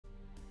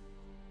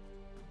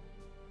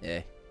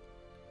Hey.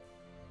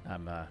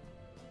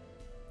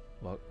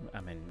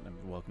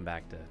 Welcome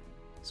back to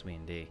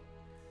SWE&D.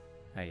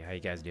 How you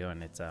guys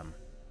doing? It's a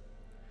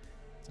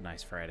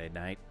nice Friday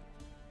night,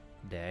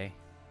 day,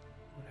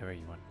 whatever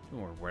you want,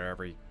 or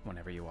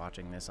whenever you're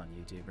watching this on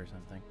YouTube or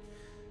something.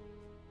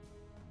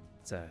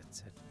 It's a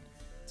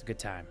good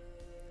time,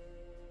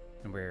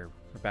 and we're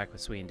back with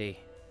SWE&D.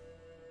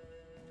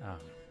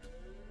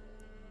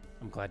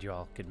 I'm glad you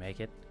all could make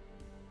it.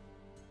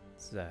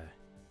 It's gonna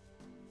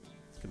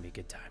be a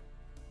good time.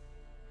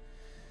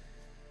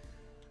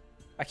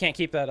 I can't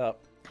keep that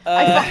up.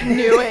 I fucking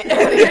knew it.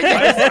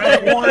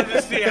 I wanted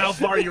to see how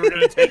far you were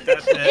going to take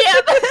that bit.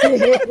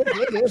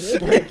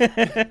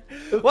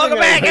 Yeah. Welcome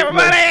back,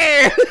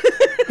 everybody!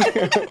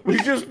 We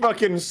just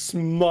fucking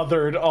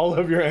smothered all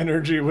of your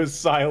energy with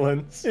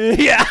silence.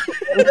 Yeah.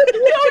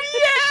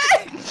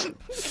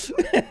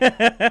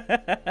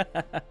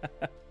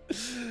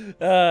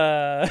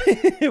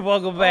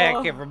 Welcome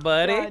back,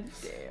 everybody. God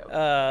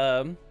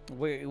damn.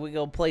 We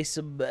gonna play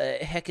some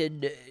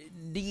heckin'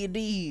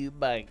 D&D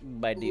by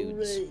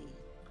dudes.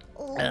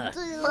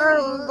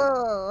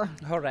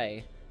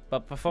 Hooray.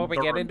 But before we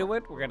get into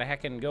it, we're gonna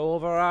heckin' go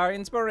over our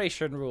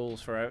inspiration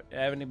rules for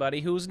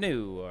anybody who's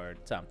new or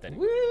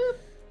something.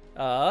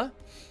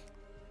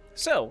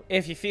 So,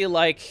 if you feel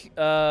like,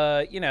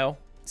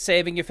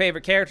 saving your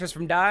favorite characters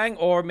from dying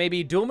or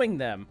maybe dooming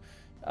them,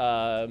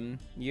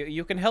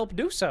 you can help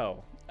do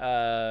so.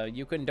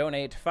 You can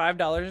donate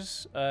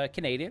 $5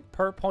 Canadian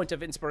per point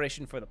of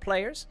inspiration for the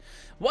players,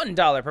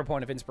 $1 per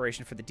point of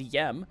inspiration for the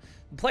DM.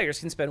 The players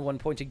can spend 1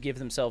 point to give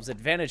themselves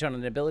advantage on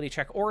an ability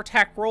check or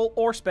attack roll,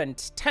 or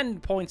spend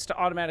 10 points to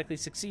automatically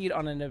succeed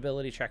on an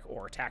ability check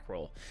or attack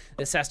roll.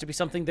 This has to be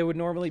something they would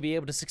normally be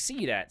able to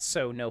succeed at,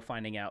 so no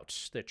finding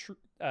out the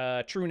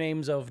true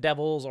names of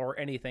devils or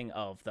anything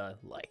of the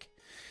like.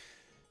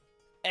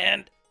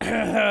 And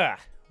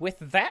with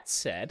that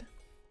said,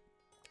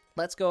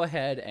 let's go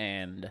ahead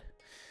and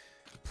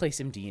play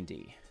some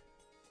D&D.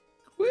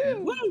 Woo!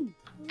 Woo!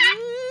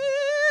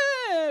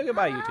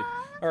 Goodbye, YouTube.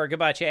 Or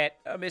goodbye, chat.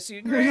 I miss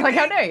you. Like,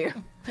 how dare you?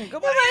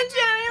 Goodbye,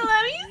 Johnny, I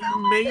love you so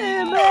much. Maybe.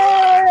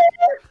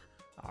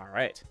 All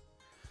right.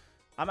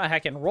 I'm gonna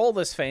heckin' roll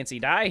this fancy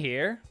die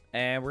here,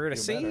 and we're gonna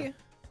see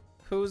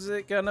who's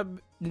it gonna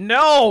be.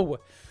 No!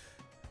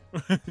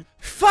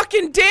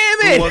 Fucking damn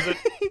it! Who was it?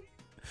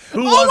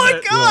 Who Oh was my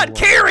it? God,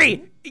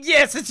 Carrie!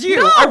 Yes, it's you.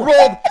 No! I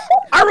rolled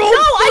I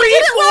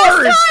did it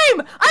last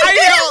time! I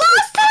did it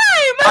last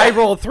time! I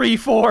rolled 3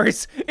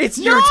 4s. It's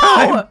your No!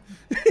 time.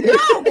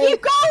 No,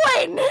 keep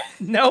going!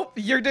 Nope,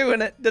 you're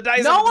doing it. The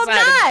dice No, have I'm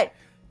decided. not!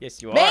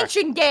 Yes, you are.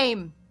 Mansion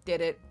game!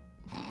 Did it.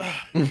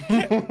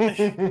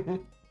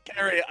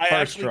 Carrie,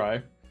 First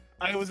try.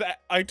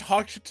 I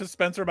talked to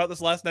Spencer about this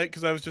last night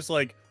because I was just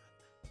like,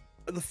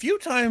 the few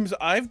times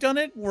I've done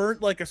it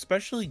weren't like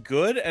especially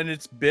good, and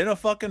it's been a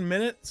fucking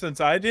minute since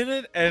I did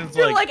it, and I it's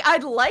feel like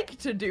I'd like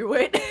to do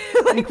it.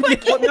 Like,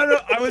 well, no,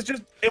 I was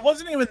just it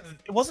wasn't even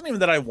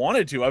that I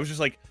wanted to. I was just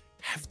like,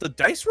 have the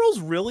dice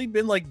rolls really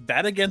been like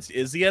that against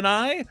Izzy and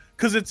I?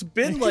 Because it's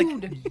been like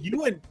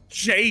you and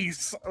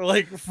Chase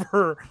like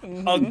for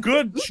a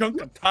good chunk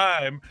of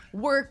time.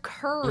 we're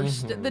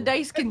cursed. The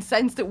dice can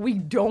sense that we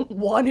don't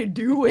want to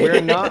do it.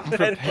 We're not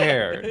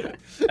prepared.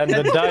 And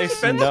the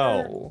dice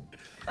know.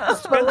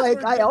 But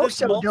like, I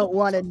also don't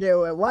want to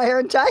do it. Why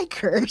aren't I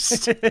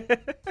cursed?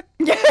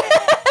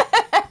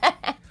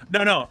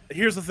 No.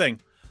 Here's the thing.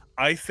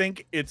 I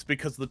think it's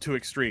because of the two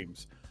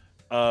extremes.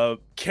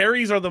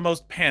 Carries are the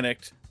most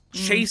panicked.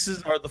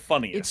 Chases are the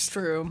funniest. It's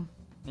true.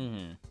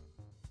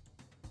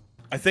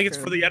 I think it's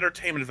for the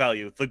entertainment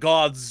value. The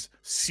gods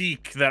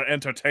seek their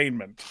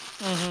entertainment.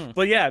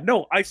 But yeah,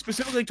 no, I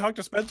specifically talked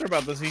to Spencer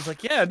about this, and he's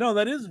like, yeah, no,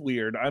 that is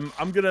weird.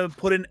 I'm gonna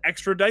put in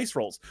extra dice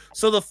rolls.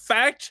 So the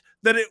fact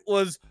that it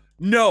was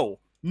no,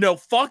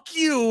 fuck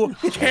you,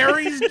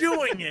 Carrie's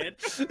doing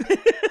it.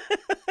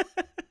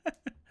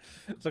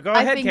 So go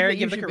ahead, I think Carrie. that you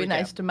Give the should be recap.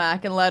 nice to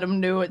Mac and let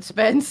him do it,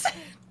 Spence.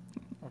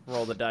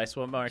 Roll the dice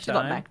one more Should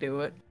let time. Mac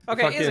do it.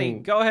 Okay, Fucking- Izzy,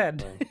 go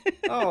ahead.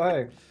 Oh,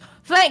 hey.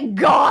 Thank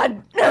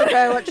God!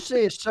 Okay, let's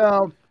see.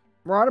 So,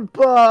 we're on a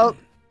boat.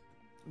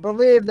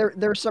 Believe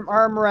there's some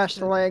arm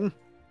wrestling.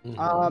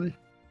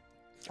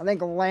 I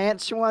think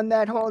Lance won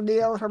that whole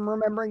deal, if I'm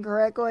remembering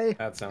correctly.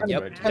 That sounds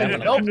Yep, right.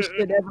 definitely.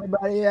 Did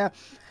everybody, yeah.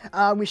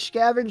 We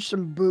scavenged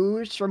some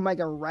booze from like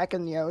a wreck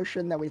in the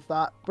ocean that we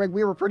thought, like,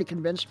 we were pretty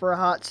convinced for a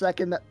hot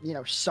second that,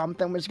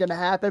 something was gonna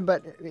happen,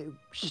 but it was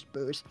just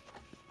booze.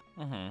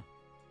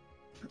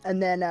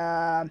 And then,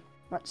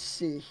 let's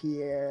see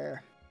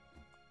here.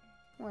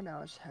 What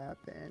else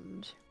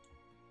happened?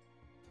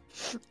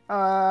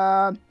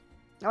 Oh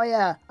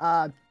yeah,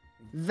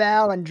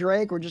 Val and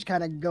Drake were just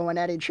kind of going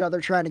at each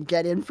other trying to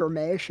get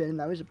information.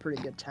 That was a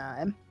pretty good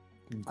time.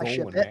 I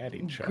ship Going it. at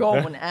each other.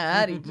 Going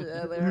at each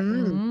other.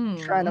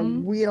 Trying to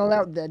wheel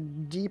out the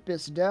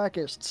deepest,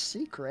 darkest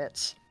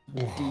secrets.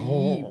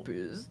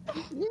 Deepest.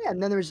 Yeah,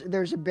 and then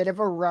there's a bit of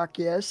a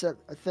ruckus. I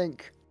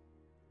think,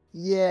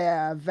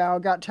 yeah, Val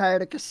got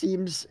tired of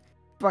Kasim's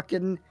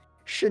fucking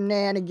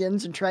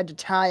shenanigans and tried to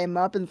tie him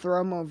up and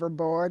throw him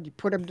overboard. You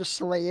put him to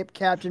sleep.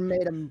 Captain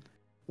made him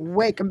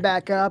wake him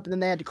back up, and then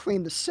they had to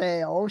clean the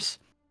sails.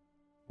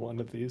 One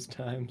of these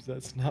times,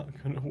 that's not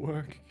gonna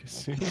work,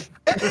 Cassim.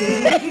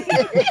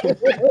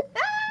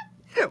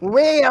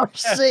 We'll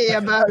see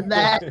about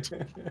that.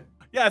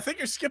 Yeah, I think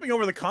you're skipping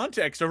over the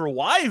context over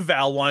why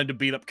Val wanted to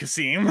beat up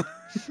Cassim.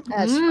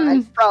 That's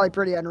fine. Probably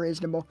pretty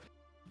unreasonable.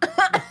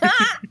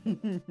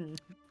 He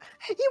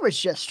was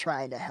just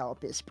trying to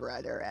help his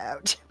brother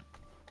out.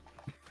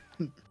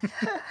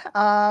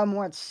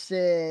 Let's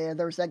see.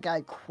 There was that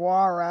guy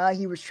Quara.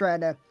 He was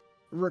trying to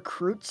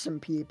recruit some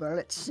people,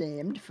 it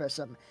seemed, for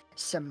some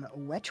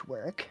wet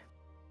work.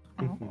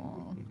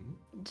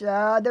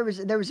 There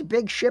was a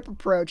big ship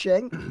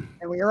approaching,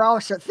 and we were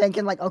also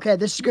thinking like, okay,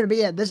 this is gonna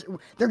be it.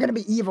 They're gonna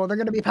be evil. They're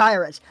gonna be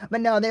pirates. But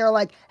no, they were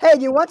like, hey,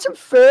 do you want some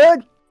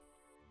food?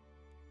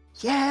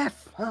 Yeah,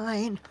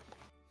 fine.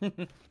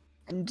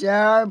 And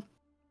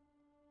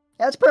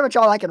that's pretty much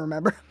all I can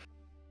remember.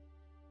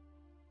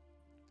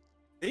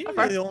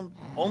 The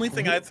only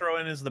thing I'd throw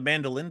in is the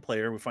mandolin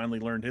player. We finally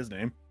learned his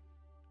name.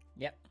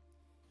 Yep.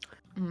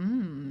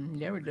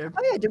 Yeah, we did.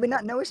 Oh yeah, did we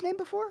not know his name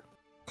before?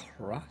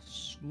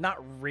 Cross. Not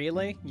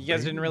really. You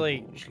guys didn't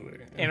really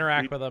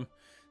interact with him.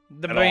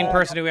 The At main all.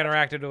 person who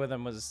interacted with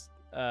him was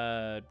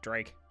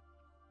Drake.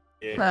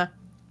 Yeah.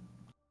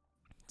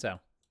 So,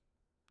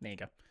 there you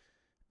go.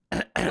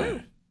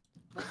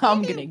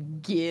 I'm gonna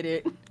get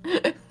it.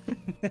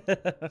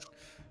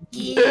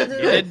 You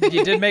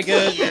did make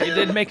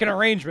an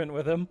arrangement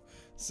with him.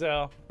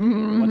 So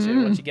once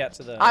you get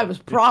to the I was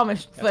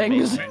promised that's the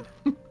main things.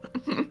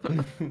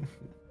 thing.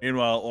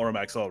 Meanwhile,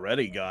 Ormax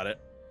already got it.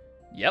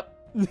 Yep.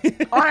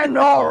 I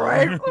know,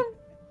 right?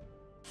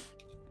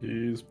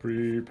 He's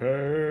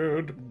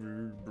prepared.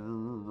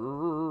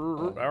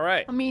 All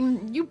right. I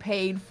mean, you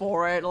paid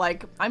for it.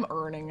 Like, I'm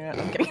earning it.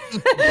 I'm kidding.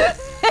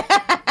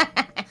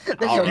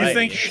 All You right.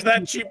 think he's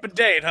that cheap a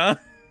date, huh?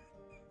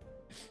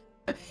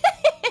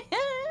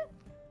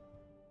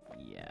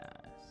 Yes.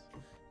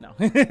 No.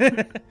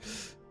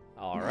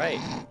 All right.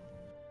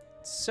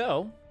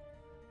 So,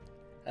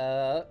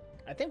 I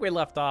think we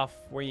left off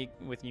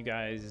with you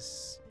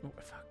guys.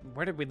 Fuck,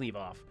 where did we leave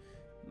off?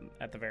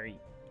 At the very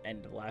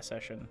end of the last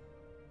session.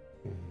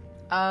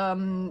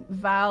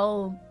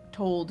 Val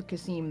told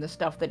Kasim the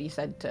stuff that he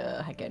said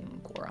to Heka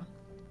and Cora.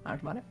 That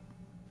was about it.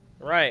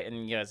 Right,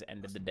 and you guys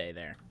ended the day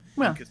there.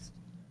 Well,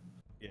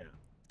 Yeah.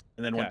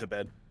 And then went Okay. to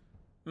bed.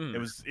 Mm.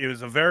 It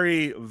was a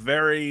very,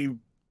 very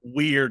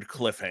weird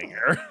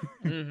cliffhanger.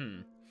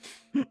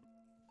 Mm-hmm.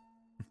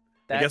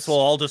 I guess we'll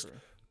all just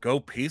go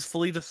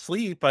peacefully to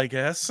sleep, I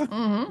guess.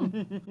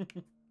 mm-hmm.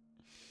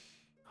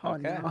 Oh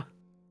Okay. no.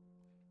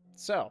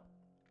 So,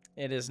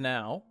 it is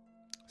now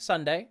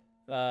Sunday,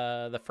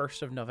 the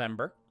 1st of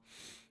November.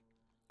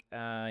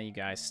 You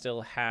guys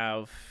still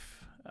have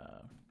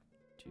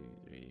 2,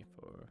 3,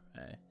 4.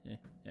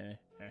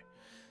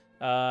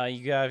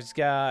 You guys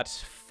got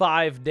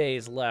 5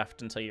 days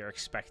left until you're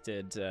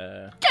expected.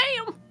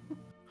 Damn!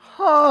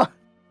 Huh.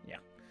 Yeah.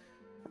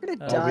 We're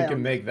gonna Oh, die. We on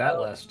can make that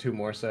last 2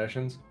 more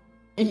sessions.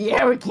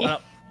 Yeah, we can.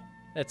 Well,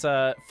 it's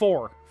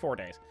 4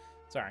 days.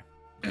 Sorry.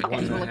 Okay, One so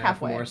and we're a like half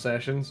halfway. more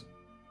sessions.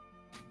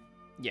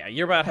 Yeah,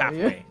 you're about Hell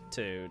yeah. halfway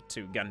to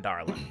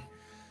Gundarlin.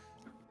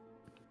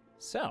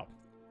 So,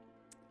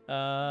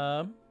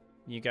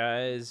 you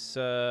guys,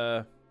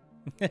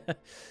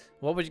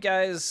 what would you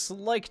guys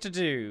like to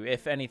do,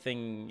 if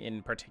anything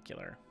in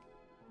particular?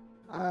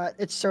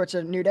 It's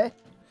a new day.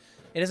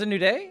 It is a new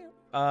day.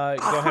 Go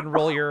ahead and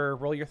roll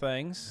your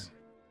things.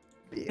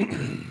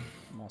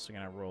 I'm also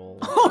gonna roll.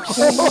 Oh,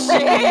 shit!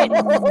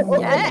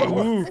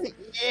 Yeah!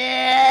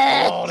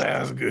 Yeah. Oh,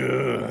 that's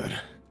good.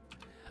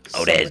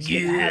 Oh, that's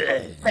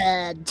good.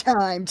 Bad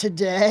time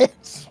today.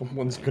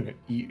 Someone's gonna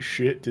eat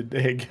shit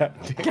today,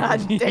 goddamn.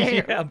 God damn.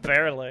 Yeah,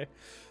 apparently.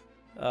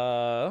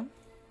 What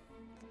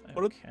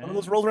do Okay.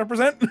 those rolls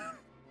represent?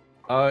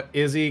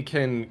 Izzy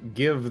can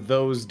give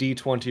those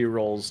D20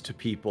 rolls to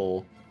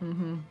people,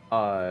 Mm-hmm.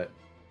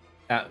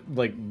 at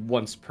like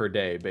once per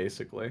day,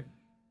 basically.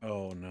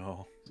 Oh,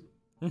 no.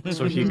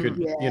 So he could,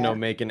 Yeah.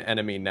 make an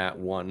enemy nat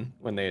 1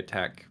 when they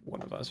attack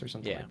one of us or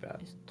something Yeah. like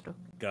that.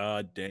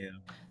 God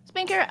damn.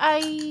 Spinker,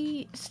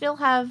 I still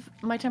have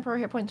my temporary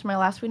hit points from my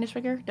last weakness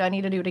figure. Do I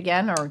need to do it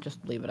again, or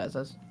just leave it as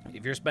is?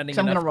 If you're spending 'Cause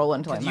I'm enough, gonna roll it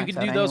until I 'cause you max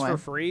can do out those anyway. for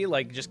free.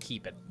 Like, just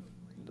keep it.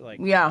 Like,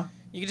 Yeah.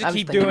 you can I just was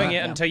keep thinking doing about it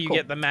that. until you Cool.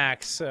 get the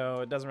max.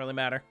 So it doesn't really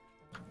matter.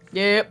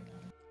 Yep.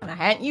 And I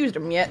hadn't used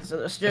them yet, so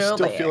they're I still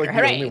still there. feel like the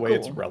Hooray, only way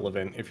it's cool.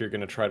 relevant if you're going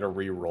to try to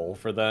re-roll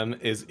for them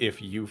is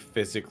if you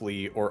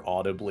physically or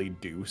audibly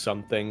do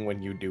something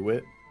when you do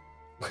it.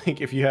 Like,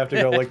 if you have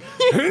to go like...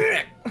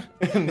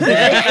 and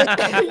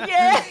then-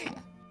 Yeah.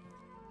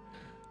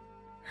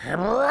 For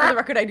the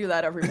record, I do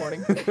that every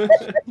morning.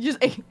 Just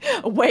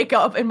wake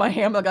up and my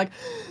hand like,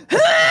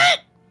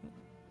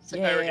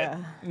 yeah.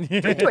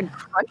 You're doing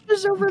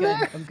crunches over I'm good.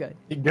 there. I'm good.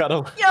 You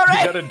gotta, Yeah, right.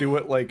 you gotta do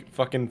it like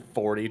fucking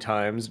 40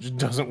 times. It just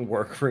doesn't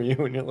work for you,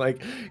 and you're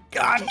like,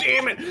 God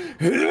damn it!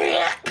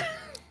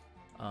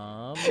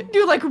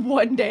 Do like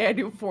one day I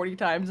do it 40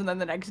 times, and then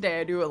the next day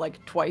I do it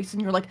like twice,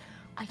 and you're like,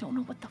 I don't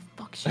know what the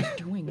fuck she's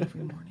doing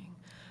every morning.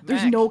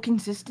 There's Mac. no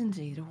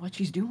consistency to what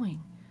she's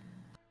doing.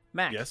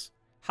 Mac. Yes.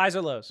 Highs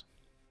or lows?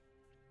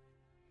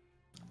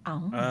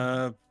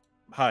 Oh.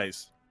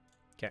 Highs.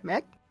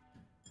 Mac?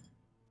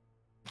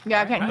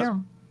 Yeah, I can't hear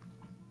him.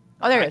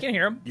 Oh, there he I is. can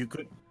hear him. You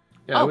could.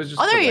 Yeah, oh, it was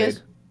just there he delayed.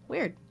 is.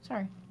 Weird.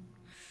 Sorry.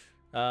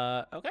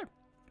 Okay.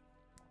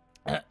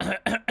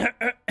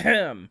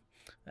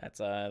 That's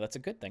a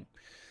good thing.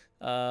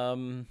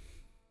 So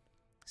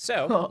It's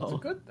a Oh.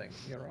 good thing.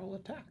 You're all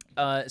attacked.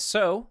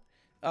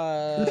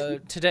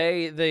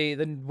 today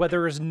the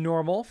weather is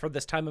normal for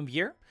this time of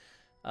year.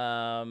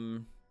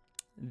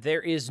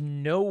 There is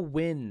no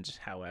wind,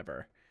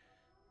 however.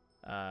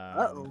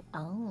 Uh-oh.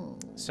 Oh.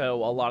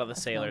 So a lot of the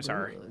That's sailors not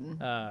are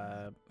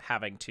good.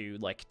 having to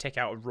like take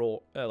out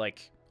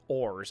like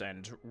oars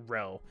and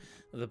row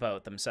the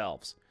boat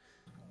themselves.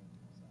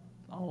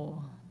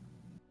 Oh.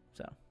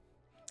 So,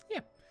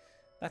 yeah,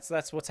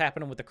 that's what's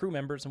happening with the crew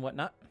members and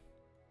whatnot.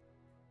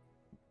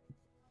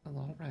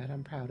 Well, all right.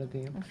 I'm proud of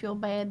you. I feel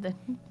bad that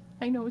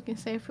I know we can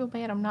say I feel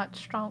bad I'm not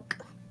strong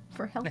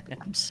for helping.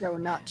 I'm so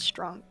not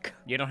strong.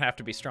 You don't have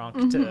to be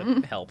strong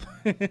to help.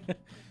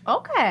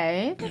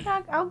 Okay, then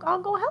I'll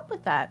go help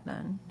with that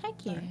then.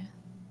 Thank you.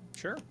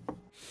 Sure.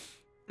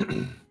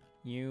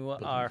 You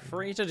are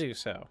free to do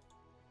so.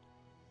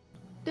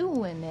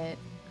 Doing it.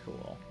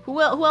 Cool.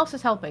 Who else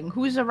is helping?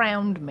 Who's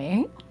around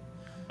me?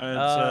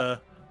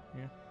 It's,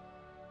 yeah.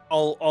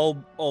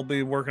 I'll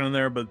be working in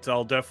there, but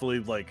I'll definitely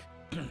like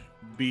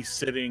be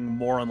sitting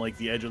more on like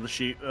the edge of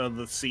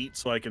the seat,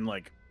 so I can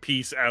like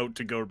piece out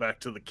to go back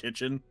to the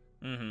kitchen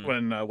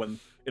when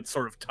it's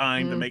sort of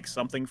time to make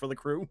something for the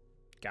crew.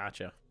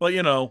 Gotcha. But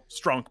you know,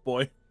 strong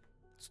boy.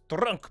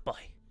 Strong boy.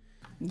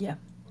 Yeah.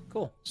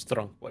 Cool.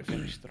 Strong boy,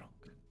 very strong.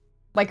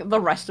 Like the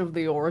rest of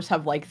the oars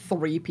have like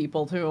 3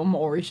 people to him,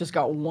 or he's just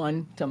got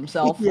 1 to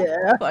himself.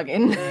 Yeah.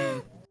 Fucking.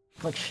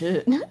 Like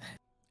shit.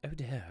 Oh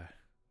dear.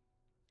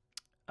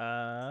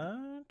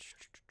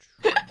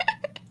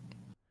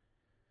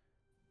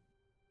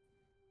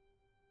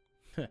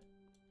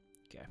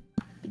 Okay.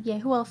 Yeah,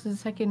 who else is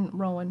second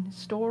rowing?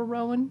 Store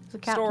rowing? Is the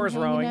captain Store's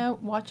hanging rowing.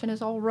 out, watching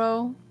us all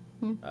row?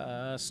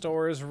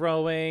 Stores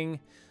rowing.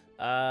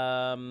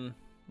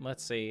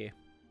 Let's see.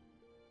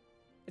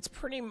 It's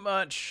pretty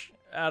much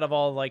out of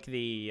all like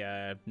the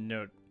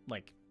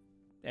like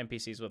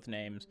NPCs with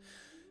names.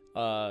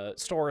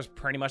 Store is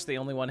pretty much the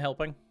only one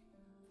helping.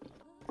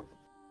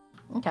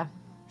 Okay.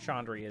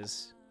 Chandri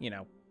is,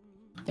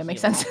 That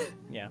makes healing. sense.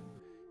 Yeah.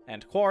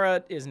 And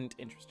Quora isn't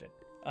interested.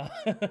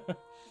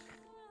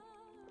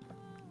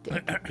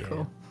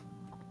 Cool.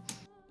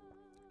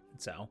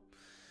 So,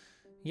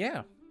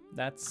 yeah,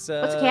 that's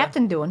What's the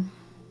captain doing?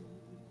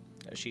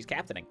 she's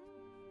captaining.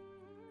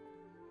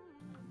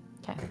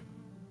 Okay.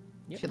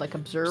 Yep. She like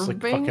Just observing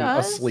like fucking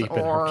us, asleep in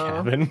or her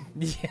cabin.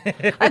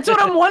 that's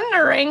what I'm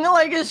wondering.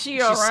 Like, is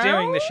she around? She's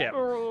steering the ship.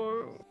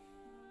 or-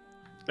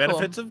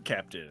 Benefits of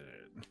captain.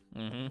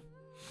 Mm-hmm.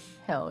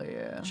 Hell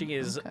yeah. She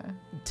is Okay.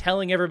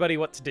 telling everybody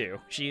what to do.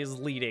 She is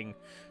leading.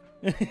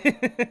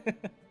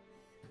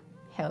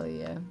 Hell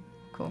yeah.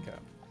 Cool. Okay.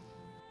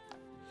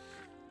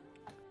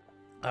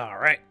 All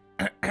right.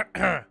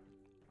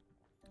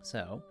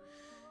 So,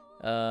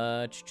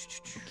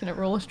 Can it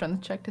roll a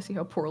strength check to see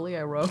how poorly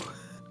I row?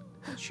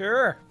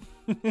 sure.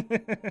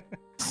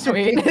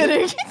 Sweet.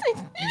 Do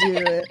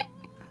it.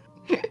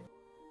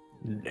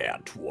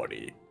 Nat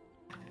 20.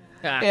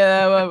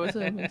 Yeah,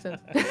 that makes sense.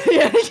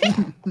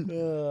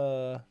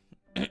 Yeah.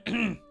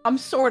 I'm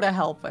sort of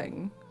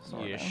helping.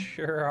 You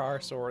sure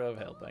are sort of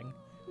helping.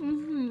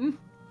 Mm-hmm.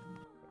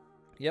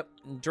 Yep.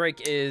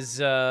 Drake is,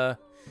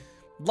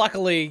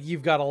 luckily,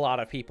 you've got a lot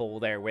of people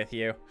there with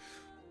you.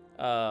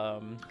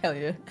 Hell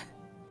yeah.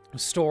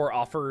 Store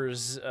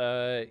offers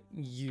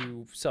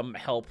you some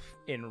help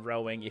in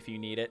rowing if you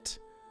need it.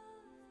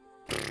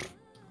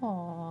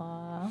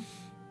 Aww.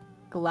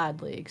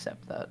 Gladly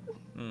accept that.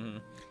 Mm-hmm.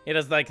 It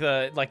is like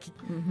the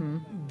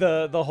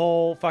Mm-hmm.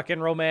 whole fucking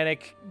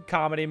romantic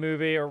comedy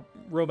movie or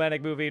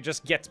romantic movie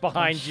just gets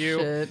behind you,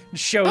 Shit. and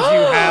shows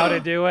you how to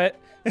do it.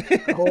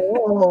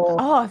 Oh.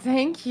 Oh,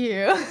 thank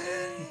you.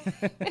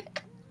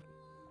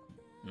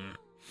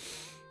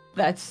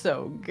 That's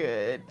so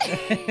good.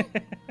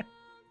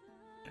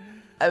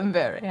 I'm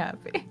very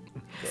happy.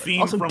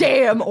 Theme Also, from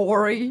damn,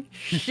 Ori.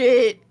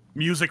 Shit.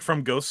 music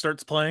from Ghost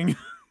starts playing.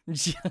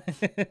 Thinking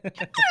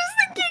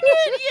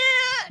it,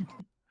 yeah.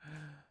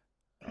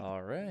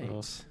 All right.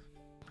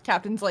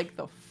 Captain's like,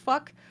 the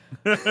fuck?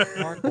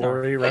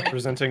 Ori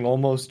representing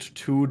almost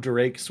 3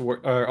 Drakes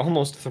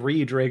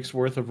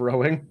worth of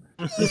rowing.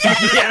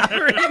 Yeah,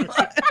 pretty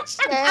much.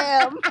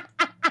 Damn.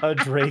 A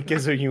Drake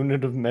is a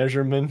unit of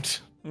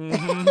measurement.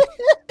 Mm-hmm.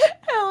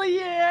 Hell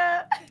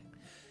yeah.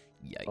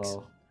 Yikes.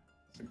 Oh,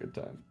 it's a good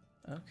time.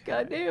 Okay.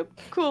 Goddamn.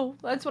 Cool.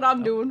 That's what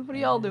I'm doing. What are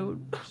y'all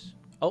doing?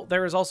 Oh,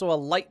 there is also a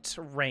light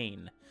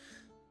rain.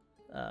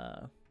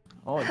 Oh,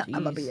 I'm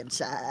gonna be jeez.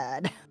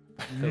 inside.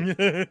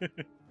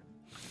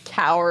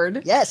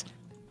 Coward. Yes.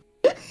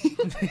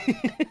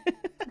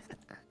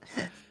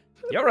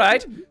 You're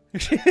right.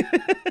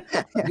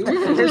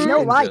 There's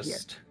no lie here.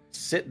 Just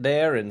sit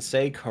there and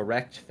say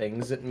correct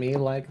things at me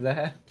like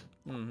that.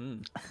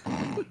 Mm-hmm.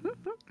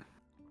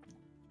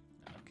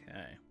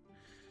 Okay.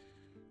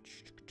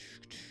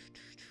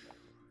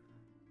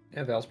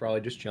 Yeah, Val's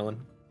probably just chilling.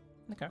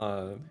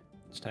 Okay.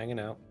 Just hanging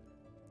out.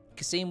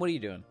 Kasim, what are you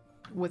doing?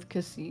 With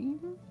Kasim?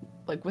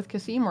 Like with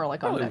Kasim or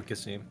like on Probably deck? with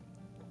Kasim.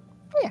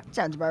 Yeah,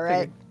 sounds about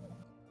right.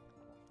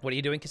 What are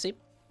you doing, Kasim?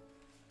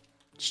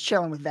 Just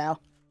chilling with Val.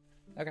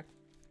 Okay,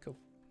 cool.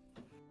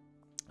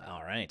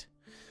 All right.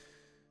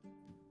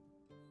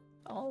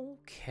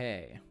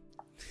 Okay.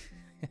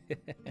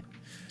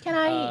 Can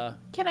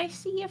I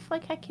see if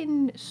like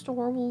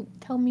Store will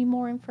tell me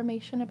more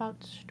information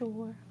about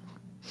Store?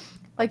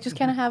 Like just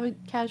kind of have a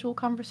casual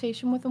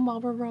conversation with him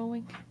while we're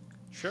rowing.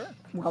 Sure.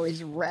 While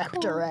he's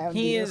wrapped around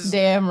He you. is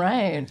Damn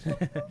right.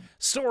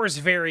 Store's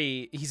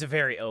he's a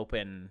very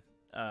open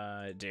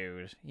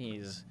dude.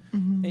 He's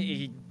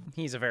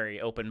he's a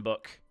very open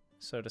book,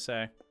 so to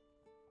say.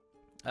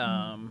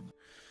 Oh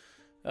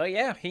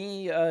yeah,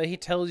 he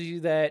tells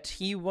you that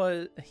he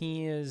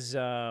is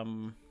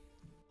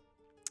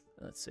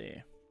let's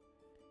see.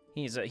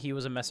 He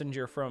was a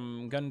messenger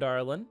from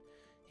Gundarlin.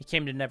 He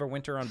came to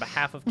Neverwinter on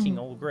behalf of King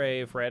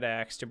Olgrave Red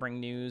Axe to bring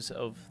news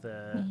of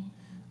the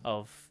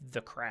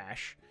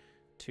crash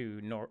to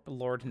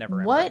Lord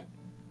Neverember.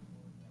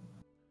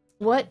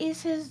 What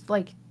is his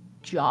like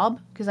job?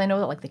 Because I know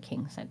that like the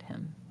king sent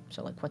him.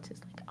 So like, what's his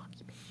like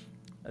occupation?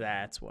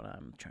 That's what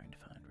I'm trying to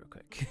find real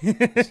quick.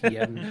 Is he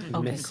a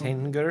cool.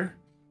 messenger?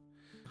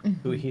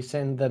 Who he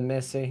send the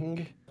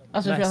messing? I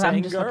was just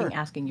I'm just Messenger. fucking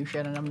asking you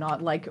shit, and I'm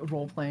not like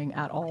role playing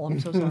at all. I'm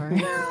so sorry.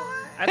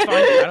 That's fine.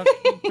 I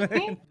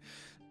don't...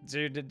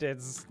 Dude,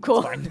 it's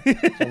Cool. fine.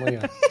 It's only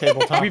a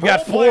tabletop We've got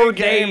role-playing 4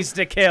 game. days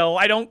to kill.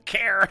 I don't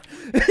care.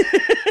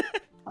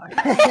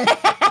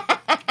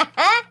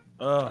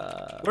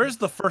 Where's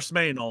the first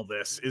mate in all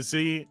this? Is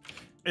he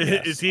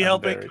Yes, I'm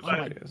helping? very Oh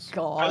my curious.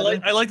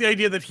 god. I like the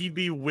idea that he'd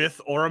be with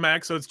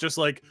Oramax, so it's just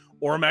like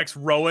Oramax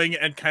rowing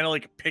and kind of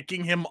like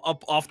picking him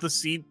up off the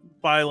seat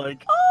by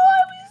like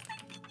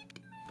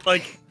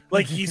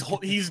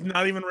he's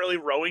not even really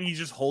rowing, he's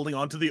just holding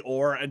onto the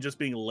oar and just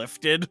being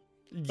lifted.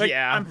 Like,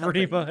 Yeah, I'm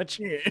pretty helping. much.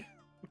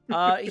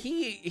 Yeah.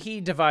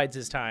 He divides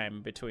his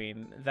time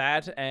between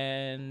that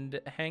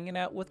and hanging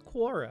out with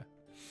Quora.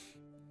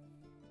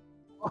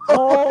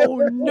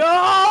 Oh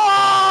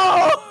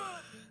no!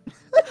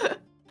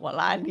 Well,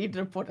 I need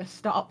to put a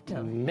stop to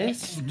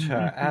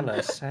Mr.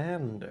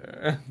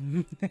 Alessander.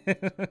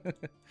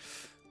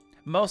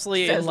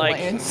 Mostly says in like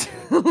Lance.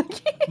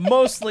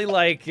 mostly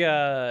like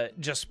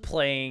just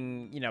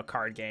playing,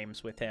 card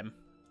games with him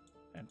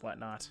and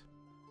whatnot.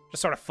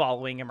 Just sort of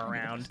following him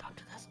around. Stop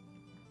to this.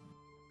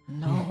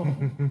 No.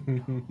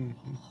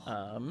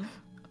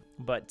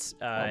 But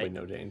Probably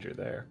no danger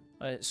there.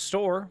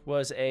 Store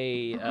was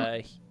he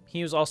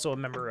was also a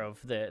member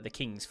of the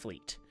King's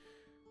Fleet.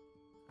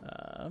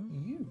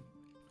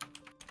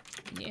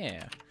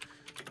 Yeah.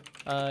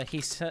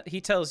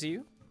 He tells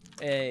you,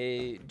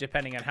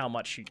 depending on how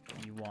much you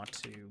want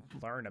to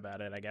learn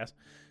about it, I guess.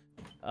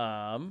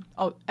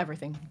 Oh,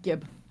 everything.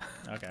 Gib.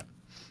 Okay.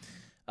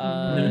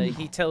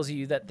 He tells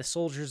you that the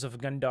soldiers of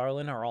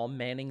Gundarlin are all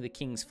manning the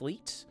King's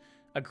Fleet,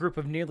 a group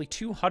of nearly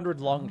 200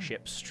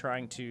 longships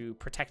trying to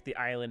protect the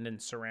island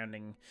and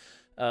surrounding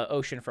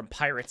ocean from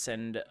pirates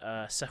and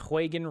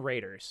SWE&D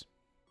raiders.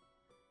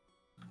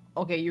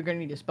 Okay, you're gonna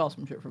need to spell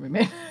some shit for me,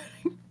 man.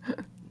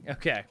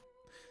 Okay.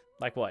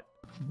 Like what?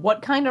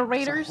 What kind of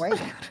raiders?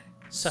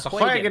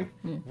 SWE&D.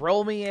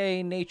 Roll me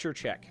a nature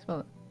check.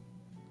 Spell it.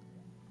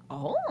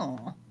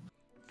 Oh.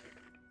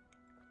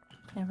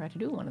 Never had to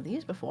do one of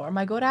these before. Am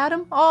I good at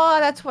them? Oh,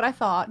 that's what I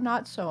thought.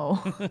 Not so.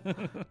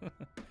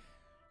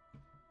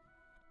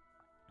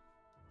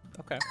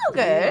 Okay.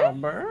 Okay.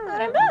 Not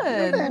bad.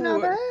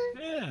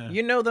 Yeah.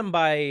 You know them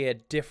by a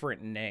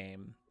different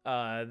name.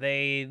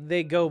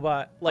 They go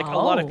by, like, a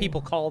lot of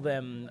people call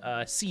them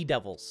sea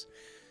devils.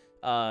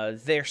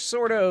 They're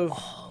sort of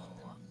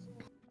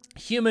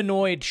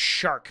humanoid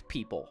shark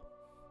people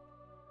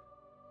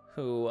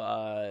who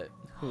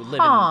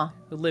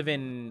live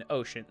in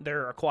ocean.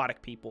 They're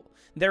aquatic people.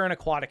 They're an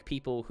aquatic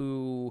people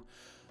who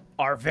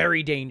are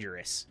very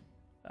dangerous.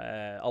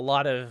 A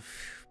lot of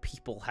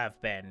people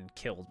have been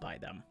killed by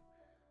them.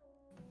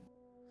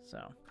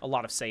 So a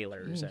lot of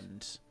sailors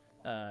and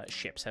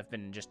ships have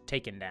been just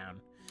taken down.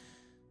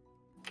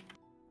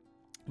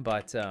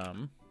 But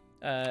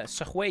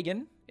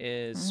SWE&D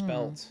is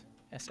spelled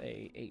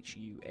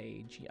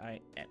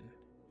S-A-H-U-A-G-I-N.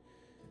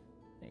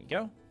 There you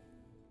go.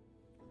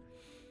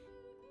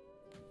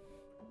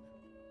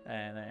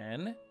 And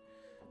then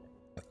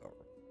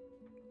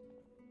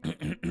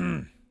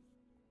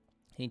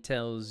he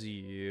tells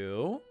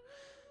you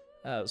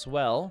as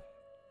well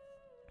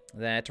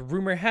that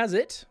rumor has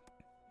it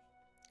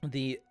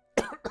the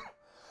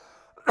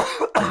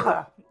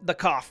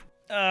cough.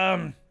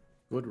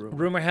 Good room.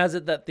 Rumor has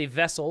it that the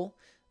vessel,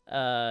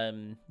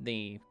 in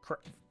the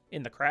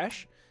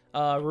crash,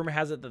 Rumor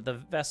has it that the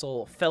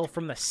vessel fell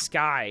from the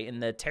sky in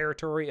the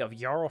territory of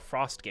Jarl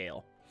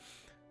Frostgale,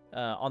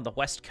 on the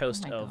west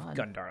coast of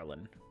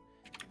Gundarlin.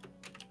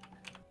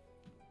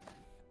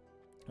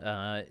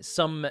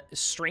 Some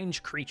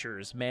strange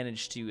creatures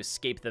managed to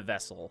escape the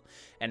vessel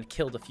and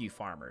killed a few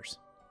farmers.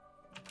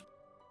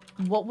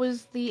 What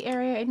was the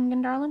area in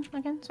Gundarlin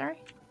again?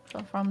 Sorry. So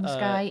from the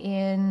sky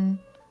in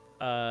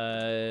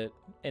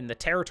the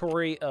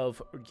territory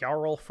of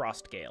Jarl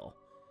Frostgale.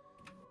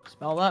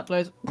 Spell that,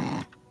 please.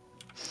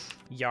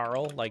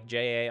 Jarl, like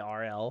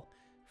Jarl.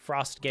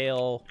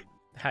 Frostgale,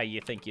 how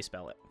you think you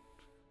spell it.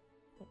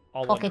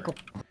 All one word. Cool.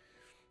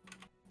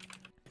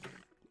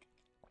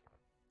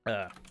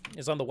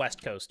 Is on the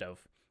west coast of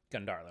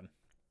Gundarlin.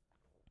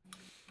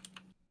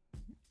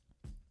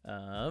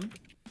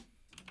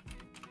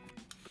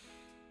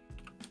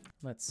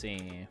 Let's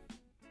see.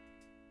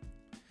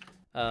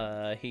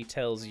 He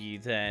tells you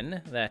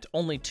then that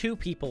only 2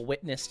 people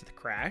witnessed the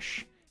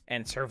crash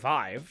and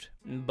survived,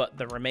 but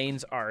the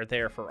remains are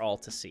there for all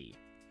to see.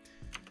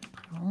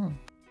 Oh.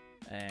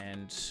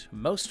 And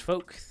most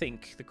folk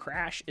think the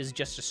crash is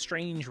just a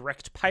strange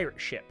wrecked pirate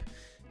ship,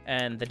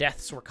 and the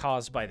deaths were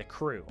caused by the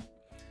crew.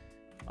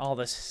 All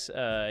this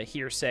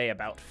hearsay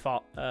about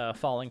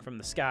falling from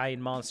the sky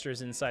and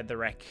monsters inside the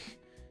wreck,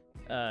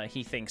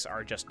 he thinks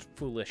are just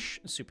foolish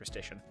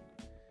superstition.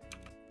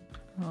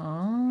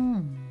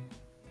 Oh.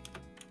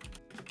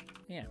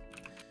 Yeah.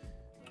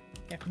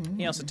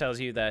 He also tells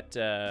you that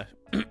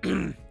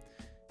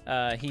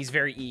he's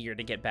very eager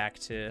to get back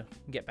to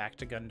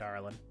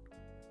Gundarlin.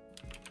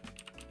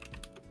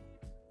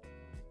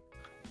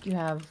 Do you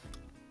have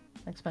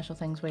like special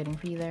things waiting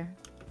for you there?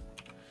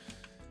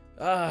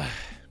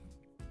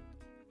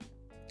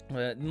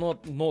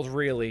 Not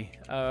really.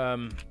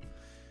 I'm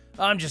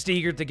just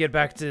eager to get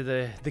back to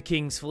the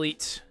King's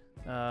fleet,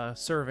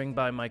 serving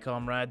by my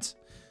comrades.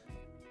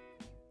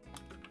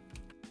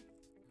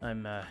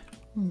 I'm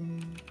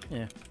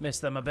miss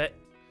them a bit.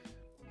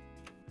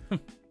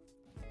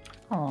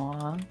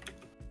 Aw.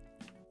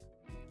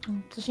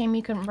 It's a shame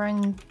you couldn't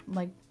bring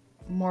like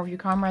more of your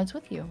comrades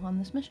with you on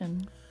this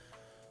mission.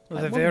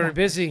 Well, they're very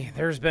busy.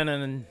 There's been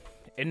an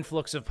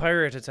influx of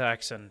pirate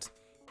attacks and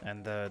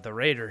the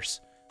raiders,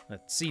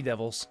 the sea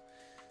devils.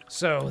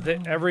 So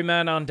every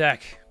man on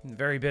deck,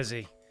 very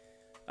busy.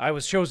 I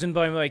was chosen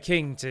by my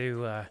king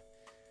to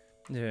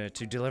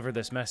deliver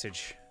this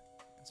message.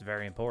 It's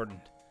very important.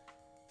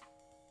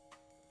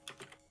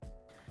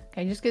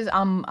 Okay, just because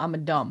I'm a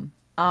dumb.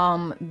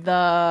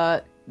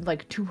 The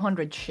like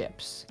 200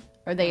 ships,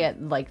 are they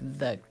at like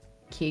the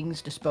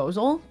king's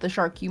disposal? The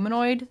shark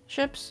humanoid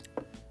ships?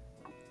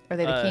 Are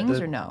they the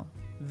king's or no?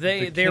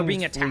 They're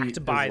being King's fleet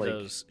attacked by is, like-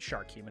 those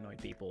shark humanoid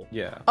people.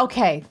 Yeah.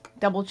 Okay,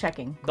 double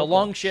checking. The Cool,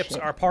 longships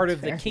shit, are part that's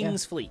of the fair, yeah.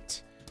 king's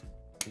fleet.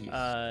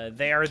 Yes.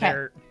 They are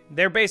Okay.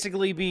 they're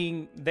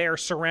basically they're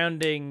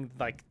surrounding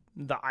like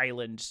the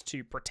island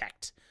to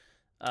protect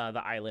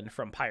the island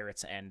from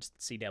pirates and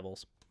sea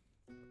devils.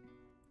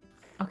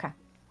 Okay.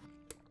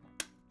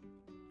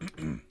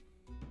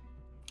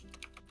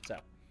 So,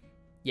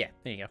 yeah,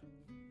 there you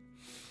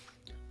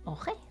go.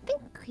 Okay,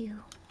 thank you.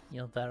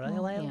 You're very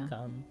Well, yeah.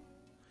 welcome.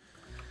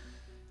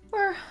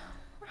 We're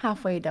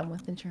halfway done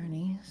with the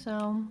journey,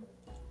 so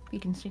if you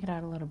can stick it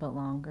out a little bit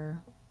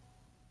longer,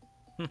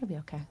 it'll be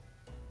okay.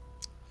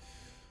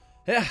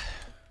 Yeah,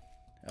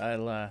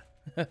 I'll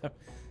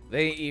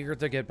very eager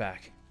to get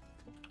back.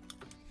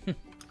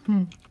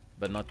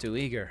 But not too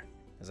eager,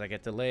 as I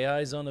get to lay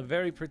eyes on a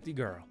very pretty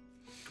girl.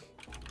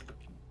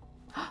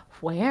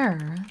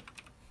 Where?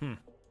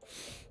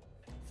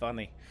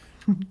 Funny.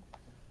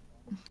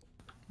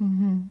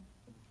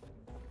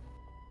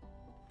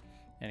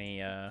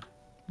 Any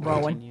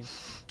Rowan.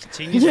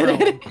 continues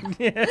rowing.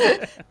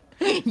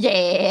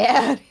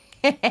 Yeah!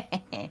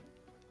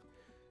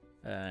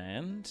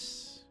 And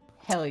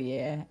Hell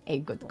yeah. A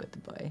good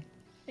boy.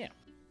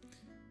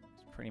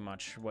 it's pretty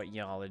much what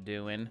y'all are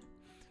doing.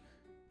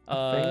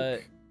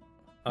 think,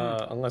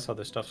 unless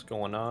other stuff's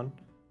going on,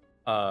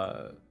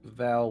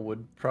 Val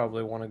would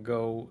probably want to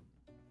go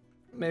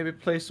maybe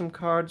play some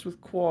cards with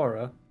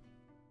Quora.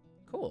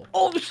 Cool.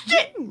 Oh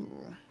shit!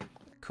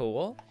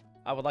 Cool.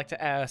 I would like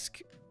to ask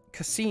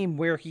Kasim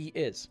where he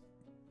is.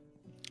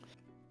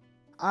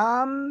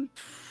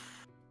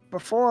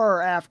 Before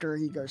or after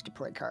he goes to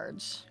play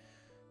cards?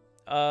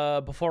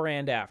 Before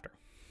and after.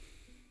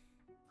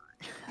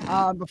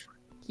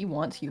 He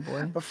wants you,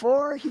 boy.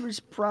 Before he was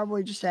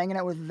probably just hanging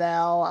out with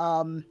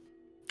Val.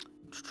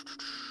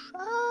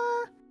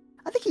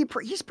 I think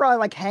he's probably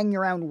like hanging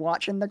around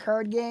watching the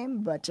card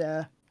game, but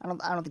I don't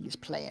think he's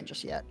playing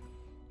just yet.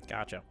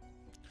 Gotcha.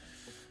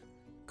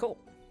 Cool.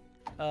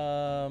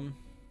 All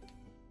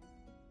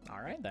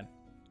right then.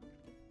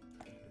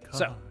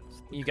 So,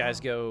 you guys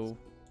go.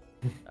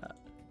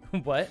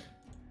 What?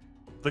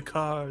 The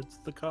cards,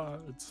 the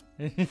cards.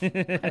 Hell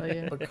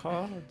yeah. The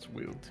cards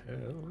will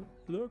tell.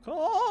 The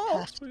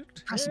cards.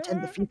 Present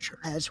in the future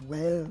as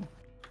well.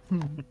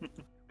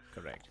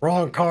 Correct.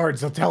 Wrong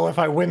cards. They'll tell if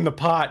I win the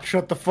pot.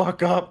 Shut the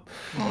fuck up.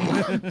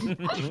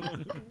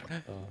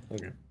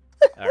 Okay.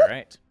 All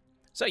right.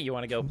 So you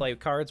want to go play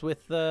cards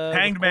with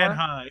Hanged with Man Quora?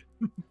 High.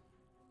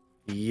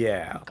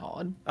 Yeah.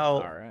 God. I'll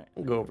All right.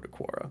 go over to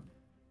Quora.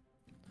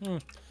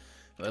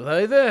 Well,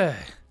 hi there.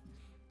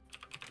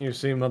 You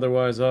seem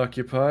otherwise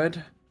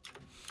occupied.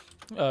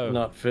 Oh,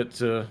 Not fit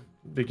to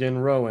begin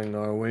rowing,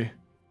 are we?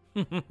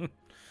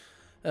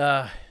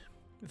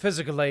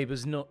 physical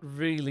labor's not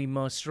really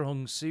my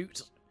strong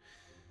suit.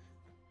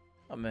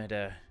 I'm here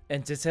to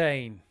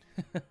entertain.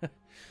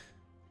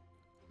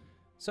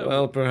 So,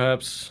 Well,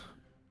 perhaps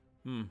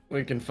Hmm.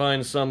 we can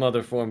find some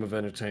other form of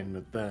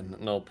entertainment then,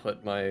 and I'll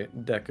put my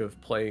deck of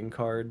playing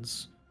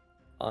cards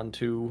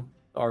onto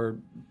our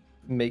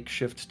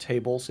makeshift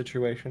table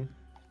situation.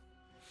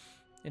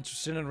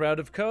 interested in a round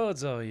of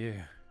cards, are you?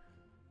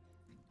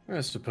 I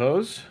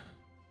suppose.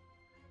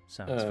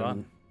 Sounds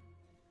fun.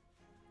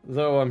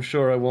 Though I'm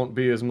sure I won't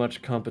be as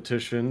much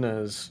competition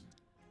as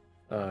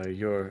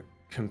your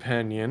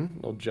companion.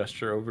 I'll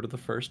gesture over to the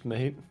first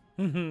mate.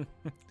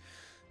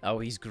 Oh,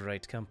 he's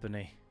great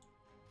company.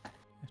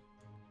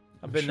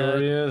 I'm sure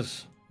he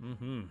is.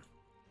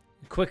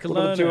 Quick What do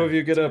learner. the two of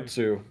you get up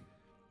to?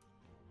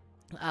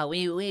 Oh,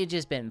 we've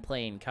just been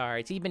playing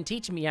cards. He's been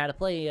teaching me how to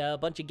play a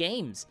bunch of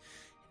games.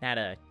 How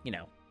to,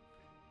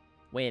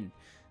 win.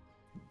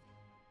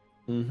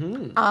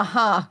 Mm-hmm.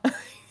 Uh-huh.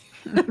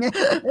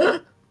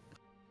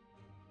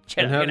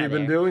 Shut And up, have you're you not been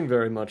there. doing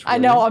very much? I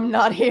know I'm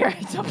not here.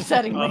 It's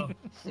upsetting me.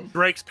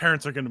 Drake's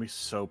parents are going to be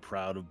so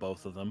proud of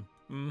both of them.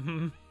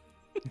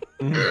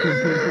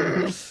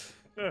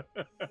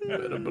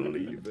 Better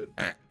believe it.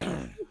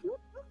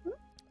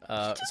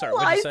 Sorry, what did you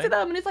Lies say? to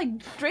them, and it's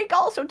like, Drake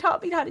also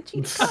taught me how to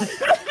cheat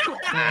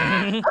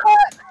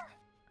cards.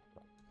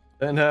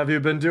 And have you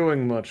been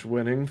doing much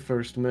winning,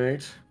 first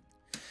mate?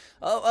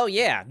 Oh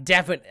yeah,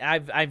 definitely.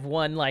 I've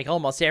won like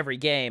almost every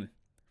game.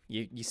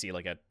 You see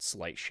like a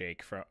slight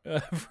shake from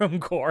from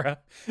Cora.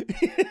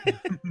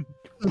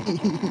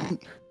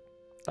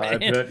 I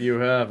bet you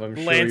have. I'm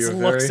sure Lance you're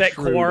looks very at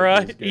shrewd Cora.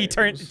 at these He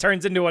games.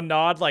 turns into a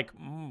nod, like.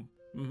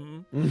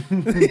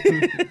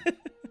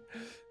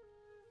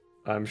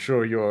 I'm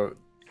sure you're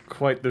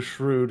quite the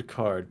shrewd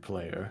card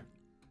player.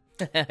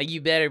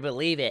 You better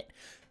believe it.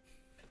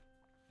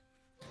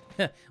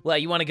 Well,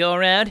 you want to go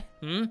around?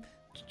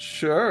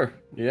 Sure,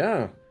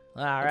 yeah.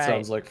 All That right.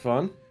 sounds like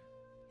fun.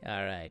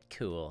 All right,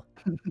 cool.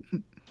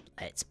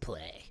 Let's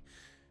play.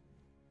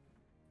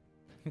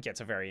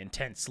 Gets a very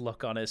intense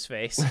look on his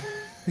face.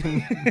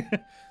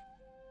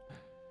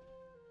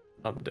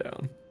 I'm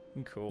down.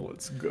 Cool.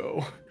 Let's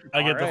go.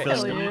 I get the Alright.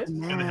 feeling Hell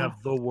I'm going to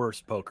have the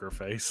worst poker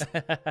face.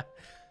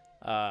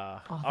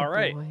 All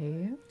right.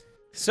 Boy.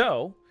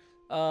 So,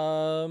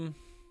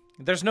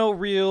 there's no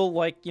real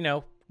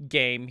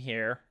game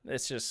here.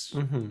 It's just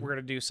we're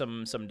gonna do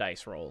some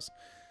dice rolls.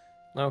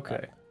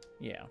 Okay.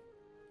 Yeah.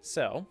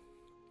 So,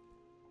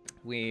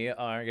 we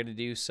are gonna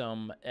do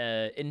some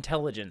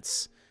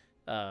intelligence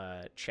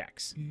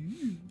checks.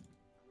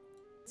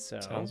 So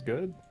Sounds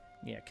good.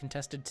 yeah,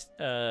 contested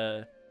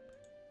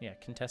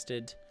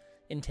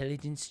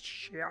intelligence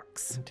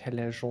checks.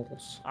 Intelligence.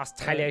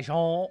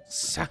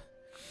 Intelligence.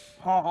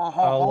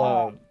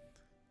 I'll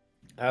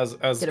as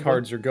Get a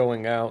cards are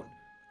going out,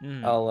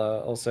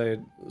 I'll say,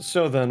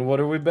 so then what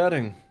are we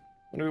betting?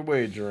 What are we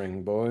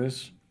wagering,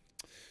 boys?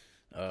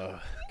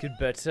 Could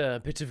bet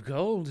a bit of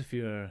gold if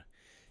you're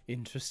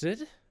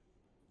interested.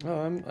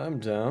 Oh, I'm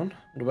down.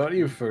 What about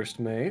you, first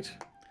mate?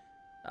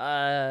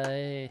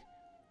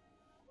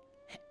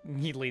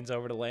 He leans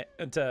over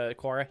to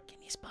Cora.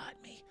 Can you spot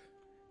me?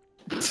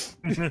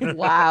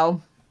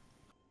 Wow.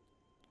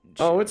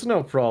 Oh, it's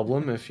no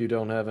problem if you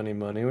don't have any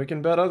money. We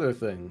can bet other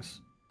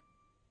things.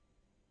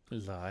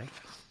 Like?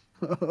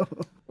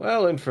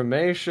 Well,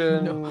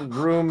 information,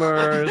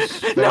 rumors,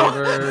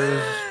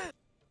 favors,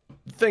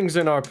 things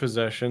in our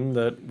possession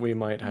that we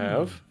might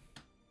have.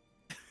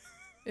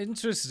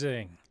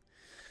 Interesting.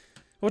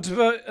 What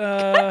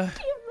about,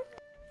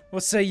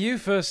 what say you,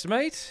 first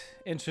mate?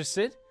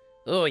 Interested?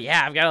 Oh,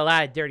 yeah, I've got a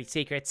lot of dirty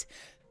secrets.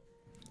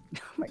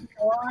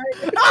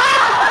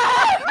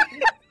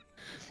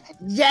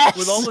 Yes.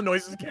 With all the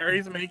noises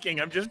Carrie's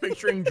making, I'm just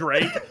picturing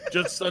Drake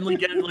just suddenly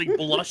getting like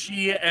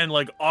blushy and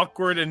like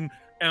awkward and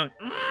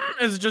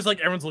it's just like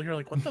everyone's looking at her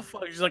like, what the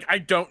fuck? She's like, I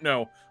don't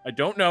know.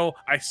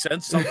 I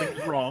sense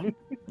something's wrong.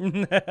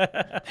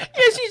 Yeah,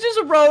 she's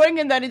just rowing,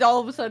 and then it all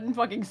of a sudden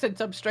fucking sits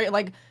up straight,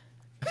 like,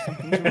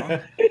 something's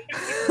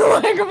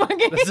wrong. Like,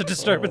 fucking... There's a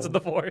disturbance in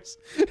the force.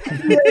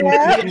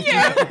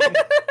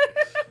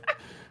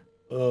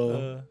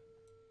 Yeah.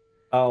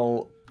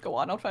 I'll Go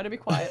on, I'll try to be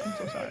quiet. I'm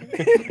so sorry.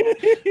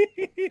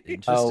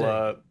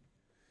 Interesting.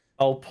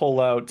 I'll pull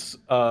out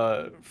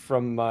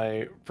from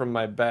my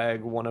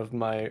bag one of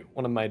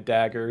my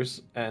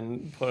daggers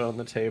and put it on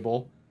the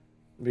table.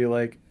 Be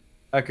like,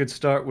 I could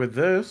start with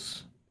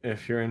this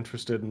if you're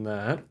interested in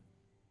that.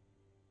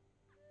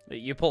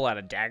 You pull out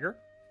a dagger?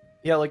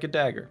 Yeah, like a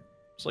dagger.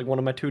 It's like one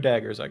of my 2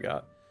 daggers I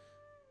got.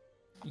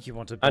 You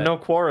want to I bet? know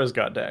Quora's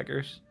got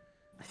daggers.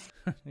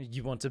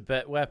 You want to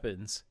bet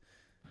weapons?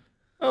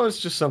 Oh, it's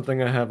just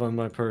something I have on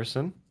my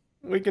person.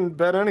 We can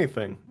bet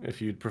anything,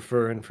 if you'd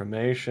prefer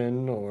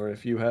information, or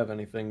if you have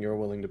anything you're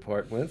willing to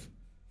part with.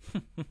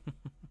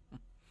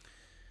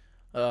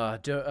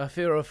 I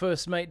fear our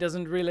first mate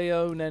doesn't really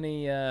own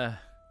any,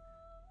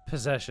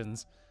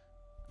 possessions.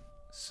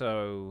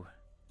 So,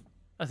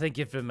 I think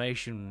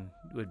information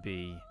would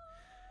be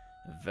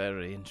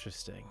very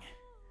interesting.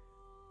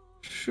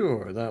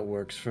 Sure, that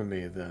works for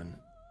me, then.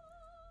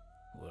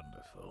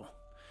 Wonderful.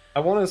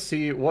 I want to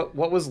see, what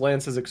was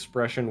Lance's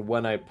expression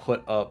when I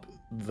put up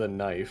the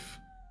knife?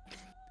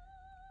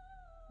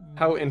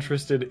 How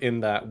interested in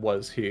that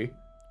was he?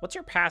 What's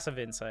your passive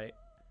insight?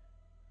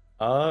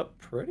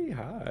 Pretty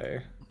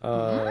high.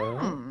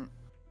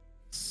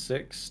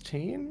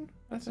 16,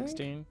 I think?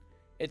 16?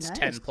 It's Nice.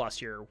 10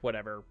 plus your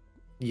whatever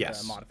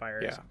Yes. modifier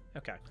is. Yeah.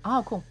 Okay.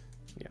 Oh, cool.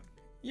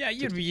 Yeah,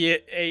 you'd be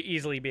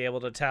easily be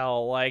able to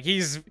tell. Like,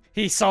 he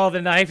saw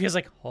the knife, he was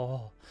like,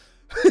 oh.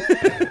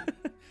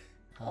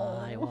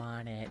 I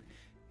want it.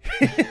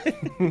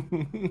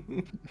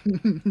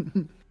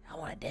 I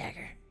want a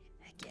dagger.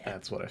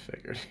 That's what I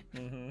figured.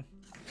 Mm-hmm.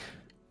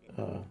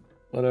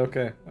 But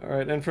okay.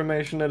 Alright,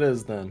 information it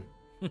is then.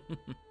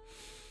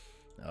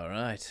 All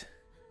right.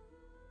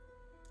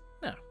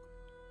 Now,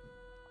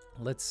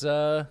 let's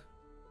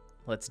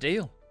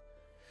deal.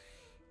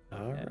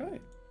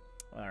 Alright.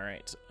 All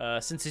right.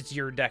 Since it's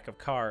your deck of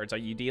cards, are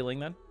you dealing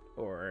then,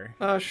 or?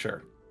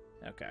 Sure.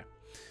 Okay.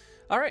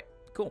 All right.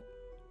 Cool.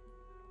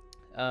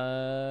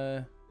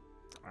 All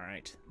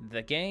right.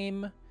 The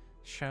game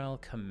shall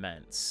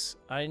commence.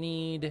 I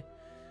need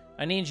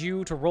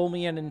you to roll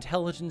me an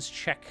intelligence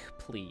check,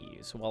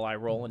 please, while I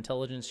roll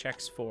intelligence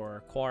checks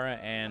for Quara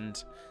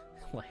and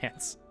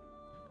Lance.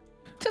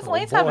 Does Oh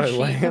Lance have a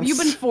boy, sheet? Have you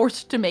been Lance.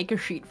 forced to make a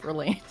sheet for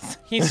Lance?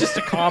 He's just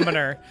a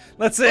commoner.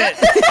 That's it.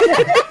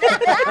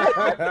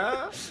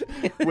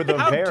 With a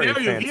How very dare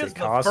you? fancy He is the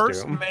costume.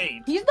 first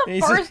mate. He's the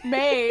He's- first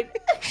mate.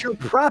 Show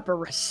proper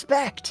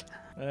respect.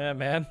 Yeah,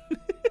 man.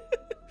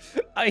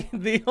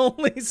 The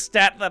only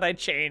stat that I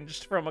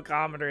changed from a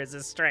commoner is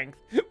his strength,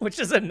 which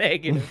is a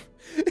negative.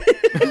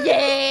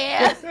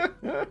 Yeah.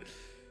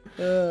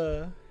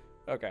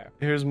 Okay.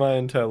 Here's my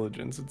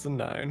intelligence. It's a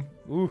 9.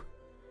 Ooh.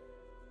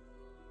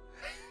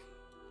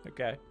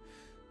 Okay.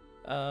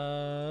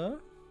 Wow.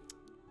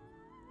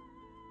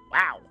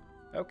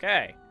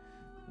 Okay.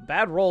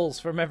 Bad rolls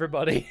from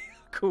everybody.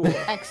 Cool.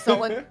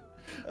 Excellent.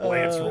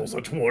 Lance rolls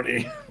a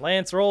 20.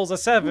 Lance rolls a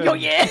 7. Oh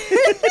yeah.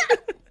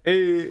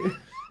 Hey,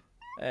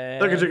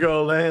 And, look at you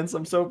go, Lance.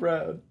 I'm so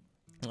proud.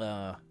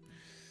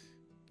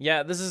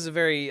 yeah, this is a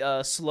very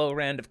slow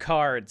round of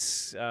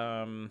cards.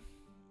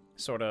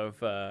 Sort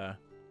of.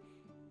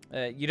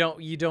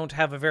 You don't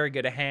have a very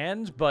good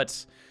hand,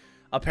 but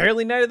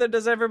apparently neither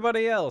does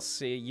everybody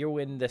else. You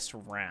win this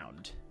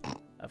round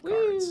of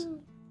cards.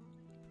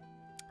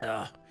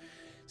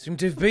 Seem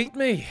to have beat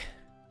me.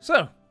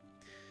 So,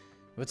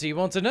 what do you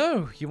want to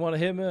know? You want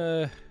him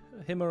or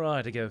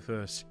I to go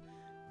first?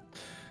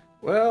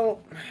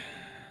 Well,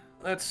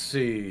 let's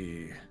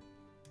see.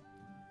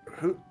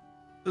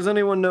 Does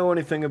anyone know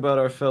anything about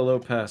our fellow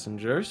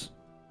passengers?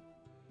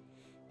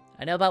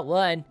 I know about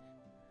one.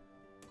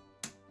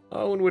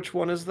 Oh, and which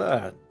one is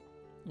that?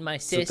 My it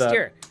that-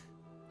 sister.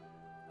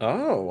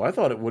 Oh, I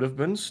thought it would have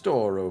been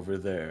Store over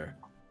there.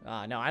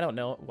 No, I don't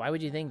know. Why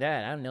would you think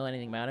that? I don't know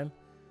anything about him.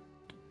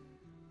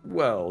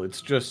 Well,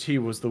 it's just he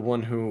was the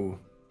one who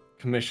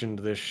commissioned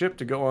this ship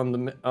to go on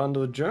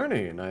the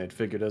journey, and I had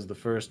figured as the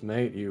first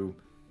mate, you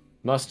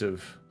must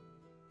have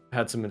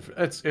had some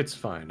It's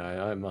fine.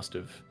 I must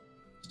have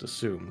just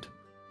assumed.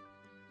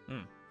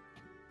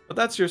 But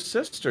that's your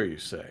sister, you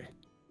say?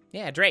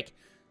 Yeah, Drake.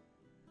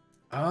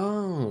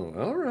 Oh,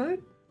 all right.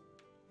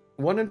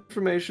 What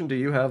information do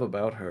you have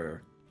about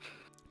her?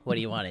 What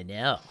do you want to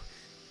know?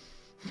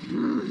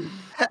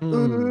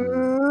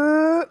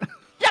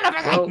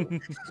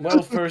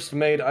 Well, first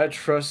mate, I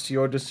trust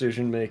your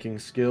decision-making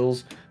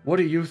skills. What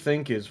do you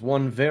think is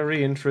one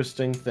very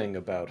interesting thing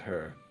about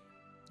her?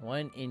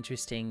 One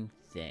interesting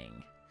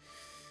thing.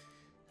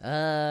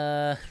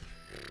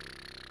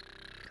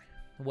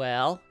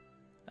 Well,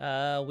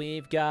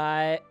 we've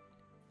got,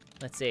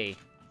 let's see.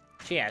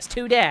 She has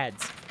 2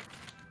 dads.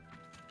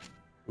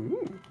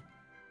 Ooh.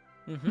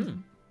 Mm-hmm.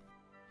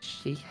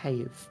 She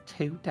has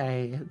 2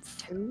 dads.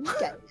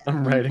 Tuesday.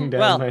 I'm writing down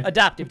Well, my...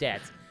 adoptive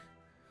dads.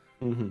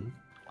 Mm-hmm.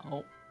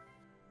 Oh.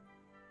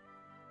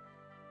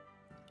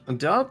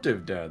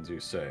 Adoptive dads, you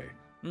say?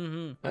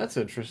 Mm-hmm. That's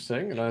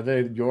interesting. And are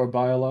they your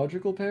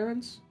biological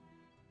parents?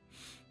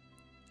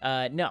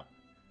 No.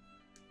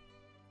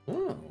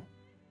 Oh,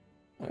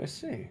 I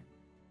see.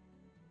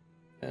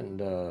 And,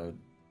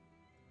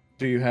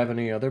 do you have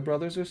any other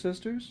brothers or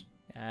sisters?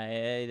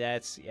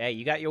 Yeah,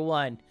 you got your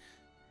one.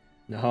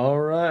 All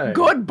right.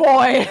 Good boy.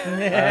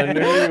 I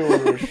knew you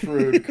were a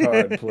shrewd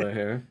card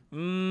player.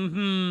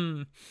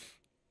 Mm-hmm.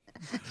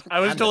 I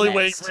was I'm the totally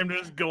waiting next. for him to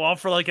just go on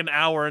for like an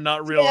hour and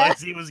not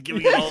realize he was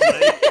giving it all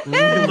away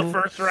in the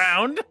first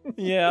round.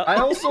 Yeah. I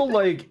also,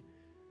 like,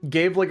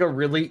 gave like a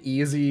really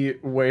easy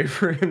way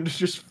for him to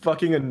just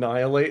fucking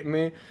annihilate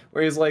me.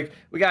 Where he's like,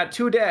 we got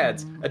 2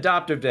 dads,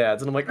 adoptive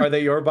dads. And I'm like, are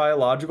they your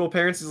biological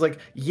parents? He's like,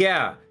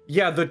 yeah,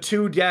 the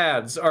 2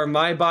 dads are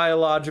my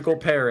biological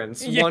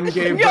parents. One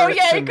gave birth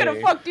to he could have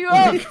me. fucked you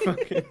up.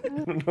 I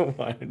don't know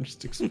why, I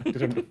just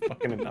expected him to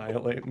fucking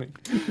annihilate me.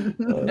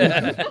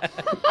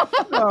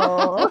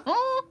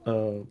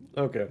 Oh,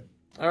 Okay.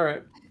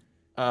 Alright.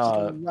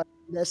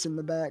 this in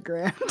the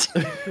background.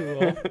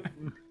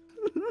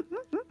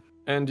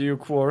 And you,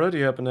 Quora, do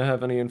you happen to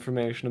have any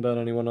information about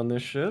anyone on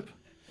this ship?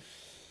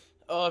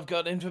 Oh, I've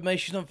got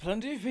information on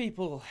plenty of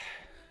people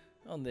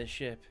on this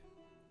ship.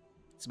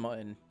 It's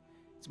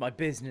my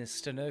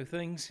business to know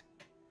things.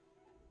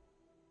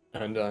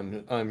 And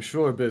I'm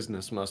sure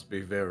business must be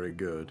very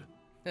good.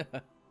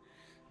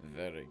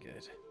 Very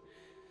good.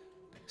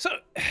 So,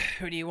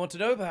 who do you want to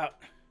know about?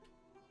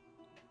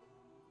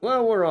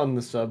 Well, we're on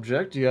the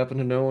subject. Do you happen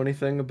to know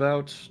anything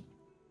about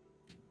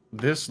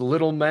this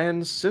little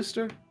man's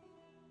sister?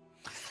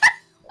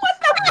 What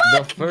the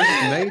fuck? The first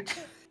mate?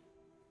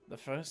 The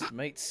first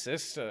mate's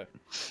sister.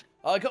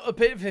 I got a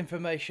bit of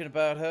information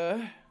about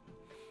her.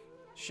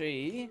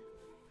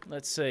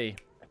 Let's see.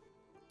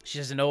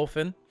 She's an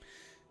orphan.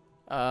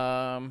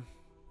 That's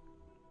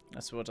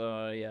what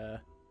I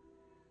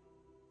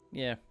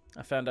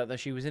found out that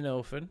she was an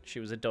orphan. She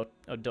was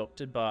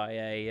adopted by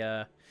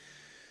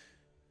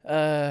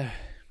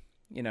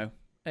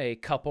a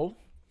couple.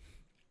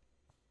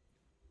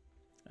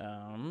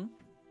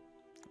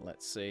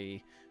 Let's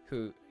see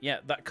who. Yeah,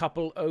 that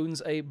couple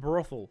owns a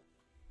brothel.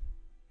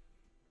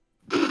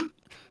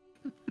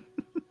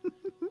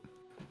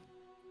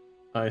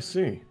 I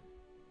see.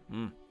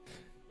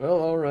 Well,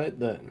 all right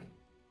then.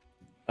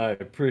 I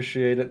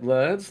appreciate it,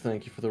 lads.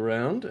 Thank you for the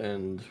round.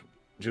 And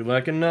would you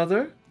like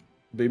another?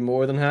 Be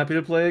more than happy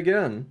to play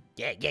again.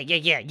 Yeah.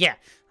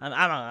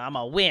 I'm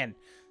a win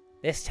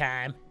this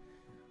time.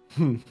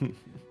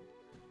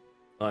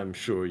 I'm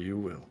sure you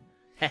will.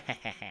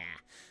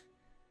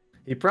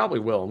 He probably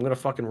will. I'm gonna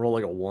fucking roll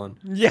like a 1.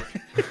 Yeah.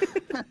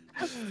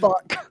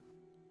 Fuck.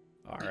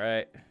 All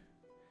right.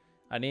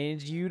 I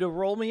need you to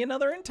roll me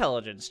another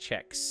intelligence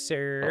check,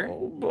 sir.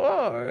 Oh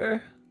boy.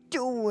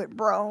 Do it,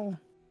 bro.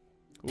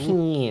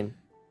 10.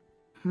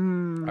 All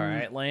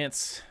right,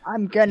 Lance.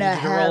 I'm gonna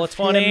Need you to roll a have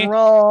 20. him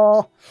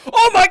roll.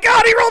 Oh my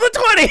God! He rolled a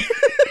 20.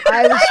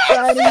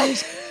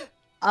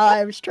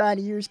 I was trying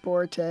to use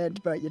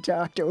portend, but you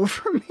talked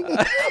over me.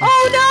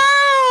 Oh no!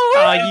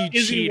 Oh, you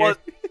Izzy cheated.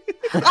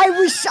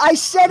 I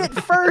said it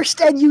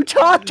first, and you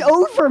talked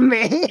over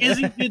me.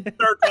 Izzy did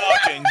start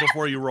talking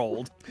before you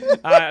rolled.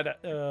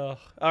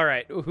 All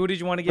right. Who did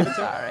you want to give it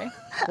to? All right.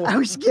 I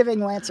was giving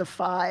Lance a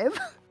 5.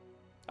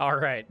 All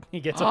right. He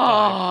gets a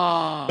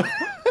 5.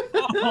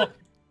 Oh.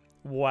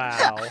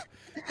 Wow.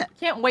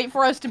 Can't wait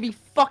for us to be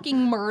fucking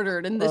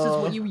murdered, and this is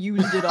what you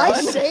used it on. I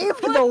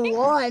saved the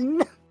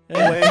 1.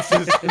 Lance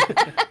is...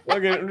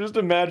 Okay, I'm just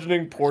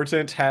imagining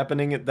portent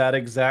happening at that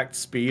exact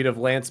speed of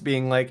Lance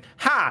being like,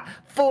 ha!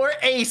 4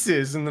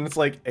 aces! And then it's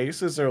like,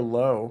 aces are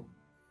low.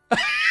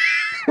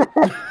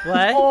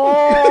 What?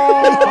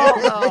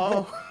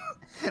 Oh!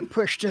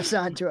 Pushed us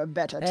onto a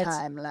better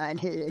timeline.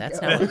 Here you That's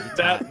go. not what you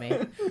taught me.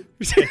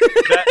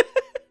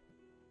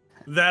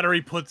 That or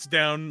he puts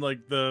down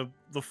like the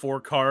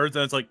 4 cards,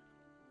 and it's like,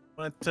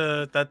 what?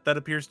 That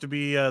appears to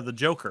be the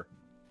Joker.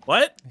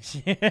 What?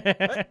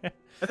 What?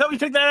 I thought we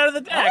took that out of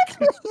the deck.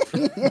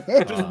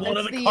 Just one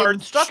of the cards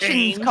instructions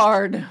changed.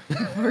 card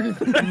for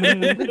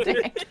the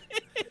deck.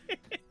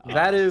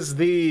 That is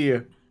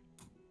the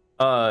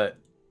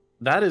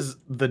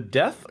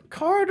death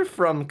card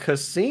from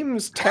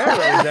Kasim's Terror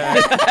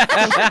deck.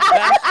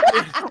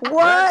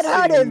 What?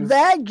 How did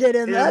that get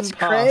in? That's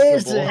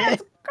crazy.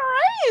 Impossible.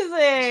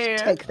 Crazy.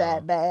 Take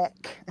that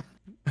back.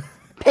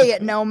 Pay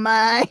it no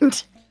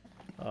mind.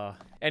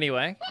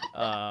 Anyway,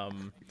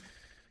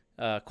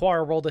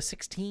 Quara rolled a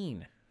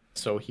 16.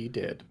 So he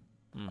did.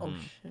 Oh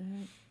shit.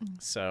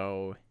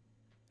 So,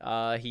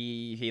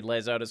 he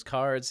lays out his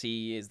cards.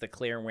 He is the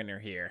clear winner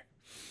here.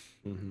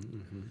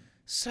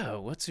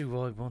 So, what do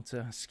I want to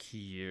ask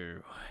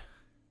you?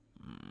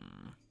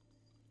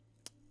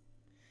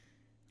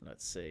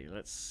 Let's see.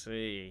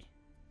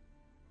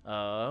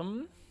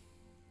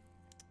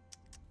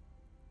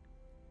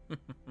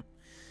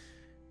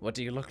 What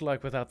do you look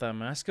like without that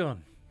mask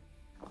on?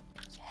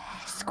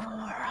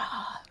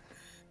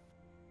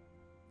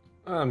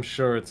 I'm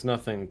sure it's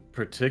nothing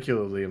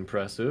particularly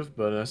impressive,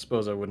 but I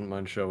suppose I wouldn't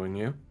mind showing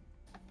you.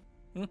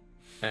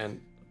 And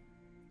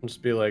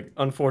just be like,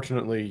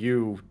 unfortunately,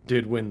 you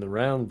did win the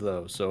round,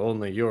 though, so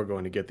only you're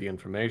going to get the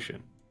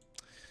information.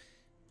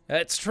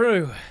 That's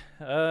true.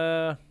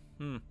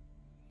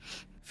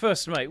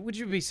 First mate, would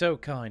you be so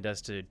kind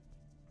as to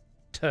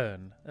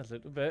turn a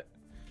little bit?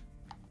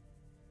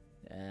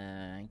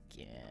 I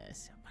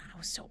guess. I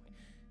was so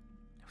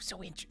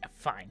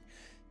fine.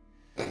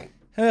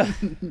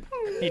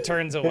 He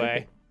turns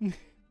away.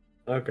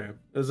 Okay.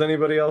 Is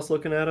anybody else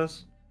looking at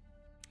us?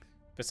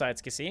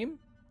 Besides Kasim?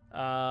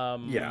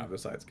 Yeah,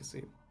 besides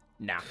Kasim.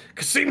 Nah.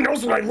 Kasim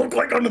knows what I look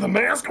like under the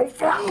mask. Oh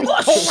fuck!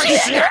 Holy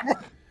shit!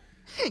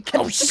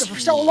 Kept it secret for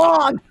so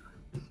long.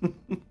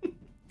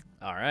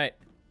 All right.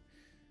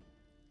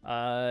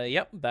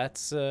 Yep.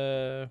 That's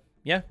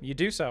yeah. You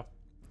do so.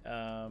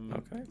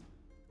 Okay.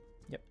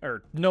 Yep.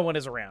 Or no one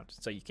is around,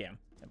 so you can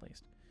at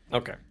least.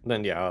 Okay.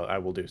 Then yeah, I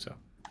will do so.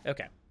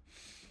 Okay.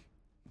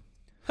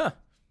 Huh.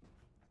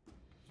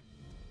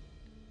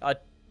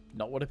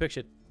 Not what I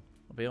pictured.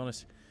 I'll be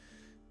honest.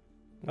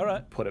 All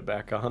right. Put it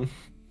back on.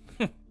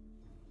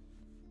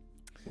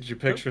 Did you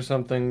picture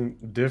something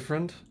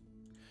different?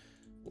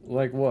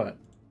 Like what?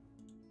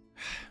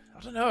 I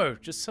don't know.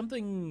 Just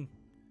something.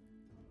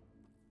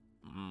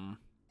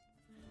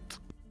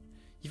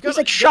 He's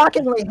like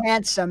shockingly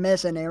handsome,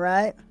 isn't he?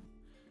 Right?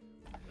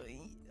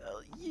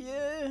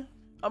 Yeah.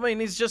 I mean,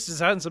 he's just as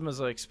handsome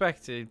as I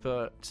expected,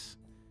 but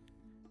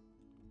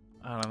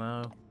I don't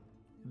know.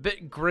 A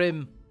bit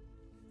grim.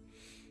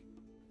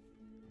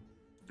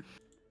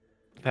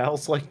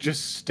 Val's like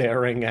just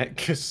staring at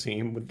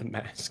Kasim with the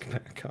mask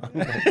back on.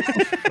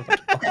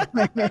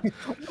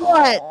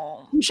 What?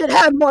 You should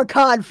have more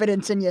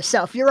confidence in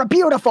yourself. You're a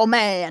beautiful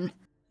man.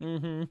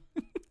 Mm-hmm.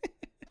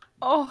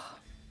 Oh.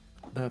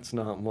 That's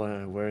not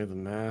why I wear the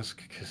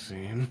mask,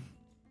 Kasim.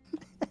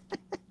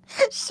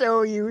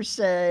 So you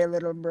say,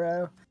 little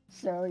bro.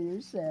 So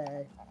you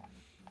say.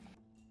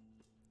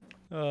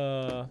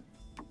 Are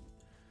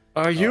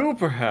you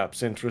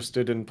perhaps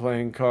interested in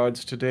playing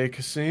cards today,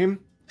 Kasim?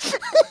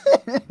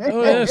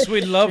 Oh yes, we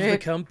love the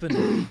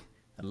company.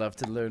 I'd love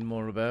to learn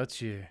more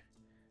about you.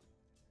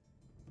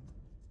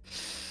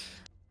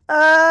 Do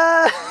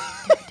it.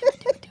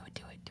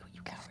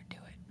 You coward, do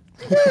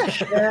it.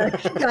 Sure.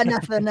 Got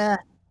nothing.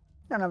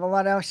 Don't have a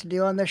lot else to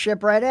do on the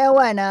ship right now.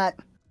 Why not?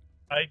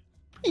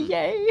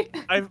 Yay.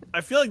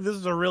 I feel like this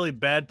is a really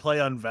bad play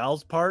on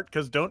Val's part,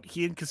 because don't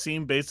he and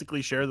Kasim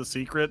basically share the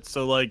secret?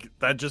 So like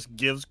that just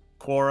gives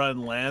Cora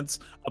and Lance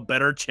a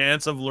better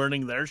chance of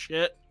learning their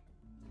shit.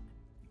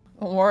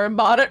 Don't worry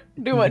about it.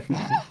 Do it.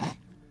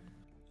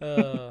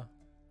 All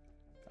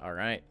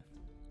right.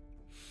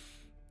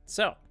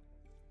 So,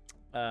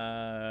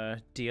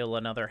 deal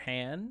another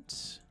hand,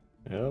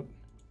 Yep.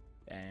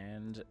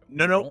 and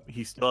No,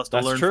 he still has to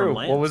That's learn true. from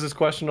Lance. What was his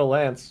question to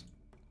Lance?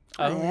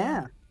 Oh.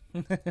 Yeah.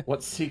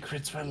 What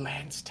secrets will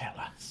Lance tell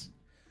us?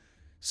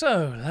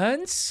 So,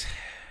 Lance,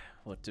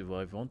 what do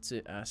I want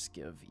to ask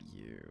of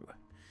you?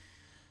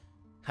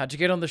 How'd you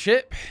get on the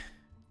ship?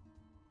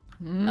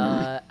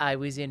 I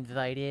was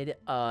invited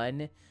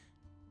on.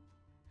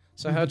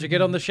 So how'd you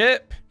get on the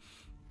ship?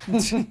 I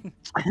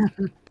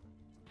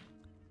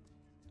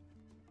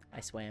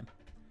swam.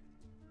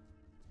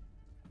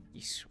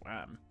 You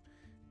swam.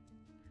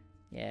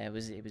 Yeah, it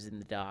was in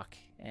the dock,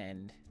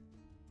 and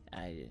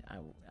I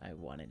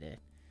wanted to.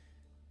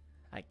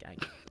 I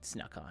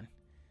snuck on.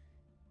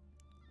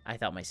 I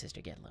thought my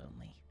sister'd get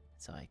lonely,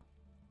 so I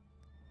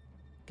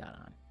got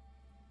on.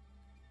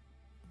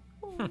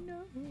 Oh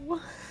no.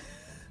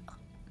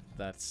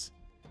 That's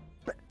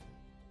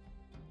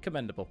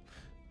commendable.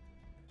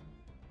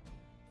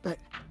 But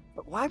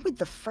why would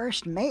the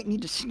first mate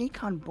need to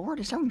sneak on board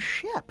his own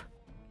ship?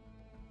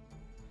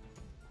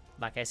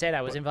 Like I said,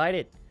 I was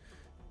invited.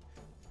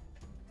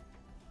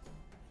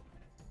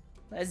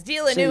 Let's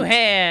deal a new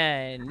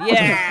hand.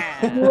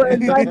 Yeah. You were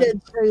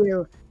invited, so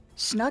you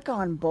snuck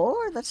on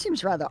board? That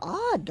seems rather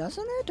odd,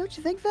 doesn't it? Don't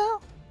you think,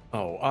 Val?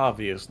 Oh,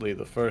 obviously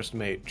the first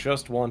mate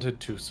just wanted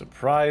to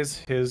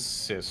surprise his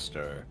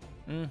sister.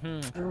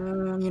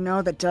 Mm-hmm. You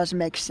know, that does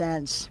make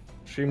sense.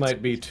 She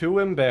might be too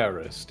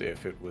embarrassed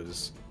if it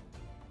was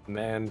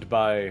manned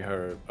by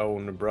her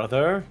own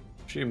brother.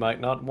 She might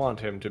not want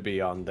him to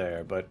be on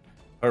there, but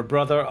her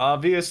brother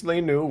obviously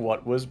knew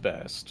what was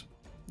best.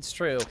 It's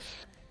true.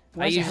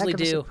 I That's a heck usually of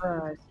a do.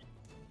 surprise.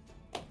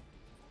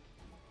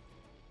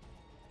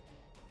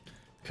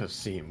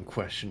 Kasim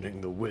questioning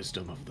the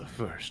wisdom of the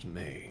first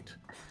mate.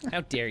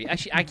 How dare you?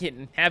 Actually, I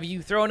can have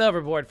you thrown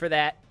overboard for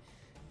that.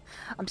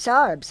 I'm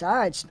sorry.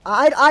 It's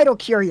idle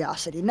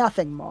curiosity,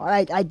 nothing more.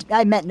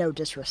 I meant no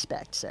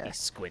disrespect, sir. He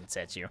squints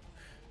at you.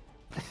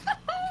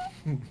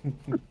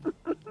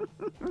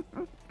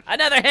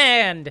 Another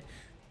hand!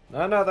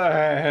 Another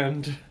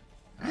hand.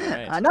 All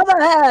right. Another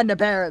hand,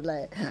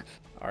 apparently.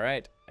 All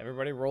right.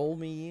 Everybody roll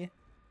me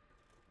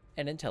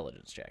an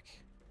intelligence check,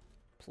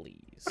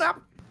 please.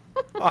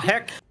 Oh,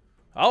 heck.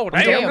 Oh,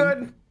 Damn. damn.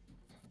 Good.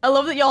 I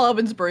love that y'all have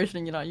inspiration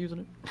and you're not using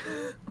it.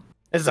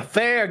 It's a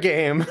fair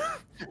game.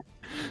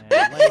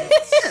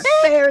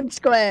 Fair and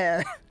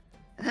square.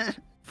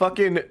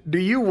 Fucking, do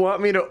you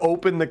want me to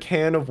open the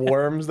can of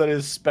worms that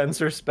is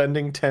Spencer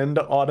spending 10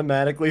 to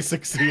automatically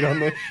succeed on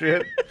this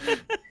shit?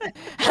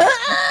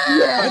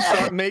 I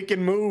start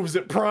making moves,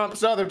 it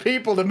prompts other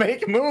people to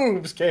make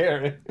moves,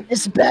 Karen.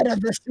 It's better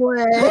this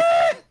way.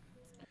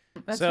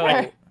 That's So,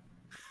 fair.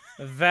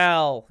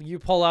 Val, you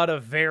pull out a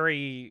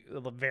very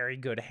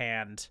good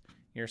hand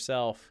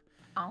yourself.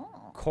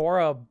 Oh.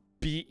 Cora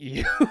beat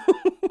you.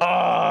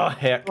 Oh,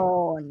 heck.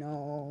 Oh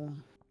no.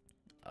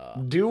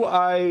 Do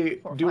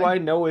I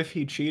know if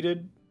he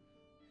cheated?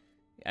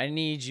 I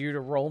need you to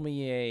roll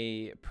me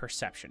a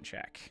perception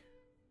check.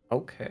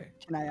 Okay.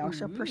 Can I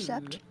also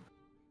percept?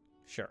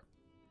 Sure.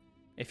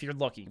 If you're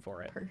looking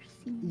for it.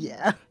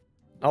 Yeah.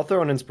 I'll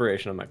throw an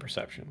inspiration on my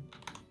perception.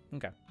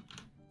 Okay.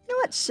 You know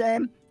what?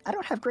 Same. I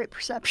don't have great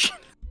perception.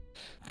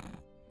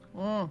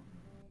 And...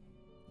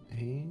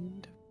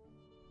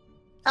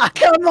 Ah,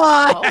 come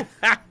on!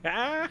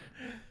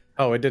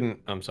 Oh, it didn't.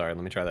 I'm sorry.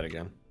 Let me try that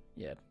again.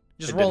 Yeah.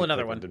 Just It roll didn't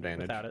another click one with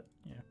advantage. without it.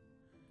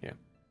 Yeah.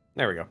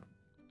 There we go.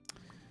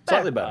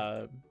 Slightly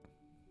better.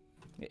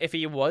 If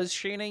he was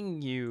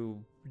sheening,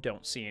 you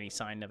don't see any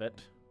sign of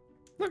it.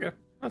 Okay,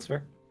 that's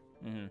fair.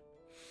 Mm-hmm.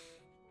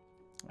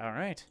 All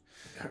right.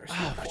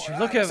 Oh, would you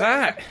look at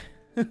that?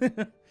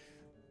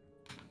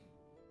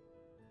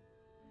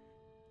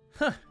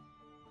 Huh.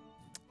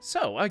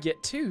 So, I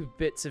get 2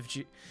 bits of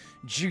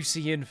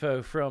juicy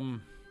info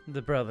from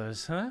the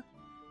brothers, huh?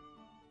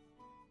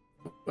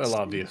 Well,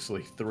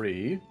 obviously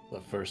 3.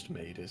 The first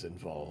mate is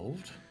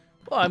involved.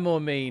 Well, I more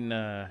mean,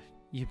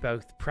 you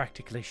both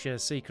practically share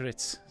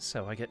secrets,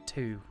 so I get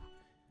 2.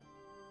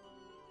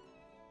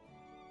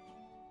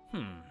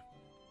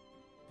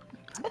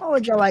 What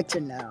would you like to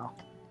know?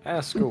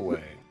 Ask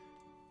away.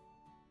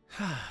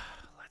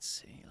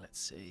 Let's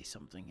see,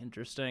 something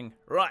interesting.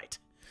 Right.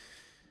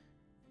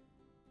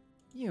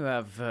 You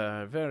have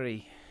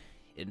very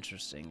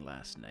interesting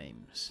last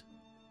names.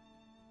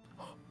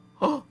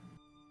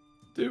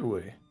 Do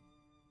we?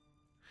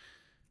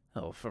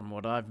 Oh, from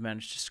what I've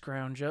managed to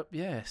scrounge up,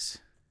 yes.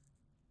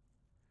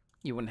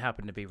 You wouldn't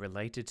happen to be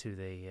related to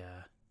the,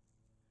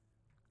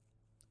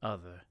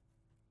 other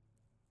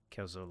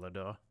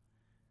Kelzolador?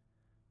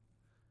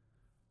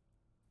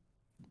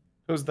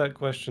 Who's that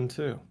question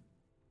to?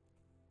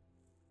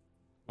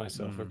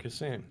 Myself or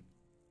Kasim?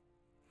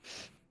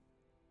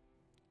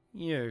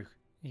 You.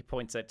 He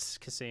points at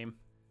Kasim.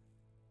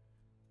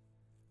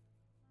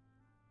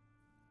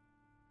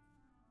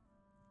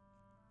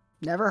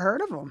 Never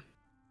heard of him.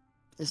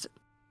 Is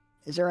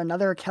there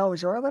another Kel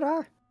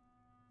Zorladar?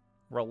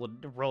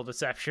 Roll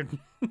deception.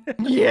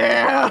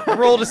 Yeah!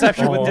 Roll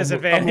deception with I'm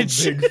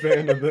disadvantage. a big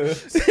fan of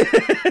this.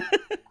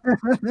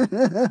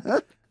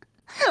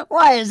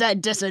 Why is that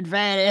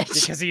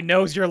disadvantage? Because he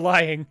knows you're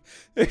lying.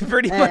 He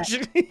pretty much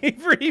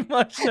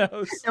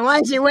knows. And why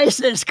is he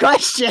wasting his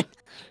question?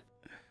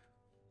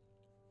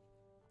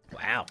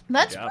 Wow.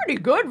 That's good job.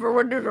 pretty good for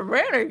what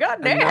disadvantage. And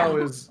Goddamn. now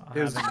is have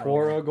him roll.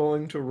 Cora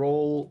going to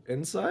roll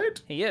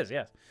insight? He is,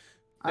 yes.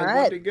 All And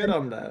right. what did he get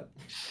on that?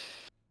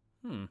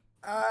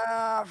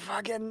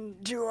 Fucking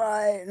do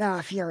I? No,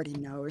 if he already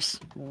knows.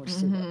 We'll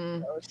see what he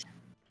knows.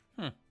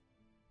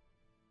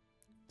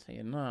 So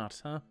you're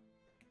not, huh?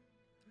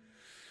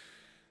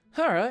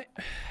 Alright.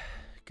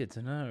 Good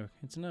to know.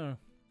 Good to know.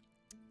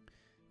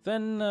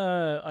 Then,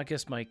 I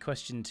guess my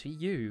question to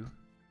you,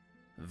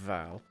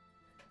 Val.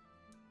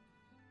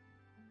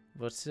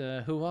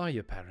 Who are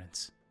your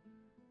parents?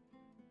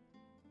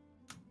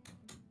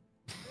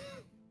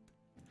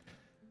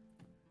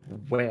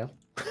 Well,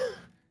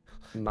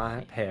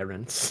 my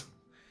parents.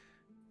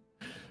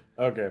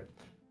 Okay,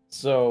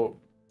 so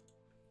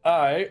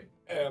I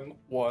am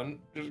one,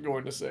 just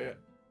going to say it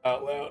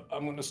out loud.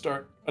 I'm going to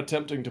start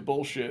attempting to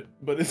bullshit,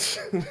 but it's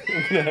I'm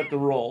going to have to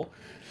roll.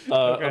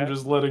 Okay. I'm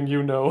just letting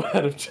you know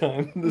ahead of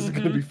time. This is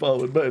going to be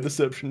followed by a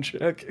deception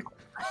check.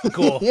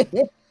 Cool.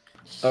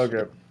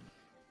 Okay.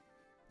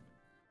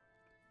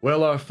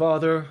 Well, our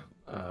father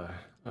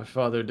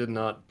did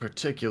not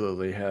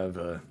particularly have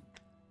a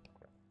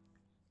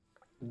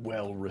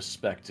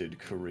well-respected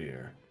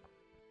career.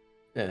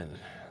 And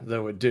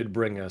though it did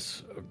bring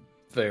us a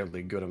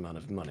fairly good amount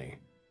of money,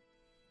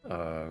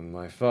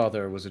 my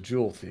father was a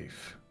jewel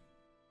thief.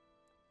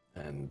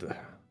 And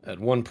at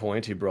one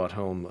point he brought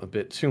home a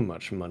bit too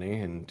much money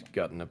and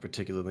got in a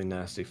particularly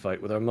nasty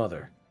fight with our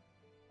mother.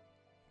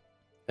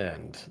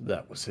 And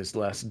that was his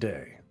last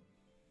day.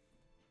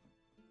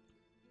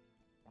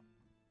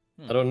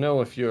 I don't know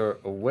if you're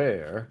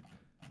aware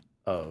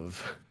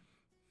of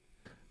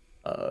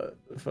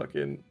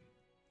fucking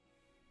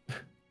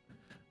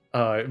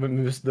I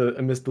missed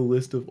the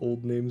list of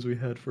old names we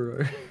had for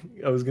our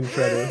I was gonna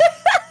try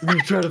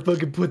to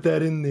fucking put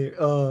that in there.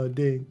 Oh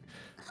dang.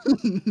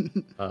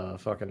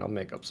 Fucking I'll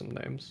make up some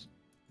names.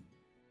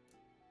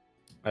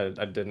 I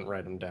didn't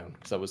write them down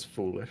because I was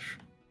foolish.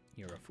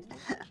 You're a fool.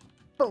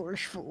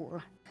 Foolish fool.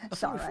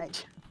 It's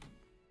alright.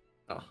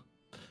 Oh.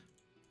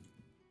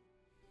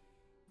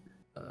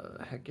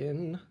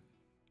 Heckin.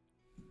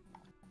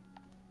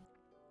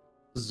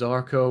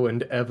 Zarko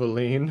and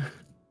Eveline.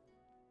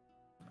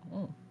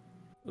 Oh.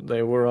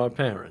 They were our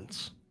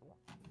parents.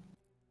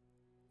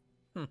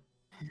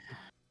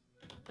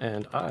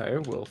 And I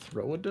will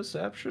throw a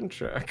deception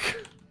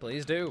check.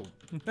 Please do.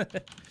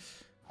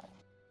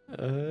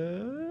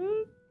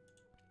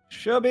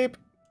 Shubeep.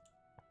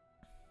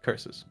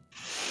 Curses.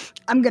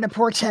 I'm gonna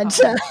portend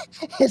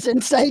his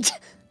insight.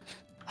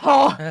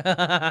 Oh,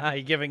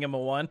 You giving him a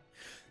 1?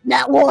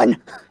 that one.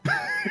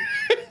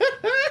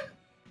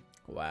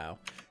 Wow.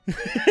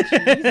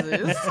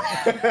 Jesus.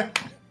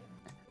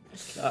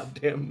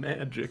 Goddamn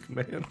magic,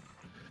 man.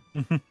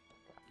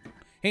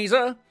 He's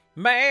a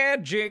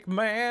magic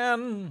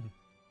man.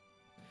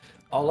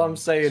 All I'm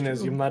saying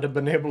is you might have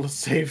been able to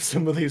save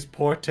some of these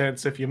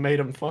portents if you made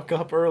them fuck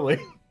up early.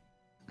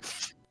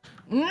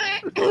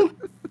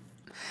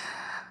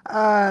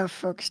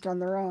 Focused on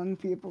the wrong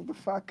people to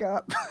fuck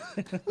up.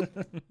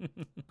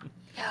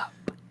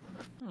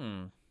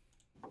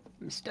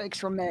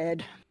 Mistakes were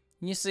made.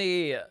 You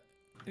see,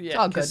 yeah,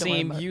 all good, don't worry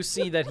Kasim, about it. you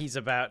see that he's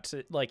about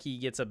to, like, he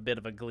gets a bit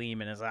of a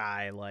gleam in his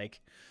eye, like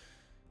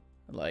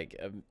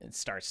it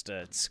starts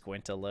to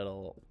squint a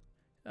little,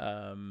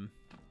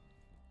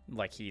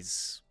 like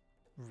he's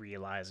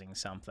realizing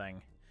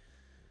something.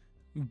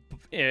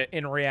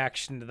 In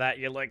reaction to that,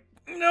 you're like,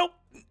 nope,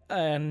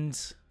 and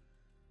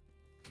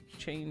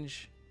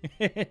change,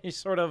 you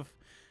sort of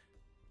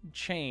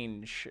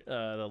change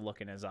the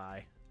look in his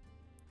eye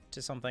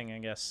to something, I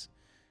guess,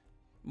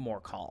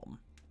 more calm.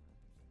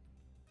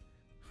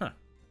 Huh.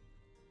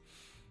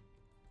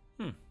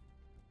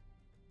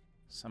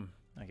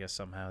 I guess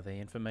somehow the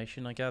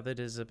information I gathered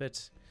is a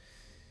bit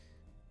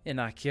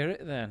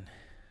inaccurate then.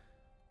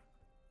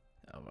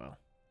 Oh well.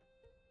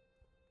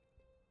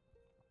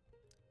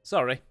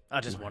 Sorry,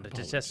 I just wanted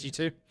to test you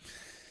too.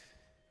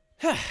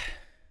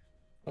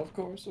 Of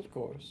course, of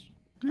course.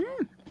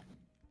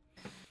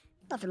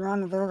 Nothing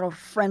wrong with a little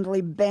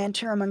friendly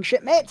banter among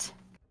shipmates.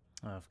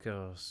 Of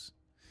course.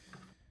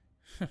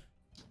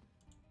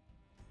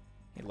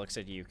 He looks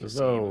at you, Kasim.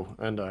 Though,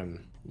 and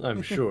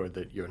I'm sure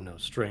that you're no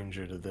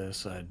stranger to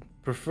this, I'd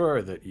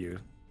prefer that you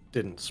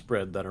didn't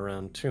spread that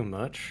around too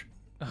much.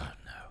 Oh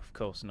no, of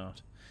course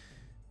not.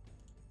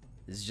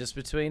 This is just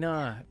between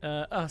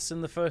us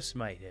and the first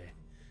mate here.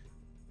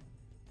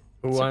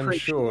 Who I'm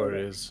sure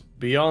is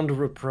beyond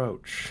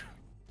reproach.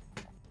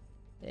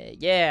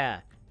 Yeah,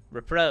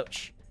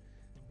 reproach.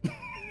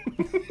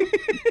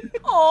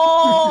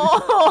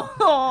 Oh.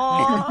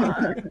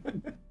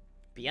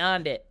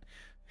 Beyond it.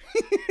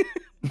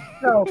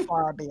 So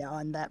far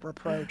beyond that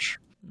reproach.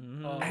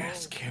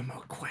 Ask him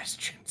a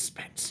question,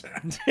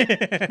 Spencer.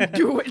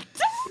 Do it.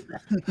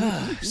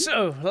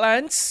 So,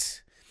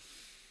 Lance.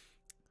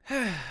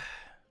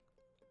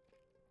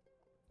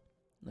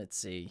 Let's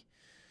see.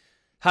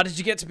 How did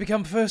you get to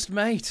become first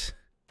mate?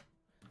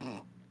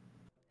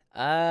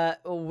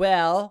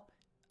 Well,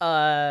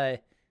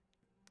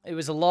 it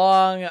was a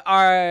long,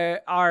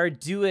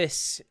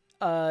 arduous,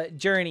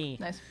 journey.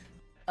 Nice.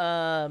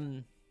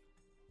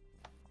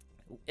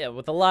 Yeah,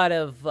 with a lot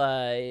of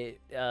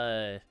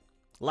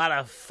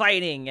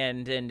fighting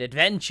and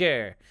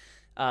adventure.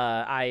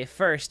 I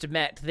first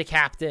met the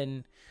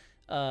captain,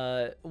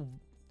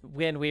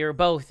 when we were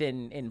both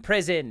in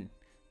prison.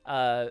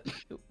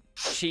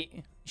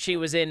 She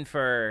was in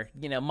for,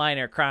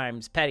 minor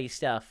crimes, petty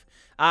stuff.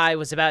 I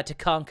was about to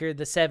conquer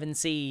the 7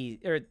 seas,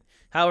 or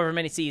however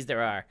many seas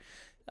there are.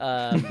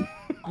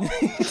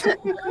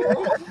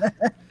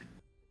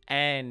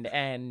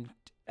 And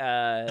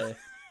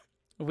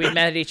we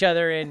met each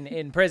other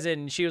in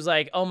prison. She was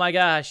like, "Oh my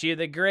gosh, you're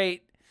the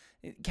great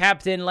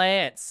Captain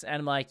Lance." And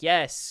I'm like,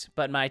 "Yes,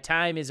 but my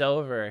time is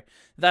over.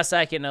 Thus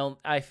I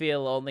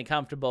feel only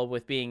comfortable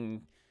with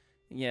being,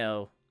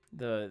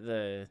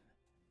 the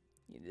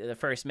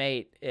first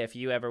mate if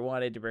you ever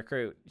wanted to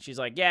recruit." She's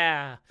like,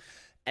 "Yeah."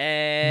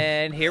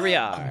 And here we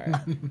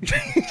are.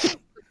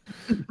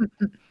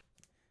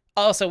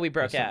 Also, we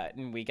broke out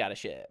and we got a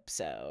ship,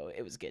 so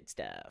it was good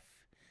stuff.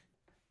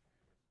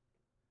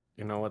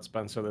 You know what,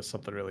 Spencer? There's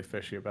something really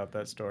fishy about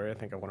that story. I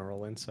think I want to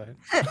roll insight.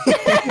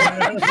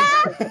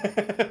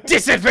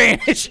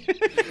 Disadvantage!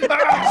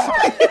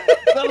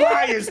 The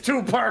lie is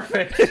too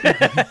perfect.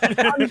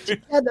 Come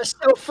together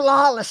so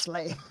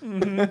flawlessly.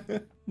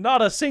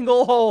 Not a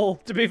single hole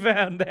to be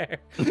found there.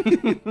 How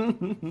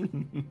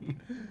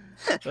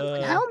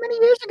many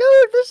years ago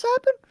did this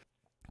happen?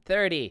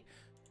 30.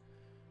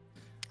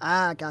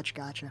 Ah,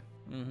 gotcha.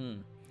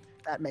 Mm-hmm.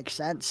 That makes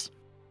sense.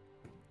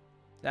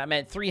 That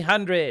meant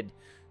 300.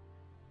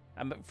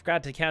 I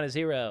forgot to count a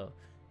 0.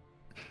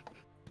 Oh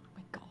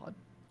my god.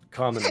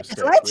 Common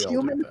mistake. Lance We all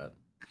human? do that.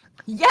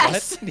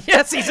 Yes.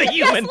 Yes, he's a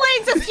human.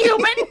 Yes, Lane's a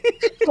human.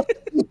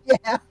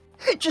 Yeah.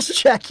 Just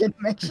checking,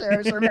 make sure I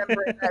was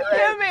remembering that right.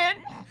 Yeah, man.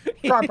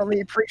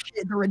 Properly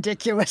appreciate the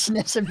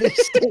ridiculousness of this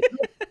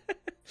statement.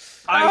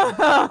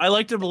 I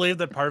like to believe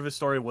that part of his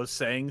story was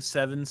saying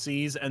 7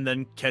 seas and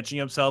then catching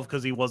himself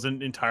because he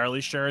wasn't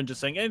entirely sure and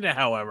just saying,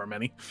 however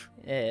many.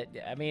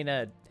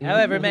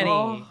 However many.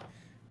 Oh.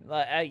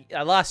 I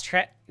lost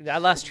track. I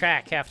lost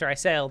track after I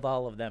sailed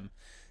all of them.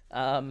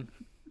 Yeah.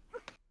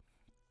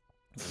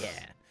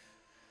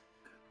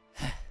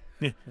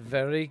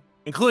 Very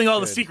Including all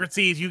the Good. secret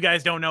seas you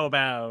guys don't know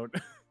about.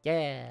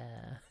 Yeah.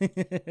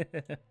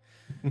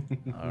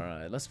 All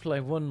right, let's play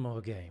one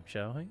more game,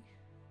 shall we?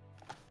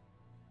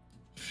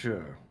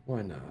 Sure,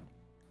 why not?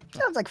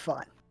 Sounds like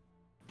fun.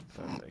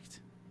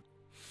 Perfect.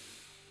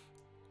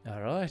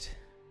 All right.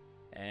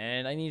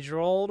 And I need you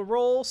all to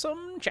roll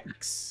some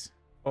checks.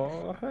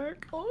 Oh,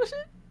 heck. Oh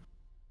shit.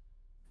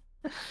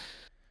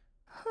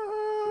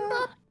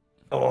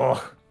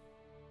 Oh.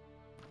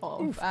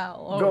 Oh,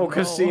 Val. Oh, Go, no.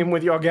 Kasim,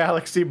 with your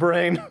galaxy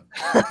brain.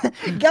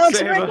 Galaxy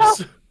Save brain,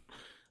 us.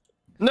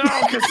 No,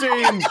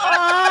 Kasim! Your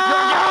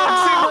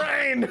galaxy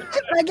brain!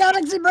 my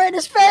galaxy brain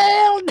has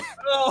failed.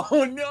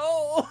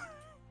 Oh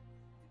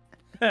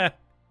no!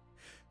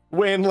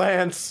 Win,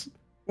 Lance.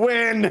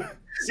 Win.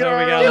 So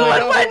we You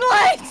got, win,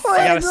 Lance! we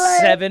got a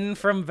 7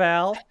 from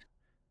Val,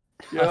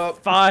 a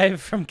Yup.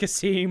 5 from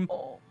Kasim,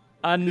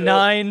 a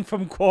 9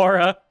 from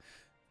Quora,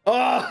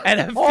 Oh, and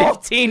a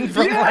 15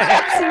 from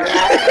Lance.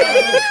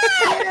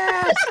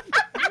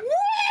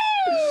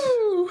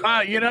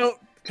 You know,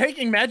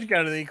 taking magic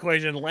out of the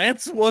equation,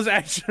 Lance was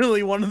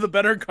actually one of the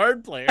better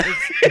card players.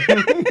 So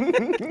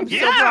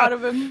proud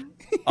of him.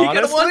 He could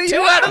have won honestly,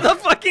 2 out of the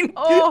fucking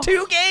Oh.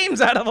 2 games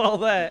out of all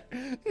that.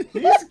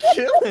 he's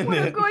killing What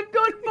a it.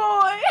 good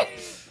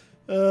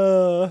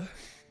boy.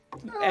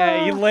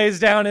 He lays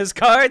down his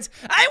cards.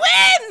 I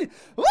win!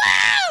 Woo!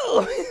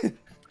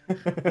 We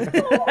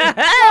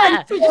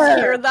just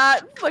hear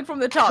that, like, from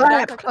the top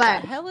Clap, deck. Like,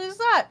 clap. What the hell is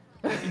that?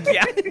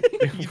 Yeah,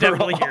 you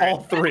definitely hear all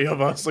it. 3 of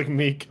us, like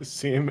me,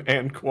 Kasim,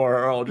 and Quora,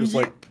 are all just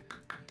like,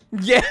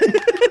 Yeah.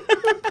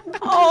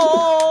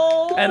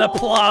 Oh. And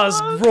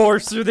applause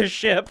roars through the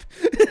ship.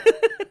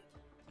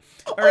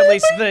 Or at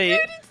least the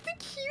It's the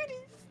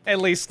cutest. at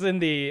least in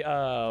the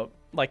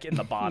like in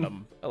the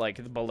bottom,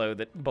 like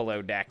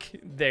below deck,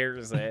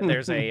 there's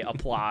a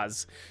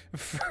applause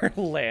for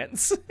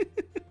Lance.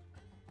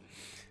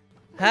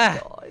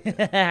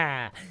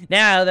 Now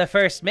the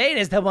first mate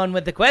is the one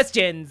with the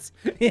questions.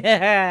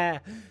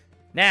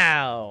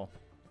 Now,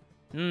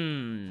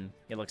 he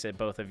looks at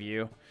both of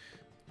you.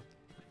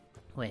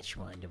 Which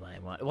one do I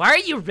want? Why are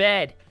you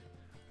red?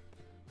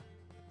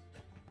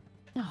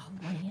 Oh,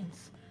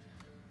 Lance.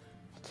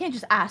 You can't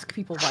just ask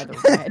people why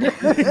they're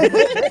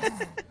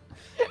red.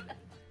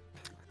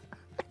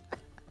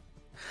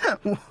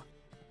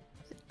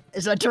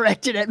 Is that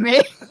directed at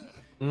me?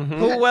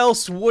 Who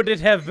else would it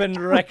have been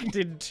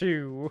directed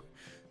to?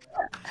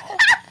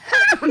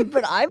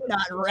 But I'm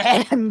not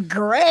red. I'm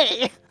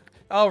gray.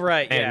 Oh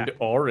right, yeah. and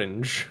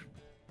orange.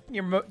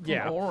 You're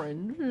yeah.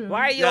 Orange.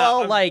 Why are you Yeah,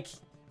 all I'm-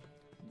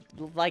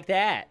 like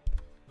that?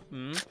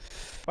 Hmm?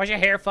 Why's your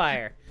hair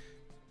fire?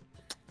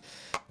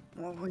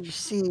 Well, you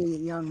see,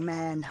 young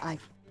man,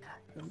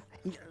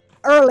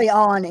 early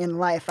on in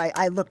life,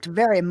 I looked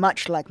very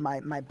much like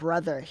my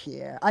brother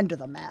here, under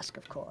the mask,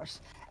 of course.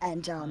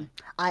 And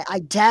I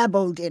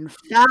dabbled in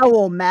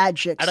foul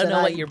magic. I don't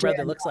know what your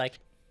brother looks like.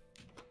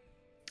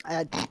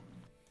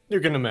 You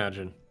can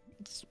imagine.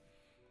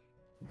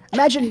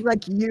 Imagine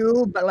like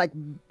you, but like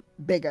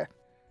bigger.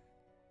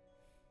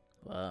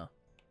 Whoa.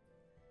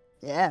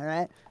 Yeah,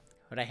 right.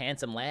 What a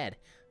handsome lad.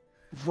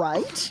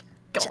 Right?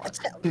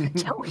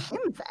 Tell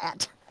him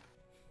that.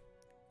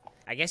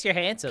 I guess you're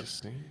handsome.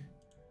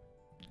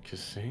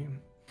 Kasim.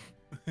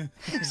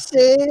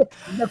 See,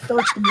 the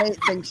first mate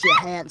thinks you're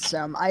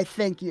handsome. I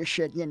think you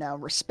should,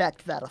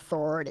 respect that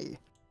authority.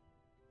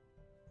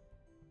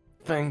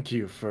 Thank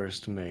you,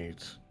 first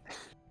mate.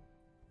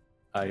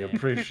 I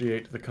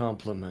appreciate the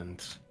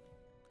compliment.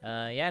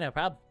 Yeah, no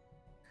problem.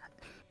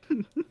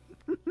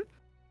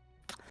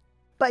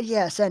 But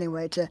yes,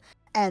 anyway, to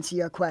answer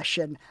your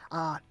question,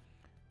 I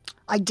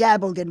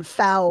dabbled in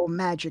foul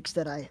magics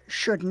that I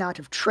should not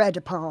have tread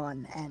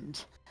upon,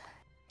 and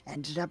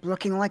ended up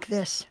looking like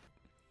this.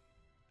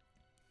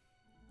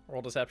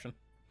 Roll deception.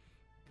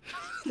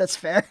 That's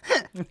fair.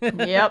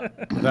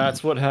 Yep.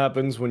 That's what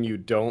happens when you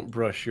don't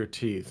brush your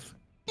teeth.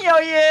 Oh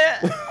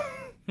yeah.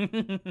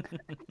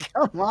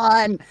 Come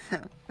on.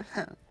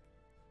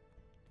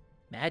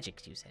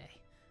 Magic, you say?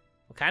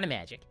 What kind of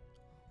magic?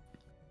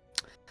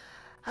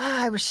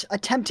 I was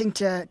attempting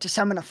to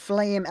summon a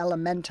flame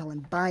elemental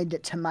and bind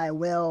it to my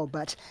will,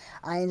 but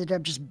I ended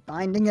up just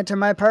binding it to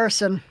my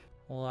person.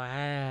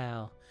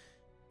 Wow.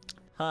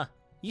 Huh.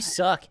 You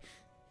suck.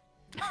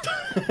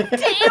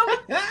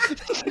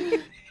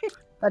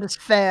 That is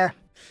fair.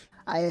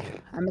 I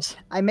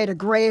made a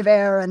grave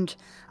error, and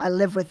I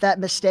live with that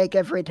mistake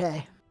every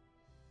day.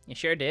 You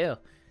sure do.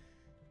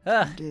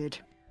 Indeed.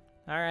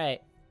 All right.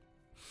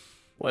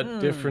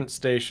 What different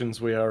stations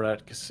we are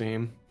at,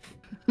 Kasim.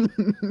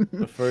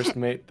 The first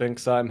mate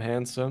thinks I'm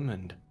handsome,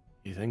 and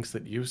he thinks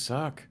that you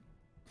suck.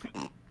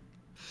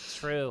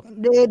 True.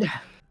 Indeed.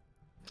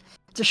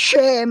 It's a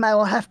shame I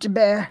will have to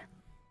bear.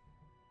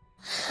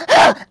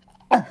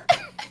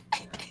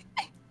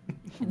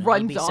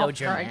 Runs Be off. so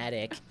crying.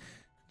 dramatic.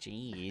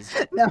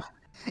 Jeez. No,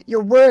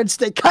 your words,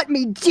 they cut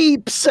me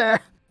deep, sir.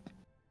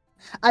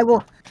 I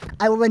will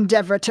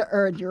endeavor to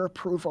earn your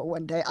approval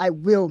one day. I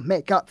will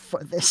make up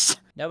for this.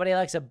 Nobody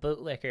likes a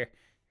bootlicker.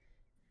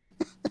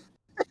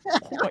 Oh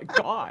my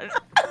god.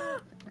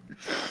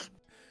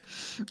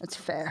 That's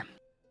fair.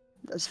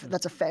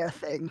 That's a fair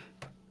thing.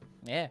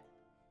 Yeah.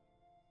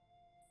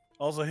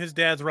 Also, his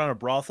dad's run a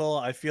brothel.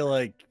 I feel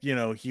like,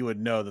 he would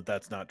know that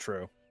that's not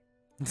true.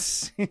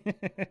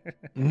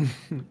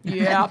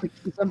 Yeah.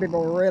 Some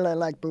people really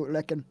like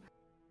bootlicking.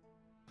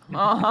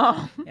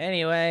 Uh-huh.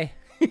 Anyway.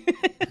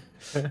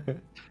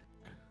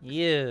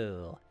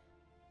 You.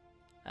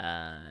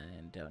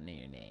 Don't know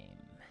your name.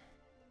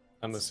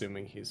 I'm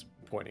assuming he's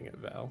pointing at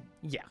Val.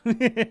 Yeah.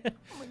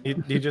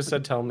 He just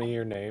said, "Tell me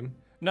your name."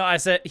 No,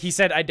 he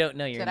said, I don't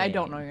know your Said, name. I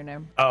don't know your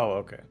name. Oh,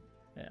 okay.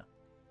 Yeah.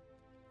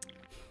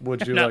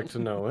 Would you No. like to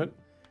know it?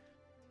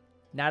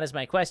 Not as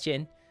my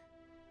question.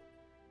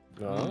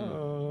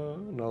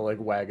 No, like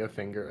wag a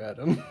finger at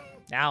him.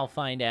 I'll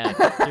find out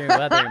through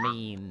other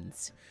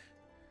means.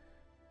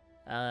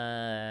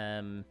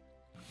 Wow.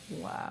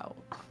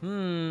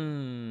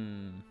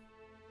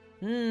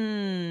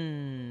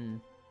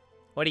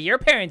 What do your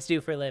parents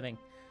do for a living?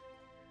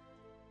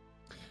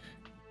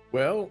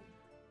 Well,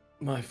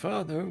 my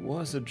father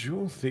was a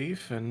jewel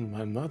thief, and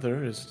my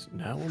mother is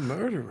now a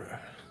murderer.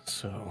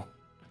 So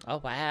Oh,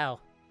 wow.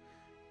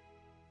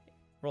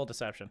 Roll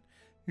deception.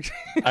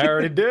 I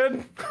already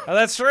did. Oh,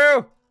 that's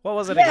true. What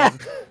was it Yeah.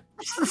 again?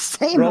 It's the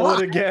same Roll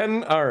line. it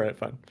again. All right,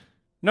 fine.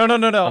 No.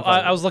 I'm fine.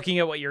 I was looking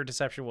at what your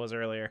deception was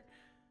earlier.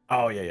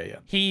 Oh yeah.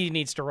 He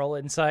needs to roll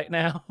insight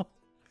now.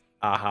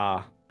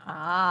 Aha.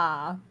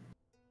 Ah.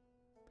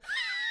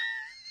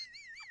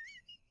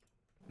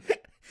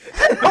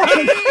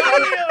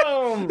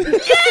 Damn!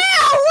 Lance!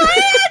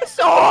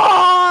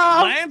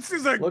 Oh! Lance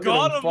is a Look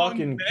god at him among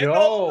fucking men.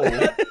 go.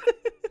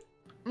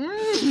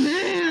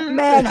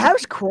 Man,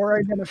 how's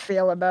Cora gonna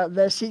feel about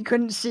this? He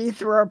couldn't see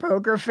through our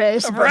poker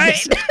face. but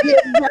Right? this kid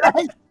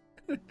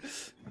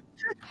does.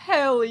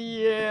 Hell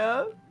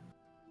yeah.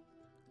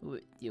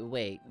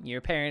 Wait,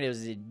 your parent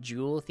was a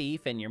jewel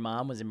thief and your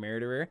mom was a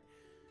murderer?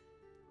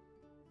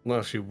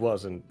 Well, she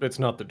wasn't. It's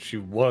not that she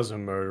was a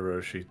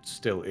murderer. She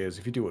still is.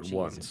 If you do it Jesus.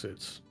 once,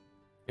 it's,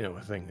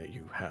 a thing that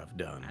you have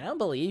done. I don't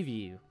believe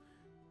you.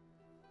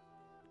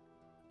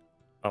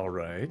 All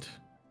right.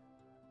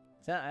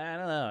 So, I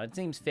don't know. It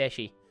seems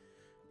fishy.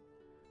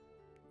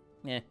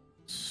 Yeah.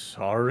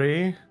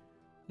 Sorry.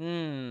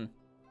 Tell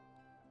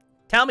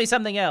me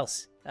something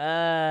else.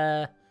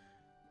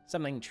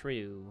 Something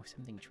true.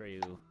 Something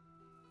true.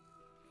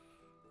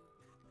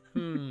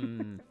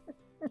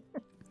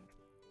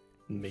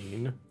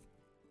 Mean.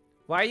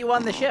 Why are you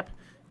on the ship?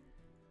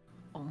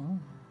 Oh.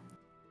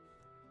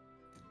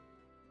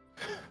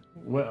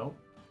 Well.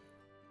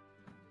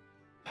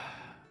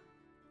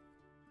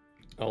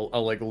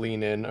 I'll like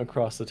lean in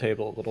across the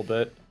table a little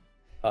bit.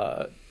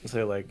 And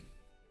say like,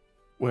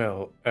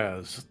 well,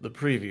 as the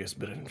previous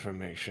bit of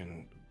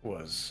information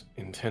was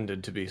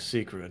intended to be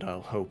secret,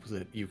 I'll hope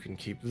that you can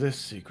keep this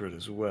secret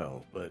as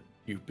well. But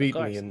you beat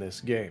me course. in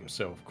this game,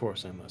 so of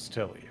course I must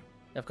tell you.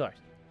 Of course.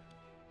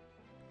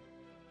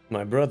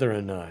 My brother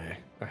and I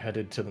are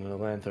headed to the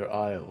Nilanther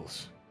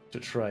Isles to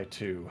try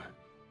to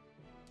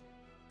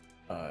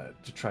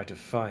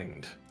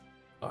find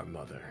our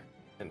mother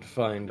and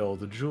find all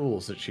the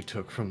jewels that she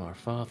took from our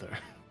father.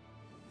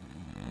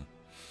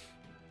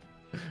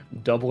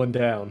 Doubling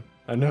down.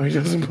 I know he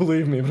doesn't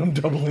believe me, but I'm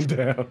doubling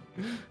down.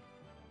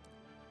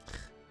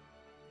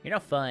 You're no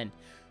fun.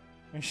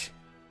 If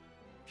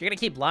you're gonna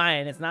keep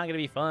lying, it's not gonna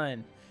be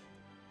fun.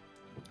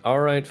 All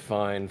right,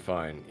 fine.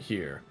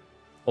 Here.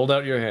 Hold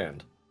out your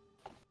hand.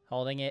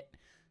 Holding it.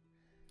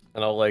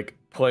 And I'll like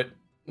put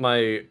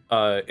my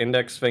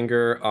index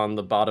finger on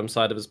the bottom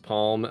side of his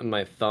palm and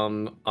my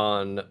thumb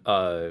on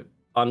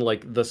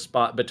like the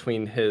spot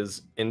between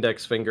his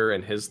index finger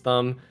and his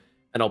thumb,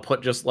 and I'll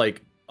put just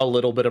like a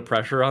little bit of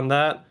pressure on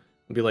that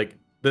and be like,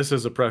 this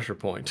is a pressure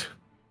point.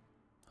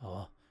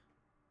 Oh.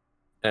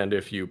 And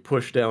if you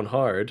push down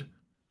hard,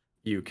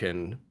 you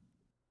can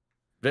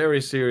very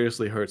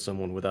seriously hurt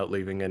someone without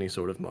leaving any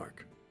sort of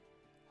mark.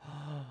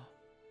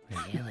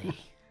 Really?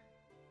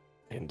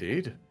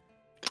 Indeed.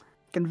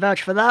 Can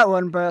vouch for that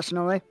one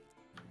personally.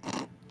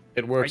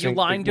 It works, you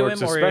lying to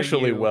him, or are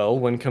especially you- well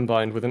when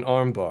combined with an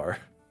armbar.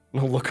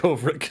 I'll look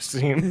over at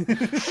Kasim.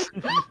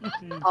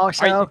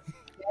 Also,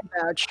 can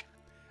vouch.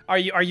 Are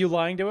you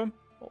lying to him?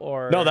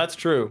 Or No, that's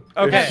true.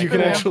 Okay, You can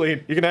cool.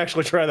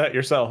 actually try that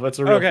yourself. That's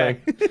a real Okay.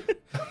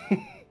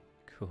 thing.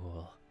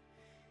 Cool.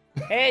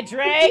 Hey,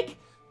 Drake!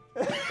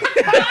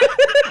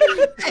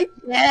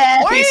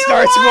 Yeah. he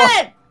starts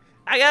walking.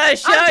 I gotta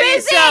show I'm you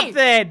busy!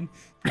 something!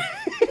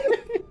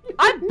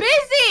 I'm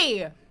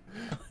busy!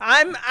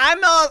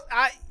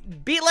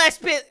 Be less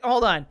bit.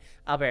 Hold on.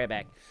 I'll be right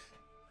back.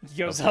 He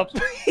goes up.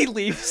 He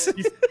leaves.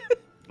 Didn't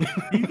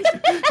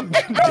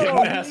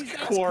ask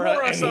Quora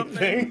Quora something.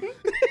 anything.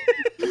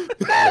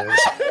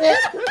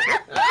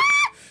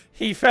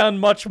 He found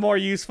much more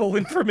useful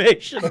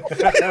information.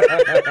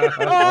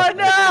 Oh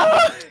no!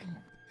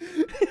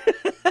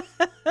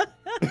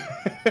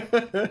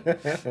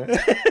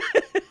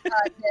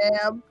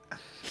 Damn.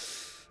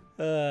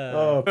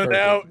 Oh, So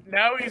perfect.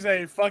 now he's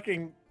a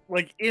fucking,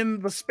 like, in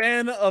the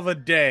span of a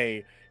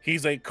day,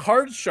 he's a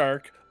card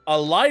shark, a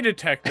lie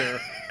detector,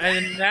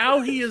 and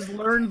now he has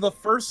learned the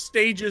first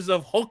stages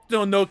of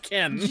Hokuto no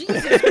Ken.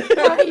 Jesus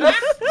Christ.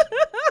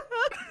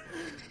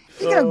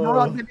 He's gonna grow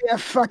up to be a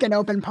fucking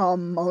open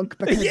palm monk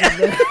because of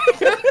this.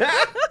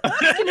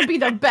 He's gonna be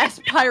the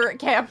best pirate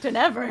captain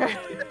ever.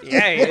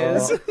 Yeah, he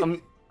is.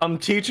 I'm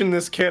teaching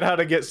this kid how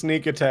to get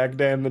sneak attack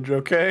damage,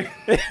 okay?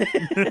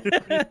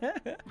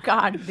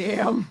 God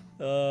damn.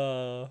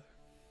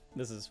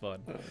 This is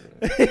fun.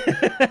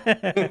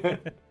 Alright.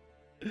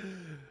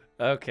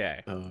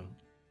 Okay.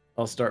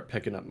 I'll start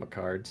picking up my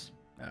cards.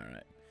 All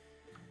right.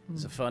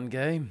 It's a fun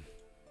game.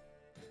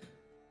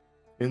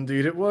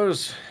 Indeed it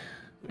was.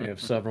 We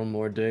have several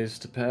more days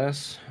to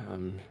pass.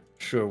 I'm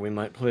sure we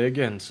might play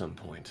again some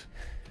point.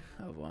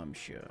 Oh, I'm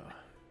sure.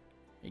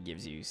 It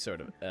gives you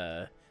sort of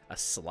a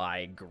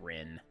sly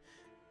grin.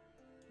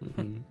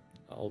 Mhm.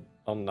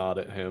 I'll nod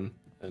at him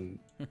and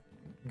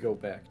go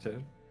back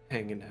to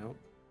hanging out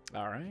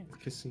All right. at the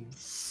casino.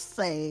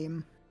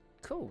 Same.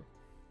 Cool.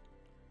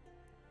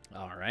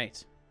 All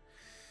right.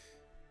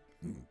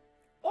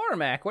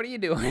 Ormac, what are you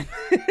doing?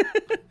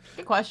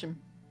 Good question.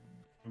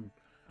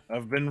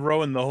 I've been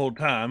rowing the whole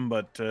time,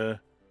 but Anything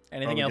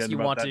Probably else getting you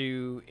about want that.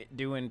 to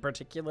do in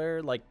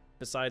particular, like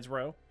besides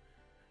row?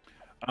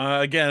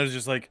 again, it's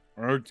just like,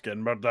 oh, it's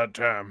getting about that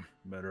time.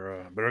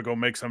 Better go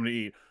make something to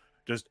eat.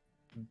 Just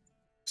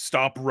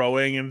stop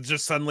rowing, and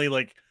just suddenly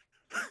like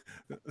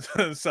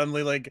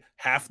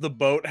half the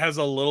boat has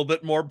a little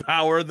bit more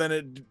power than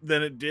it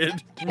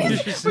did. We're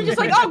just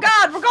like, oh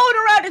god, we're going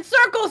around in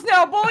circles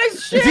now,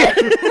 boys. Shit.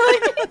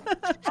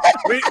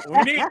 we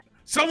need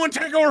someone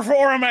take over for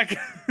Oramek.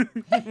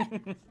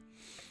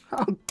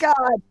 Oh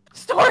God.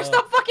 Stor,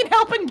 stop fucking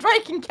helping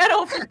Drake and get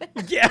over there.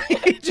 Yeah,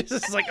 he just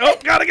is like, oh,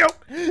 gotta go.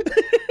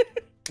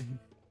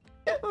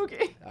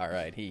 Okay. All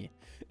right, he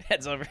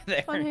heads over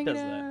there Fun and hanging does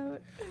that.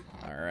 out.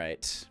 All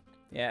right.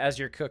 Yeah, as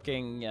you're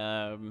cooking,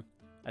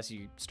 as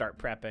you start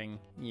prepping,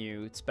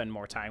 you spend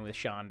more time with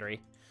Chandri.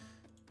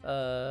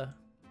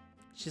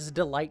 She's a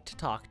delight to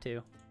talk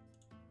to.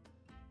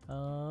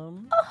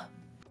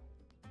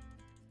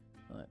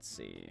 Let's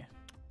see.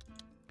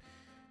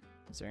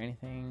 Is there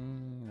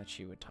anything that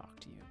she would talk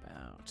to you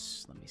about?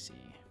 Let me see.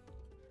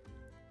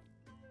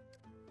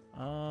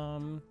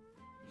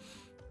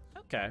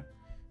 Okay.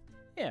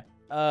 Yeah.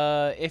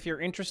 If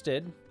you're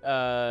interested,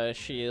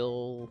 she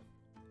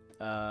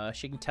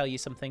can tell you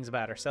some things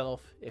about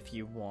herself if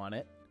you want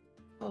it.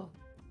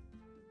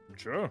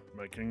 Sure,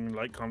 making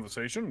light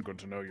conversation. Good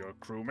to know your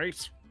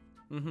crewmates.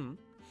 Mm-hmm.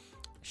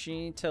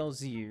 She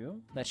tells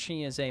you that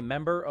she is a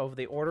member of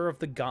the Order of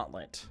the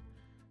Gauntlet.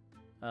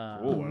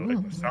 Oh, I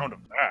like the sound of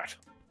that.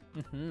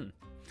 Mm-hmm.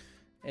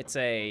 It's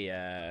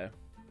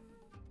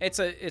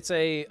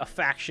a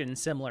faction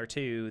similar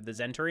to the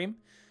Zentarim,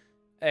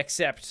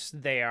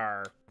 except they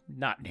are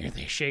not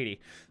nearly as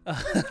shady.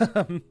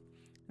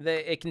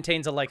 It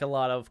contains a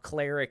lot of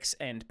clerics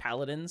and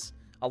paladins,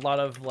 a lot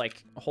of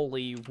like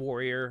holy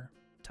warrior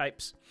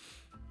types.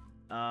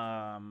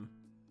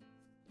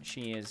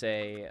 She is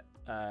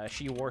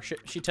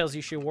she tells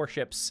you she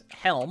worships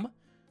Helm.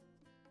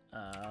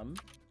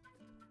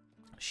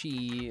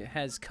 She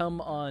has come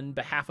on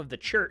behalf of the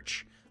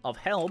Church of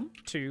Helm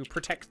to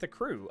protect the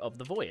crew of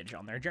the voyage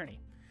on their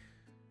journey.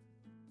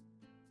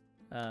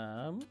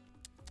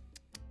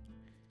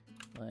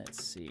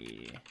 Let's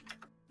see.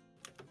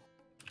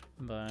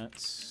 But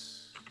let's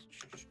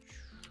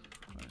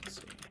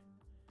see.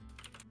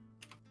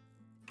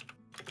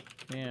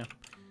 Yeah,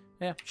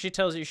 she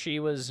tells you she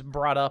was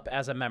brought up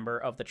as a member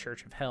of the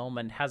Church of Helm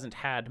and hasn't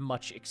had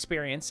much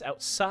experience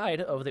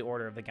outside of the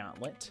Order of the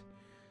Gauntlet.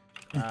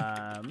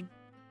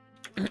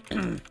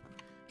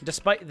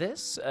 Despite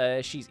this,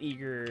 she's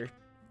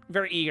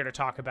very eager to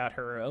talk about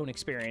her own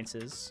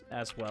experiences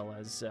as well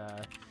as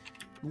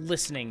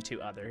listening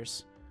to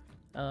others.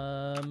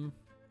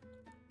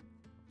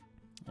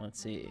 Let's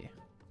see.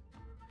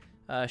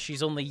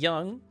 She's only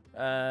young,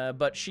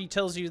 but she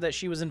tells you that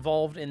she was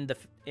involved in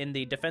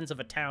the defense of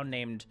a town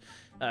named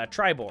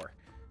Tribor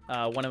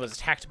when it was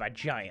attacked by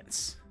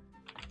giants.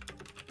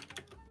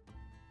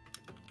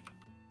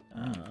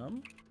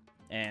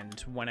 And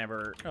when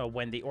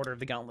the Order of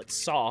the Gauntlet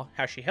saw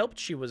how she helped,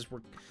 she was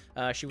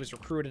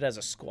recruited as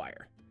a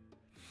squire.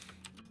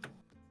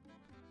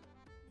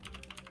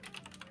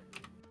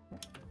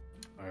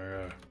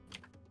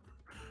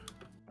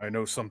 I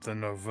know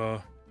something of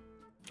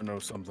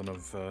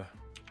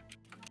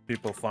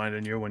people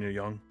finding you when you're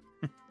young.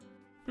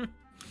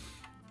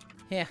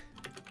 Yeah,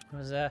 it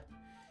was a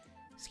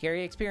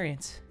scary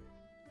experience,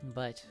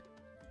 but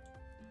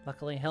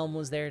luckily Helm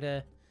was there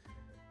to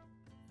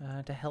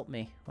help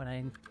me when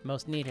I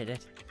most needed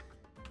it.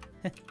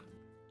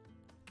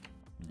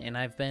 And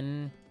I've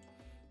been,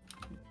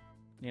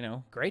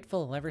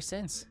 grateful ever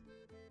since.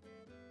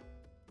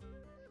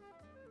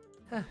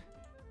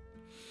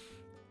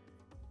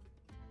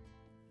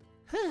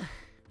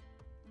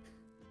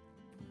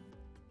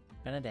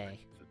 Been a day.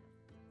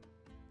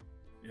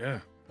 Yeah.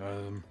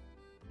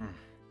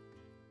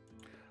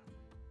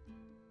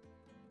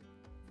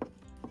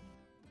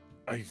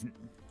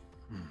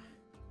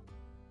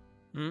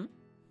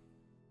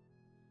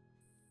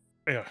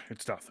 Yeah,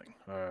 it's nothing.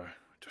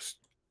 Just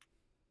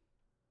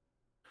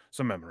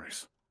some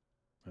memories.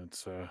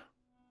 It's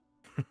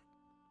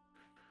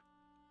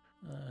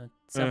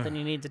Something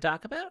you need to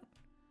talk about?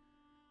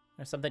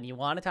 Or something you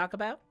want to talk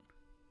about?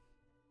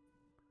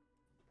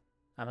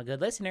 I'm a good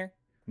listener.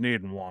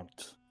 need and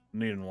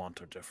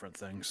want are different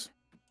things.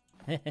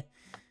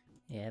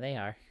 Yeah, they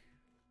are.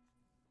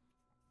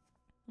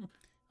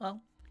 Well,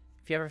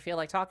 if you ever feel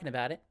like talking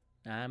about it,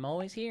 I'm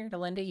always here to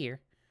lend a ear.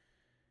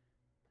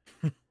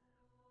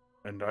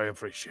 And I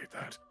appreciate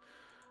that.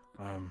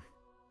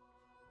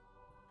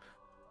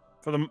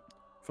 For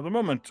the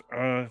moment,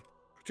 could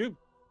you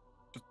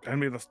just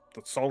hand me the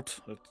salt?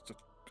 It's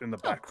in the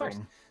Of back course.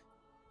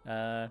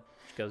 room.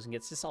 She goes and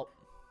gets the salt.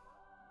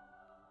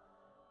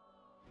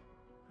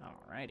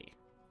 Alrighty.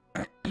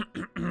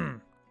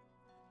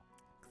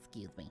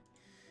 Excuse me.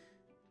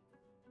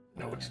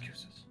 No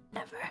excuses.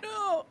 Never.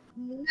 No!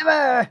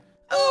 Never.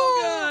 Oh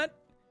god!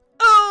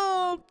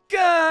 Oh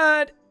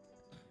god!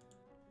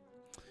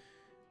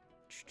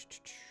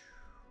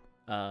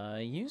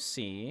 You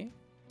see.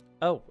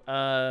 Oh,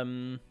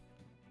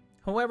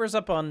 whoever's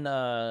up on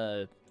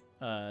the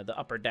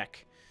upper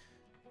deck.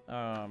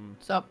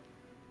 What's up?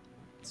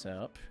 What's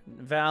up?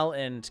 Val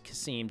and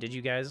Kasim, did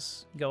you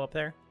guys go up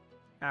there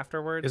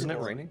afterwards? Isn't it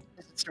raining?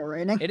 Is it still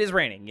raining? It is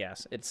raining,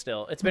 yes. It's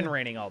been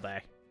raining all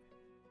day.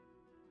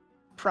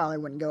 Probably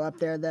wouldn't go up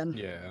there then.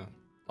 Yeah.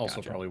 Also,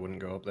 Gotcha. probably wouldn't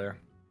go up there.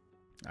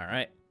 All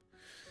right.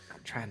 I'm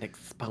trying to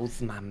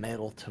expose my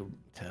metal to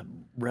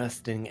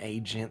rusting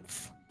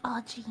agents. Oh,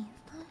 jeez.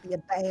 Be a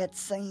bad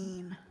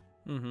scene.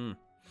 Mm-hmm.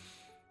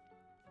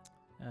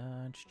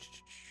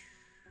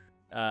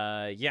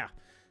 Yeah.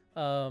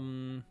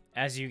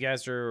 As you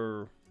guys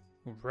are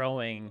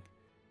rowing,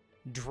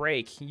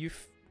 Drake, you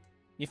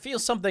feel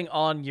something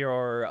on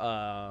your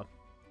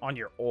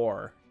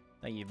oar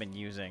that you've been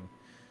using.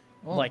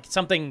 Oh. Like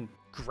something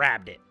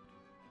grabbed it.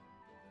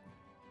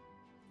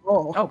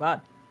 Oh. Oh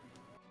God.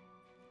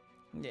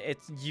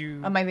 It's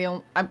you. Am I the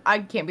only? I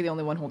can't be the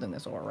only one holding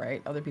this oar,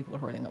 right? Other people are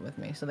holding it with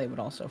me, so they would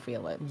also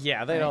feel it.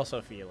 Yeah, they'd right?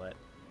 also feel it.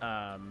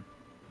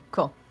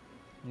 Cool.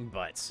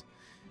 But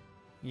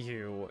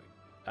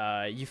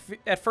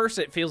at first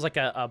it feels like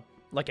a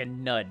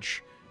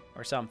nudge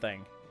or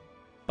something,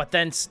 but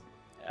then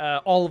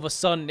all of a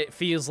sudden it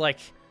feels like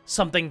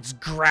something's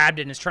grabbed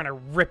and is trying to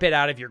rip it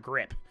out of your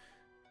grip.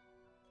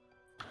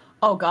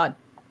 Oh God.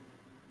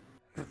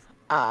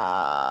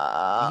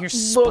 You're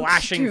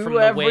splashing to from the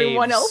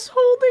everyone waves. else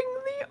holding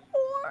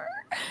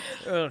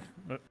the oar.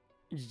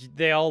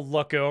 They all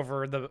look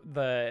over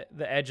the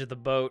edge of the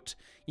boat.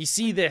 You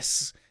see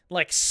this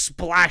like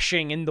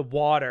splashing in the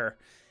water,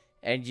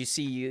 and you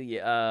see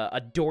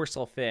a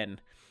dorsal fin.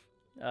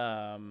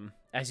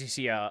 As you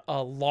see a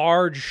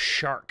large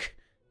shark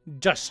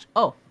just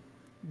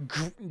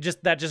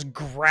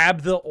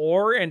grabbed the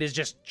oar and is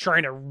just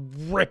trying to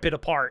rip it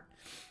apart.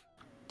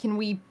 Can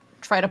we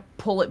try to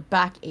pull it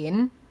back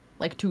in,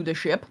 like to the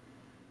ship?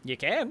 You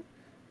can.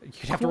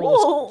 You'd have to roll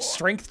Cool. a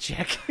strength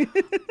check.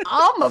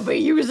 I'm gonna be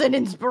using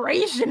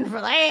inspiration for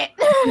that.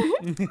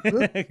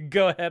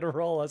 Go ahead and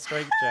roll a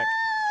strength check.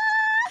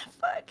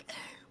 Fuck.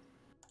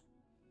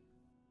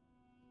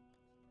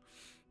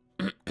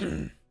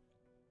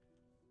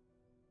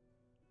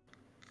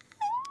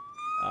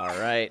 All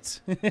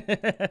right.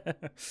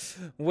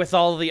 With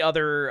all the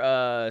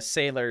other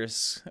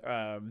sailors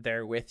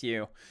there with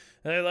you,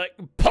 they're like,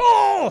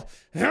 pull!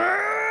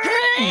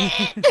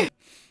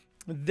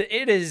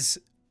 It is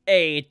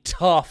a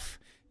tough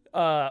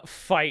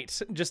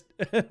fight. Just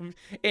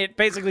it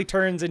basically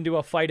turns into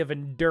a fight of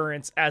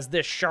endurance as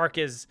this shark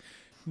is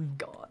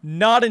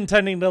not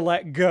intending to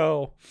let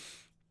go.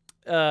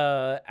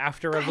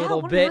 After a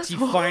little what an bit, you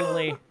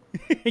asshole.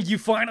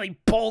 finally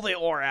pull the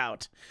oar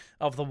out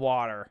of the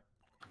water.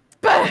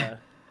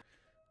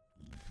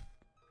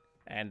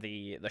 And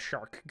the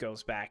shark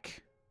goes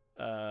back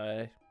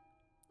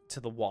to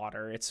the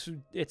water.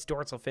 Its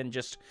dorsal fin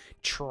just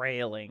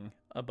trailing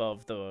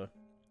above the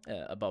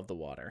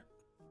water.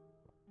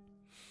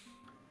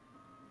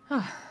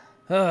 What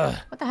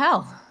the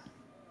hell?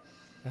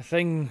 That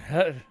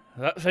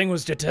thing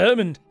was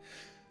determined.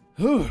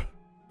 Whew.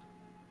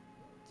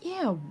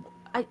 Yeah,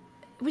 it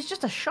was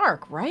just a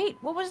shark, right?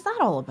 What was that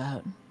all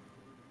about?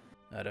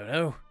 I don't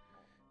know.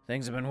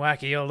 Things have been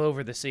wacky all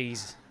over the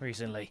seas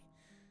recently.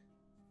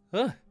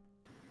 Huh.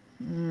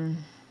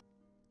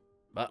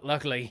 But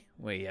luckily,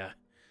 we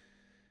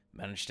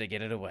managed to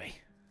get it away.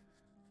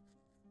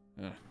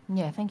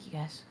 Yeah, thank you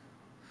guys.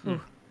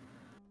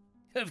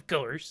 Of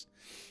course.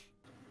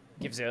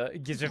 Gives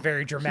a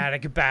very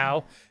dramatic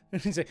bow.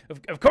 He's like,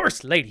 of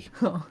course, lady.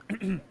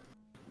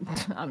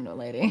 I'm no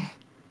lady.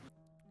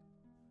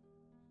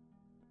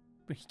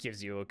 He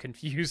gives you a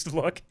confused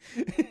look.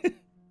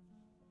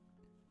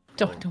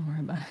 Don't worry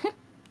about it.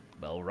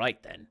 Well,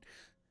 right then.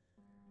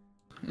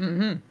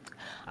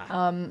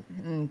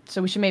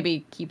 So we should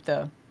maybe keep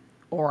the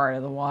oar out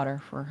of the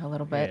water for a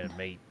little bit.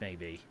 Yeah,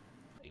 maybe.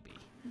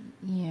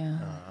 Yeah.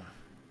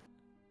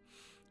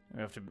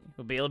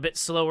 We'll be a little bit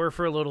slower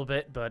for a little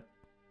bit, but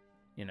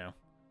don't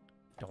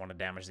want to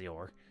damage the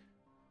oar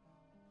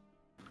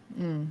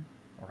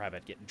or have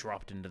it get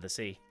dropped into the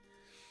sea.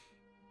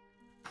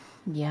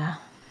 Yeah.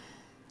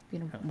 Be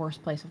in a worse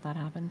place if that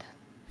happened.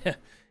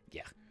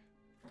 Yeah.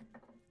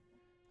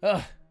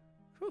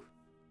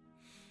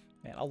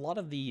 Man, a lot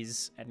of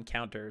these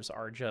encounters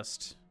are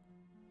just...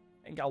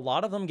 A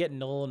lot of them get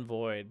null and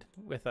void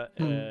with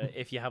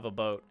if you have a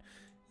boat.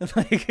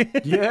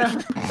 Like, Yeah,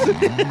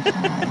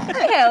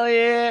 Hell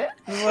yeah.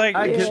 it's like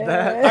I get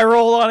that. I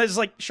roll on it. It's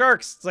like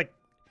sharks. It's like,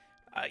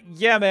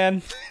 yeah,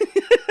 man.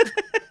 It's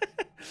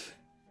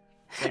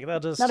like they'll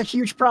just. Not a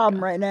huge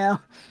problem right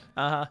now.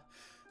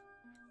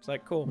 It's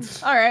like cool.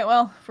 All right,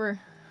 well, if we're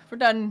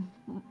done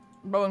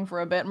rowing for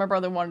a bit. My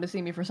brother wanted to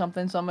see me for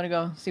something, so I'm gonna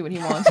go see what he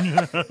wants.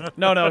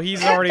 No,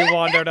 he's already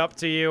wandered up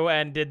to you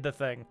and did the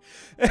thing.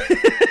 No!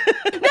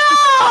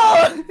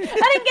 I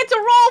didn't get to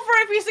roll for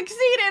if he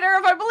succeeded or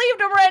if I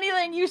believed him or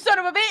anything, you son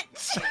of a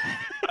bitch!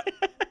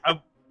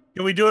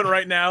 Can we do it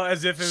right now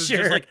as if it was Sure.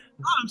 just like,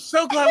 oh, I'm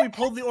so glad we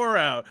pulled the oar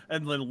out.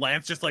 And then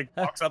Lance just like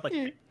walks up like,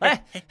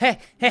 Hey,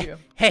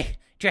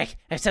 Drake,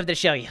 I have something to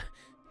show you.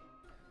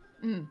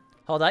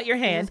 Hold out your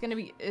hand.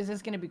 Is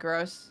this gonna be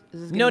gross?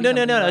 Is this No, gonna be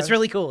something It's gross?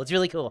 really cool. It's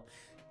really cool.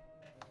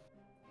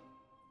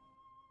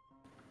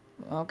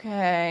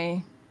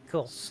 Okay.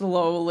 Cool.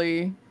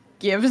 Slowly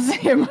gives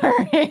him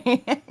her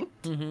hand.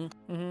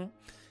 All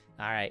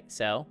right,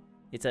 so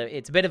it's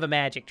a bit of a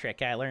magic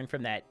trick I learned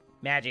from that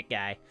magic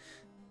guy.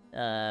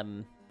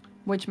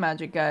 Which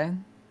magic guy?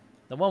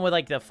 The one with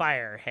like the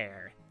fire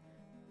hair.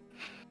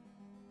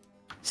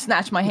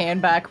 Snatch my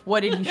hand back. What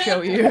did he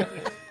show you?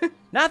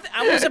 Nothing.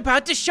 I was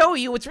about to show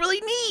you. It's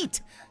really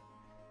neat.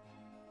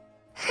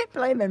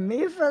 Blaming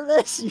me for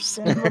this, you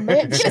son of a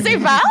bitch. Should say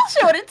Val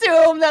showed it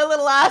to him, that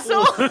little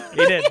asshole.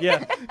 He did,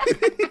 yeah.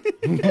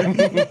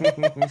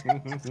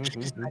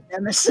 My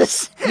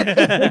nemesis.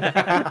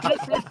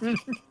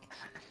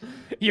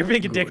 You're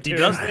being a dick he to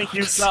does him. think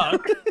you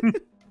suck.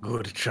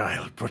 Good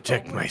child,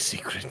 protect my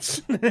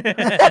secrets.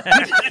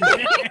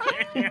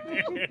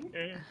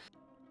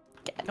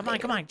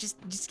 Come on. Just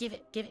give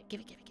it.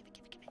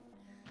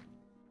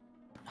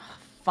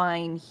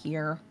 Fine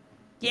here.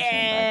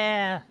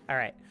 Yeah. All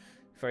right.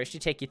 First, you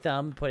take your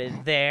thumb, put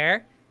it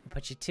there.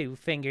 Put your 2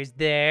 fingers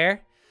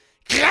there.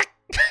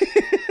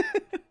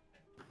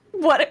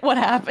 What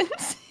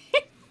happens?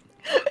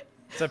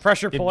 It's a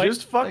pressure It point.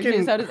 just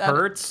fucking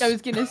hurts. I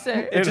was gonna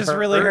say. It just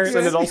really hurts.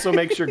 and it also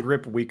makes your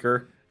grip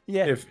weaker.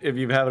 Yeah. If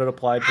you've had it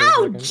applied for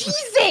Ow, a second.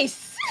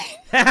 Jesus!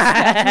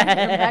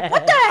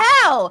 What the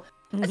hell?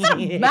 That's not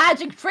a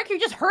magic trick. You're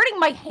just hurting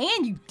my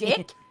hand, you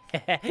dick.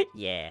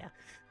 Yeah.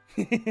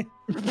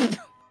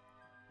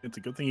 It's a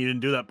good thing you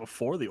didn't do that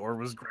before the oar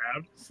was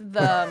grabbed. So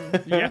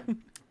the Yeah.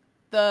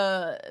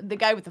 the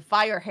guy with the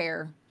fire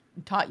hair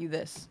taught you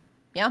this,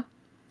 yeah?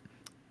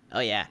 Oh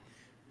yeah.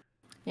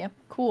 Yep.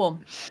 Cool.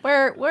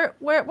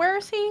 Where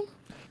is he?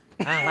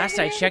 Last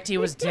I checked, he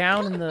was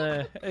down in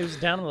the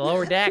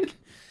lower deck.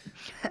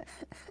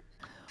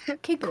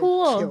 Okay.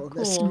 Cool. Kill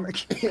this Cool.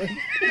 mercury.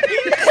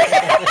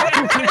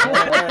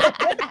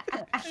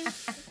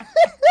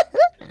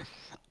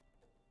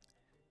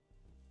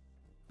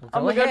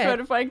 I'm gonna go try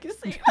to find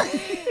Casino.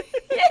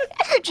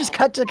 Just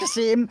cut to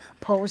Kasim,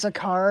 pose a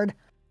card.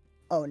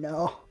 Oh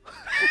no.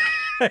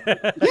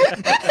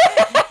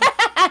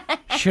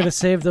 Should have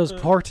saved those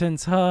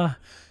portents, huh?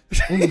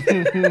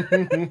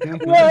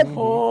 What?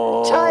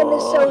 Time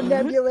is so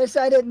nebulous.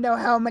 I didn't know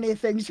how many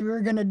things we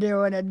were gonna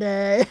do in a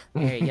day.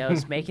 There he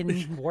goes,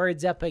 making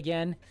words up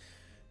again.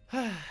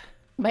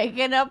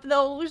 Making up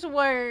those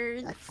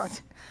words.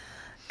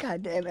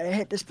 God damn it! I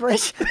hate this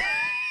place.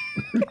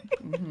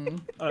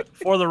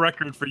 For the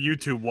record, for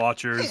YouTube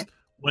watchers,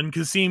 when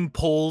Kasim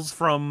pulls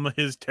from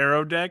his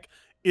tarot deck,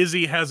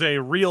 Izzy has a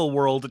real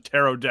world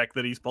tarot deck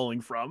that he's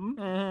pulling from.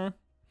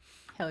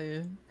 Hell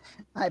yeah.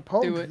 I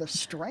pulled Do it. the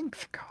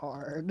strength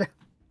card.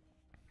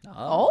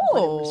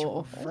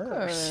 Oh.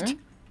 Reversed. Okay.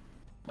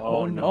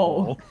 Oh,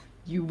 no.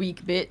 You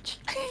weak bitch.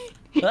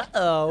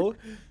 Uh-oh.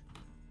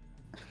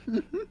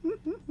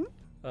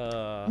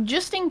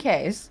 Just in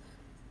case,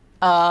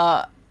 since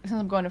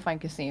I'm going to find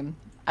Kasim,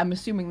 I'm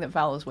assuming that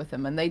Val is with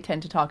him, and they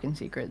tend to talk in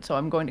secret, so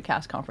I'm going to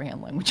cast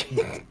Comprehend Language.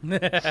 Just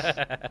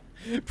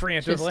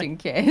Preemptively. in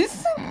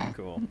case.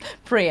 Cool.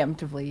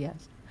 Preemptively,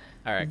 yes.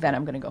 All right. Then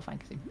I'm going to go find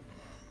Kasim.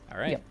 All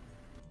right. Yep.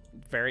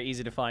 Very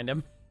easy to find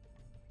him.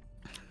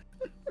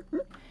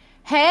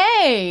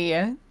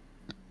 Hey!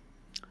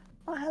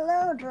 Well,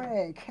 hello,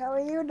 Drake. How are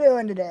you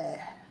doing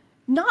today?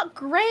 Not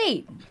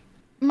great.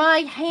 My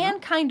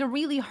hand kind of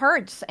really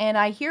hurts, and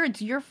I hear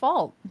it's your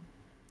fault.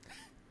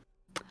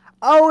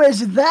 Oh,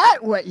 is that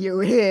what you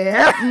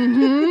hear?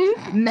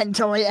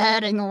 Mentally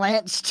adding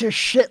Lance to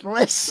shit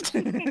list.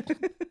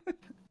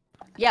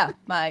 Yeah,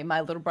 my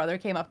little brother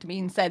came up to me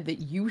and said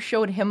that you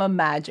showed him a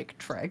magic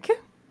trick.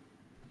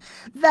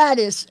 That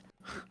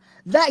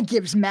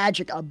gives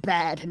magic a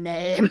bad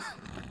name.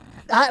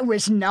 That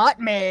was not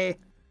me.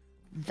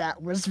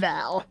 That was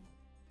Val.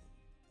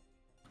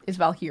 Is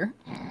Val here?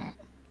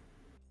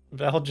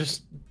 Val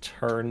just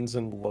turns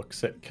and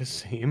looks at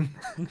Kasim.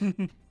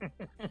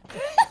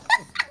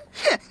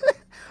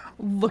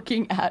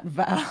 Looking at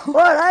Val.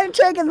 What? I'm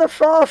taking the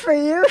fall for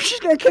you. She's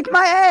gonna kick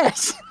my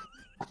ass.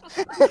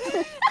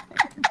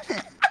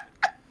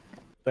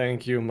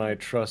 Thank you, my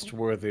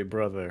trustworthy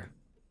brother.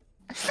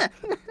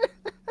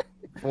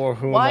 For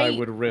whom Why- I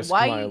would risk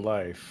why- my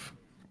life.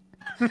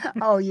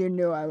 Oh, you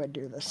knew I would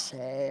do the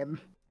same.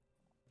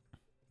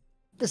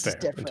 This is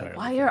Fair, different. entirely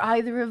Why fair. are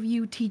either of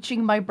you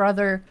teaching my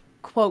brother,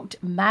 quote,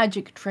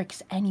 magic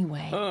tricks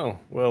anyway? Oh,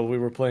 well, we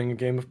were playing a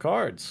game of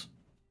cards.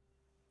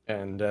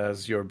 And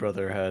as your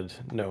brother had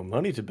no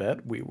money to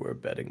bet, we were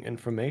betting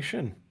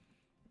information.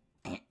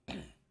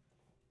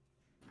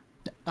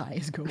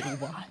 Eyes go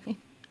wide.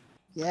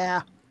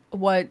 Yeah.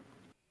 What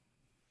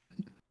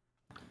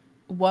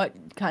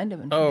kind of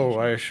information? Oh,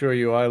 I assure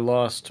you, I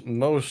lost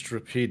most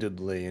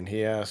repeatedly, and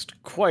he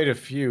asked quite a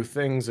few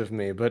things of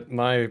me, but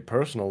my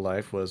personal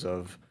life was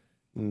of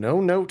no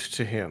note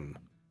to him.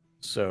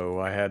 So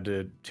I had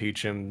to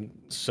teach him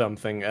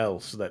something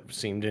else that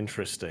seemed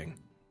interesting.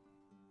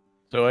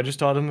 So I just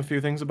taught him a few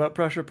things about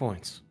pressure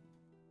points.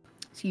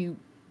 So you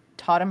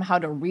taught him how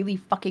to really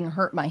fucking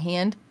hurt my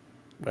hand?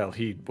 Well,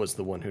 he was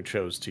the one who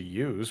chose to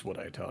use what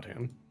I taught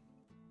him.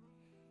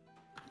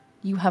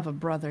 You have a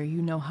brother, you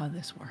know how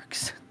this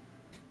works.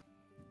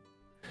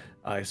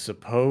 I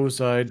suppose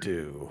I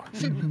do.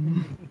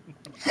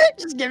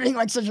 Just giving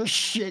like such a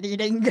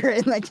shit-eating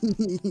grin, like,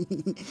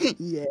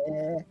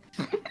 yeah.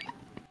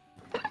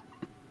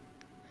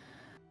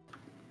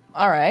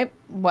 Alright,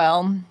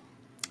 well,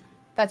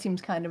 that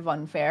seems kind of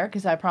unfair,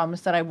 because I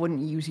promised that I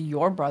wouldn't use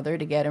your brother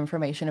to get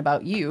information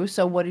about you,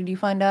 so what did you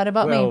find out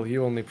about me? Well,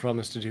 you only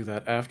promised to do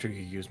that after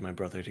you used my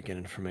brother to get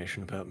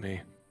information about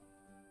me.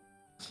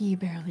 He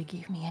barely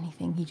gave me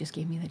anything, he just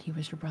gave me that he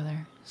was your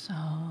brother, so...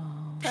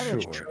 That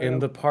is Sure. true. In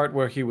the part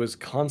where he was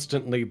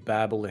constantly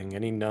babbling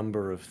any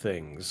number of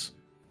things,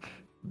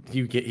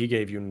 he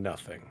gave you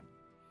nothing.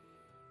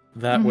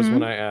 That was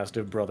when I asked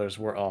if brothers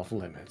were off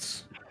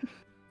limits.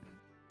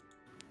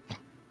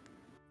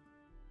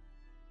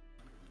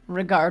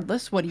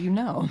 Regardless, what do you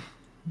know?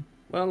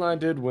 Well, I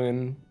did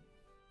win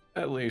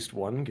at least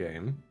one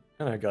game,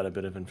 and I got a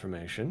bit of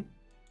information.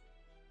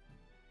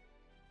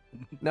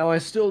 Now, I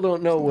still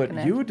don't know what Looking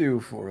at you do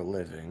for a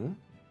living,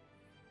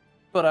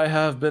 but I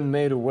have been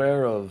made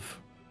aware of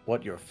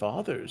what your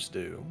fathers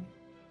do.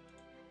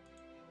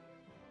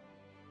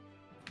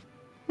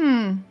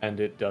 And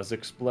it does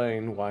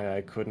explain why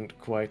I couldn't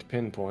quite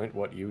pinpoint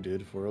what you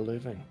did for a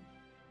living.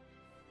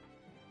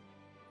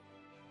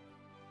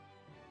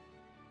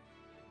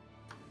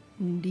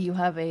 Do you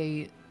have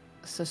a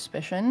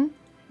suspicion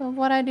of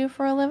what I do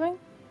for a living?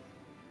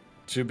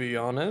 To be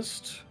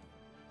honest,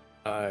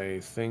 I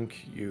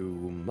think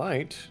you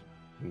might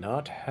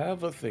not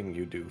have a thing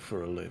you do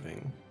for a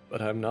living,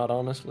 but I'm not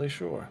honestly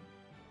sure.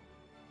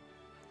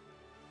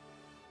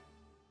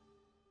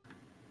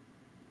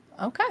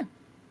 Okay.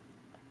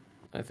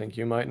 I think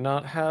you might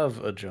not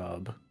have a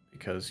job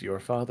because your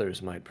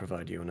fathers might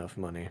provide you enough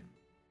money.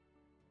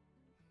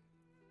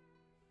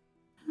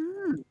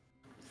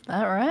 Is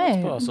that right?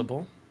 It's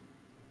possible.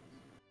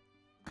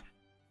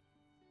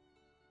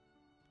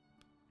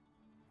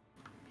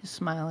 He's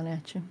smiling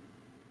at you.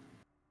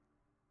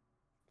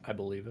 I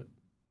believe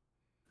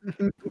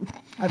it.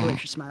 I believe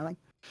she's smiling.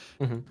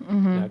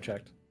 Yeah, I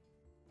checked.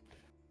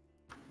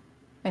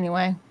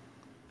 Anyway,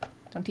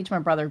 don't teach my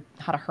brother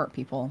how to hurt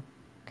people,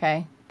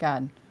 okay?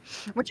 God.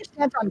 What's your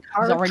stance on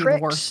card already the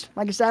tricks? worst.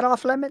 Like, is that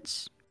off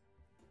limits?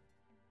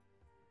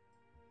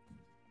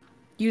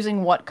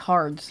 Using what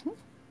cards?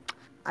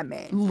 I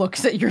mean,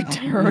 Looks at your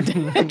tarot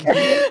deck.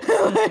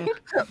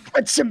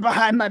 puts him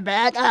behind my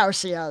back. I don't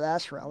see how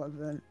that's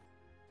relevant.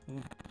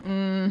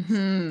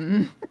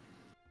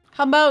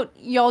 How about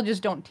y'all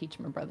just don't teach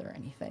my brother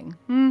anything?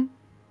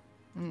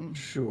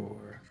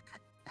 Sure.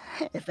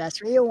 If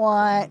that's what you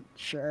want,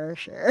 sure,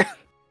 sure.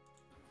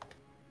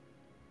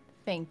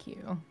 Thank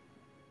you.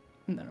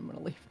 And then I'm gonna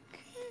leave.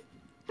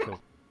 Cool.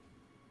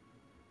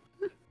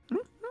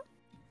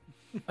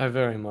 I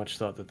very much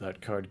thought that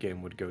that card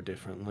game would go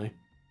differently.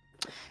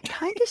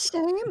 Kind of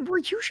same. We're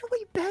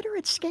usually better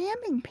at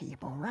scamming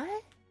people,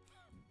 right?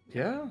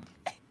 Yeah,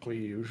 we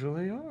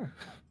usually are.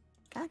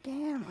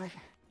 Goddamn, like,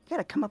 you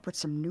gotta come up with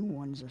some new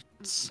ones or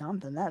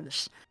something. That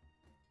is,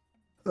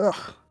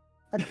 ugh,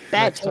 that's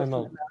bad.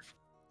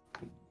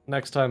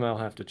 Next time I'll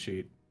have to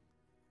cheat.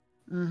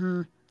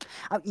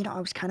 I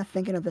was kind of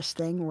thinking of this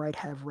thing where I'd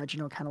have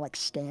Reginald kind of like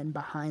stand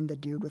behind the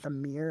dude with a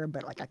mirror,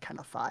 but like I kind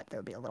of thought that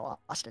would be a little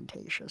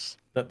ostentatious.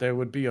 That there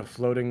would be a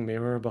floating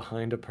mirror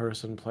behind a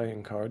person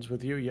playing cards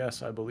with you?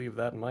 Yes, I believe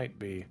that might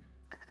be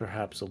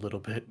perhaps a little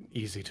bit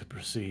easy to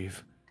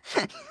perceive.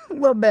 A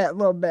little bit.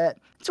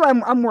 That's why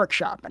I'm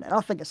workshopping it.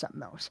 I'll think of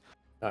something else.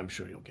 I'm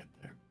sure you'll get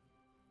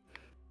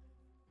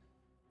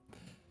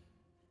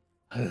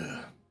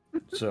there.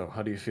 So,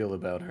 how do you feel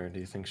about her? Do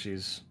you think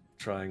she's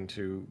trying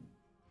to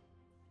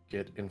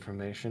get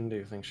information? Do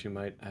you think she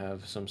might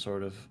have some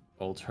sort of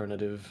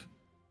alternative?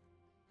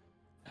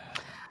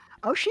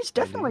 Oh, she's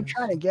definitely Ideas?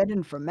 trying to get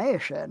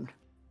information.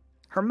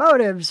 Her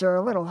motives are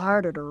a little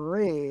harder to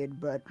read,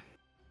 but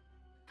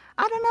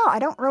I don't know. I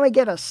don't really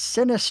get a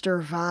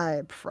sinister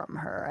vibe from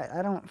her.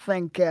 I don't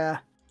think, I'm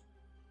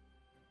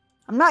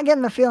not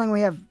getting the feeling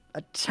we have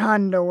a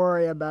ton to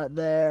worry about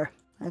there.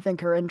 I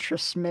think her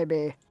interests may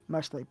be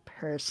mostly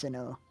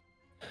personal.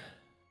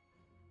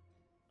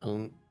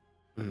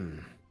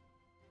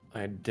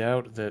 I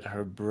doubt that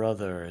her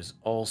brother has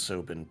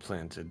also been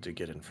planted to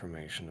get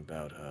information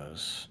about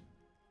us.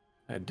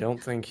 I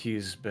don't think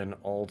he's been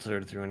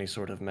altered through any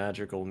sort of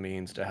magical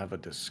means to have a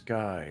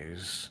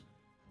disguise.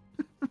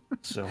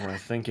 So I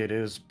think it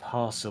is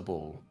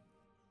possible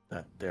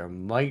that there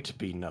might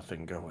be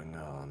nothing going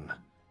on.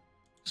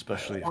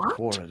 Especially if What?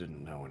 Quora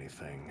didn't know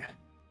anything.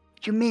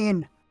 You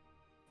mean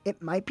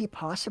it might be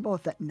possible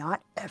that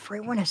not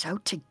everyone is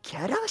out to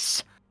get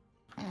us?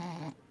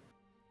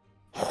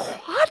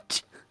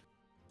 What?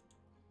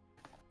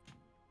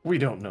 We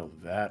don't know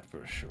that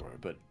for sure,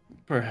 but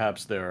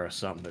perhaps there are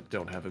some that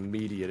don't have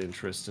immediate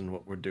interest in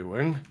what we're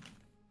doing.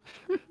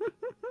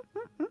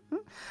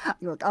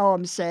 Look, all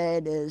I'm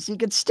saying is you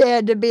could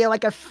stand to be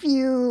like a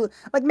few,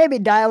 like maybe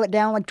dial it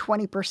down like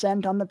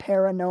 20% on the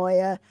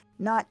paranoia.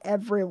 Not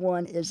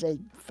everyone is a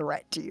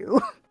threat to you.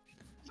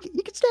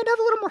 You could stand to have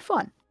a little more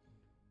fun.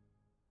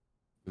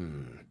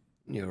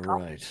 You're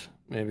right.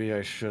 Maybe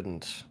I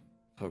shouldn't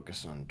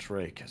focus on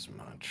Drake as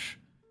much.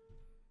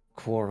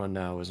 Quora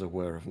now is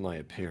aware of my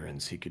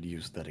appearance. He could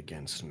use that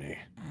against me.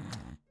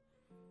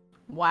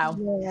 Wow.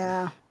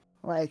 Yeah,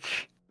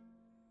 like,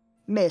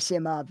 may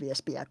seem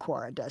obvious, but yeah,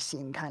 Quora does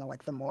seem kind of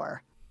like the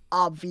more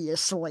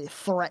obviously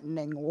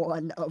threatening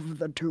one of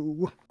the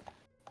two.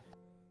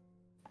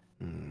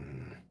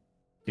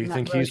 Do you Not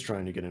think very- he's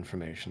trying to get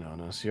information on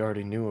us? He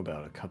already knew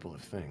about a couple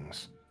of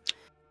things.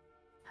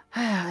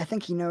 I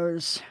think he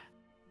knows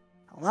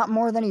a lot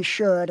more than he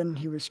should, and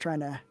he was trying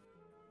to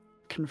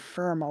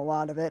confirm a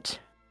lot of it.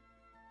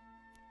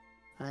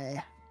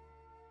 I'm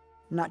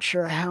not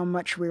sure how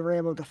much we were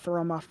able to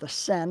throw him off the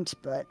scent,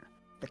 but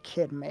the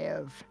kid may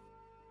have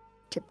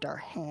tipped our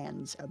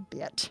hands a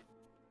bit.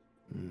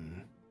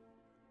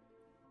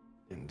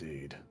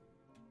 Indeed.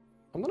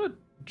 I'm gonna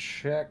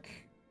check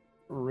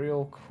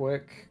real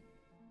quick.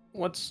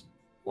 What's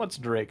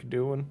Drake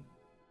doing?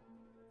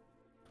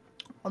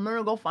 I'm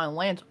gonna go find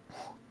Lance.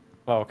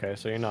 Oh, okay,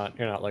 so you're not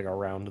like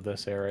around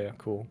this area.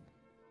 Cool.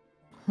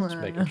 Just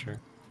making sure.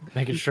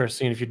 Making sure,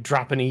 seeing if you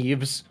drop any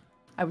eaves.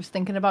 I was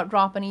thinking about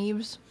dropping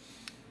Eves,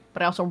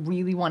 but I also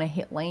really want to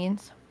hit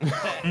Lance.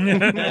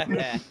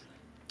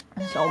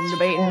 So I'm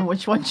debating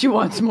which one she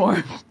wants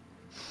more.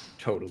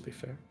 Totally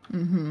fair.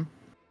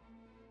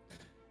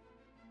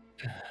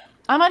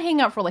 I might hang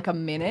out for like a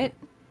minute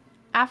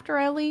after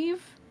I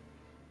leave.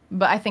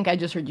 But I think I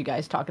just heard you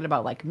guys talking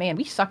about like, man,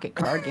 we suck at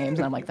card games.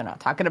 And I'm like, they're not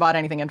talking about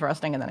anything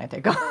interesting. And then I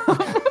take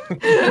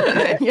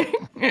off.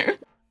 Yeah.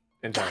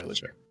 Entirely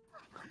fair.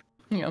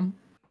 Yeah.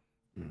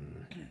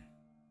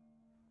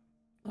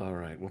 All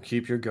right, well,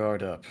 keep your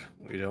guard up.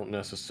 We don't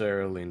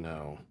necessarily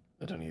know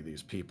that any of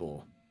these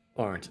people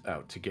aren't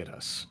out to get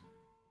us.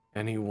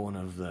 Any one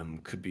of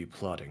them could be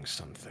plotting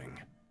something.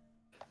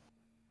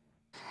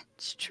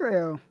 It's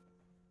true.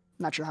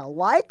 Not sure how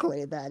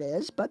likely that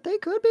is, but they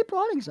could be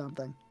plotting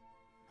something.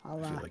 I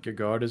feel like your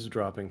guard is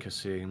dropping,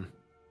 Kasim.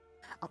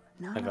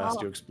 I've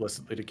asked you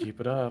explicitly to keep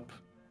it up.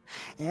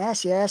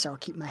 Yes, yes, I'll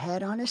keep my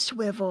head on a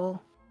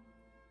swivel.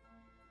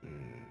 I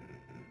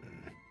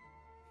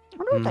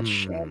wonder what that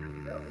Chandra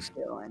girl is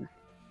doing.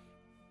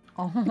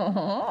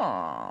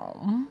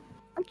 Oh.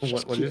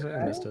 What did you say?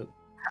 I missed it.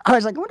 I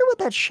was like, I wonder what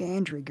that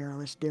Chandra girl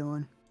is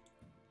doing.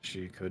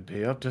 She could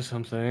be up to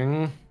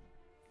something.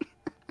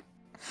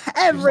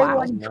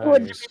 Everyone Wow.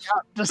 could Nice. be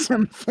up to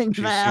something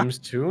She there. seems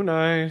too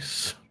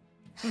nice.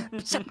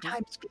 But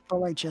sometimes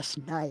people are just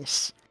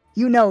nice.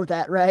 You know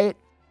that, right?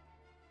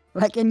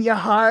 Like in your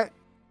heart.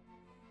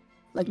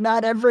 Like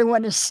not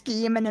everyone is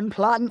scheming and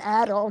plotting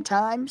at all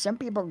times. Some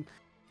people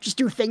just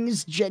do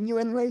things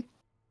genuinely.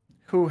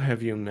 Who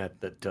have you met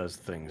that does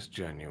things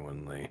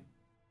genuinely?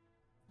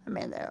 I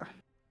mean, there are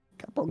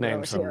a couple Name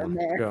girls here someone. and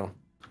there.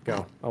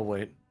 Go. I'll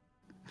wait.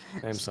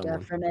 Name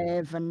someone.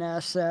 Stephanie,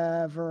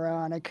 Vanessa,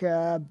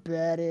 Veronica,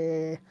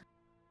 Betty.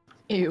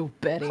 Ew,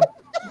 Betty.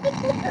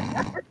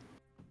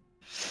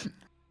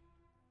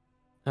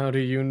 How do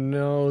you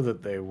know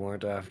that they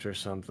weren't after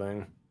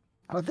something?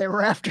 Oh, they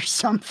were after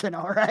something,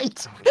 all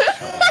right.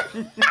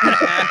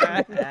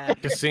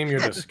 Kasim, you're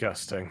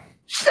disgusting.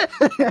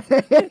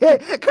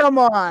 Come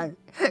on.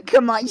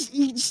 Come on.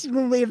 You just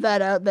leave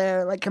that out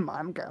there. Like, come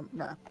on. Come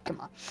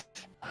on.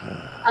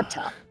 Up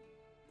top.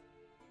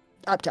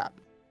 Up top.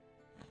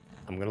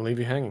 I'm gonna leave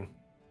you hanging.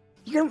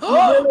 You're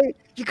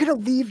gonna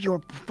leave your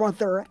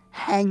brother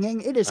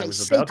hanging? It is I a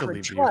was about to sacred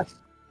leave you. trust.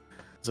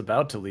 I was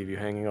about to leave you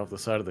hanging off the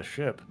side of the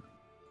ship.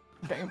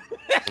 Damn.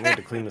 I need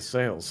to clean the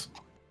sails.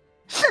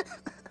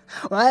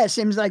 Well, that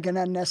seems like an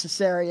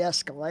unnecessary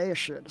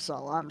escalation, that's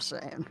all I'm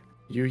saying.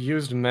 You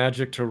used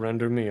magic to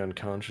render me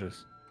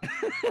unconscious.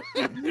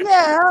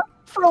 Yeah,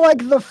 for like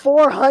the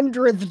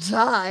 400th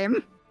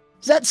time.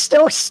 Does that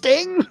still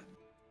sting?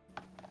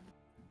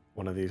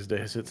 One of these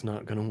days, it's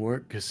not gonna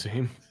work,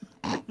 Kasim.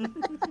 And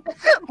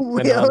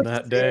We'll on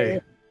that see.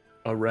 day,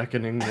 a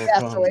reckoning will Yeah,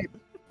 come. sleep.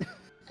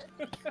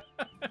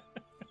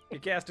 You're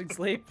casting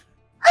sleep.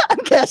 I'm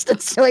casting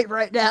sleep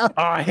right now.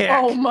 Oh, heck!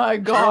 Oh my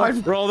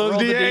god. Roll those Roll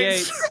the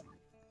D8s!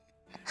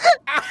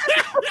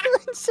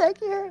 D8s. Say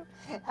Thank you.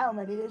 How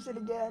many is it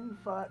again?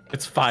 Fuck.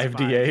 It's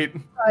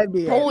 5d8.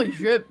 5d8. Holy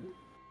shit.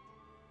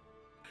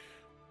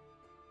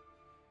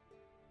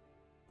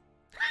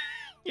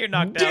 You're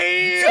knocked out.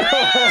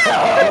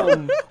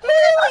 Damn!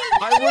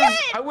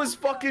 I was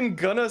fucking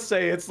gonna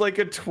say it's like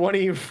a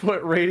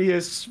 20-foot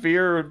radius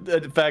sphere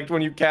effect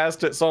when you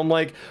cast it, so I'm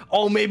like,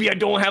 oh, maybe I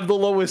don't have the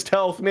lowest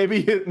health.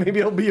 Maybe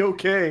I'll be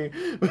okay.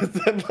 But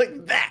then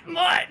like that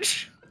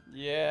much.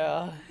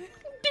 Yeah.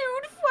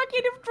 Dude,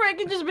 fucking if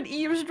Dragon just been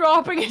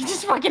eavesdropping and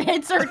just fucking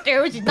hits her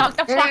too, she knocked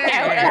the fuck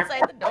out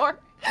outside the door.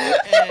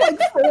 Like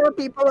 4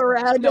 people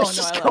around us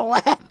just I left.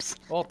 collapse.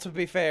 Well, to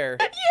be fair,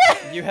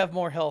 you have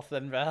more health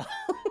than Val.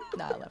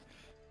 Nah, I left.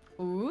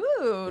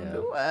 Ooh, Yeah.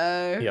 no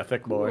way. Yeah,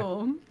 thick boy.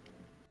 Cool.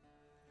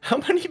 How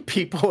many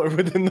people are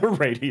within the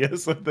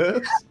radius of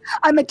this?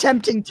 I'm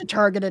attempting to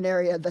target an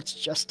area that's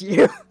just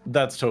you.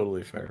 That's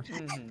totally fair.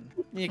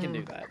 You can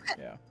do that.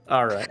 Yeah.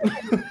 All right.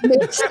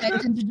 Makes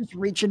sense to just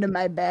reach into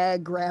my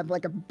bag, grab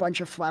like a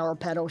bunch of flower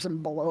petals,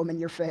 and blow them in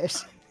your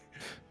face.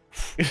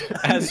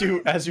 As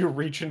you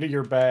reach into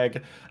your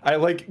bag, I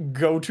like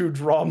go to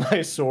draw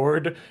my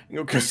sword and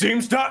go,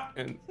 Kasim, stop!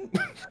 And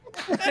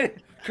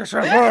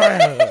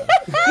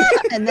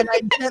And then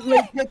I gently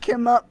pick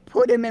him up,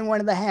 put him in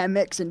one of the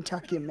hammocks, and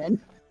tuck him in.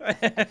 And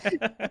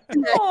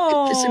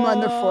I kiss him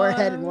on the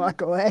forehead and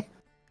walk away.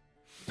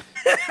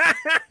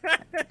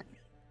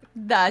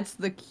 That's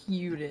the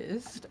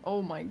cutest.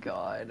 Oh my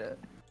god.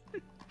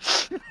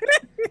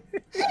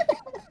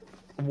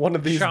 one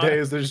of these Sean.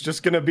 days, there's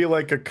just gonna be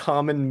like a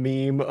common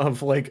meme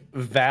of like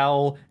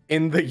Val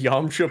in the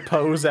Yamcha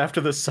pose after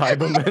the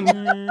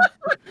Cyberman.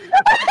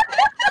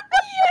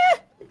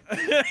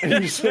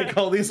 And just like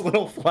all these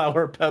little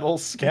flower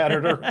petals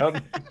scattered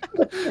around.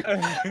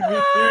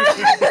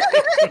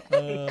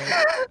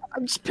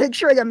 I'm just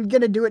picturing I'm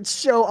gonna do it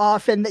so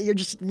often that you're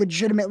just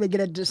legitimately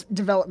gonna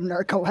develop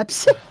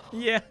narcolepsy.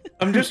 Yeah.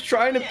 I'm just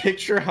trying to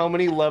picture how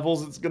many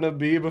levels it's gonna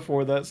be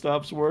before that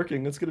stops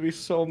working. It's gonna be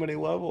so many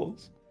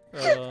levels.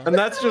 And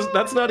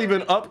that's not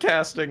even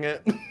upcasting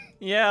it.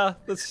 Yeah,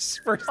 this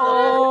is first.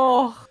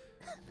 Oh.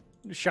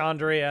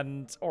 Chandri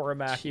and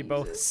Oramaki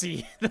both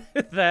see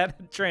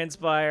that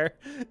transpire.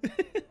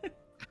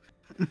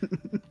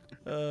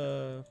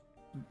 Or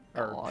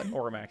God.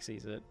 Oramak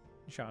sees it.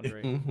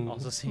 Chandri Mhm.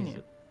 also sees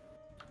it.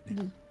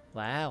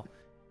 Wow.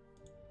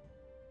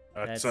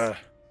 That's That's-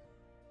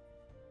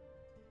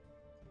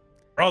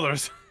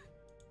 brothers.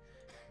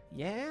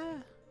 Yeah.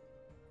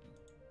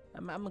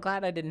 I'm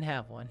glad I didn't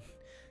have one.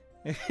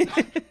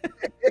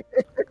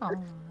 Aw.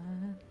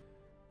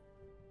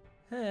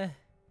 Eh.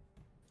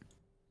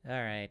 All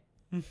right.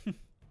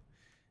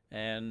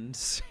 And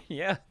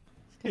yeah,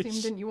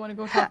 Kasim, didn't you want to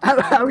go talk to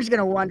I was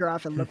gonna wander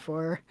off and look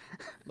for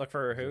look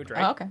for who? Drake?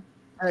 Oh, okay.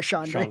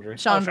 Chandra. Chandra. Oh,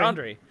 Chandra.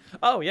 Chandri.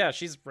 Oh yeah,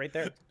 she's right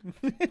there.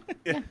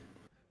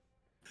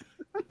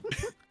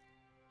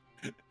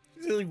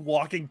 He's like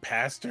walking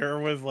past her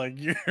with like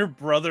your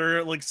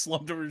brother like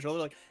slumped over your shoulder,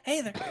 like,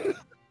 "Hey there."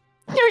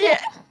 Oh, yeah.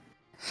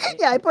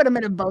 Yeah, I put him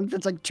in a bunk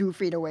that's like 2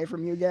 feet away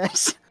from you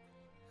guys.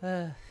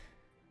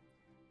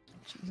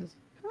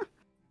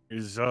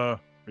 Jesus.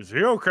 Is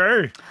he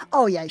okay?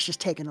 Oh yeah, he's just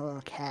taking a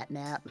little cat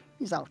nap.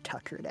 He's all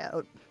tuckered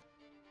out.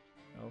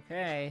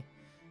 Okay.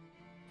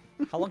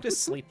 How long does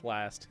sleep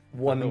last?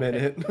 1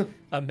 minute.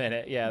 A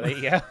minute. Yeah, there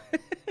you go.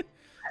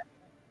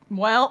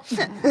 Well,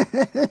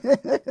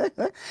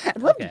 I'd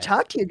love Okay. to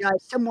talk to you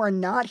guys somewhere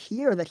not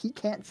here that he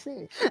can't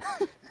see.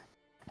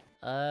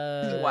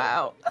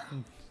 wow.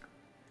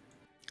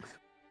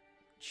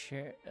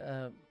 Sure.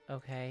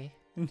 Okay.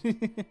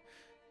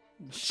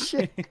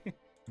 Shit.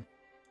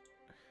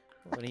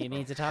 What do you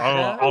need to talk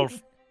I'll, about?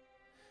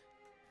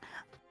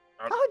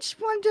 I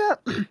just wanted to.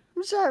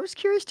 was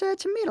curious to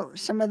meet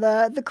some of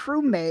the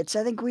crewmates.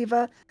 I think we've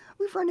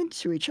run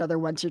into each other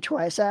once or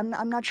twice. I'm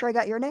not sure I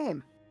got your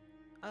name.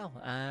 Oh,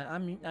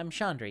 I'm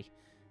Chandri.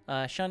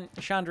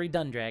 Chandri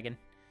Dundragon.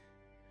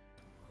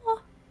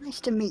 Nice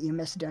to meet you,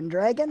 Miss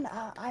Dundragon.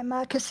 I'm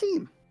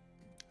Kasim.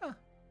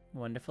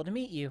 Wonderful to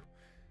meet you.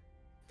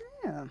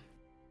 Yeah.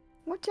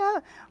 What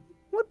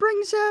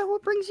brings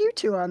you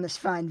two on this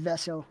fine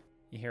vessel?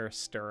 You hear a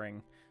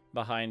stirring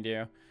behind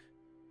you.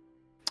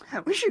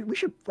 We should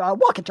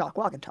walk and talk.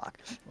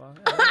 Well,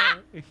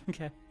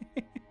 okay.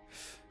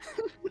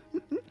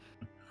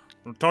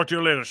 I'll talk to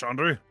you later,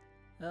 Chandri.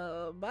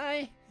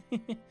 Bye.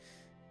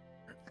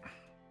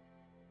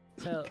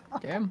 So,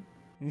 Damn.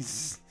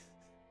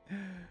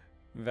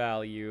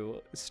 value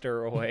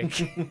stir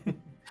awake.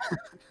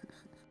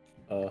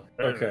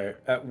 Okay.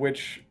 At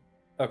which,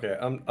 okay,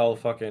 I'll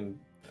fucking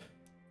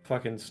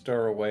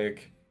stir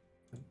awake.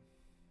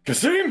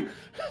 Kasim!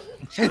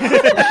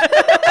 I,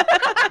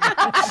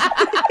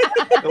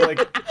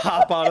 like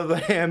hop out of the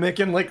hammock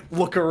and like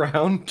look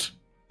around.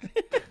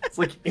 It's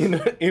like in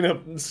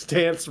a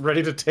stance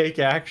ready to take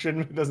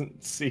action. He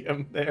doesn't see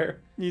him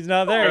there. He's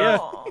not there yet.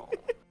 Oh.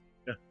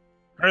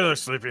 Hey there,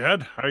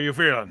 sleepyhead. How you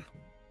feeling?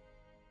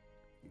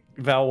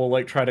 Val will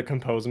like try to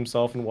compose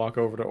himself and walk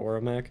over to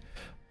Oramak.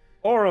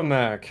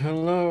 Oramak,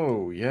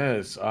 hello.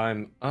 Yes,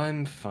 I'm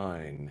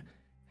fine.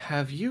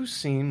 Have you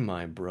seen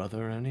my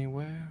brother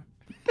anywhere?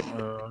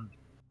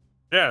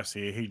 Yes,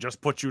 he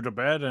just put you to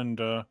bed and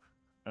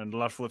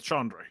left with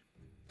Chandri.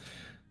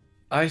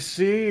 I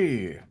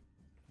see.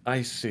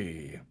 I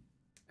see.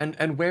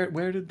 And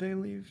where did they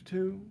leave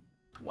to?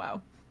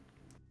 Wow.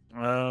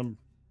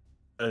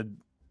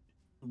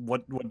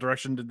 What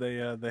direction did they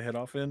head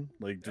off in?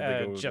 Like, did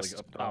they go just like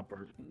up top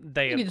or?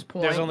 They You just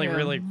there's point, only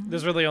yeah.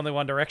 there's really only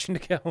one direction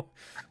to go.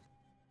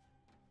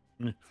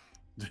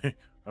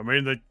 I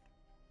mean, they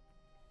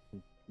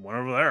went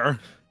over there.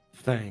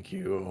 Thank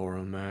you,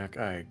 Oromak.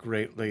 I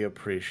greatly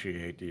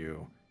appreciate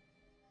you.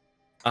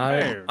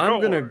 Hey, I'm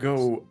no gonna worries.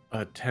 go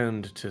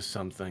attend to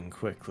something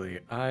quickly.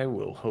 I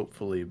will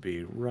hopefully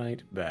be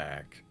right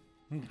back.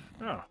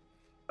 Yeah,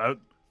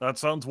 that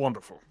sounds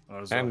wonderful. It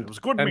was a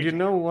good and meeting. you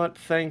know what?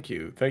 Thank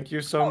you. Thank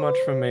you so much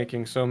for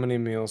making so many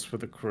meals for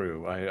the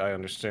crew. I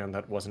understand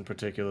that wasn't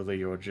particularly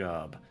your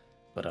job,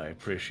 but I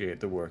appreciate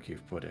the work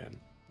you've put in.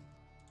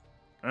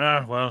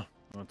 Well,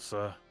 it's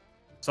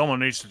someone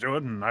needs to do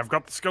it, and I've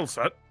got the skill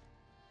set.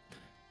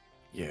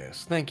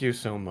 Yes, thank you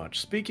so much.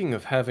 Speaking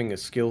of having a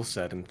skill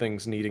set and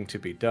things needing to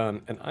be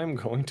done, and I'm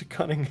going to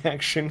cunning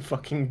action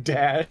fucking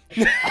dash.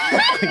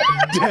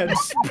 Dead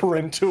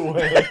sprint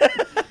away.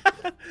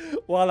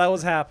 While that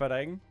was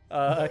happening,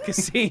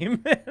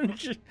 Kasim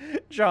and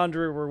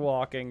Chandru were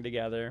walking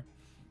together.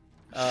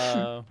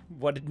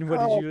 What did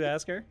you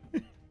ask her?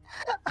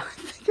 I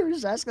think I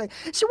was just asking.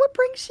 So, what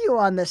brings you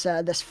on this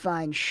this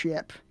fine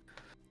ship?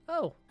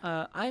 Oh,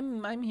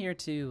 I'm here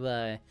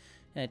to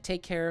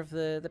take care of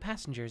the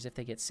passengers if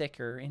they get sick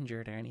or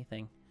injured or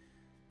anything.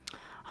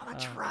 Oh,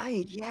 that's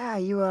right. Yeah,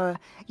 you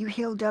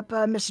healed up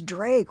Miss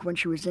Drake when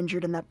she was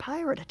injured in that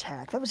pirate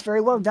attack. That was very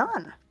well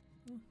done.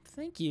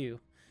 Thank you.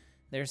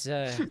 There's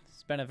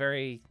it's been a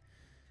very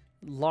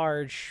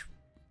large,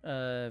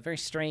 very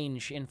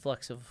strange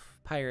influx of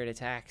pirate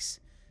attacks.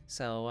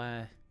 So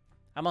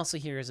I'm also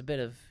here as a bit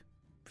of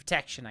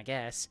protection, I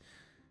guess.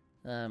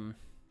 I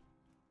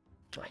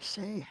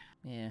see.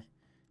 Yeah.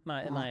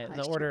 I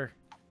see.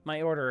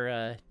 My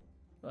order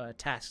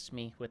tasks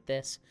me with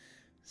this.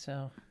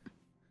 So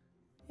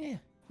yeah.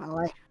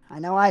 Well, I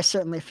know I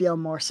certainly feel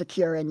more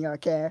secure in your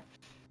care.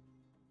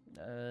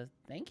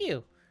 Thank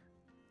you.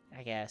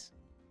 I guess.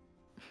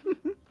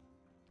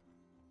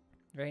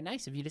 Very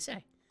nice of you to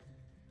say.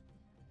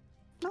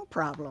 No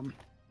problem.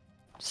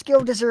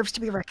 Skill deserves to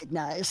be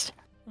recognized.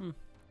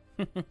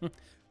 We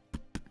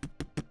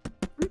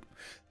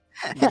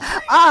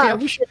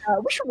should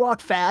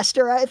walk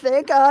faster, I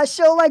think.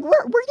 So like,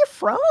 where you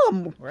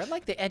from? We're at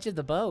like the edge of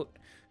the boat.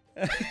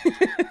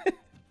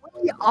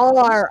 We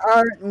are,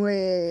 aren't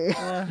we?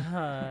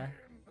 Uh-huh.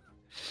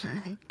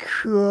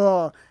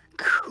 Cool.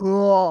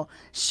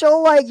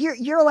 So like,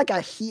 you're like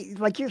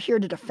you're here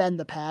to defend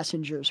the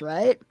passengers,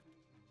 right?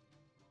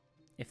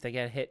 If they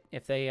get hit,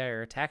 if they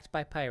are attacked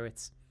by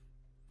pirates.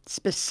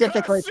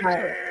 Specifically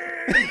pirates.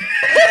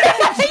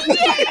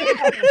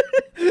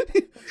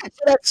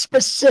 So that's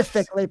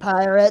specifically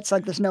pirates.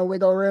 Like, there's no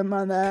wiggle room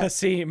on that.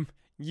 Kasim,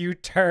 you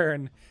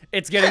turn.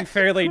 It's getting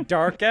fairly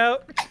dark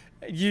out.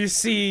 You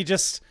see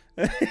just...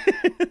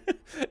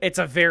 it's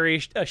a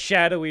very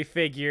shadowy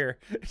figure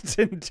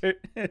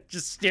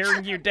just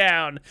staring you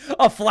down.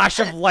 A flash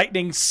of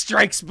lightning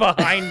strikes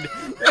behind,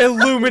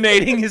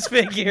 illuminating his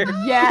figure.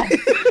 Yes.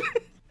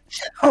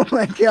 Oh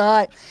my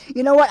god.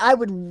 You know what? I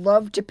would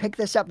love to pick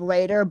this up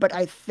later, but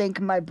I think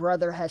my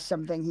brother has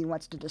something he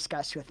wants to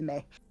discuss with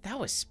me. That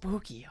was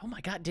spooky. Oh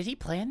my god, did he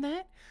plan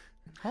that?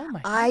 Oh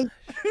my I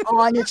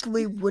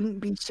honestly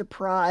wouldn't be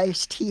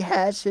surprised. He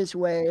has his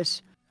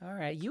ways. All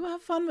right, you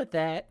have fun with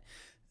that.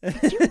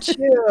 You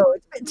too.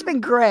 It's been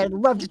great. I'd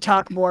love to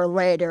talk more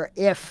later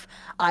if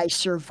I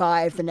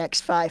survive the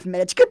next 5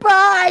 minutes.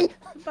 Goodbye!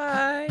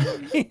 Bye.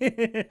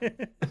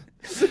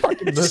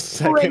 The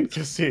second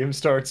Kasim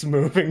starts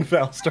moving,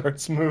 Val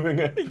starts moving.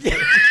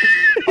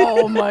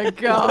 Oh my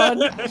god.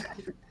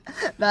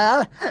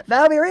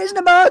 That'll be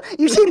reasonable.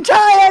 You seem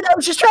tired. I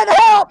was just trying to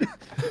help.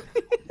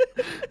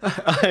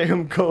 I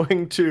am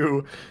going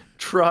to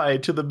try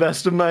to the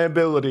best of my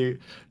ability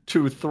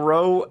to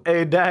throw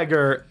a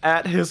dagger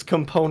at his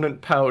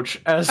component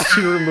pouch as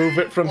to remove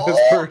it from his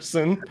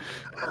person.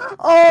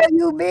 Oh,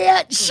 you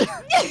bitch!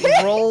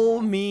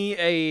 roll me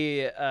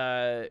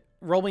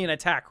an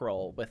attack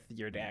roll with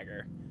your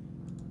dagger.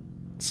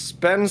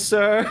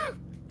 Spencer,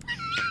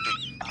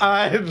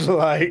 I'd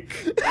like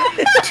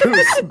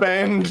to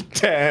spend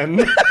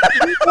 10.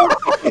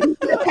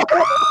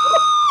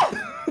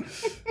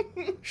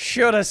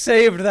 Should have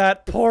saved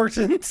that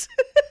portent.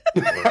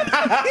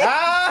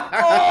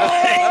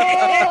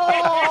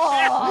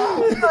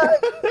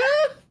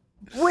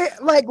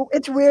 Like,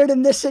 it's weird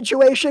in this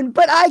situation,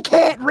 but I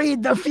can't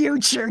read the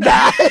future,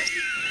 guys.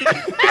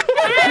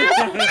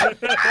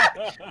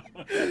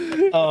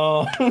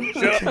 Oh.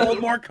 Should have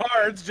pulled more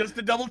cards just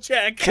to double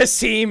check.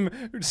 Kasim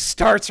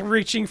starts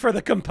reaching for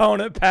the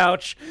component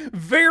pouch.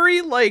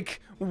 Very,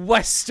 like,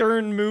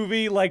 Western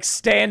movie, like,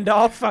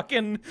 standoff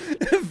fucking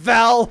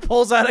Val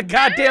pulls out a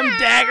goddamn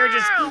dagger,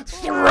 just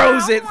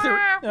throws it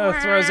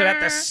at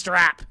the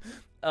strap.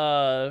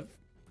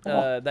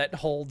 that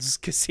holds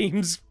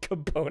Kasim's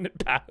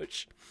component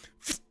pouch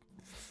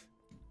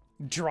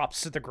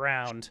drops to the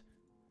ground.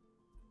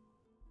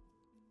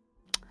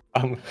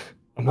 I'm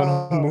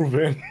gonna move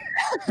in.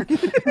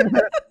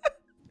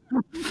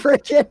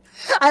 Frickin',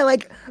 I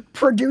like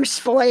produce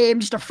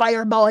flames to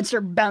fireball and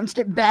start bounced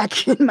it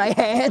back in my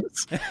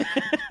hands. We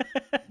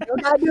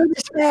don't gotta do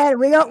this, man.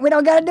 We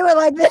don't gotta do it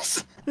like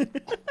this.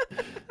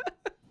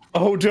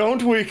 Oh,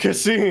 don't we,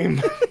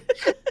 Kasim?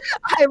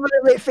 I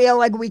really feel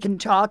like we can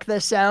talk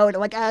this out,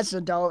 like as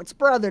adults,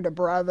 brother to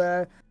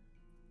brother.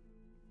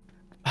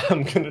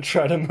 I'm gonna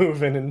try to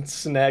move in and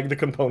snag the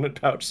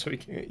component pouch so he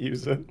can't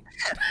use it.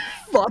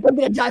 Fuck, I'm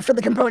gonna die for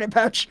the component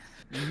pouch.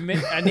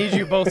 I need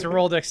you both to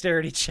roll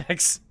dexterity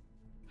checks.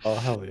 Oh,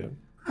 hell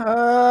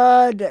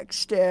yeah.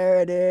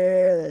 Dexterity.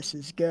 This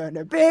is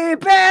gonna be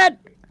bad.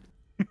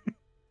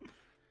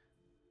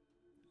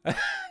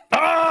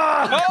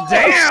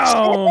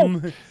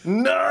 Damn!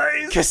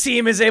 Nice!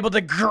 Kasim is able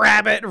to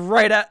grab it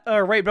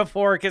right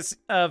before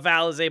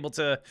Val is able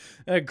to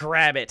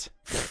grab it.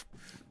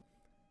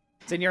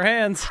 It's in your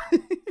hands.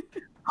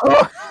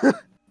 Oh.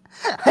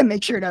 I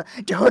make sure to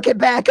hook it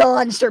back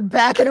on and start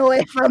backing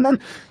away from him.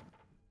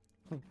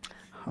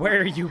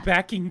 Where are you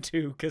backing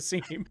to,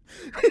 Kasim?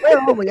 Where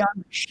are we on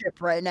the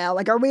ship right now?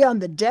 Like, are we on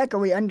the deck? Are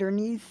we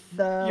underneath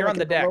the... You're on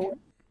the deck.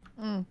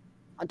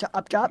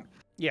 Up top?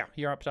 Yeah,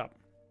 you're up top.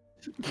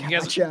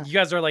 Gotcha. You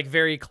guys are, like,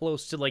 very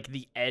close to, like,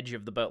 the edge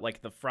of the boat,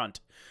 like, the front.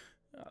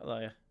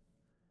 You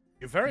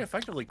very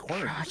effectively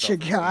cornered Gotcha,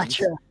 yourself.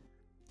 gotcha.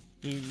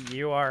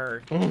 You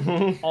are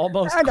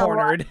almost I know.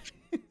 cornered.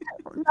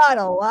 Not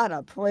a lot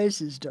of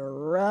places to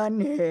run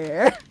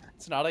here.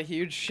 It's not a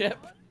huge ship.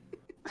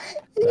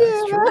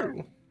 That's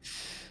true.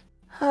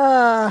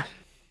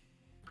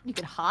 You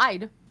could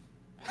hide.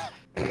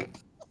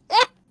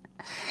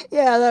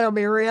 Yeah, that'll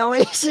be real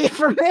easy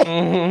for me.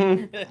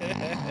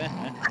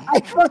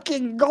 I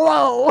fucking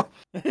glow.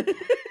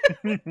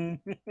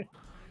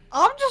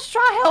 I'm just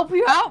trying to help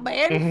you out,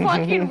 man.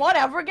 Fucking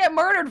whatever. Get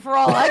murdered for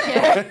all I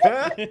care.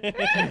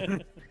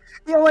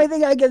 The only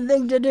thing I can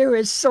think to do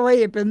is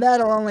sleep, and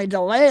that'll only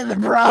delay the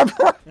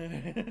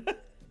problem.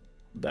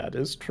 That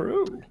is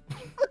true.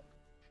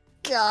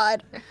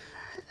 God.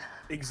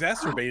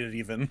 Exacerbated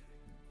even.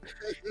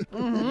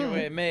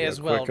 You may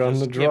as well Quick on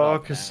just the give draw,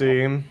 up now.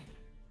 Kasim.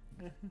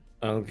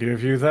 I'll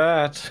give you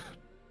that.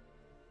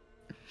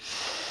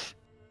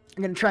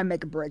 I'm gonna try and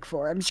make a break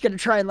for it. I'm just gonna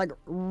try and, like,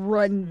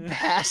 run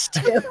past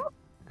him.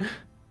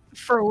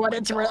 For what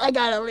it's worth. I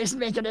gotta at least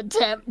make an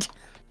attempt.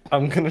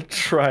 I'm gonna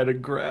try to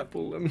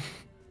grapple him.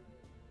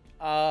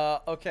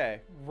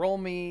 Okay. Roll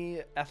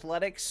me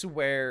athletics,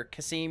 where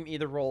Kasim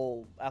either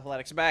roll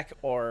athletics back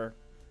or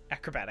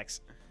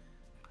acrobatics.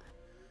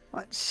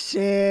 Let's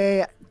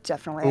see.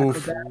 Definitely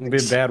Oof,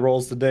 acrobatics. be bad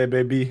rolls today,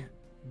 baby.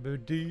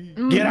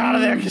 Get out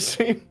of there,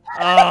 Kasim.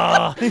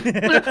 Ah!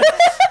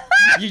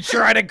 You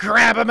try to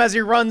grab him as he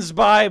runs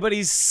by, but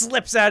he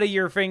slips out of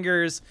your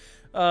fingers.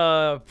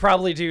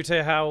 Probably due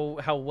to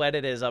how wet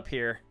it is up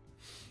here.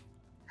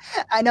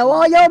 I know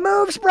all your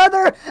moves,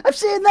 brother. I've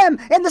seen them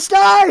in the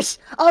stars.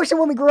 Also,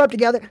 when we grew up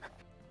together.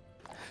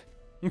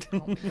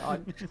 Oh,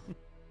 God.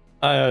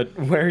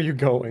 Where are you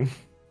going?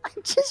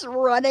 I'm just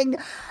running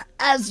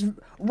as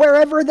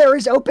wherever there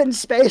is open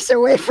space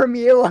away from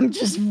you. I'm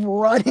just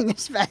running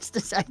as fast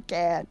as I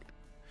can.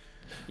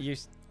 You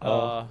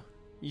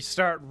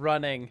start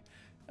running,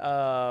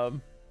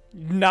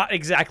 not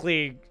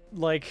exactly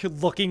like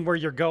looking where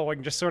you're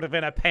going, just sort of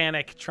in a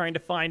panic, trying to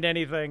find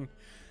anything.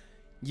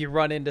 You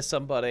run into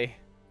somebody.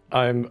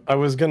 I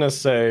was gonna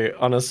say,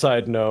 on a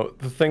side note,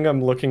 the thing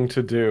I'm looking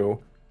to do,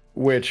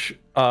 which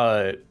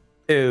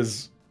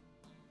is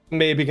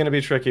maybe gonna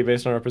be tricky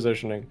based on our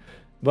positioning,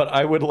 but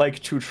I would like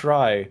to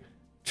try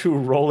to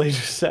roll a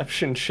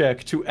deception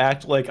check to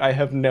act like I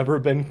have never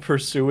been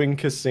pursuing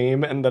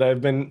Kasim and that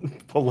I've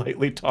been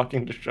politely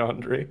talking to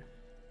Chandri.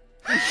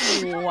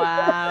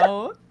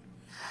 Wow.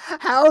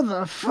 How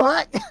the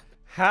fuck?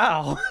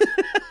 How?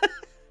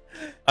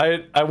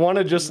 I want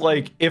to just,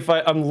 like, if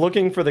I'm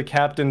looking for the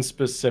captain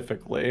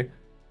specifically,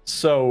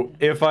 so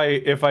if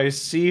I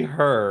see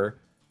her,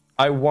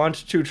 I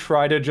want to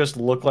try to just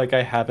look like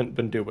I haven't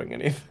been doing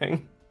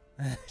anything.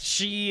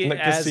 She And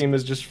that Kasim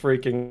is just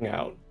freaking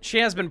out. She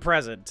has been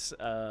present.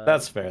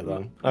 That's fair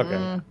then.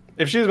 Okay.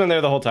 If she's been there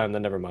the whole time,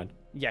 then never mind.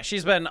 Yeah,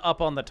 she's been up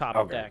on the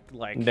top deck.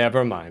 Like,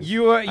 Never mind.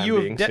 you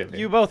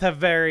both have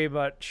very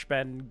much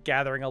been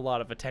gathering a lot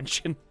of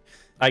attention.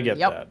 I get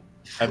Yep. that.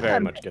 I very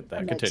much get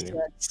that. Makes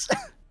Continue. sense.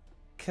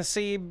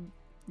 Kasim,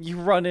 you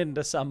run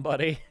into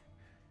somebody.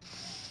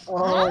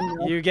 Oh,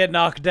 no. You get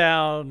knocked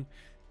down.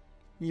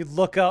 You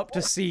look up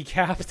to see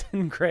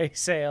Captain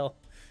Greysail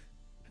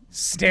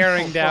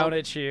staring down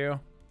at you.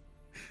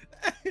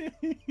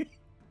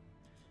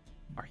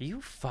 Are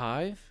you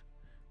 5?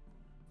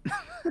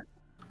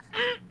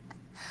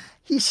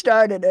 He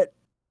started it.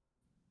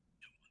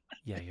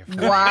 Yeah, you're 5.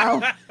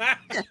 Wow.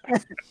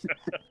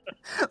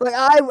 Like,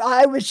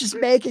 I was just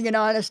making an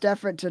honest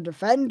effort to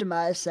defend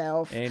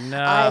myself.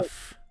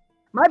 Enough.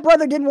 My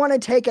brother didn't want to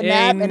take a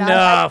nap, and I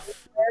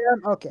Enough.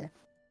 Okay.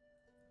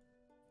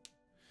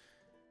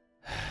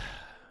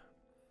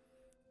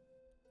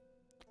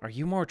 Are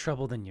you more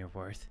trouble than you're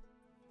worth?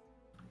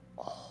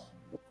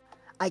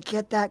 I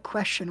get that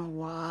question a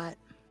lot.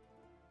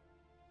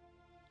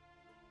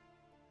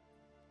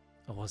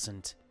 I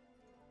wasn't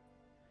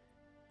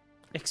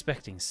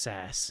expecting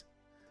sass.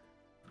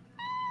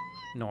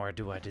 Nor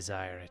do I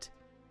desire it.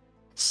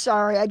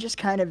 Sorry, I just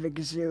kind of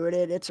exude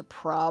it. It's a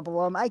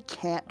problem. I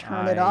can't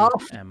turn it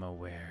off. I am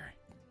aware.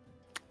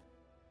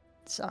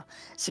 It's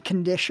a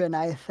condition,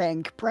 I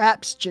think.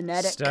 Perhaps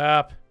genetic.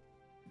 Stop.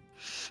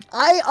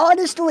 I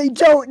honestly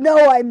don't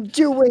know I'm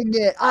doing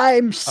it.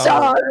 I'm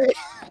sorry.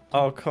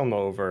 I'll come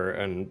over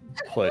and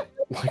put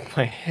like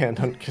my hand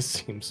on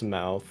Kasim's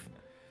mouth.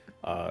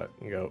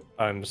 And go,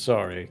 I'm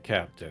sorry,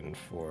 Captain,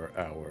 for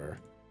our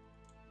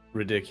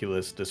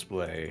ridiculous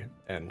display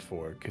and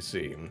for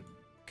Kasim.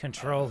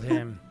 Control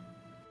him.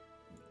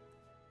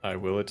 I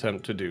will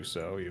attempt to do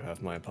so. You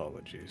have my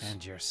apologies.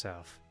 And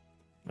yourself.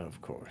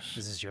 Of course.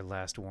 This is your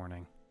last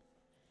warning.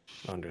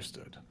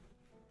 Understood.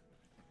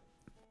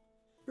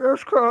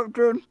 Yes,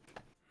 Captain.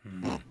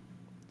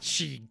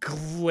 She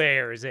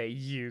glares at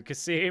you,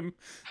 Kasim.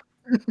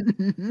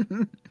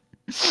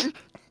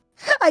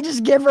 I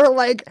just give her,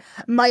 like,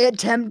 my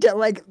attempt at,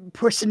 like,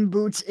 Puss in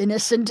Boots'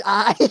 innocent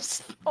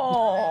eyes.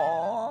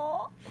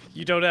 Oh.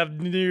 You don't have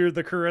near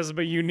the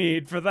charisma you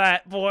need for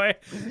that, boy.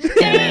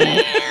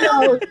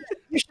 No,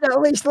 you should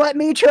at least let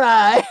me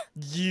try.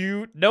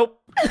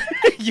 Nope.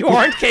 You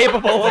aren't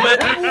capable of it.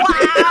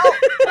 Wow.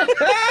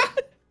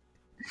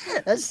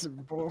 That's some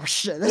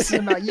bullshit. This is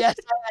about yes,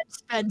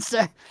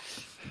 Spencer.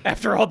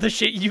 After all the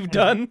shit you've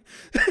done,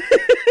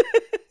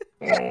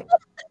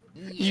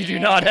 you do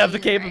not have the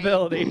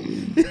capability.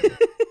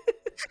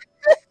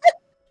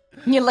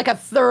 You need like a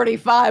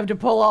 35 to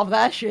pull off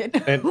that shit.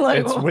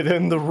 It's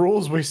within the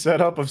rules we set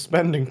up of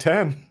spending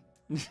 10.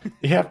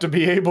 You have to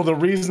be able to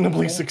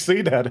reasonably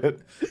succeed at it.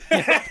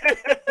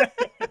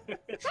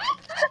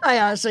 I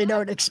honestly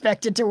don't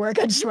expect it to work.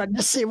 I just wanted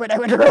to see what I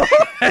would roll.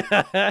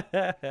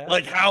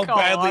 Like how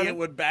badly it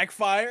would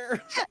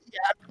backfire.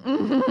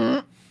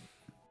 Yeah.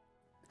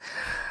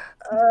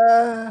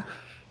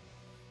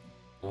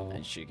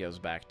 And she goes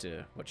back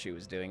to what she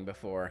was doing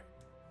before.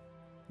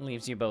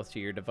 Leaves you both to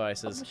your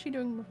devices. What was she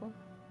doing before?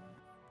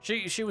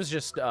 She was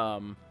just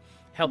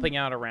helping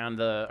out around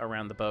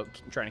the boat,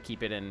 trying to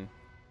keep it in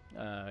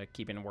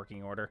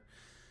working order,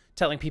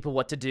 telling people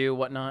what to do,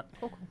 whatnot.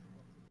 Oh, cool.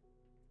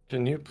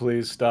 Can you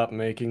please stop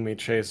making me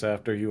chase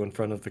after you in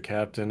front of the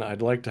captain?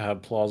 I'd like to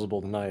have plausible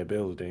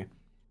deniability.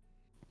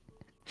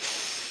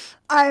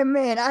 I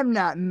mean, I'm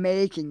not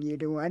making you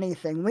do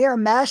anything. We are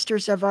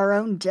masters of our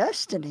own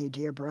destiny,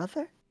 dear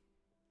brother.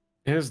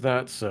 Is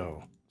that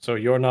so? So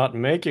you're not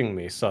making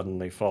me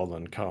suddenly fall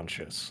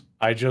unconscious.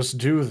 I just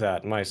do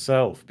that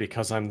myself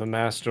because I'm the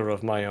master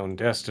of my own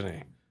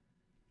destiny.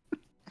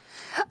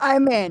 I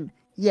mean,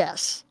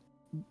 yes,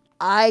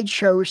 I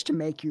chose to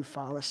make you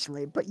fall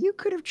asleep, but you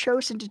could have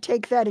chosen to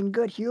take that in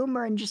good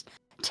humor and just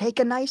take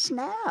a nice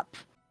nap.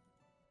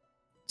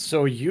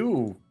 So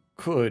you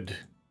could,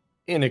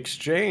 in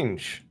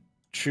exchange,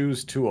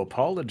 choose to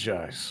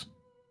apologize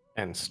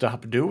and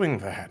stop doing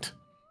that.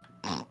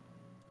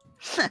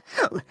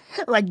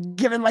 Like,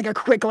 giving like a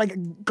quick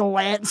like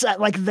glance at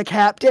like the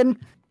captain.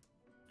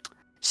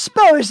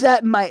 Suppose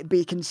that might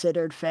be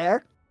considered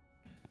fair.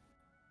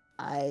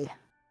 I'm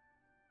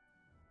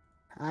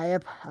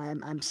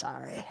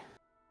sorry.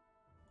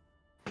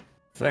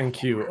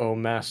 Thank you, O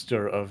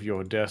master of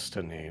your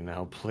destiny.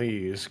 Now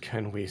please,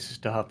 can we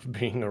stop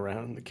being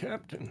around the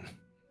captain?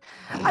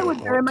 I would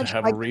very much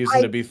have like a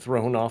reason to be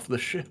thrown off the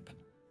ship.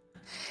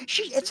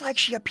 It's like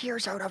she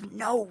appears out of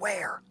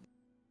nowhere.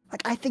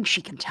 Like, I think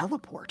she can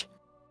teleport.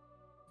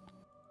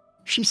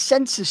 She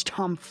senses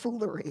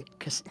tomfoolery,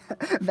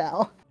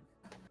 Val.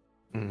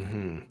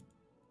 Mm-hmm.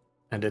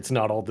 And it's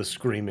not all the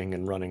screaming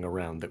and running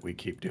around that we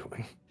keep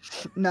doing.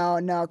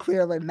 No,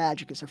 clearly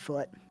magic is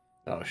afoot.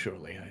 Oh,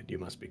 surely, you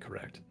must be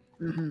correct.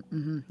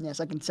 Yes,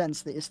 I can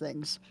sense these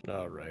things.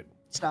 All right.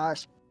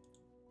 Stars.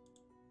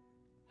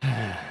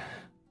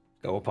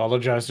 Go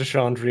apologize to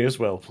Chandri as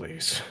well,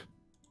 please.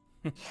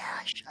 Yeah,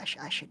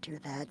 I should do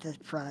that.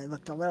 That probably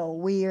looked a little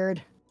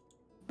weird.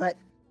 But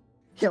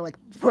he'll like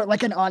put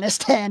like an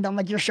honest hand on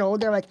like your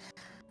shoulder, like,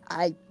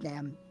 I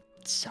am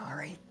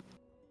sorry.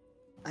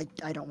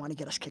 I don't want to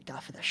get us kicked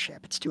off of this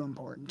ship. It's too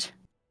important.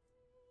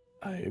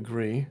 I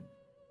agree.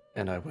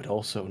 And I would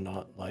also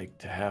not like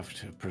to have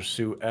to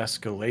pursue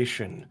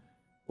escalation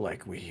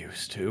like we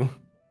used to.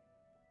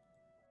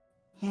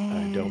 Yeah.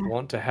 I don't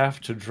want to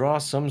have to draw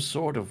some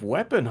sort of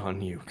weapon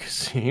on you,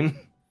 Kasim.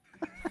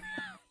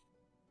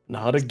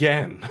 Not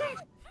again.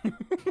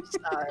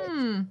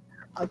 Sorry.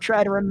 I'll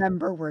try to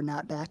remember we're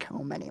not back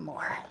home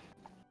anymore.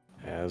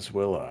 As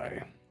will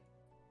I.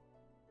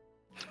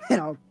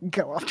 And I'll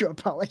go off to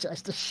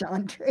apologize to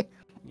Chandri.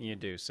 You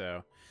do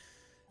so.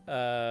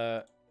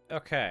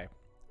 Okay.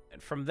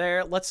 And from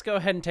there, let's go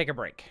ahead and take a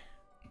break.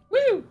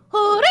 Woo!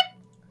 Hooray!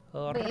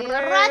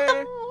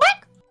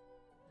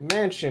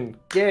 Mansion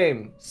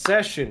game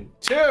session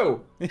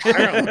 2.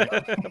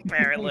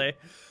 Apparently.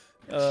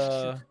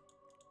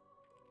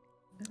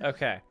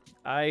 Okay.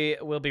 I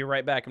will be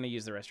right back. I'm gonna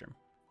use the restroom.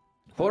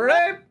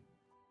 Hooray!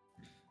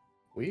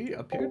 We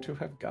appear to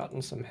have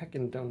gotten some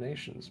heckin'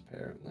 donations,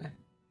 apparently.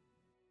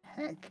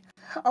 Heck.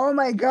 Oh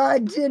my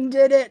god, Din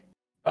did it!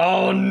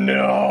 Oh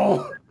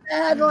no!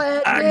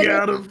 Badland I did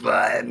gotta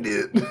find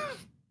it.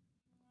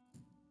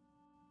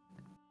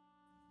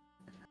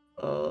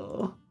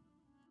 Oh.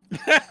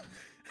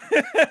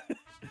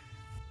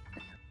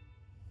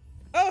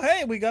 Oh,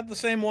 hey, we got the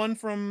same one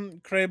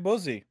from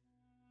Krebozi.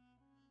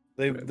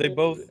 They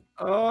both.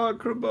 Oh,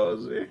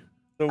 Krabozi.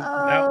 So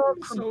Oh,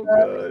 So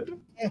good.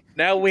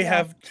 now we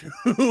have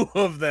 2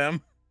 of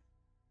them.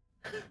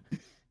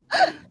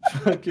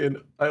 Fucking,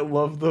 I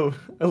love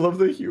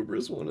the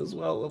hubris one as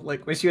well. Of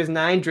like, when she was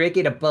 9, Drake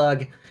ate a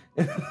bug.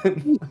 it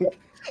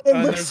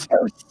there's- looks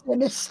so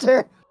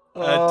sinister.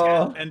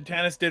 And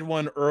Tanis did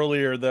one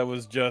earlier that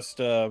was just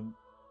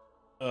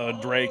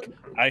Drake.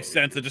 I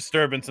sense a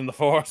disturbance in the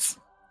force.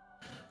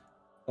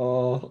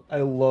 Oh, I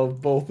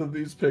love both of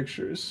these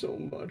pictures so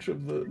much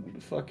of the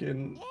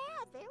fucking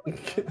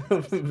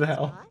of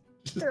Val.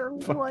 Just They're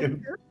fucking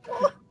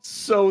wonderful.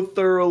 so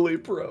thoroughly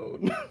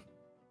prone.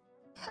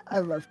 I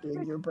love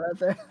being your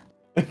brother.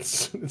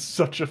 It's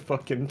such a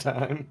fucking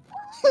time.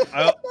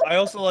 I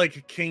also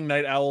like King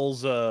Night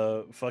Owl's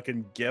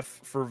fucking gif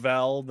for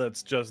Val.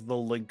 That's just the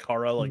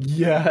Linkara like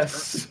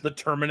Yes. the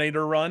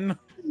Terminator run.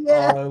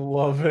 Yeah. Oh, I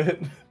love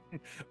it.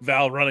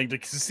 Val running to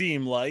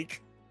seem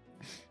like.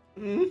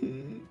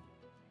 Mm-hmm.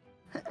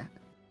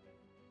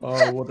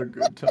 Oh, what a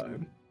good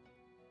time.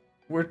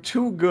 We're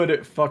too good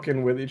at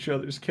fucking with each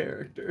other's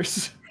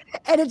characters.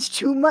 And it's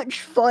too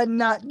much fun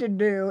not to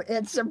do.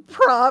 It's a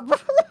problem.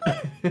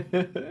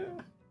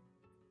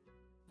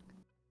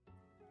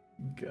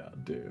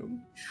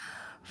 Goddamn.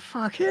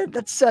 Fuck it.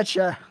 That's such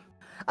a.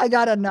 I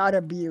gotta not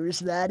abuse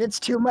that. It's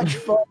too much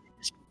fun to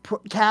just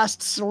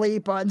cast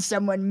sleep on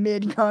someone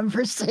mid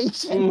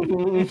conversation.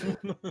 Mhm.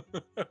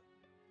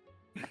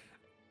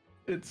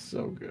 It's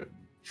so good.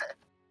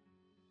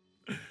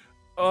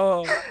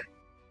 Oh,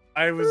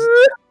 I was.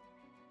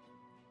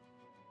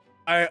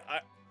 I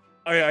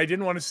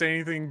didn't want to say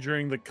anything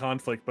during the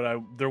conflict, but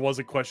there was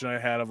a question I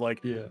had of like,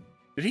 Yeah.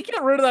 did he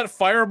get rid of that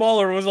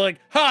fireball, or was it like,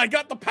 ha, I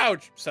got the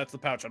pouch, sets the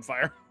pouch on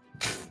fire?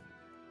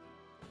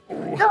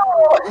 No!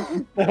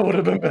 That would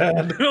have been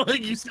bad.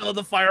 Like you still have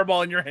the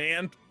fireball in your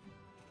hand.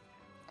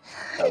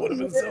 That would have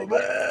been so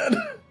bad.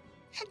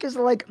 Because,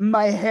 like,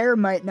 my hair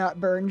might not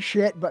burn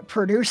shit, but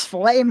produce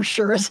flame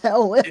sure as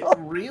hell It will.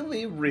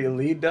 really,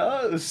 really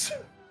does.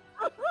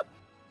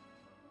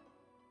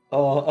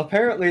 Oh,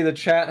 apparently the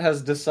chat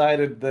has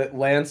decided that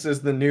Lance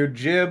is the new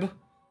Jib.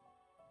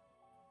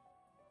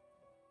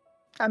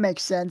 That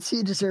makes sense.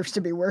 He deserves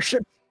to be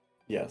worshipped.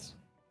 Yes.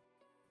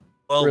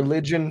 Well,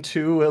 Religion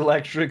 2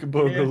 Electric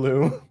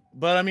Boogaloo.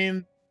 but I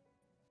mean,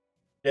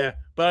 yeah,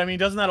 but I mean,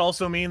 doesn't that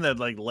also mean that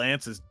like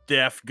Lance is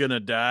gonna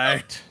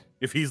die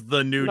if he's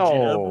the new Jib?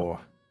 No.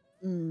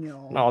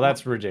 No. No,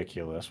 that's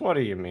ridiculous. What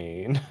do you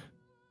mean?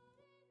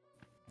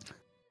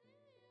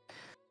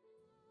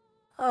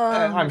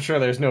 I'm sure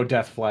there's no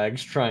death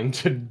flags trying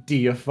to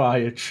deify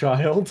a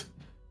child.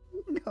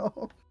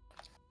 No.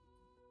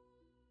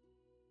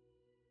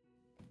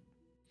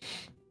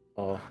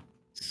 Oh,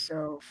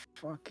 So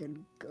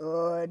fucking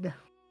good.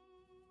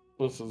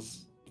 this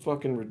is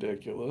fucking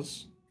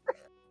ridiculous.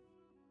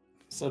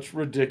 Such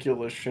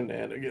ridiculous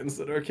shenanigans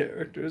that our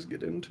characters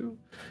get into.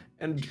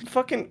 And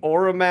fucking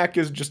Oramak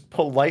is just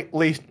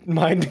politely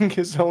minding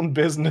his own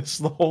business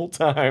the whole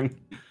time.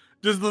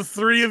 Just the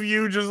 3 of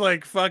you just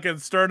like fucking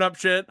stirring up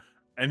shit,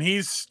 and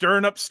he's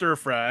stirring up stir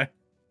fry.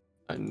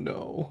 I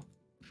know.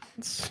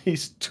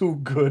 He's too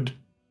good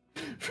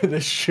for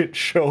this shit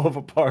show of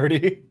a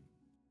party.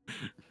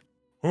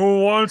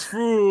 Who wants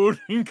food?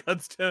 He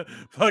cuts to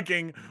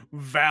fucking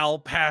Val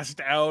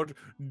passed out,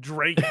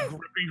 Drake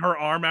gripping her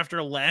arm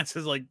after Lance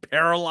has like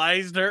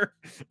paralyzed her.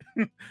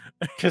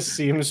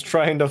 Kasim's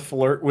trying to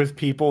flirt with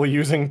people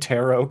using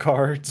tarot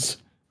cards.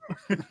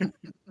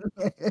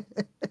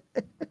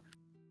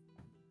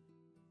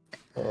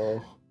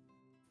 Oh,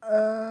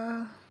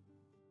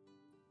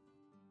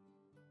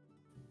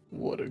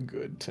 what a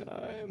good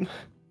time.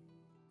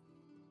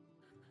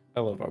 I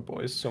love our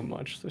boys so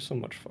much. They're so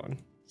much fun.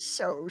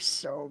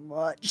 So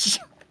much.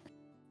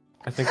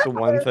 I think the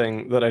one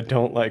thing that I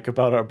don't like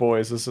about our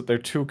boys is that they're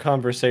too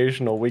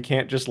conversational. We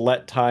can't just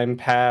let time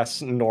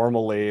pass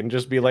normally and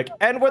just be like,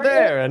 and we're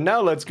there, and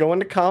now let's go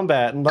into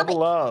combat and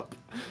level up.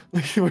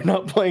 Like, we're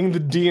not playing the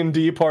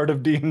D&D part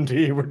of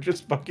D&D, we're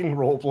just fucking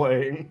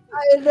role-playing.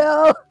 I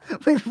know.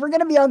 We're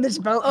gonna be on this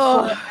boat.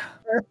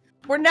 forever.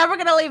 We're never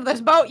gonna leave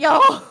this boat,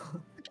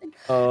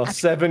 y'all.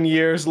 7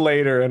 years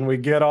later, and we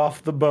get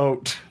off the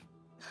boat.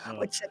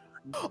 What's it?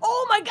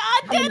 Oh my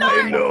god, Din I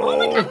art! know. Oh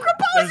my god, There's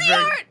Kraposi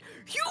very- art!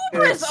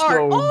 Hubris It's art!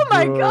 so Oh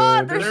my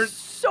god, good. there's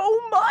so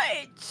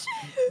much!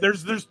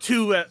 There's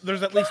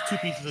at least 2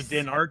 pieces of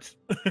Din art.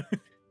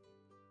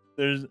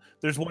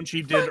 There's one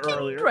she did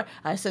earlier.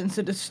 I sense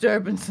a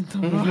disturbance in the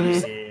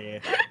waters. Yeah.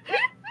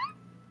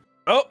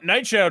 Oh,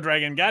 Night Shadow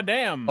Dragon,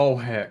 goddamn. Oh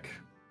heck.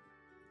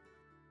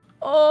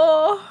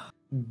 Oh.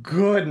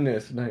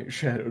 Goodness, Night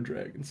Shadow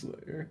Dragon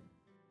Slayer.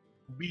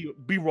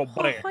 Be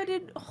Robert.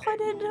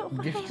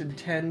 Gifted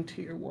 10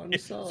 tier 1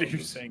 subs. So you're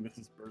saying this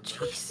is Bird.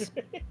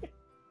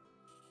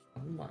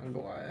 Oh my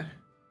god.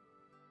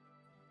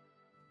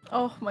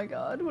 Oh my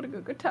god, what a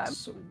good time.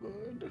 So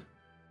good.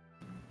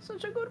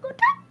 Such a good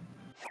time.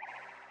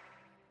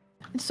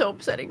 It's so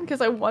upsetting because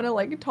I want to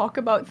like talk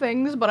about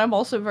things, but I'm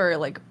also very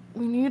like,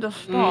 we need to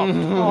stop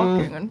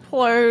talking and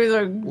play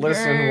the game.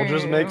 Listen, we'll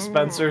just make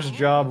Spencer's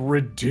job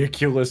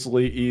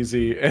ridiculously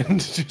easy and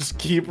just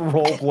keep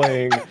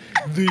role-playing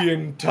the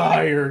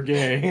entire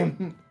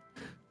game.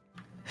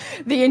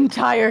 The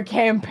entire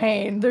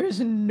campaign. There's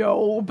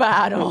no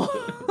battle.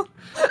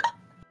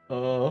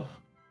 The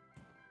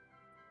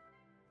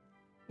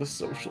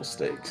social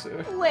stakes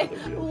are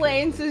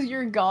Lance is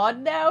your god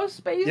now,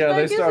 Space Yeah,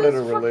 they Vegas started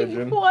is a fucking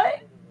religion. What?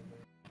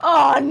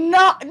 Oh,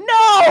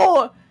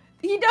 no!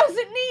 He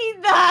doesn't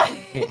need that!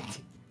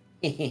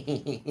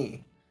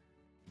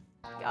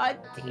 God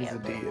He's a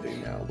damn it.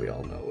 deity now, we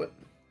all know it.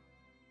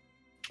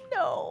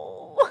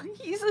 No,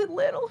 he's a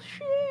little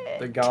shit.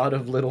 The god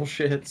of little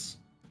shits.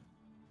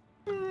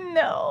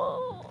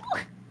 No.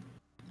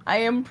 I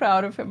am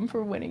proud of him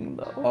for winning,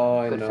 though. Oh,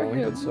 I Good for know,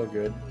 he him. did so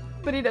good.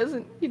 But he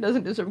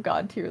doesn't deserve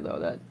god tier, though.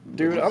 That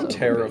Dude, I'm so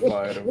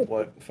terrified of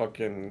what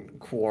fucking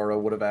Quora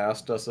would have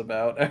asked us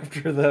about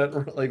after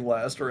that, like,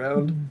 last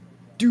round.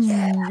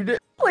 Dude.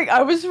 Like,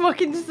 I was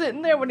fucking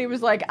sitting there when he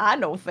was like, I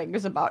know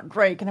things about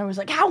Drake, and I was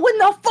like, how in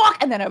the fuck?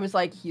 And then I was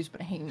like, he's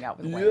been hanging out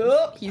with Lance.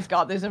 Yep. He's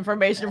got this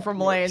information from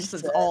Lance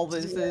since all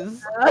this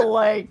is.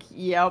 Like,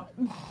 yep.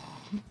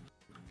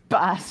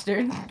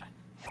 Bastard.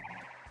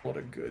 What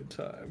a good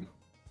time.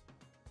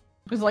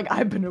 It was like,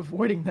 I've been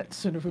avoiding that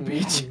son of a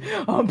bitch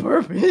on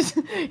purpose.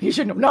 He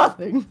should know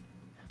nothing.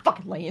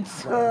 Fucking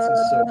Lance. Lance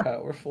is so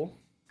powerful.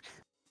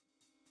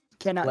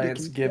 Cannot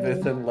Lance be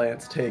giveth controlled. and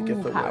Lance taketh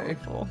Too away.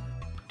 powerful.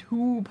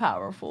 Too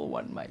powerful,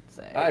 one might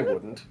say. I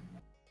wouldn't.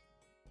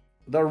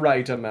 The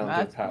right amount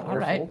That's of powerful.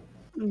 alright.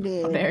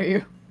 Yeah. How dare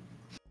you?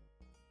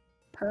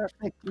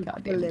 Perfect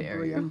Goddamn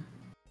dare you.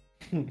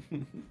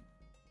 equilibrium.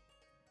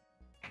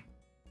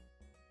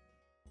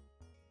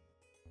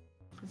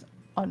 It's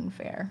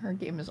unfair. Her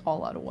game is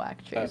all out of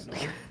whack, Chase. I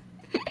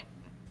know.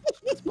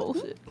 It's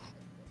bullshit.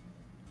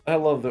 I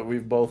love that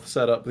we've both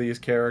set up these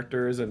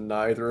characters and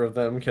neither of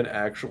them can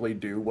actually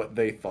do what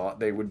they thought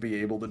they would be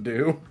able to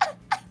do.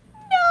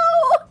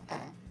 No!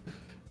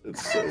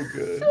 It's so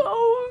good.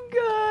 So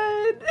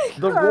good!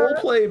 The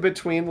roleplay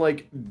between,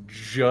 like,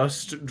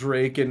 just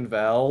Drake and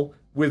Val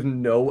with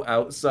no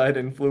outside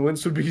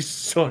influence would be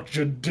such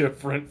a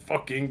different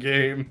fucking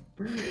game.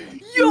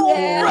 Yo,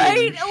 Yeah.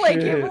 right? Like,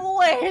 Shit. if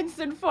Lance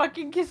and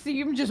fucking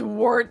Kasim just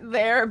weren't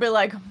there, I'd be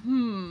like,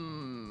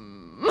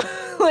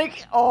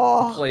 like,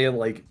 oh. Playing,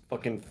 like,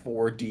 fucking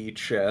 4D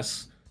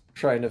chess,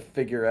 trying to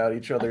figure out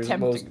each other's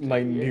Attempting most to,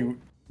 minute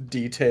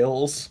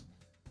details.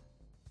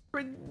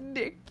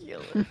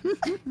 Ridiculous.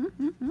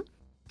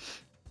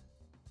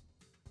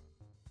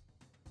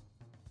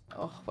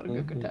 Oh, what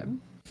a good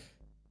time.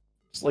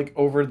 Just, like,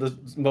 over the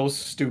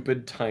most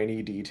stupid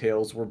tiny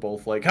details, we're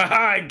both like, haha,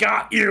 I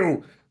got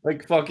you!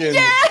 Like, fucking,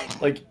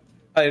 like,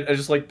 I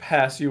just, like,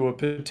 pass you a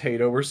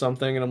potato or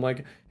something, and I'm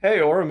like, hey,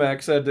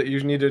 Orimac said that you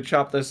need to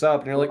chop this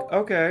up, and you're like,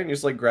 okay, and you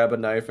just, like, grab a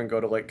knife and go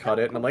to, like, cut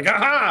it, and I'm like,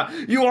 haha,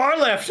 you are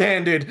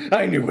left-handed!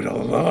 I knew it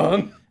all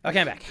along!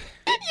 Okay, I'm back.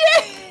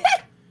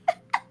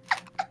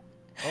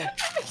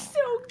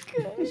 So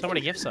good. So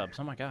many gift subs.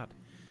 Oh my god.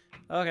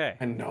 Okay.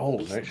 I know,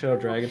 Night Shadow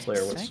Dragon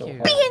Slayer was Thank so you.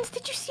 hard. Beans,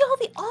 did you see all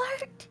the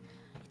art?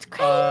 It's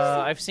crazy.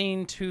 I've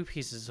seen 2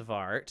 pieces of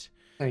art.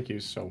 Thank you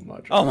so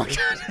much. Oh my god.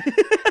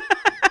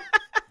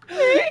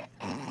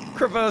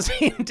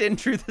 Kravozian didn't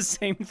drew the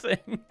same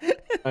thing.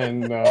 I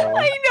know.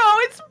 I know,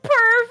 it's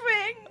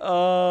perfect.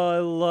 Oh, I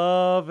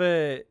love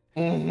it.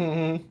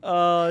 Mhm.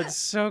 Oh, it's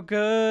so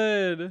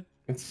good.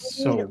 It's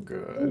so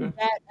good.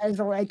 That as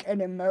like an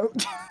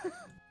emote.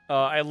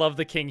 Oh, I love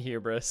the King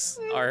Hubris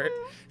art.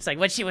 It's like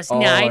when she was Oh,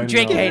 9, I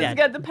Drake know. ate He's a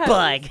got the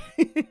bug.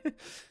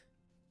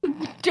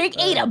 Drake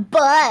ate a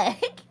bug.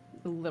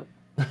 Little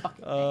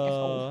fucking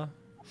asshole.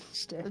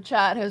 Stick. The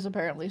chat has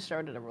apparently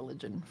started a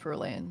religion for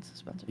Lance,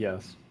 Spencer.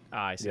 Yes.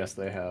 I see. Yes,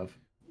 they have.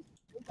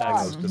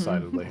 That's Most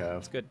decidedly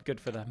have. good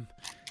for them.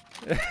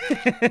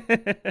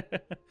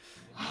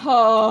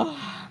 Oh.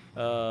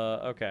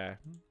 Okay.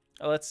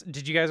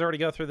 Did you guys already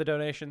go through the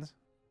donations?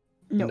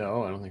 No.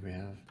 No, I don't think we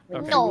have.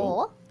 Okay.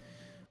 No.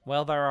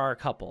 Well, there are a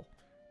couple.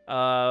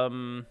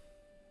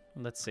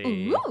 Let's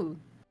see. Ooh.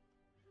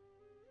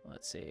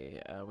 Let's see.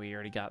 We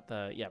already got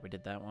yeah, we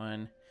did that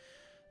one.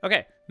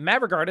 Okay.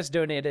 Mavrigardus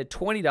donated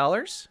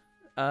 $20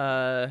 2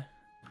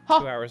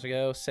 hours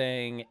ago,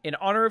 saying, in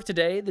honor of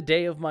today, the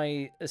day of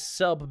my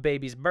sub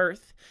baby's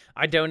birth,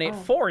 I donate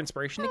 4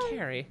 inspiration to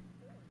carry.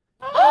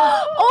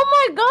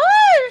 Oh my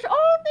gosh!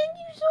 Oh, thank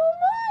you so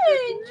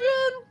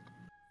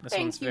much! This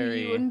Thank one's you,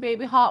 very. you and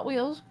baby Hot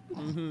Wheels.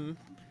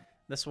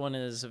 This one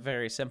is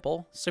very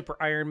simple. Super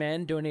Iron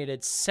Man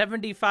donated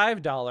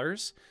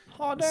 $75.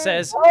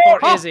 Says for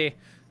Izzy.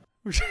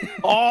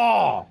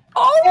 Oh,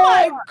 Oh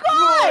my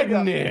god!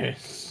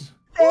 goodness.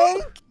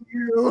 Thank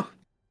you.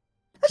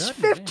 That's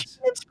Goodness.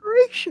 15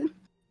 inspiration.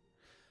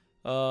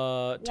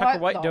 Tucker What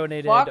White the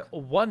donated fuck?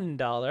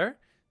 $1.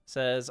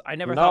 Says, I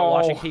never thought No.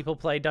 watching people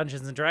play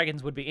Dungeons and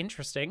Dragons would be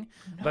interesting,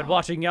 but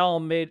watching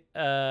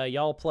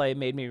y'all play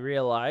made me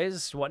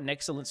realize what an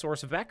excellent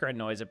source of background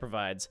noise it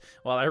provides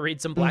while I read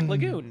some Black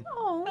Lagoon.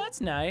 Oh,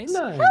 That's nice.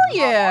 hell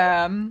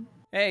yeah.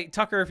 Hey,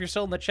 Tucker, if you're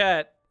still in the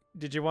chat,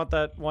 did you want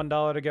that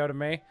 $1 to go to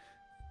me?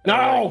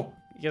 No.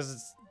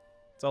 Because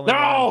it's only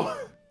one. No.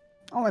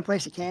 Only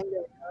place it can go.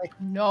 Really.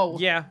 No.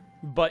 Yeah,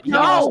 but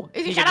No!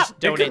 he Izzy, can shut just up!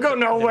 donate It could go the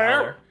nowhere.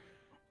 dollar.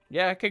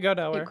 Yeah, it could go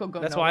nowhere. could go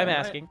That's why I'm nowhere.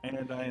 asking.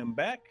 And I am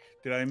back.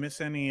 Did I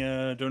miss any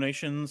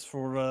donations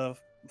for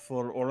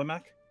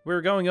Orlamak? We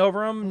were going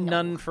over them.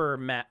 None for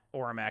Matt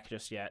or Mac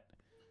just yet.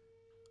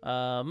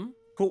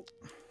 Cool.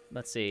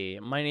 Let's see.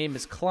 My name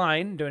is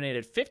Klein.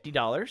 Donated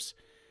 $50.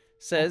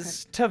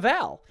 Says to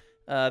Val.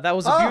 That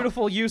was a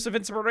beautiful use of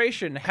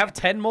inspiration. Have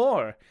 10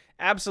 more.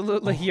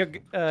 Absolutely, your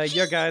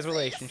guys'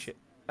 relationship.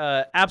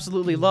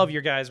 Absolutely love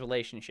your guys'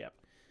 relationship.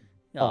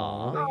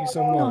 Aw, thank you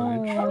so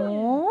much.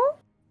 Aww.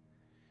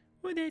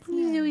 Well, that's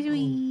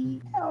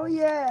Oh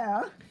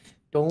yeah.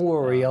 Don't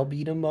worry, I'll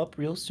beat him up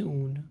real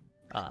soon.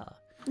 Get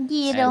and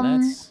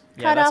him. that's,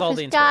 yeah, Cut that's off all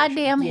the his inspiration.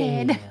 goddamn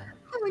head.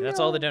 Oh, That's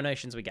no. all the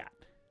donations we got.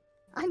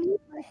 I need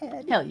my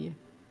head. Hell yeah.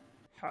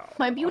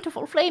 My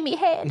beautiful flamey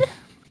head.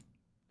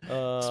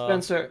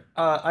 Spencer,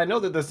 I know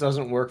that this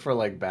doesn't work for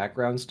like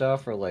background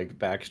stuff or like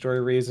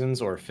backstory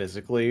reasons or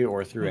physically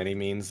or through any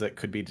means that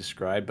could be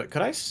described, but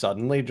could I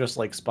suddenly just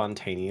like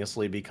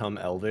spontaneously become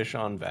elvish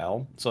on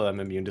Val so I'm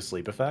immune to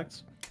sleep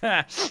effects?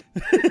 No.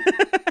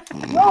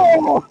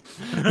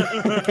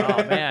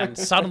 Oh man!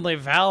 Suddenly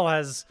Val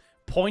has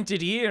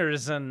pointed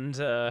ears and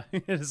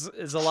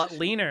is a lot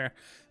leaner.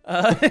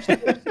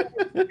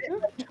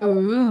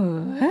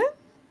 Ooh.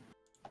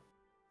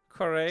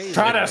 Crazy.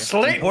 Try to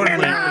sleep me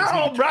Importantly,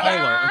 now, it's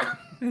brother!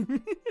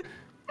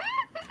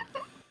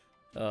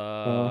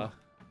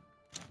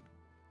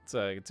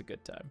 it's a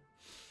good time.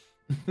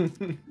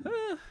 You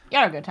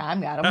had a good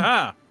time, got him.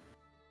 Aha!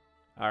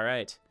 All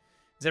right,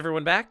 is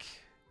everyone back?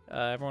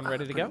 Everyone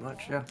ready to go? Pretty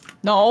much, yeah.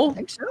 No. I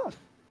think so.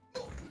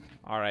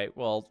 All right.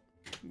 Well,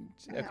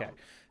 okay.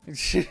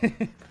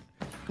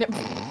 Yep.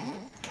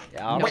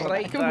 All No,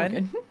 right good,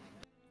 then. good.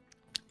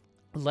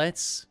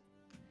 Let's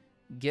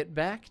get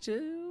back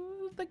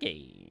to the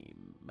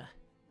game.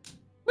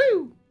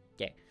 Woo!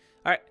 Okay.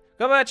 All right.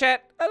 Goodbye,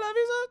 chat. I love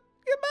you so.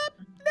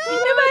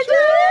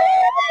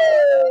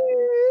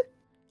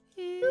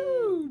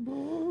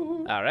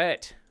 Goodbye. All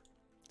right.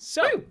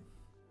 So,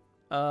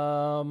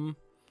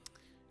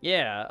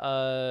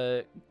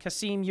 yeah.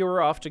 Cassim, you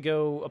were off to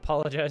go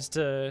apologize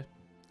to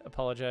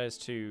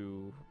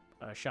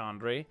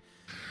Chandri.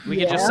 We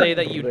could just say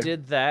that you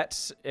did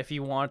that. If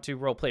you want to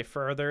roleplay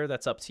further,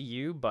 that's up to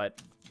you,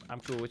 but I'm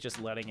cool with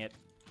just letting it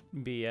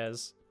be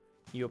as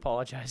you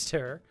apologize to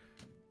her.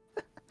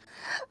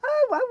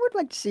 I would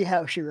like to see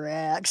how she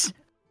reacts.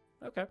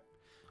 Okay.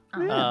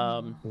 Yeah.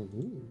 All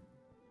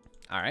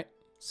right.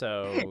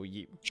 So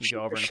you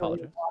go over and She'll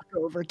apologize. Walk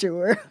over to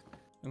her.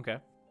 Okay.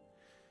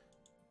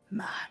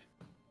 Ma,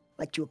 I'd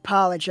like to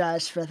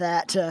apologize for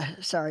that.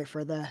 Sorry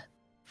for the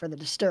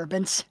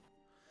disturbance.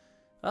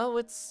 Oh,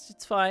 it's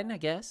fine, I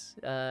guess.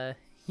 You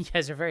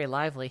guys are very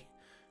lively.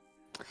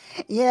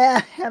 Yeah,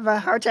 have a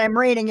hard time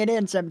reining it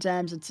in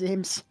sometimes, it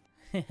seems.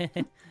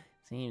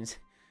 Seems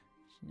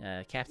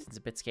Captain's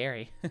a bit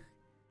scary.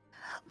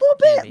 Little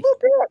bit, Maybe. little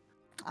bit.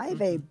 I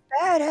have a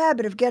bad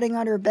habit of getting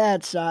on her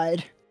bad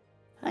side.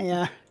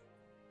 It's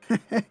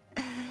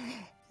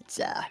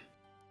a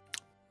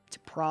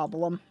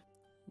problem.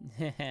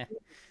 Gonna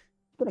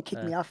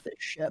kick me off this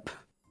ship.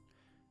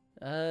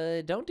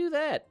 Don't do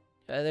that.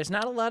 There's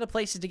not a lot of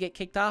places to get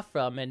kicked off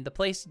from, and the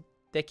place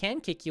that can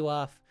kick you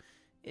off,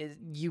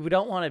 you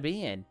don't want to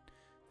be in.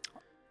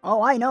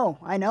 Oh, I know.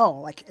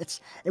 Like it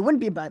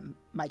wouldn't be by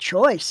my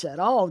choice at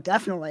all.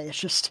 Definitely, it's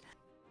just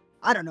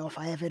I don't know if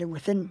I have it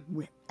within.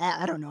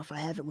 I don't know if I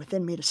have it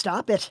within me to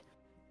stop it.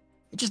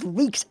 It just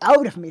leaks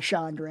out of me,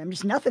 Chandra. I'm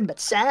just nothing but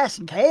sass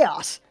and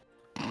chaos.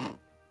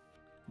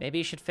 Maybe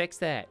you should fix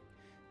that.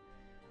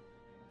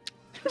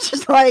 It's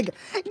just like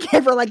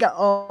give her like a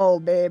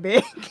oh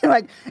baby.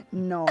 Like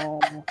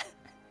no.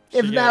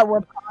 If that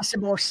were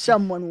possible,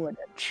 someone would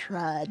have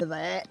tried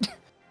that.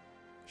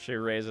 She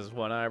raises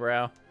one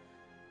eyebrow.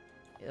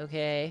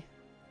 Okay.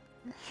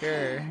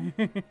 Sure.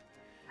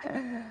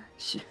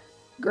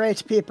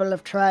 Great people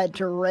have tried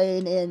to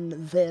rein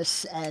in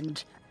this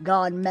and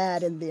gone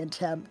mad in the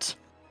attempt.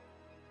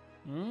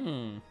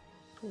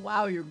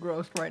 Wow, you're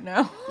gross right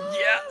now.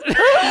 Yeah.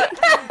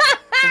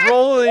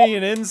 Rolling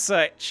an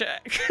insight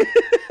check.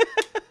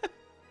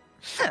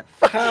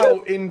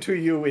 How into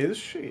you is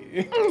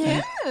she?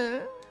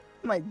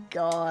 My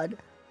God.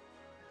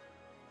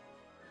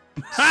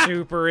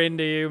 Super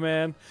into you,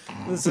 man.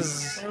 This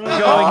is going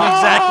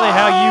exactly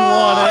how you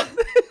want it.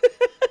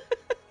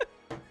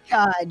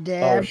 God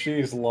damn. Oh,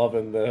 she's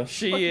loving this.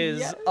 She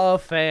is a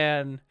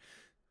fan.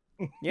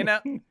 You know,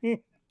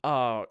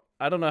 I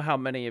don't know how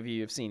many of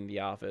you have seen The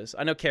Office.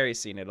 I know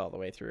Carrie's seen it all the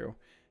way through,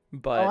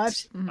 but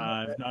I've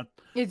not.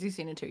 Izzy's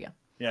seen it too, yeah.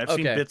 Yeah, I've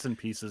seen bits and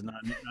pieces, not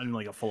in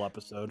like a full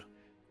episode.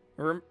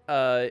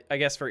 I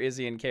guess for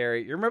Izzy and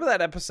Carrie, you remember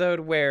that episode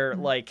where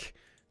like,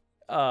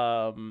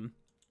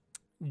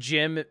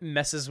 Jim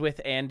messes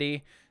with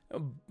Andy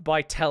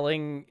by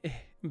telling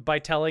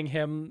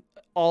him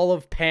all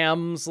of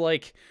Pam's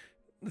like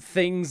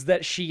things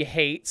that she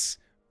hates,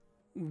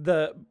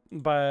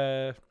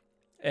 and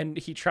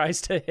he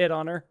tries to hit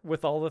on her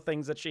with all the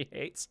things that she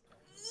hates.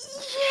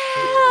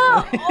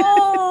 Yeah.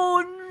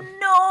 Oh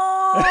no.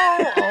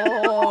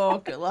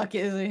 Oh, good luck,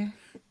 Izzy.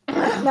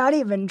 Not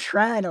even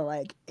trying to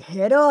like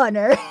hit on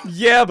her.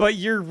 Yeah, but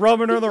you're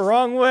rubbing her the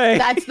wrong way.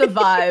 That's the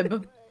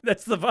vibe.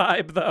 That's the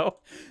vibe, though.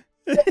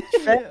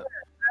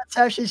 That's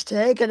how she's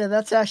taking it.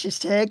 That's how she's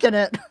taking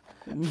it.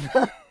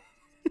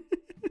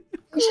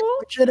 She's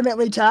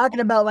legitimately talking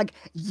about like,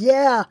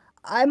 yeah,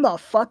 I'm a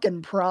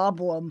fucking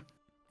problem.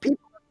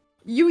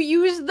 You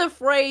used the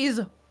phrase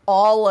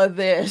all of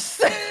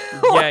this.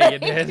 Yeah, you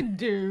did.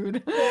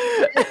 Dude.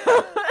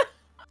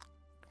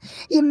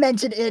 He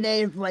meant it in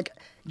a like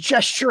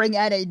gesturing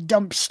at a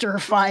dumpster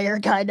fire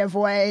kind of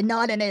way,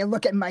 not in a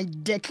look at my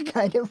dick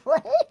kind of way.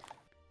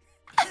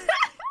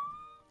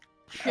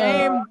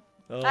 Shame.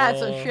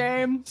 That's a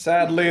shame.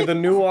 Sadly, the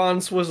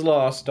nuance was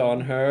lost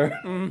on her.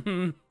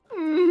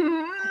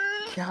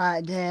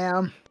 God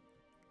damn.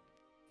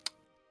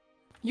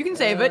 You can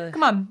save it.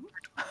 Come on.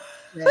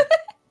 Yeah.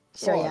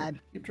 So Go yeah, on,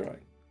 keep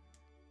trying.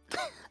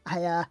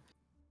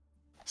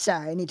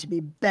 sorry, I need to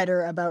be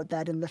better about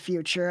that in the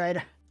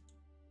future.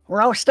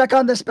 We're all stuck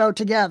on this boat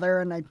together,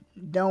 and I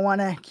don't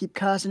want to keep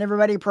causing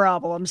everybody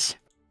problems.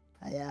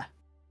 Just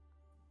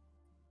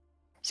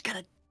kind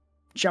of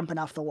jumping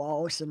off the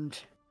walls, and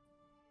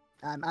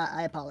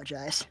I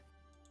apologize.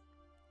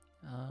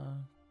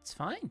 It's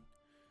fine.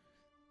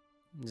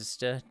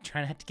 Just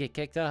try not to get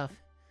kicked off.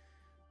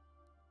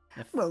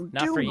 Well,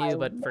 Not do for my you,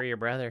 but for your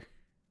brother.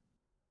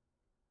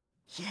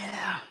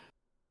 Yeah,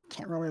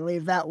 can't really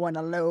leave that one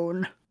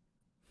alone.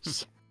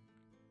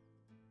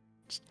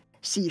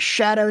 See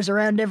shadows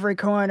around every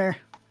corner.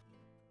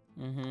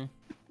 Mm-hmm.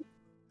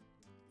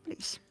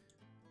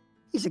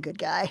 He's a good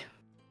guy.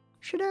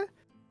 Should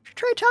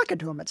try talking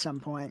to him at some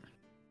point.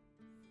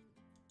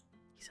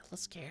 He's a little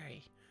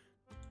scary.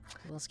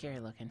 A little scary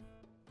looking.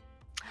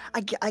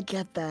 I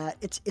get that.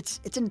 It's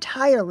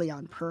entirely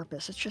on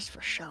purpose. It's just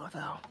for show,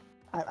 though.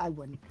 I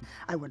wouldn't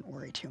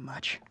worry too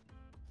much.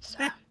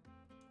 So.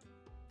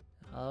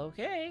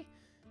 Okay.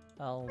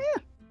 I'll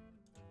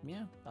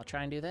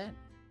try and do that.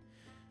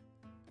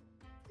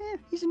 Yeah,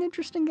 he's an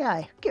interesting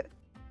guy. Give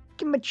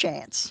him a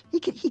chance. He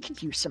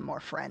could use some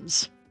more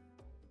friends.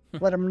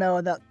 Let him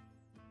know that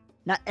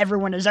not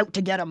everyone is out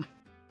to get him.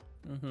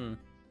 Mm-hmm.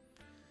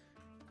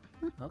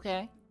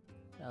 Okay.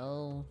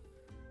 I'll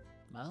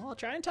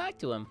try and talk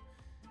to him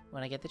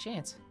when I get the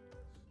chance.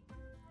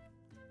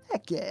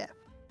 Heck yeah.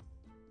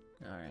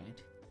 All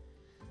right.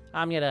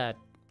 I'm gonna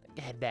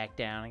head back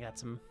down. I got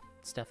some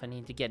stuff I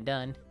need to get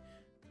done.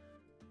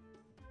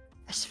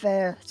 That's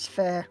fair. That's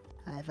fair.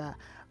 I've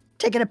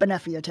taken up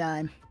enough of your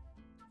time.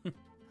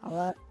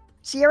 I'll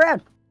see you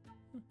around.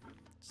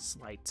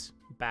 Slight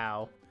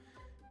bow.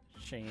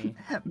 She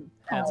Bow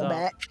heads off.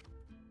 back.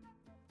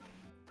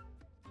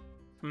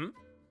 Hmm?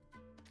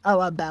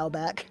 I'll bow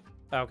back.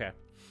 Okay.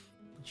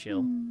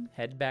 She'll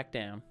head back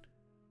down.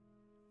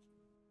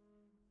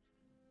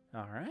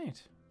 All right.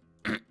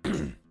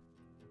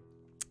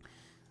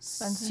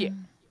 Spencer,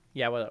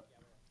 Yeah, what up?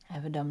 I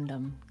have a dumb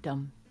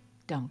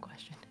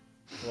question.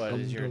 What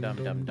is your dumb?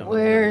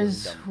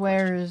 Where's the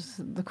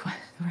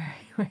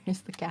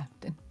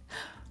captain?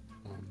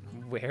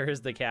 Where is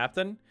the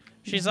captain?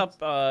 She's up.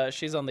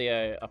 She's on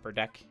the upper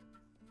deck.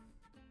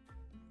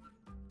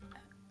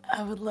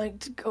 I would like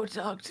to go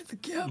talk to the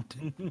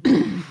captain.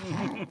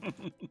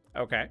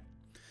 Okay.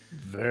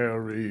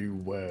 Very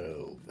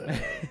well,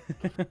 then.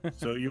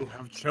 So you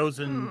have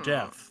chosen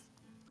death.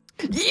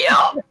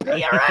 Yep,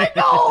 here I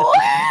go.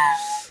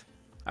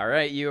 All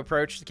right, you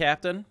approach the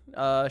captain.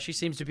 She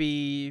seems to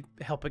be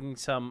helping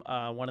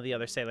one of the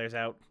other sailors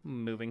out,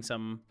 moving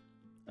some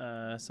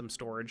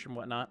storage and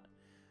whatnot.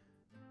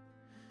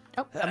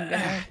 Oh,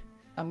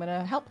 I'm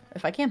gonna help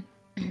if I can.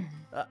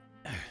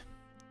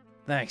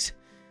 Thanks.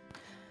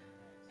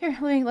 Here,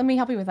 let me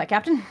help you with that,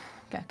 Captain.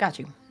 Got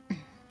you.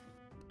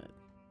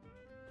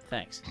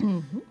 Thanks.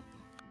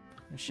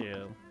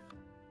 She'll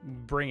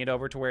bring it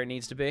over to where it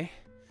needs to be.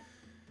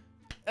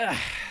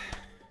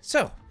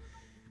 So,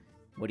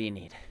 what do you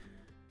need?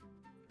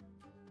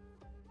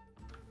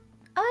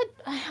 I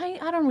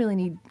don't really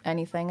need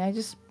anything.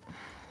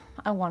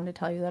 I wanted to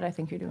tell you that I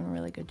think you're doing a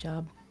really good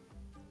job.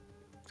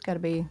 It's got to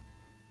be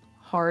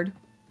hard.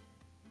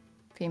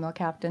 Female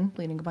captain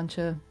leading a bunch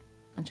of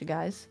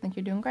guys. I think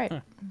you're doing great.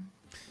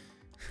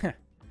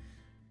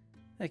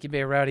 They can be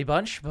a rowdy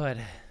bunch, but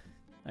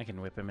I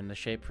can whip him into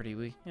shape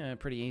pretty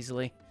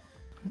easily.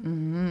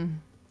 I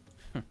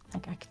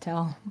could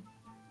tell.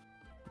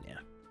 Yeah.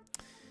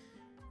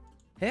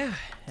 Yeah,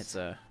 it's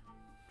I've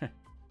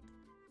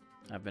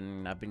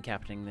been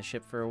captaining the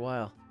ship for a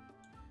while.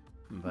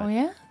 But, Oh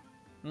yeah?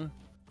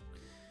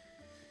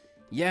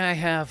 Yeah, I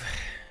have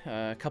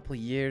a couple of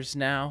years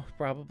now,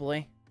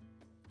 probably.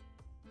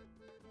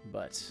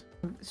 But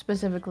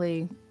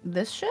Specifically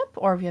this ship,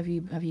 or have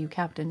you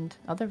captained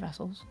other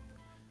vessels?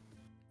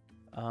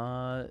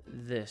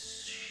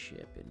 this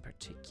ship in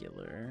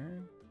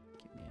particular.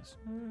 Give me a sec.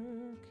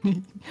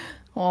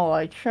 Oh,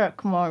 I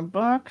check my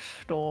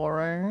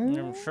backstory.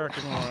 I'm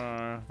checking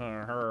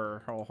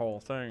her whole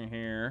thing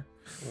here.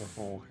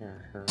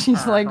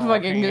 She's like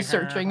fucking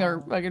searching her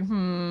fucking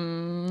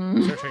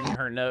Searching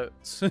her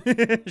notes.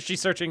 She's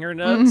searching her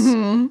notes.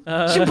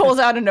 She pulls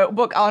out a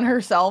notebook on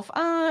herself.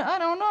 I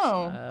don't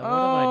know. What have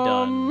I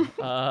done?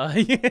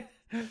 Yeah.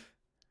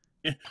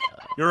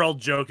 You're all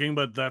joking,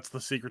 but that's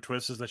the secret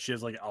twist is that she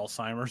has like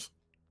Alzheimer's.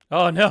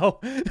 Oh no.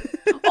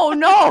 Oh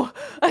no!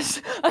 A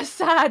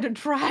sad,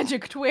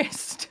 tragic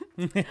twist.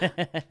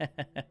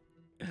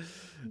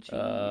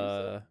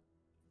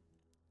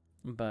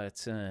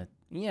 But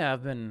yeah,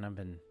 I've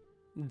been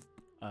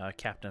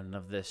captain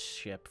of this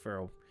ship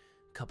for a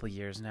couple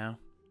years now.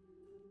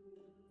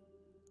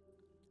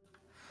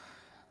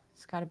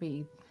 It's got to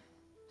be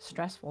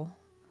stressful.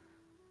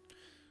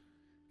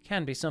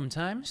 Can be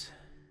sometimes,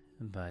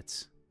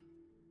 but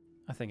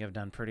I think I've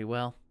done pretty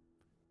well.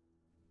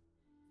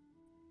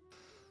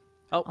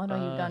 Oh no,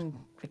 you've done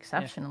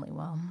exceptionally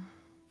well.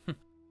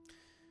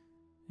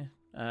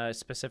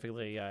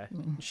 Specifically,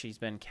 she's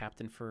been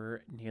captain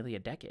for nearly a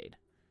decade.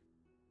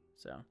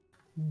 So.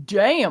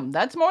 Damn,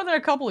 that's more than a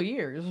couple of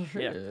years.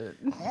 Yeah. Shit.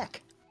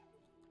 Heck.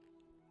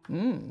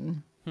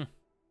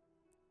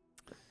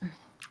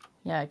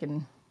 Yeah, I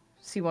can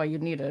see why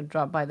you'd need to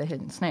drop by the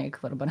hidden snake. A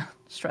little bit of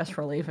stress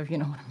relief, if you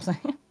know what I'm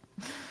saying.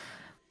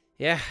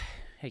 Yeah,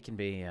 it can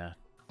be Yeah.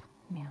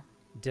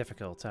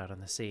 difficult out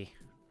on the sea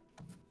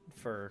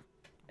for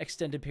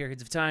extended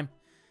periods of time.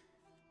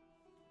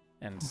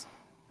 And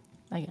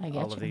I get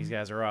all you. of these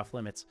guys are off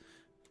limits.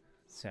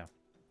 So.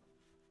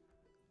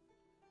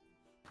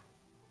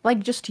 Like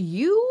just to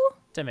you,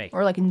 To me.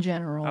 or like in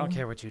general? I don't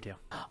care what you do.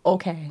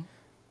 Okay.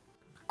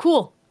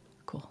 Cool.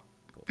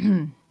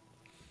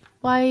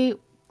 Why?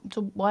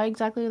 So why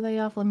exactly are they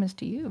off limits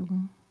to you?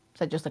 Is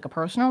that just like a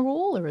personal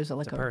rule, or is it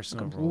like It's a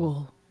personal like a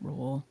rule.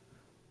 rule?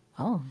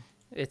 Oh.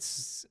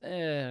 It's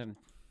an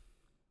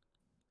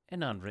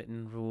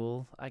unwritten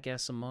rule, I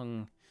guess,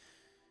 among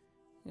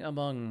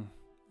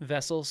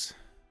vessels.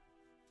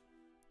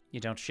 You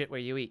don't shit where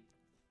you eat.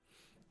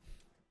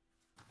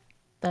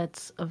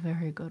 That's a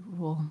very good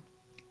rule.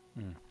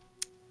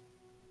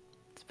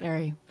 It's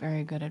very,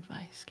 very good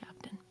advice,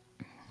 Captain.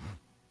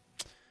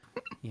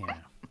 Yeah.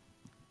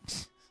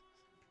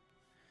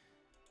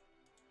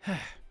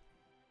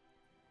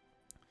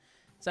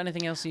 Is there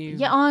anything else you?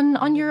 Yeah,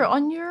 on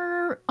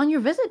your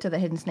visit to the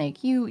Hidden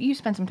Snake, you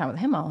spent some time with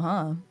Himo,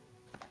 huh?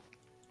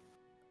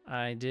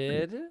 I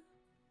did.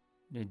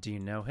 Do you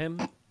know him?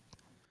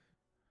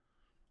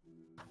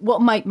 Well,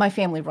 my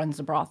family runs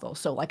the brothel,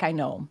 so like I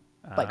know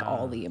like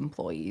all the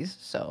employees.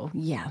 So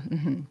yeah.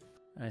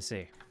 I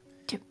see.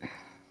 Do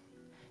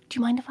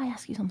you mind if I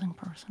ask you something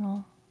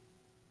personal?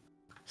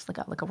 Just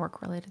like a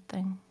work related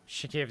thing.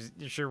 She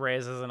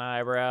raises an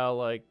eyebrow,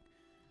 like.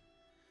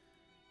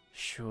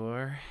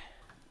 Sure.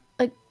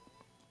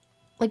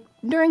 Like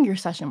during your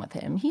session with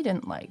him, he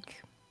didn't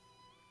like.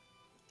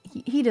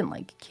 He didn't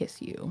like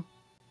kiss you,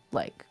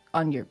 like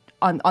on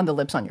the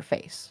lips on your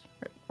face,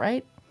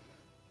 right?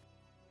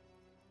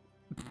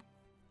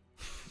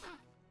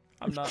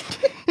 I'm not.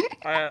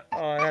 I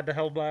had to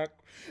hold back.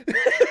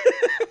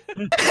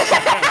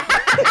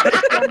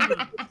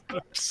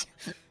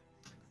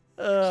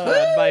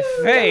 My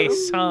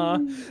face, huh?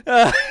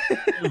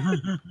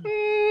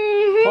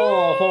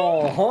 Ho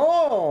ho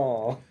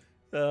ho!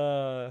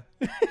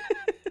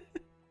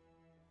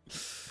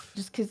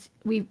 Just because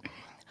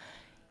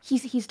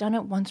he's done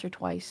it once or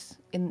twice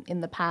in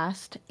the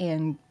past,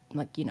 and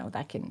like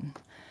that can,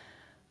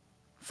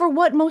 for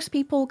what most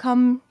people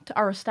come to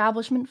our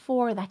establishment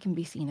for, that can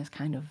be seen as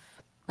kind of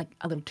like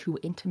a little too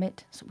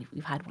intimate. So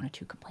we've had one or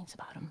two complaints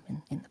about him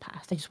in the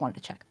past. I just wanted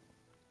to check.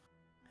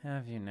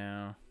 Have you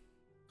now?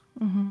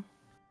 Mm-hmm.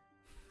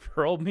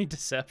 Roll me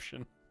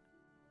deception.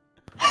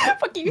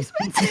 Fuck you,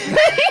 Spencer.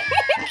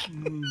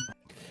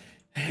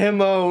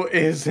 Himo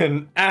is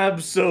an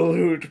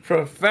absolute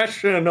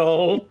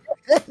professional.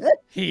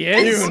 He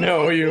is. You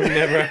know you've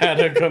never had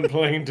a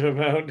complaint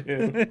about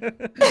him.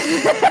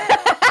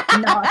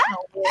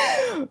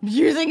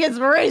 Using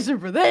inspiration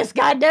for this,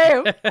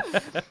 goddamn.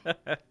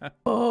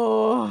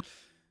 Oh.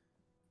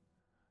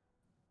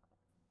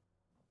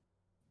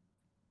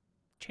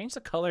 Change the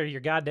color of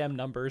your goddamn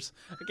numbers.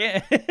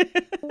 Again.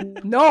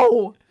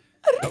 No.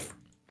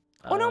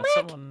 Oh no,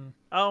 Mac.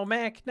 Oh,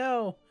 Mac,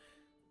 no.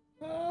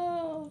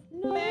 Oh,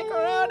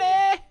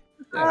 Macaroni.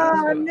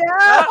 Oh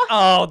no!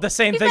 Oh, the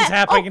same thing's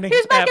happening.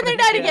 He's back in the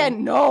night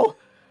again. No.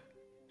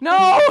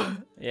 No.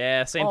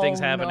 Yeah, same thing's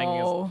Oh, happening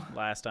no. as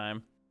last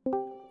time.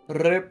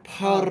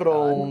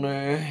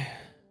 Riparone.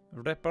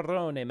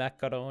 Ripperoni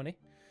macaroni.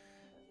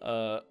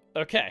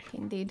 Okay.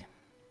 Indeed.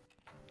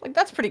 Like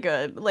that's pretty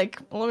good. Like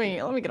let me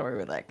get away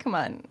with that. Come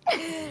on.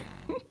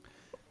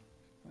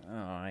 Oh,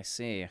 I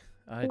see.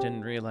 I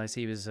didn't realize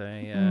he was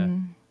a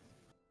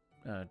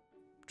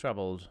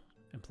troubled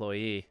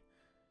employee.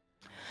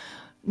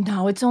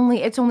 No, it's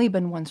only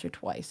been once or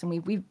twice, and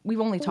we've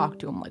only talked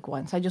to him like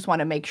once. I just want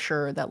to make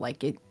sure that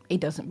like it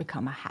doesn't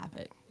become a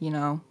habit, you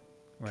know,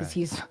 because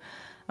Right.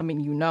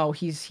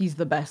 he's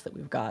the best that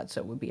we've got, so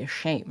it would be a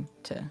shame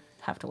to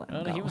have to let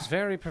him go. He was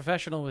very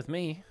professional with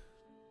me.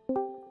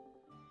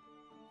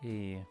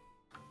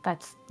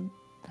 That's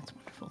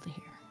wonderful to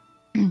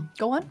hear.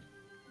 Go on.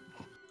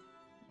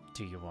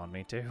 Do you want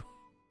me to?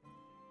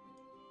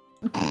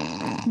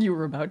 You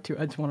were about to.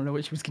 I just want to know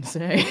what she was gonna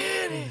say.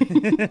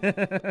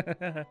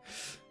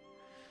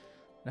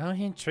 No,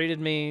 he treated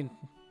me,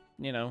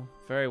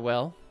 very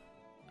well.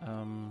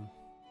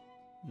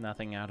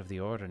 Nothing out of the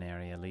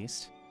ordinary, at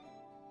least.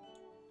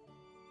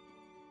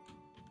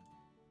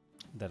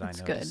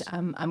 That's I good. noticed.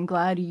 I'm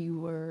glad you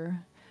were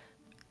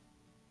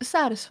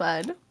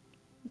satisfied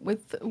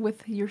with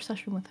your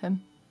session with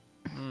him.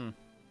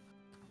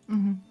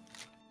 Mm-hmm.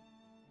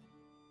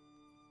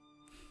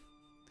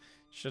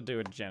 She's gonna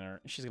do Got a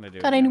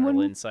general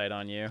anyone- insight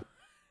on you.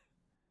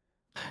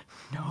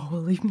 No,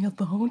 leave me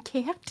alone,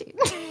 Captain.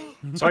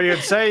 So you'd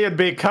say you'd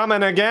be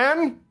coming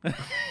again?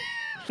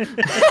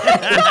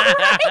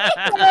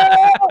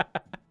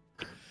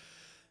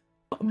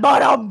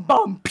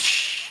 Ba-dum-bum.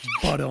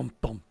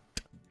 Ba-dum-bum.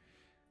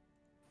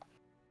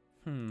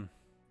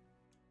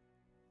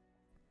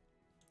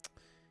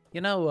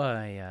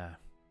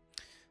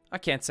 I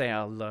can't say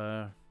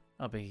I'll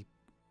be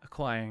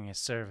acquiring his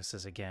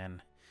services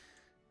again.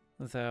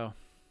 Though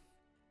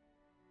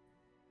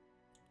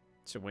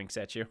she winks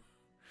at you.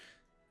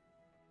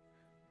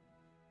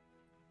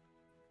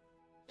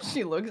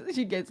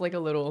 She gets like a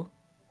little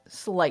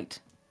slight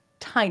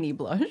tiny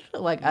blush.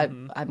 Like I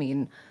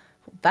mean,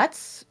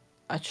 that's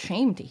a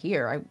shame to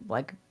hear.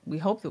 We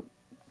hope that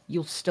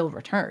you'll still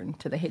return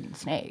to the Hidden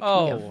Snake. We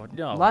Oh, have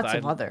no. lots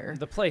of other.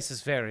 The place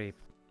is very,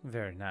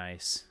 very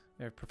nice.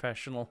 Very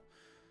professional.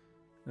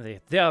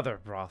 The other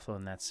brothel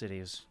in that city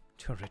is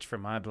too rich for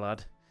my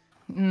blood.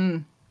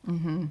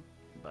 Mm-hmm.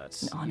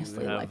 But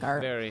Honestly, you have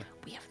like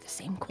we have the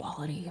same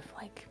quality of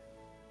like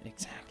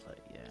Exactly,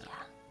 yeah.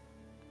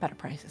 better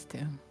prices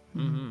too.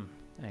 Mm-hmm.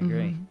 I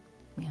agree.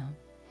 Yeah,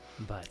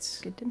 But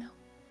good to know.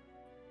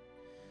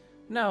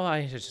 no,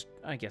 I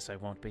guess I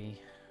won't be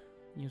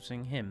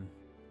using him.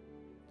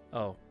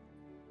 Oh,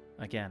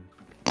 again.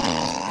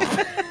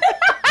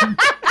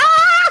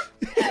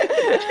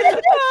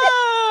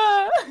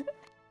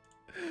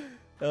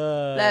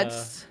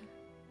 That's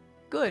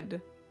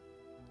good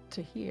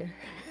to hear.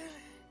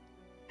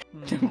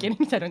 I'm kidding.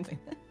 I don't think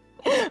that.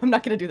 I'm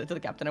not gonna do that to the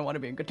captain. I want to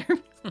be in good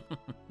terms.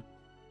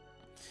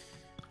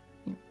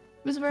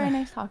 It was very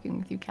nice talking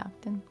with you,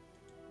 Captain.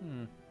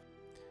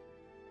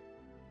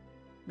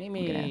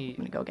 Maybe I'm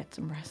gonna go get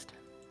some rest.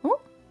 Oh,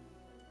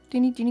 do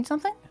you need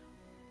something?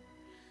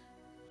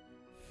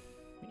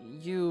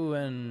 you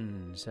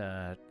and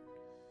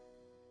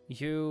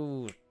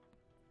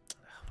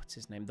what's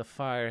his name? The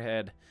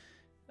Firehead.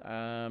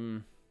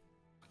 And,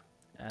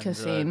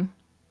 Kasim.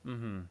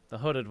 the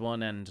hooded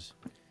one and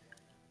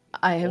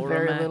I have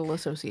very Oramac. little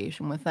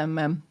association with them,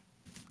 ma'am.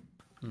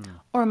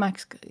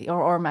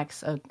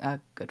 Ormac's a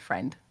good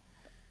friend.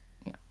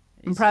 Yeah,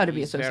 I'm proud to be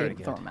he's very associated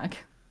with good. Ormac.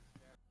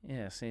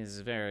 Yes,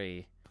 he's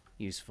very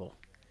useful.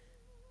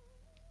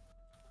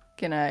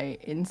 Can I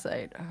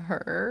insight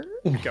her?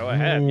 Go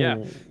ahead, yeah.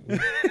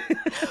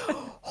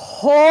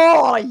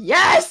 Oh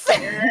yes!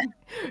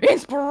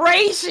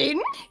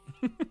 Inspiration.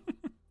 Get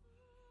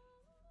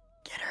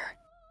her.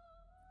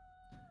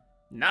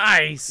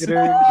 Nice. Get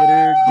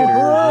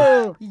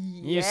her. Ooh.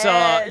 You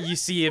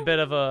see a bit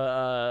of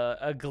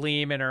a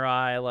gleam in her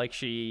eye, like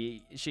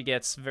she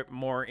gets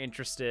more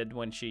interested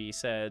when she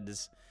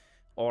says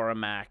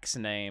Oramac's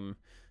name.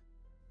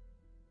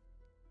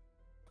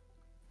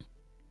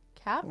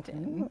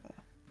 Captain.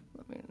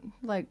 I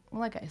mean,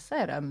 like I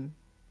said, I'm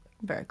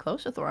very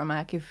close with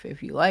Ormac.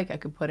 If you like, I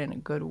could put in a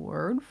good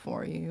word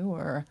for you,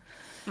 or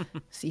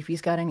see if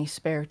he's got any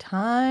spare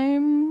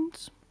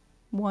times,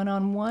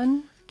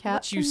 one-on-one. Captain,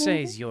 What you say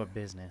maybe? is your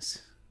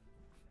business.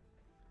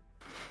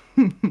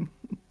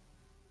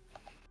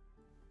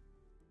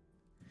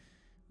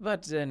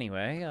 But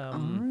anyway, All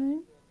right.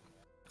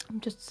 I'm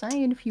just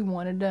saying, if you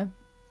wanted to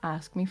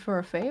ask me for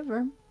a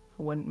favor,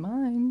 I wouldn't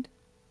mind.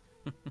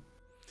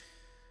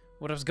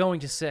 what I was going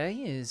to say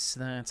is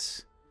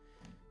that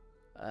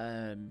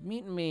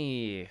meet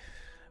me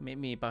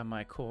by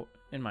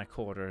in my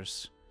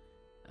quarters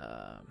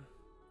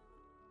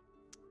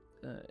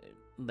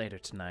later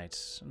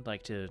tonight. I'd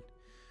like to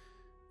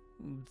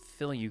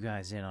fill you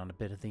guys in on a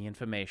bit of the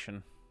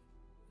information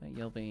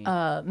You'll be.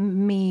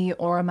 Me,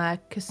 Oramak,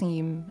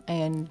 Kasim,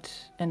 and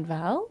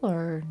Val,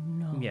 or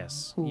no?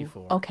 Yes, Who? you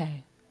four.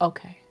 Okay.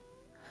 Okay.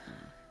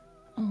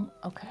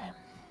 Okay.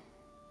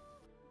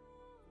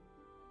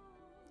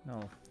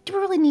 No. Do we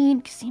really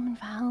need Kasim and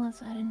Val? Is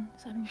that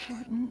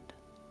important?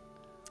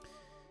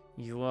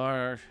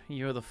 You're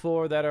the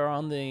four that are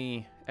on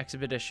the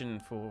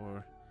expedition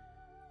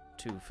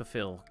to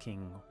fulfill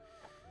King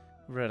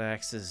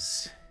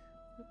Redax's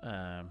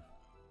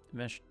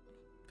mission,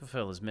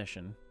 fulfill his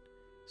mission.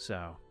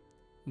 So,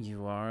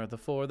 you are the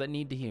four that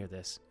need to hear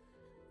this.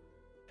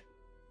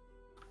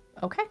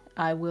 Okay,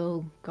 I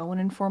will go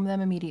and inform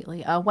them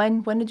immediately.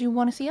 When did you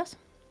want to see us?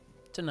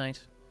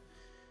 Tonight.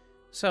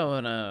 So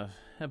in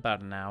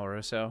about an hour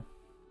or so.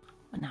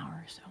 An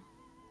hour or so.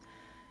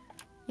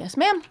 Yes,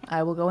 ma'am.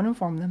 I will go and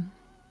inform them.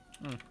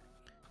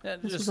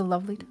 This was a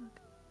lovely talk.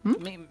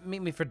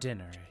 Meet me for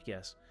dinner,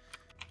 yes.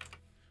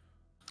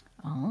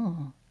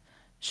 Oh.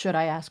 Should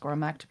I ask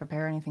Ormac to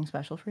prepare anything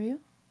special for you?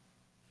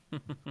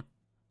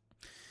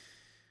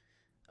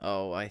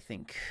 Oh, I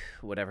think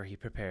whatever he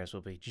prepares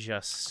will be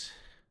just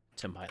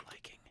to my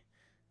liking.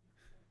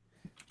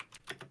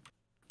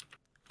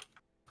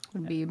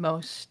 Would be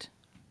most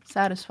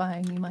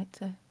satisfying, you might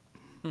say.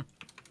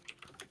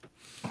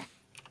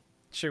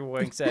 Sure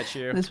winks at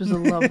you. This was a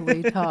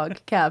lovely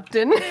talk,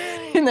 Captain.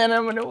 And then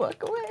I'm gonna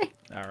walk away.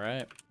 All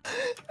right.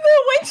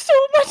 That went so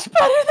much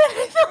better than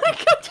I thought I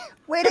could.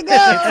 Way to go!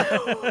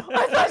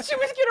 I thought she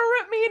was gonna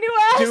rip me a new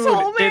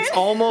asshole, Dude, man. it's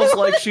almost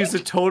like she's a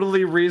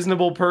totally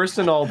reasonable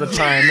person all the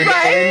time, and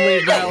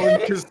only Val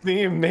and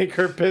Kasim make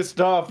her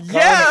pissed off.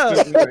 Yeah!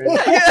 Constantly.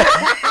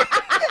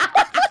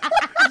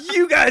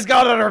 You guys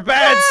got on her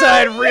bad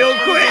side real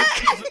quick.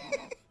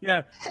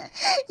 Yeah.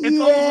 It's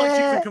almost like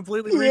she's a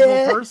completely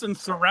reasonable person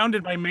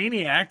surrounded by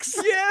maniacs.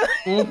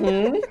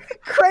 Yeah.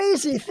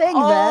 Crazy thing,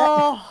 that.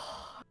 Oh,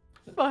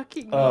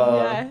 fucking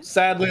yes.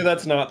 Sadly,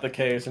 that's not the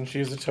case, and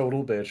she's a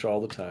total bitch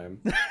all the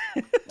time.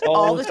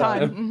 All the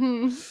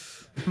time.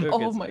 Mhm.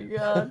 Oh my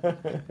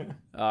god.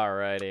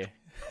 Alrighty.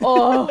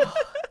 Oh,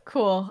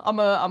 cool. I'm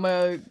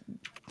a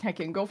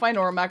heckin' go find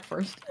Ormac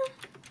first.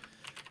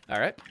 All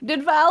right.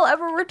 Did Val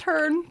ever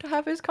return to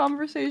have his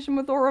conversation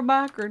with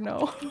Ormac or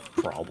no?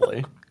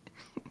 Probably.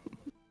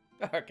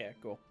 Okay,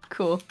 cool.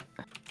 Cool.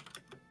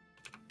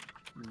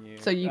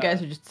 So you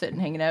guys are just sitting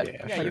hanging out? yeah,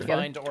 Yeah, like you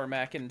together? find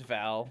Ormac and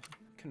Val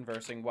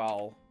conversing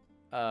while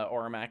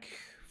Ormac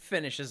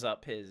finishes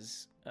up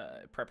his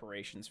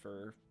preparations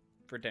for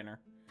dinner.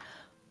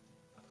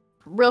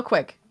 Real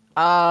quick.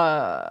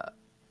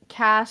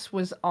 Cass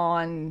was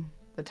on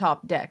the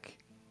top deck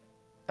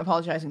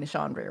apologizing to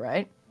Chandra,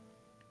 right?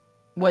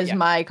 Was yeah.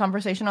 my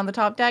conversation on the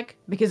top deck?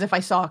 Because if I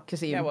saw Yeah,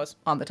 Kasim it was.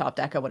 on the top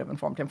deck, I would have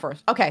informed him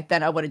first. Okay,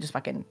 then I would have just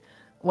fucking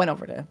went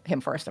over to him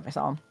first if I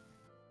saw him.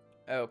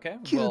 Okay.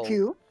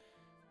 QQ.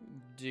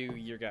 Do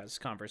your guys'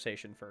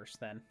 conversation first,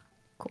 then.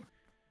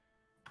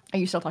 Are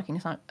you still talking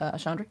to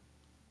Chandra?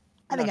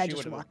 I think No, I she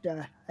just would've- walked.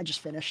 I just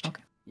finished.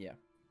 Okay. Yeah.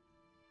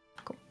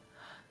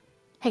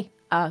 Hey,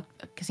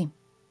 Kasim,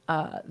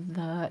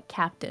 the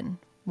captain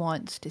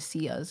wants to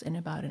see us in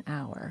about an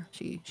hour.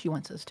 She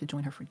wants us to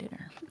join her for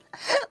dinner.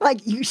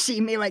 Like, you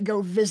see me, like,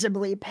 go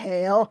visibly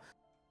pale.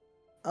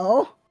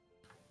 Oh?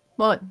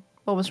 What?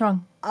 What was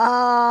wrong?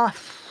 I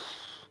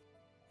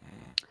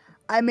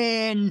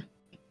mean,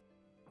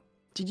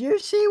 did you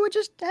see what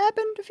just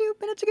happened a few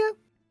minutes ago?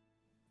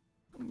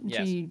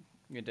 Yes, She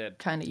you did.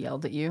 kind of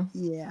yelled at you.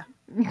 Yeah.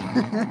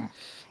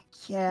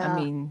 Yeah. I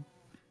mean,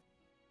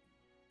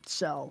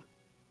 so.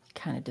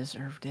 kind of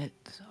deserved it,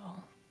 so.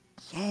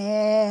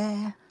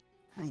 Yeah.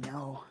 I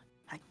know.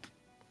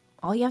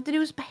 All you have to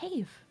do is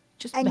behave.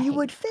 Just And behave. you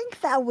would think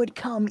that would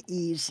come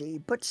easy,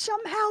 but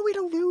somehow it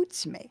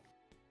eludes me.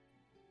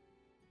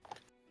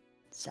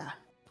 So.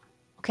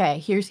 Okay,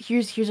 here's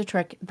a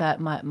trick that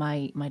my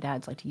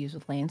dads like to use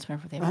with Lance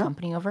whenever they have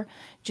company over.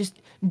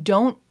 Just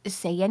don't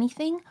say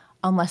anything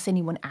unless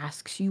anyone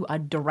asks you a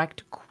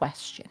direct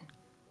question.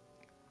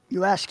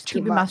 You ask too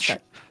Keep your mouth much.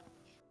 shut.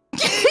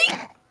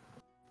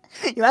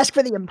 You ask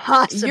for the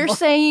impossible.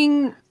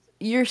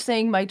 You're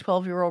saying my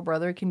 12-year-old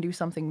brother can do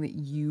something that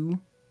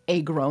you,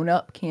 a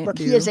grown-up, can't Look,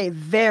 do? he is a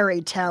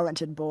very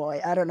talented boy.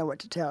 I don't know what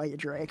to tell you,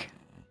 Drake.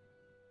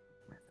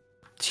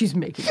 She's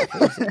making a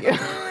face at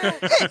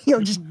you.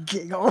 He'll just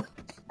giggle.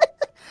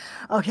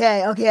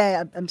 Okay,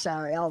 I'm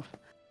sorry.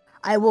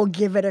 I will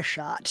give it a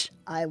shot.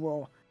 I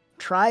will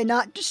try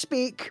not to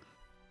speak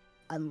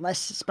unless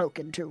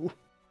spoken to.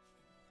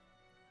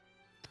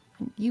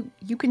 You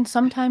can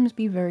sometimes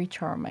be very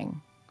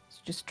charming. So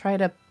just try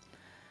to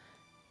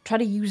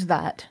use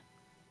that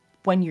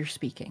when you're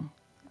speaking.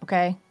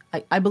 Okay?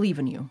 I believe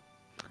in you.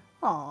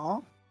 Aw.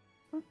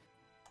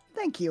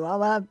 Thank you.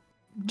 I'll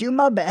do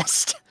my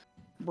best.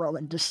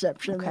 Rolling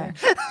deception. Okay.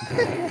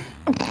 There.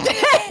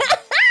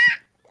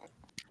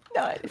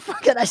 No,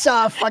 Fucking, I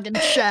saw a fucking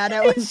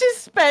shadow. it's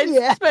just Spence.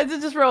 Yeah. Spence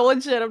is just rolling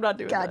shit. I'm not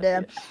doing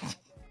Goddamn. that.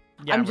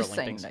 Yeah, I'm just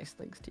rolling saying things. nice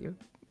things to you.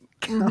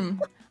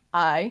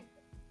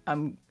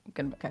 I'm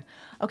gonna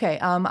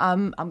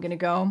I'm gonna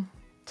go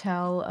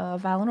tell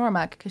Val and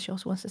Ormac because she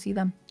also wants to see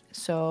them.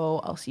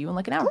 So I'll see you in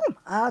like an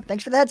hour.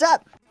 Thanks for the heads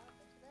up.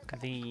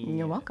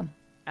 You're welcome.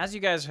 As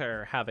you guys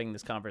are having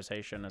this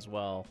conversation as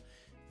well,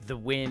 the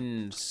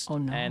winds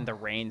and the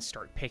rain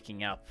start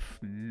picking up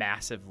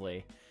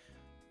massively.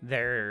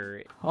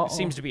 There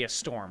seems to be a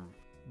storm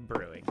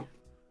brewing.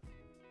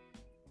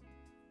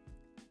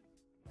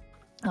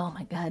 Oh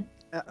my god.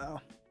 Uh-oh.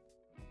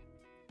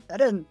 That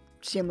doesn't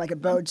seem like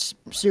it bodes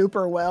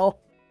super well.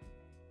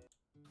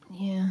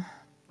 Yeah.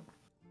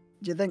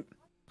 Do you think?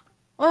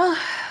 Well,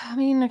 I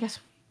mean, I guess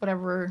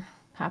whatever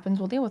happens,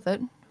 we'll deal with it.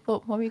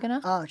 What were you gonna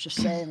ask? Oh, I was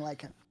just saying,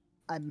 like,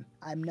 I'm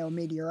no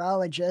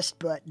meteorologist,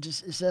 but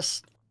does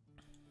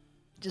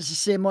it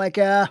seem like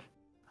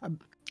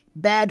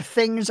bad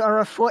things are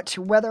afoot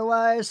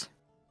weather-wise?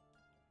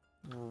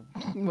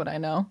 Would I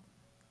know?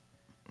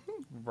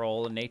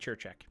 Roll a nature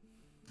check.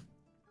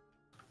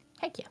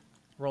 Heck yeah.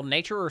 Roll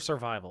nature or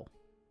survival.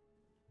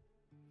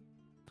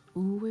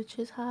 Ooh, which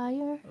is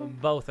higher?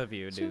 Both of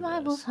you do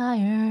Survival's this.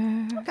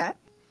 higher. Okay.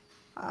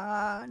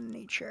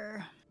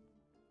 Nature.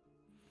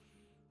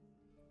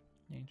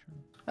 Nature.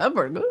 That's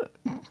pretty good.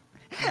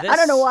 I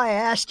don't know why I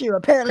asked you.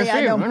 Apparently,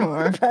 I know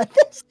more about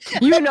this.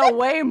 You know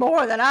way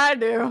more than I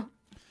do.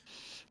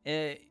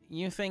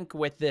 You think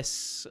with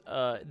this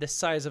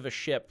size of a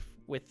ship,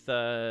 with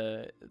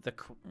the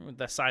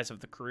size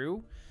of the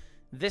crew,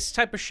 this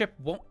type of ship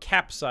won't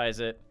capsize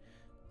it.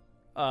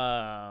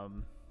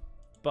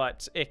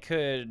 But it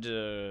could,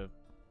 it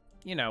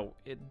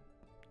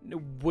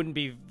wouldn't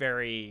be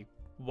very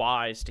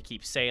wise to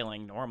keep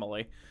sailing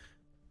normally.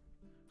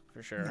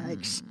 For sure.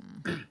 Yikes.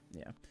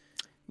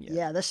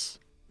 Yeah.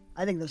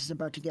 I think this is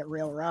about to get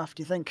real rough.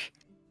 Do you think?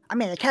 I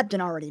mean, the captain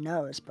already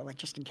knows, but like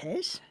just in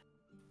case.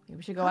 Maybe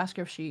we should go ask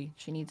her if she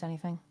needs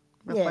anything.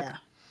 Real Yeah. quick.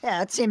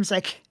 Yeah, it seems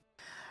like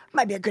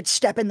might be a good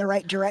step in the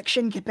right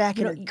direction. Get back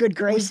in her good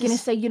I was graces. gonna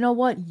say, you know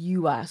what?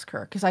 You ask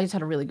her, because I just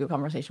had a really good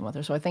conversation with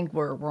her, so I think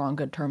we're on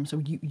good terms.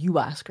 So you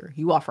ask her.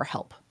 You offer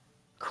help.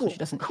 Cool. So she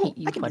doesn't cool. hate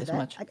you I can quite do as that.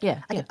 much. I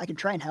can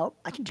try and help.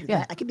 I can do Yeah.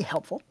 that. I can be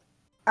helpful.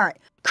 All right.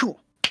 Cool.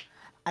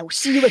 I will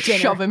see you at dinner.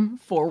 Shove him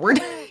forward.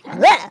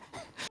 I'm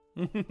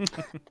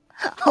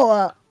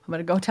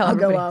gonna go tell I'll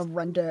everybody. go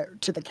run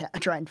to the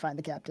try and find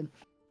the captain.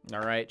 All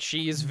right,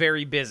 she is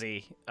very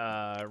busy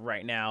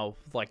right now,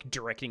 like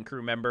directing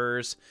crew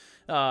members,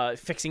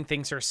 fixing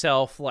things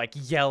herself, like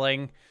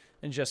yelling,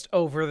 and just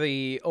over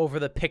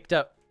the picked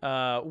up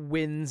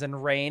winds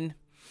and rain.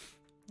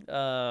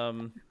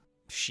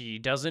 She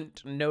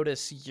doesn't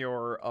notice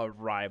your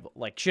arrival.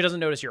 Like, she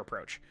doesn't notice your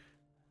approach.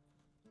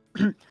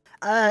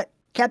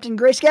 Captain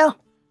Greysail?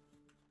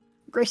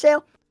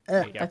 Greysail?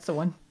 That's the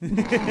one.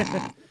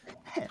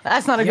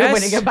 That's not a good way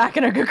to get back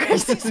in our good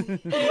graces.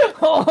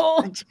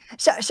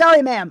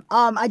 Sorry, ma'am.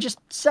 I just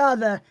saw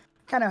the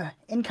kind of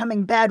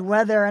incoming bad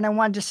weather, and I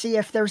wanted to see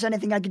if there was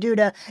anything I could do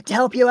to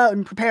help you out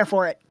and prepare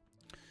for it.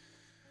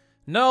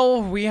 No,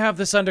 we have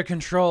this under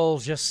control.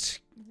 Just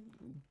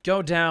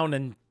go down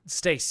and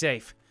stay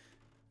safe.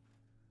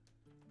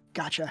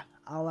 Gotcha.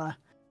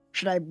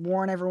 Should I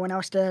warn everyone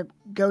else to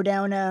go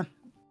down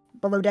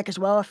below deck as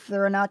well if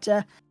they're not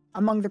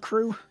among the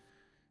crew?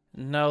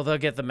 No, they'll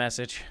get the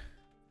message.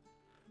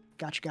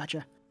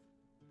 Gotcha.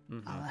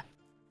 Mm-hmm. I'll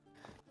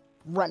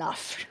run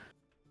off.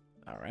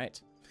 All right.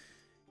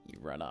 You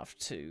run off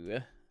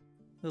to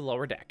the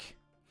lower deck.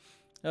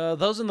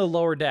 Those in the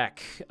lower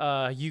deck,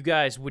 you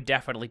guys would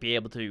definitely be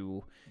able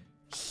to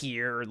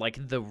hear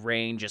like the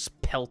rain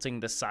just pelting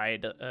the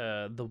side,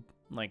 the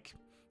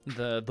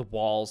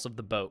walls of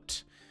the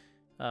boat.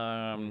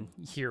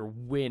 Hear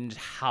wind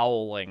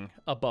howling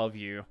above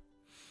you.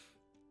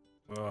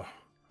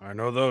 I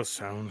know those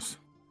sounds.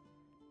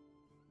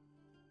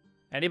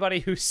 Anybody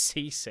who's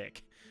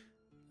seasick,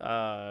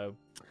 the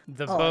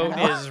boat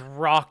is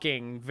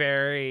rocking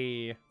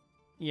very,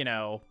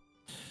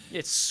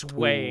 it's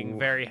swaying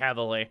very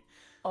heavily.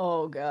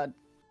 Oh, God.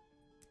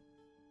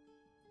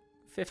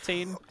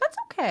 15. That's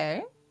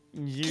okay.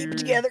 Keep it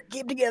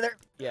together.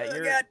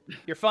 Yeah,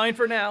 you're fine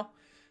for now.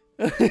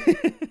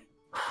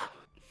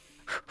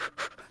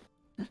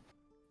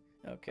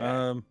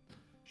 Okay.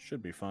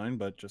 Should be fine,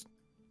 but just...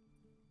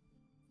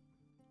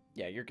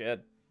 Yeah, you're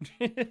good.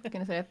 I was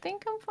gonna say, I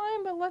think I'm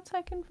fine, but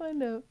I can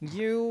find out.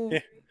 You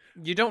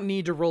don't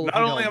need to roll if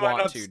you don't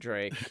want to,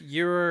 Drake.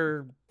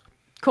 Your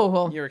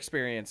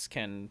experience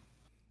can,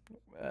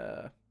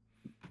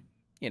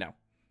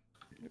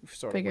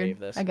 sort of waive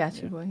this. I got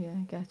you, boy. Yeah,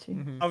 I got you.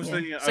 Mm-hmm. I was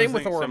thinking, Same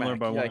with similar, Ormac.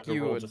 but I wanted Like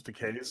to roll just in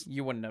case.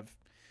 You wouldn't have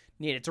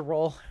needed to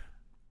roll.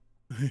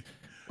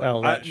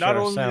 Well, that not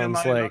sure only am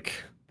sounds I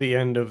like the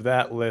end of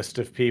that list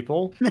of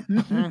people.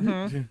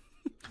 Mm-hmm.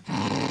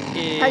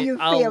 How you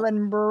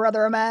feeling,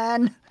 brother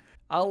man?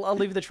 I'll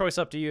leave the choice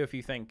up to you if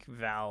you think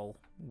Val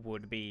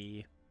would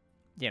be,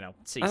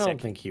 seasick. I don't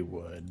think he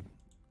would.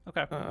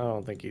 Okay. I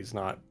don't think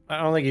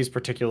he's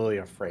particularly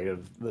afraid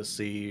of the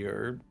sea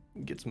or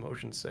gets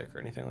motion sick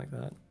or anything like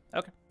that.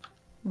 Okay.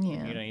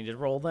 Yeah. You don't need to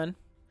roll then.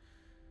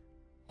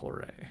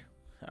 Hooray.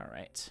 All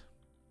right.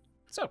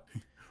 So,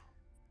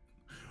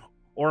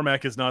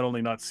 Ormac is not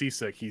only not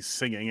seasick, he's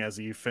singing as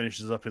he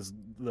finishes up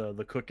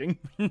the cooking.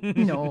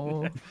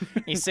 No.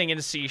 He's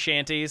singing sea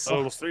shanties.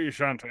 Oh, sea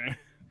shanty.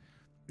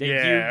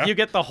 Yeah. You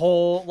get the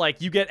whole,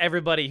 like, you get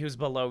everybody who's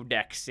below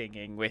deck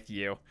singing with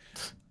you.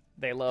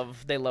 They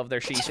love their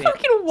sea You shanties.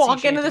 fucking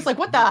walk into this like,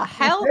 what the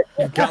hell?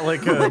 You got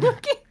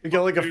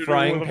like a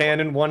frying pan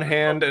in one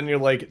hand, and you're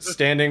like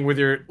standing with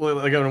your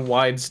like in a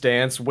wide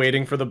stance,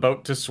 waiting for the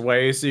boat to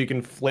sway so you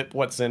can flip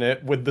what's in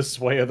it with the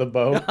sway of the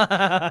boat.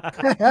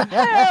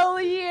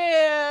 Hell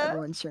yeah!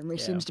 Everyone certainly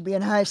seems to be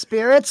in high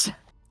spirits.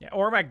 Yeah,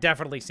 Ormac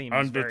definitely seems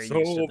And very it's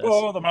used to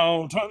over this. the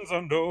mountains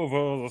and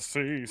over the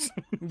seas.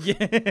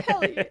 Yeah.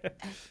 Hell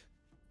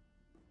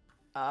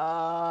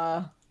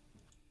yeah.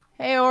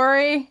 Hey,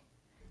 Ori.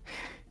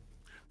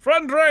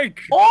 Friend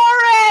Drake!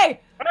 Ori!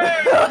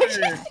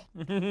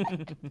 Hey!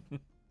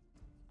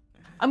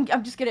 I'm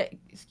just gonna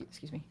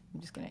excuse me.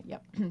 I'm just gonna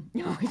I'm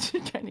just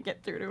trying to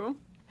get through to him.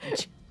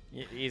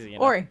 Easy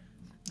enough. Ori.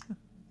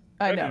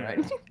 I know,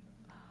 right?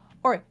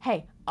 Ori,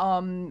 hey,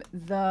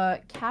 the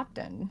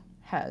captain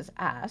has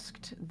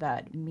asked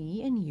that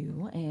me and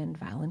you and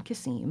Val and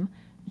Kasim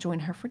join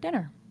her for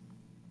dinner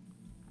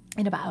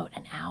in about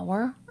an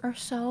hour or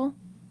so.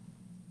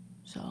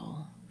 So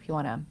if you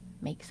want to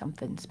make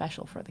something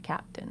special for the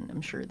captain,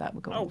 I'm sure that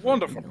would go over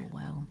wonderful. real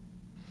well.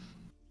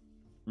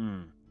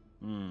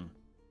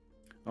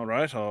 All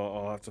right,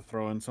 I'll have to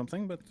throw in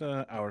something, but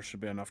hours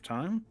should be enough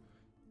time.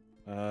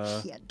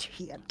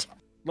 Hint.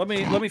 Let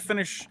me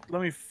finish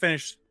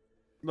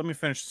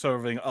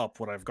serving up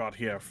what I've got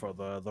here for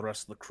the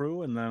rest of the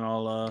crew, and then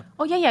I'll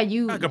Oh yeah, I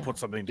can put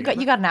something together.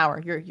 you got an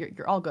hour.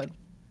 You're all good.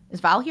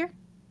 Is Val here?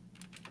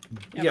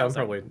 Yeah, I'm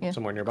probably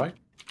somewhere nearby.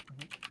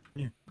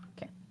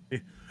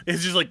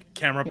 It's just like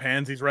camera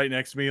pans. He's right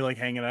next to me, like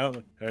hanging out.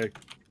 Like, hey.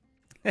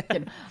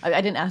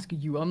 I didn't ask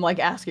you. I'm like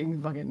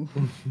asking fucking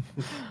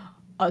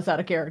us out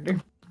of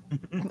character.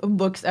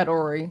 Looks at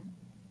Ori.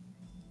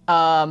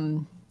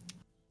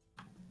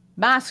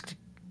 Masked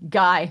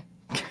guy.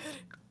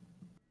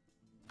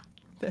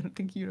 I don't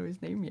think you know his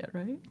name yet,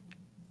 right?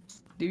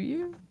 Do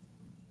you?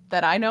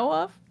 That I know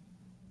of?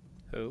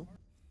 Who?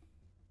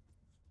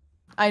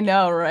 I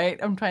know, right?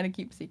 I'm trying to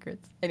keep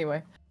secrets.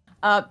 Anyway,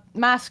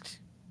 masked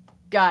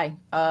guy.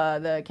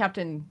 The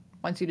captain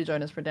wants you to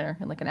join us for dinner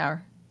in like an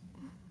hour.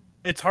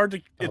 It's hard to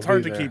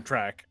keep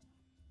track.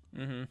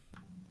 Mm-hmm.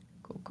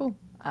 Cool.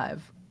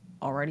 I've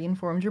already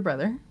informed your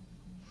brother.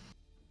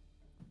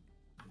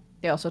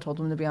 They also told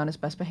him to be on his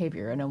best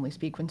behavior and only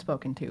speak when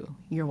spoken to.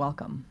 You're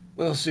welcome.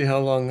 We'll see how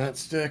long that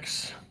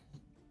sticks.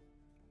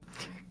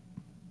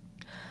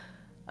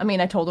 I mean,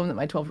 I told him that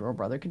my 12-year-old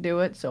brother could do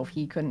it, so if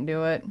he couldn't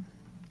do it,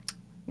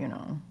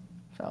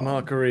 so...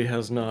 Mockery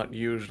has not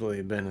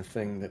usually been a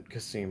thing that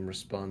Kasim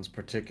responds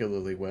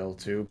particularly well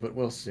to, but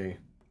we'll see.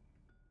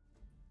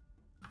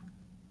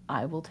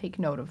 I will take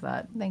note of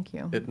that. Thank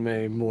you. It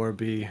may more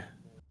be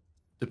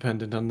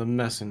dependent on the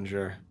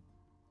messenger.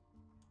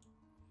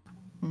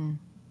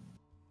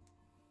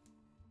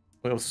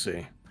 We'll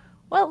see.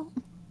 Well,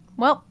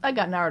 I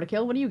got an hour to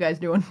kill. What are you guys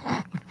doing?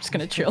 I'm just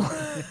gonna chill.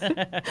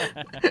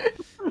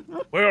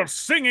 We're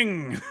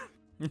singing.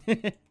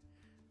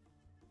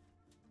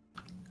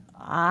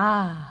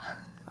 Ah.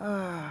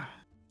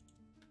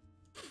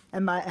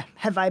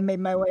 Have I made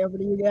my way over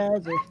to you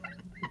guys? Or?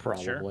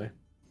 Probably. Sure.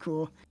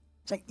 Cool.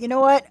 It's like, you know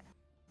what?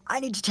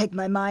 I need to take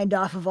my mind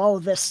off of all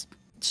of this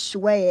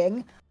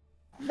swaying.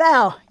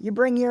 Val, you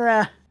bring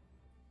your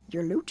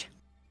loot?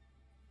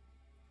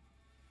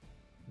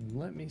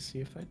 Let me see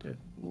if I did.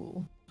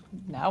 Ooh.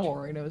 Now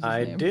Ori knows his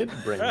I name. did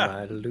bring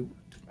my loot.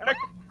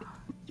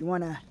 You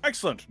wanna...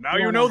 Excellent. Now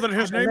you know that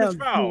his have a name is little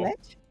Val.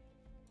 duet?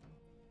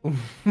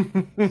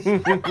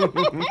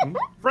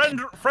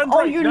 Friend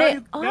Oh, Drake, your now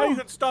name- you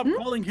can stop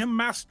calling him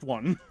Masked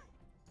One.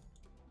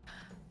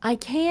 I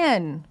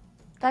can.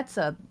 That's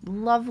a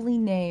lovely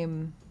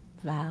name,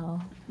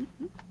 Val.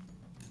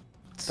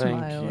 Thank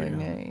Smiling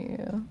you. at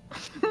you.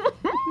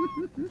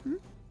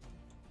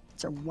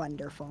 It's a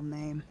wonderful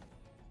name.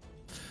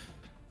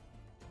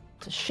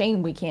 It's a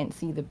shame we can't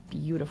see the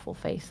beautiful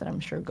face that I'm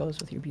sure goes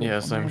with your beautiful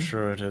Yes, name. I'm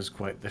sure it is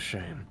quite the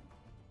shame.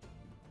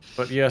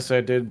 But yes,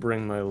 I did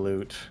bring my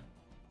loot.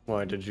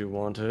 Why did you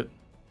want it?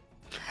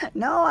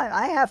 No,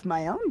 I have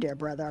my own, dear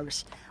brother. I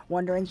was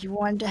wondering if you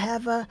wanted to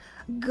have a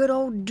good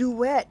old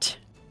duet.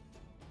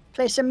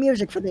 Play some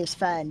music for these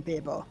fine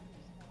people.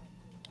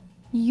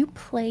 You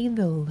play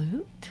the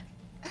lute?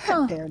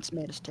 Huh. Parents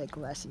made us take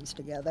lessons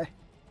together.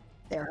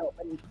 They were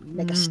hoping to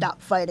make us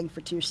stop fighting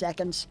for 2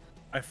 seconds.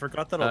 I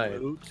forgot that a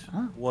lute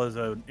was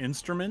an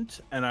instrument,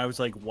 and I was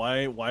like,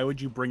 why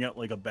would you bring out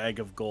like a bag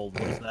of gold?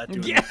 What does that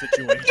do in this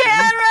situation?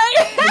 Yeah, right?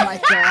 Oh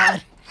my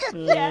god.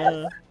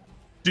 Yes.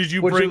 Did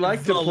you Would bring you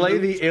like to play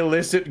the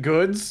illicit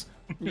goods?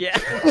 Yeah.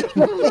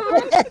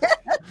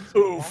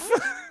 Oof.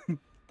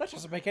 That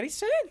doesn't make any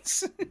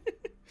sense.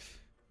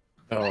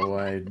 Oh,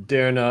 I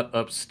dare not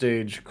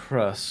upstage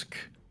Krusk.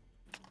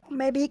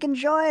 Maybe he can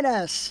join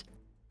us.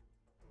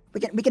 We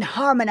can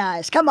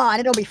harmonize. Come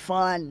on, it'll be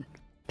fun.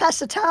 Pass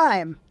the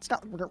time. It's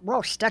not we're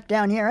all stuck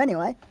down here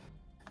anyway.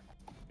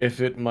 If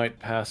it might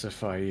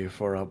pacify you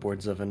for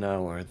upwards of an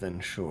hour, then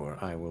sure,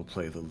 I will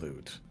play the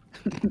lute.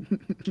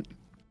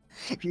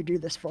 If you do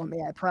this for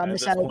me, I At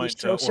promise this I will be point,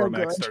 so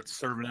Ormac good. starts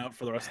serving out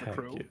for the rest of the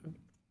crew.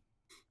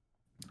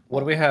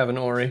 What do we have in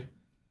Ori?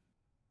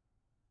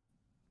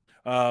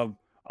 I'm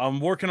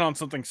working on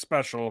something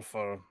special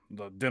for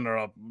the dinner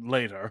up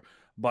later,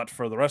 but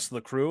for the rest of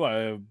the crew,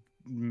 I'm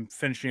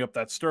finishing up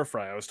that stir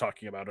fry I was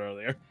talking about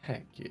earlier.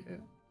 Heck yeah.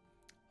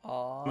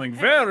 Something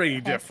very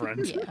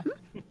different.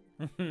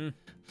 Yeah.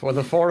 For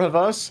the 4 of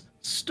us,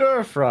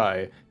 stir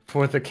fry.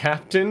 For the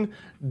captain,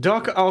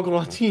 duck au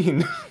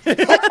gratin. Yo,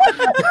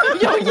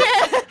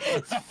 yeah!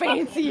 It's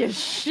fancy as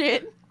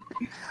shit.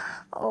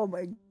 Oh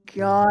my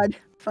god.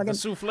 Fucking The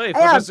souffle for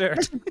Hey,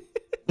 dessert.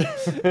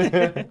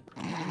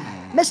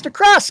 Mr.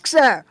 Krusk,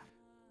 sir!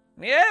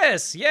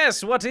 Yes,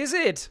 yes, what is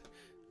it?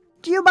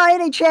 Do you by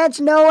any chance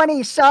know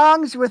any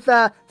songs with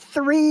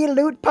 3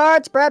 lute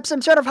parts? Perhaps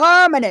some sort of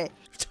harmony?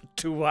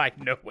 Do I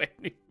know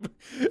any?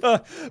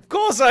 Of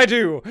course I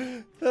do.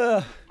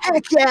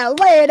 Heck yeah,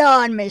 lay it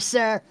on me,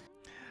 sir.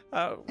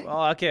 Well,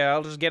 okay,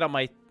 I'll just get on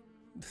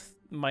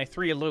my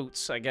 3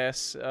 lutes, I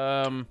guess.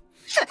 No,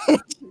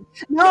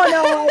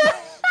 no,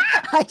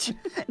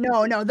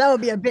 that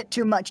would be a bit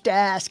too much to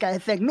ask, I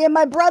think. Me and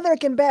my brother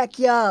can back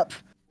you up.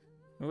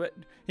 What?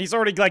 He's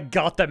already like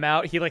got them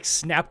out. He like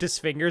snapped his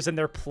fingers and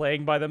they're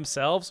playing by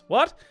themselves.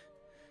 What?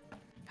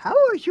 How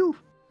are you?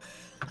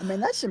 I mean,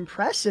 that's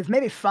impressive.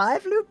 Maybe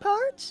 5 lute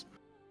parts?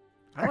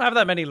 I don't have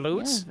that many Yeah,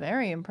 lutes.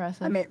 very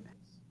impressive. I mean,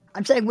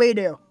 I'm saying we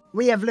do.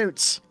 We have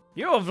lutes.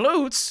 You have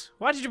lutes?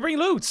 Why did you bring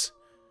lutes?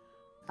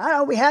 I don't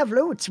know, we have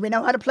lutes. We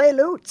know how to play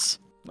lutes.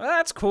 Well,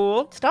 that's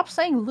cool. Stop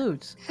saying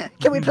lutes.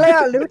 Can we play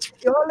our lutes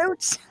with your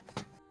lutes?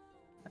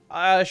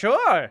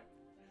 Sure.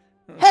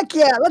 Heck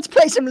yeah, let's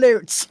play some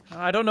lutes.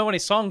 I don't know any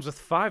songs with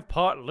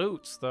 5-part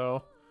lutes,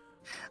 though.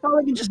 Or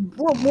we can just,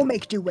 we'll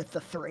make do with the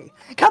 3.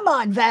 Come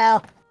on,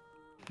 Val.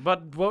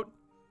 But what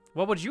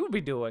would you be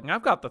doing?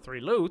 I've got the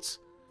 3 lutes.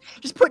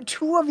 Just put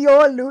 2 of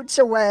your lutes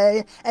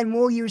away, and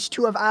we'll use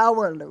 2 of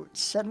our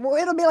lutes. And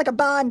it'll be like a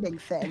bonding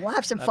thing. We'll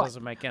have some That fun.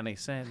 doesn't make any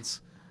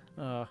sense.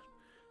 He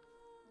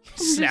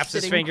Just snaps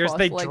his sitting fingers,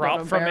 they cross-legged drop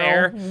on a from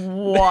barrel, air.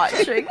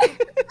 Watching.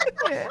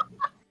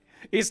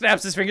 He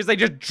snaps his fingers, they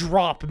just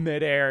drop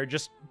midair,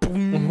 just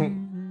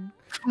boom.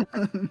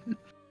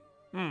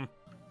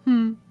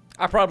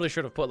 I probably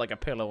should have put like a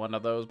pillow under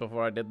those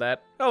before I did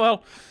that. Oh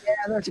well.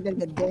 Yeah, those are gonna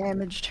get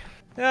damaged.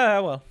 Yeah,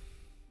 well.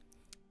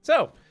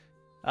 So,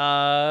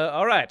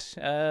 all right.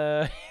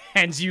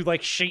 Hands you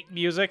like sheet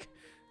music.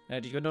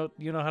 Do you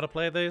know how to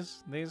play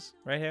these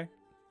right here?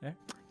 Yeah.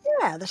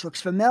 Yeah, this looks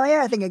familiar.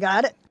 I think I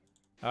got it.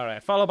 All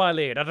right, follow my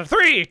lead. Out of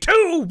 3,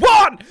 2,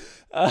 1.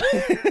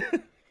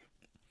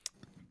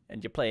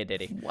 And you play a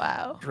ditty.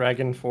 Wow.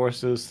 Dragon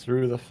forces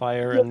through the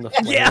fire and the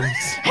flames. Yeah.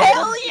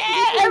 Hell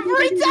yeah!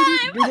 Every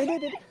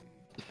time!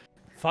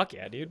 Fuck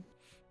yeah, dude.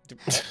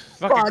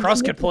 Fucking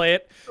Cross could play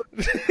it.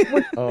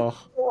 Oh.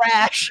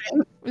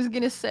 Crashing. I was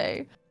gonna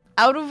say,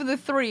 out of the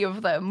 3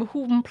 of them,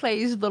 whom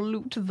plays the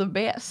lute the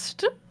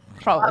best?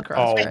 Probably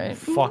Cross, Oh, right?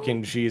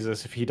 fucking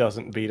Jesus, if he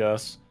doesn't beat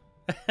us.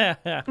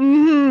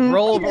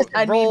 Roll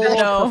I need to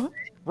know.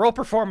 roll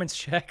performance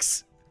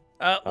checks.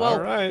 Well,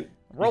 Alright.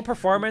 roll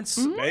performance.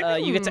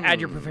 You get to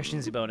add your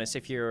proficiency bonus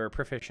if you're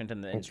proficient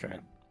in the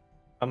instrument.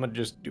 I'm gonna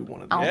just do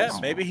one of Oh. these. Yeah,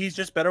 maybe he's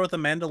just better with a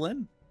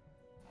mandolin.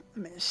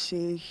 Let me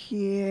see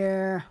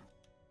here.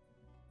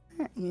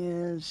 There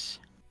is.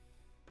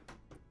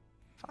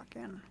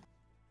 Fucking.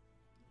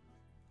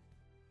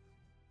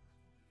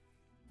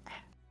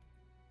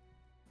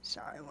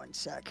 Sorry, one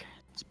sec.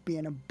 It's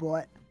being a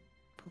butt.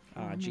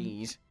 Ah,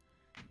 jeez.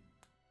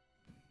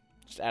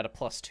 Just add a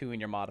 +2 in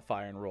your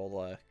modifier and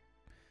roll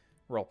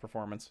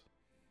performance.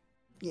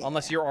 Yeah.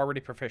 Unless you're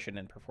already proficient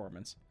in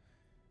performance.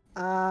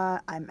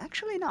 I'm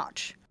actually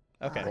not.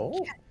 Okay.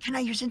 Can I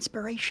use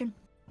inspiration?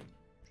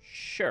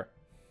 Sure.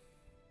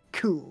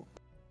 Cool.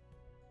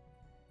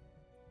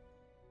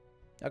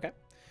 Okay.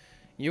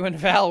 You and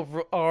Val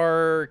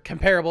are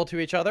comparable to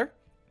each other.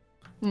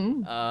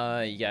 You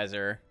guys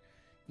are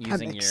That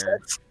using makes your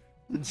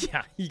sense.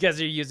 yeah. You guys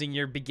are using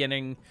your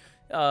beginning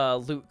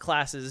loot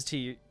classes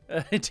to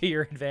to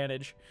your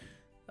advantage.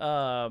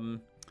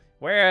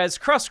 Whereas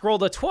Krusk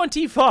rolled a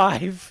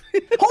 25.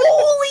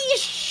 Holy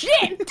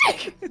shit!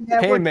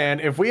 Yeah, Hey we're man,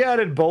 if we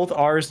added both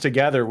ours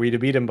together, we'd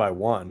beat him by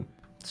 1.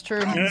 It's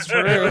true. It's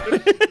true.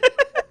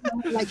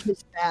 like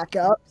his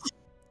backup.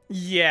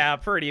 Yeah,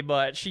 pretty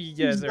much. You He's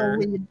guys the are.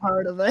 lead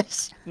part of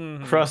this.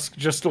 Krusk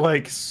just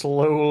like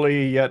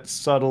slowly yet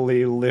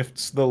subtly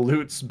lifts the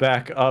lutes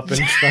back up and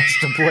tries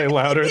to play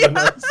louder than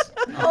us.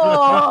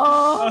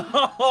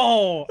 Oh,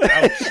 Oh,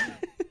 ouch.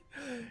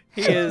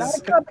 He Not is.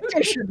 a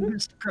competition,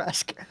 Mr.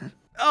 Krusk.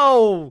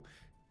 Oh,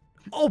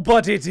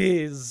 but it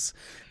is.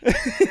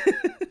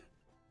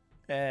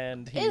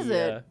 And he. is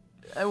it?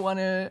 I'm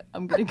gonna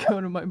go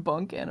to my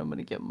bunk and I'm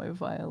gonna get my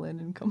violin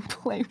and come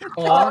play with it.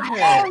 Oh,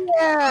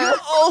 yeah. You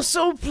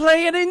also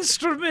play an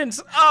instrument.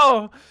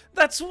 Oh,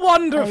 that's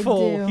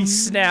wonderful. do. He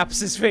snaps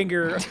his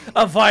finger.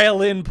 A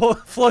violin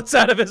floats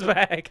out of his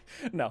bag.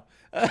 No.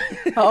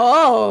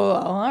 Oh,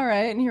 all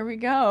right. Here we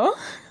go.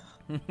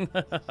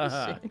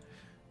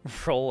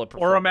 Roll a performance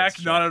Oramak,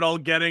 check. not at all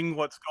getting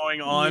what's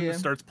going on, Yeah.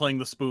 starts playing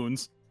the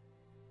spoons.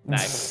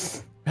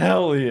 Nice.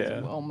 Hell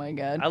yeah. Oh my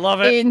god. I love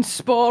it.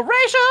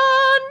 Inspiration!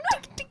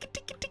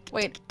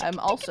 Wait, I'm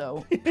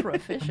also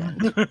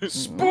proficient.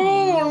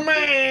 Spoon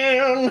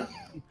man!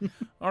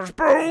 A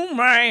spoon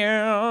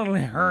man.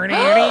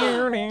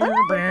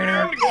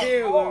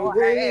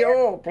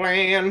 Your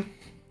plan.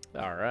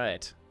 All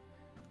right.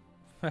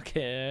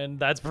 Okay,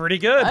 that's pretty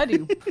good. I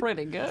do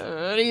pretty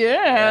good,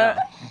 yeah.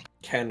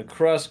 Can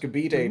Krusk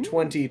beat a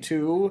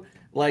 22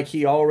 like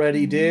he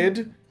already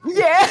did?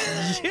 Yeah!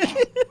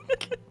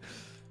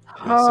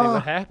 Let's see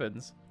what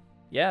happens.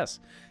 Yes.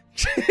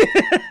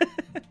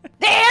 Damn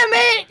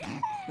it!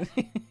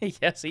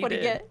 Yes, he What'd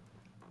did. he get?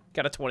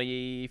 Got a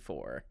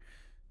 24.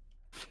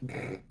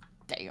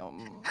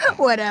 Damn.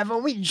 Whatever,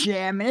 we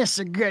jamming. It's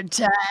a good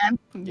time.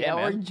 Yeah,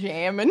 we're man.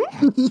 jamming.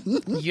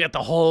 You get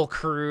the whole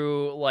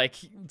crew like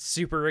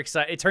super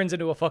excited. It turns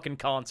into a fucking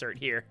concert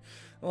here.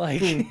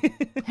 Like,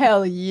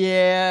 Hell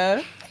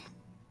yeah.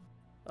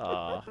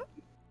 eventually,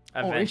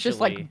 Or it's just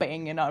like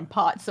banging on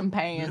pots and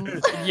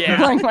pans. yeah.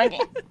 like,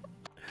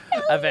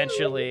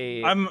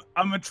 Eventually, I'm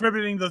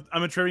attributing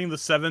the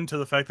 7 to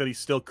the fact that he's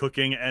still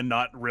cooking and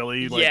not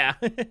really like yeah.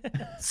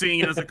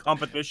 seeing it as a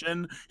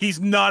competition. He's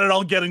not at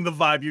all getting the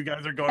vibe you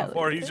guys are going Hell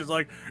for. yeah. He's just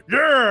like,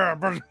 yeah,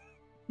 but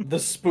The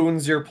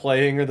spoons you're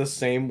playing are the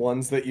same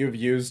ones that you've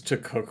used to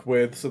cook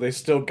with, so they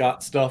still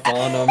got stuff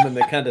on them and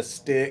they kind of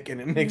stick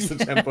and it makes the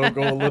tempo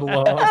go a little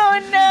off.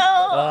 oh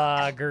no!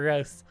 Ah,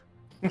 gross.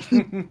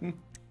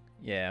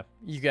 Yeah,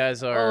 you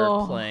guys are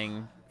Oh.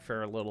 playing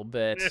for a little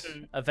bit.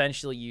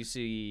 Eventually, you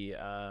see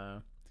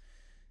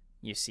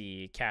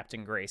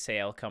Captain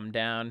Greysail come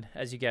down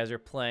as you guys are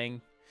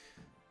playing.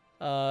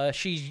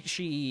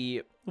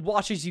 She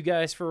watches you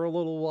guys for a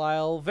little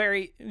while.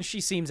 She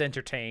seems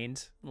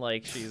entertained.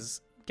 Like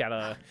she's got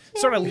a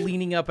sort of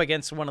leaning up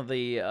against one of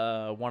the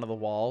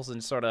walls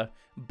and sort of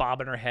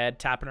bobbing her head,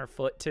 tapping her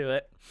foot to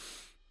it.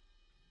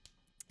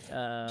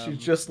 She's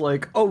just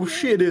like, oh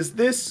shit, is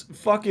this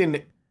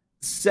fucking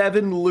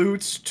 7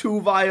 lutes,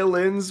 2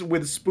 violins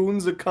with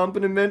spoons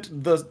accompaniment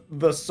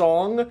the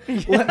song?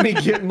 Let me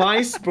get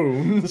my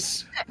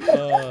spoons.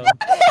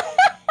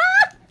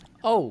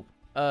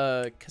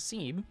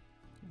 Kasim,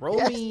 roll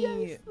Yes,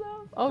 me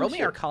Oh, roll me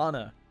shit.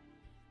 Arcana.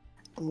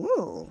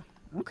 Ooh,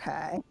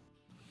 okay.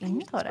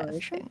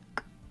 Interesting.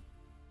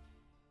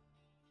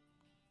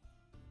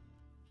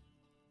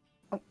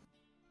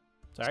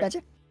 Sorry,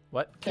 Spencer,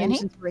 what? Can use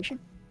he? inspiration?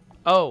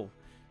 Oh,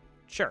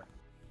 sure.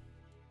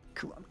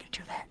 Cool, I'm gonna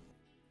do that.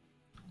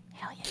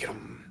 Hell yeah. Get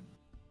 'em,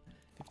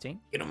 15.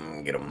 get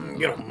 'em, get 'em,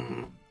 get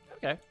 'em.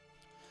 Okay.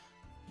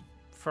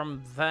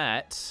 From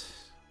that,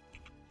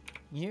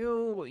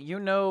 you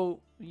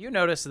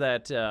notice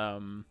that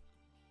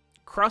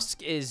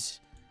Krusk is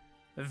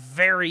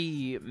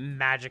very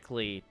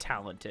magically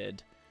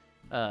talented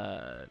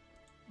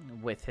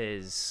with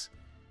his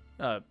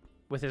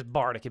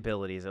bardic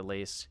abilities, at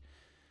least.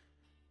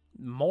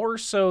 More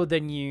so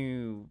than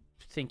you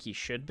think he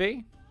should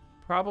be,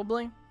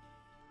 probably.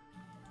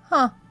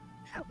 Huh.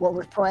 What,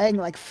 we're playing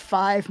like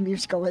 5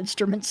 musical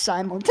instruments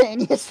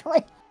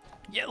simultaneously?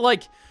 Yeah,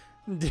 like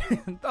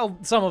oh,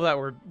 some of that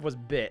was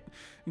bit,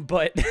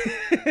 but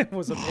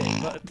was a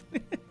bit,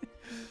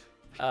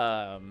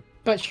 but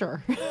But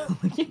sure.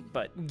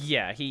 but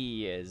yeah,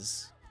 he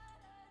is.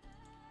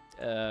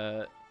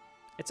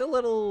 It's a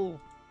little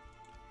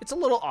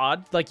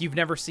odd. Like you've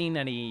never seen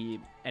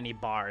any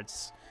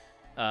bards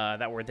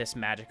that were this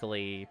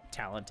magically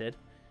talented,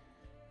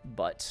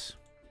 but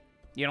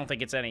you don't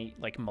think it's any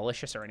like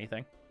malicious or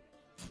anything.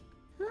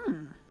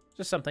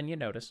 Just something you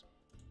notice.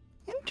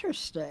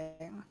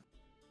 Interesting.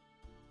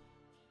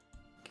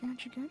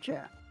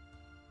 Gotcha.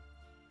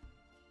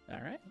 All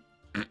right.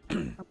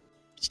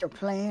 Still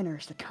playing, or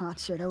is the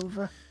concert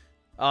over?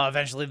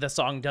 Eventually, the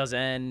song does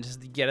end.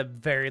 You get a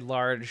very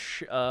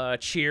large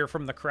cheer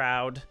from the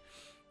crowd.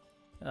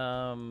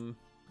 And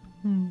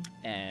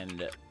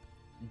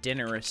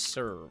dinner is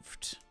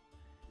served.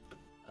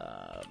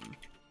 Are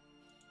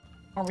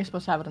we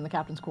supposed to have it in the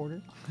captain's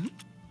quarters?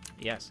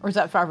 Yes. Or is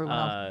that for everyone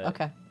else?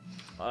 Okay.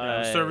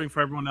 Serving for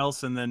everyone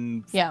else, and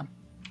then Yeah.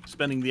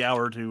 spending the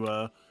hour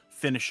to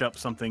finish up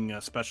something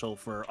special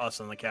for us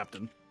and the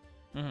captain.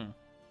 Mm-hmm.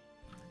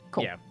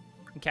 Cool. Yeah.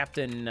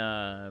 Captain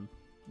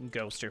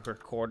goes to her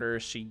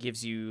quarters. She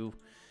gives you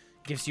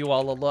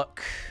all a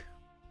look,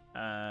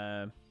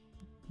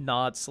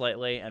 nods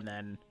slightly, and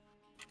then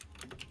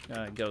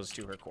goes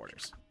to her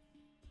quarters.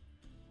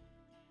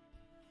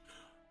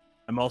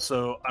 I'm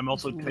also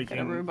Look at taking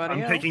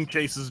everybody taking else.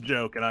 Chase's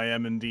joke, and I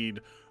am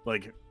indeed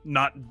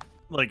not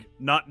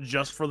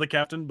just for the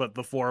captain, but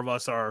the 4 of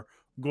us are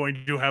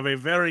going to have a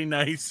very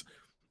nice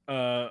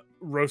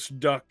roast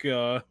duck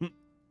selection.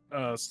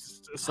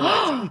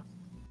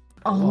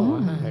 Oh,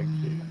 heck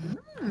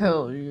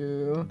hell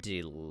yeah.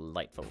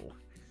 Delightful.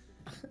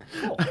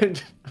 I'm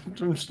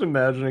just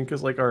imagining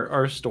because like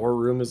our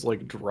storeroom is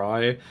like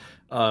dry,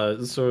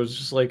 so it's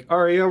just like, all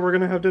right, yeah, we're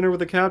gonna have dinner with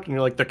the captain.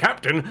 You're like, the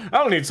captain?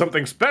 I'll need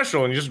something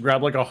special, and you just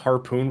grab like a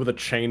harpoon with a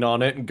chain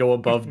on it and go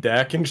above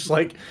deck and just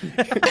like,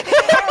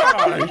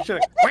 and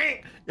just,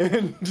 like,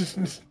 and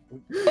just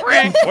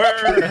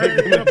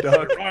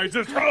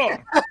Rises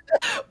strong.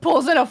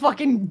 Pulls in a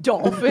fucking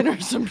dolphin or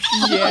some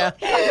shit. Yeah.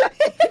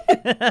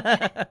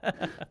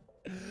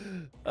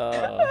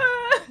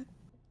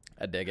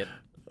 I dig it.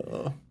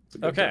 it's a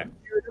good Okay. time.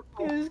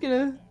 I'm just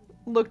gonna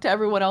look to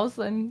everyone else,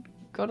 then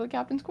go to the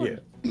captain's quarters.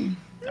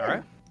 All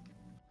right.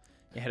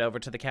 You head over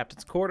to the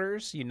captain's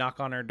quarters. You knock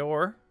on her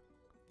door.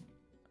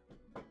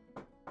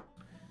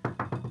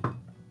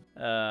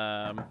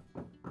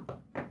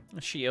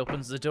 She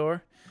opens the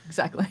door.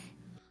 Exactly.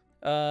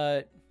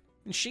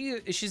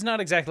 She's not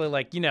exactly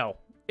like, in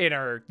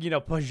her,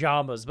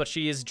 pajamas, but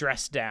she is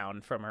dressed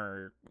down from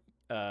her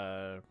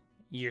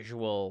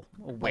usual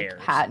wears.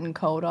 Like hat and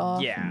coat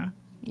off. Yeah.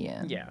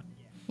 Yeah. Yeah.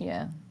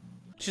 Yeah.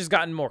 She's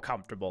gotten more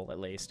comfortable, at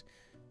least.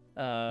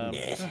 Hell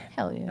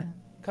yeah.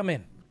 Come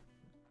in.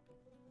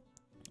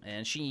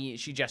 And she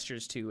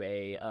gestures to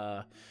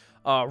a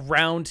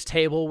round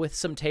table with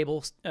some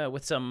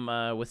with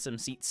some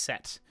seats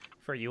set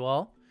for you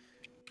all.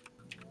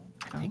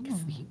 Take a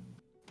seat.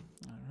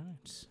 All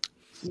right.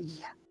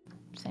 Yeah.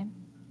 Same.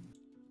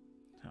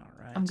 All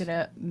right. I'm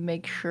gonna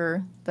make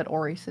sure that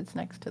Ori sits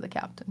next to the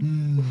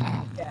captain.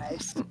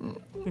 Guys.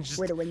 Just-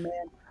 Way to win, man.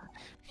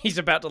 He's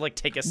about to like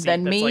take a seat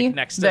Then that's me. like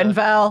next to then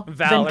Val.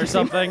 Val then or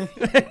something.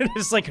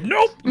 It's like,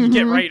 nope. You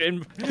get right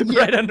in,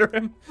 right under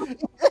him.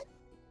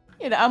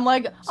 I'm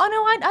like, oh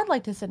no, I'd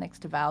like to sit next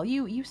to Val.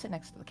 You sit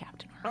next to the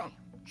captain. Oh,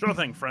 sure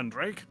thing, friend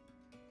Drake.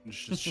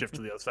 Just shift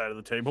to the other side of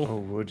the table. Oh,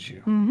 would you?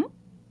 Mm-hmm.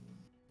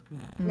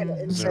 I'm gonna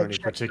Is there any insert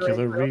check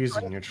particular Drake real reason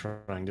quick. you're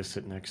trying to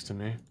sit next to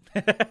me?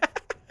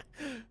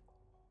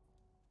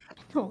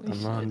 Holy Come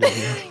shit. on,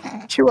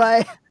 dude. Do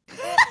I,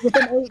 with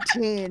an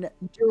 18,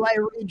 do I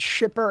read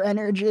shipper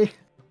energy?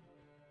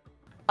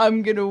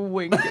 I'm gonna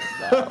wink at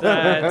Val.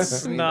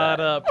 That's Give me not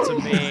that. up to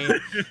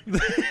me.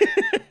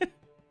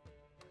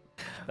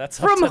 That's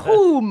up From to the-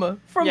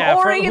 whom? From Yeah,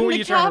 from Ori who and are the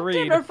you trying to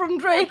captain, read? or from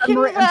Drake I'm,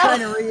 and I'm Val? trying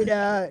to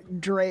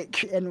read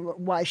Drake and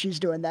why she's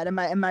doing that. Am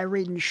I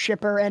reading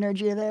shipper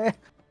energy there?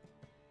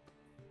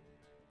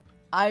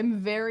 I'm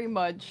very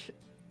much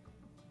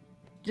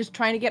just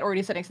trying to get Ori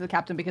to sit next to the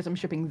captain because I'm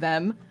shipping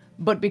them,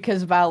 but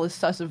because Val is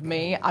sus of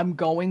me, I'm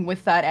going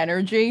with that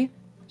energy.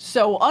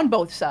 So on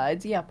both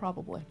sides, yeah,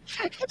 probably.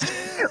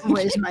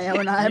 Raise my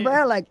own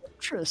eyebrow, like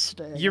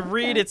interesting. You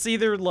read it's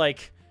either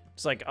like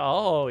it's like,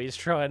 oh, she's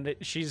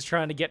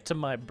trying to get to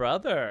my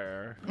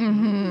brother.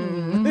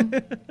 Mm-hmm.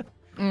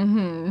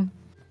 Mm-hmm.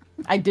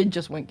 I did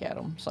just wink at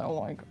him, so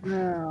like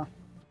Yeah.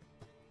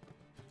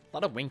 A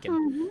lot of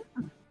winking.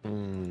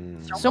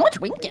 so much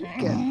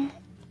winking.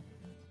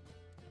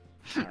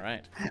 All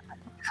right.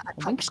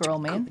 Wink girl,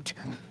 man.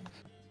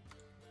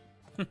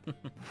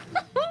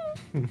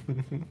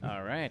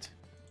 All right.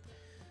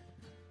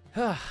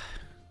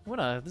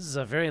 This is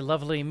a very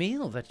lovely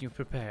meal that you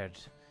prepared,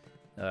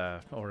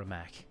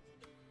 Orimac.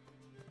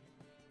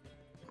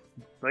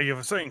 Thank you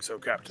for saying so,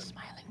 Captain.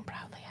 Smiling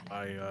proudly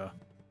at it.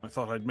 I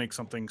thought I'd make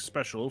something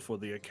special for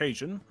the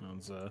occasion,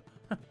 as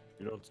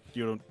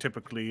you don't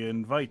typically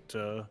invite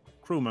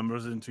crew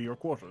members into your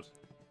quarters.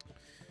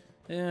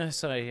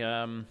 Yes,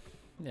 yeah,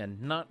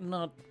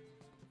 not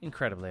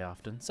incredibly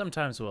often.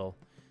 Sometimes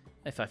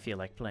if I feel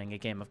like playing a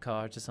game of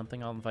cards or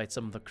something, I'll invite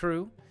some of the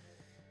crew.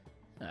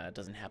 It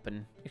doesn't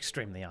happen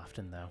extremely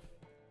often, though.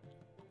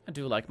 I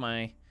do like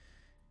my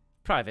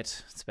private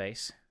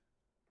space.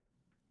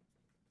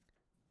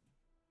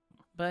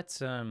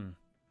 But,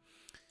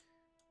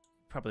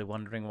 probably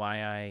wondering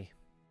why I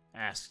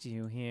asked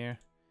you here.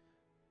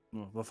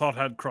 Well, the thought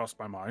had crossed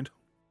my mind.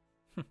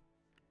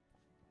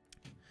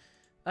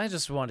 I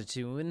just wanted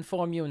to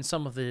inform you in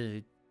some of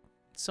the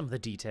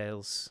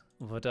details,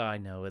 what I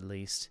know at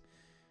least.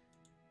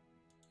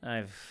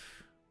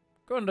 I've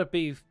grown to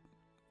be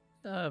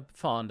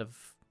fond of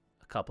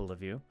a couple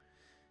of you,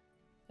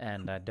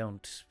 and I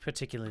don't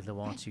particularly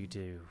want you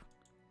to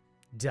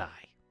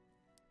die.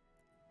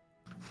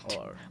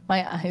 Or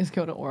My eyes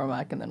go to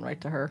Orimac and then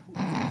right to her.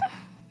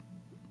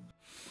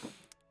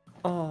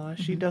 Aw,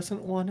 she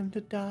doesn't want him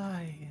to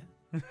die.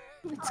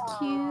 It's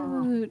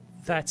cute.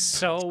 that's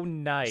so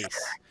nice.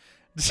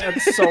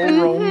 That's so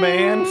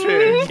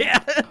romantic. Yeah.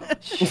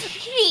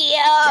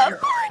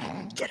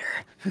 Get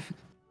her.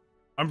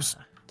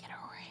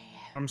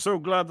 I'm so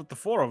glad that the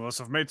four of us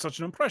have made such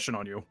an impression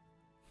on you.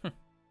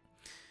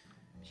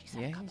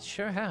 Yeah, you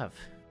sure have.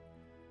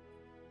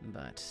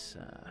 But,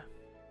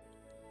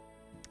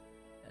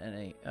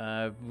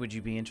 would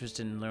you be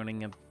interested in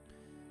learning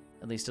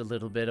at least a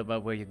little bit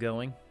about where you're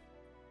going?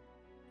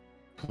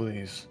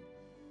 Please.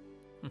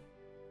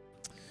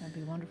 That'd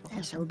be wonderful.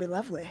 Yes, that would be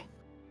lovely.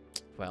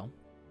 Well,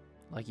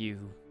 like you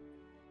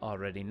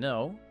already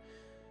know,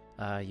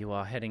 you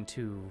are heading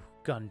to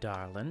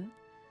Gundarlin,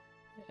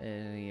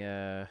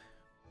 a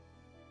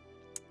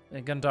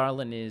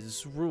Gundarlin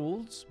is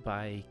ruled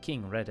by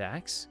King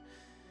Redax,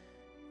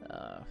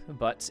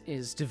 but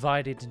is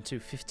divided into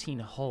 15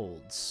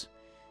 holds,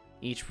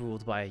 each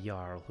ruled by a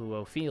Jarl who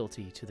owe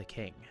fealty to the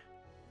king.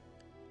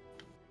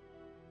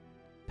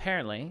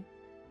 Apparently,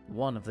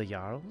 one of the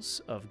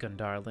Jarls of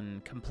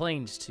Gundarlin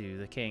complained to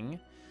the king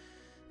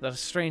that a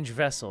strange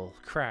vessel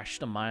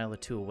crashed a mile or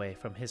two away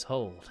from his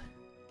hold.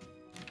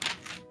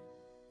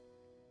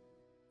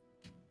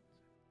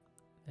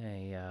 Give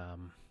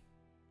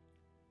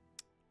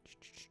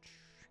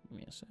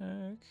me a sec.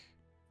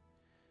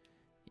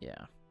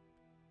 Yeah.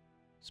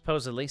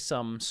 Supposedly,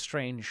 some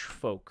strange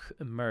folk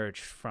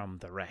emerged from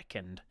the wreck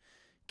and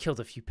killed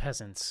a few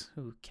peasants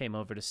who came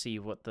over to see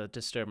what the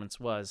disturbance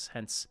was,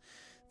 hence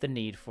the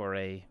need for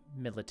a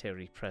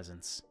military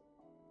presence.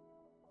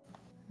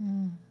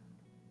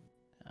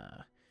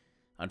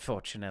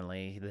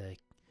 Unfortunately,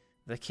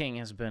 the king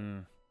has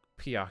been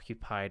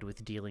preoccupied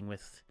with dealing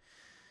with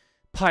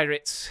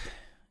pirates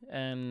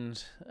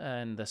and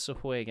the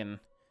SWE&D.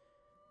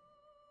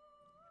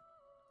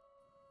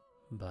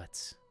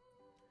 But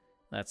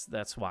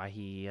that's why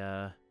he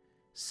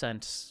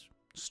sent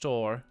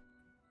Stor,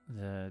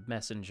 the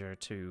messenger,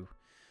 to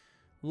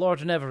Lord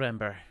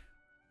Neverember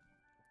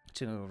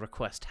to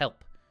request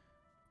help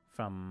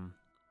from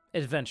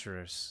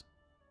adventurers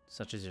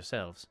such as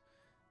yourselves.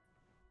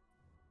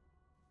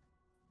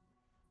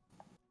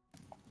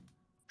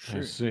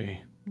 I see.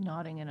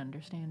 Nodding and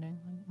understanding.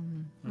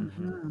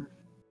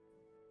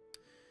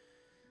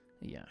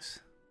 Yes.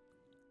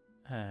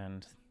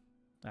 And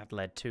that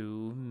led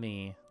to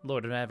me.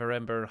 Lord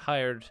Neverember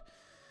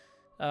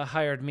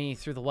hired me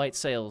through the White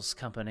Sails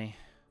Company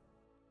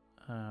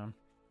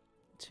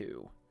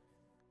to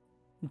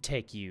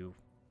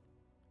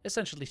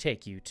essentially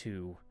take you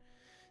to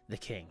the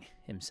king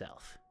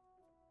himself.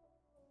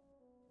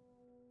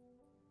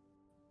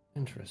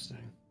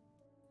 Interesting.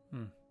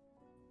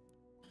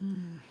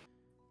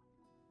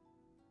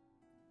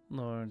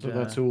 Lord, So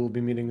that's who we'll be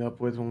meeting up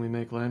with when we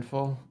make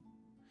landfall?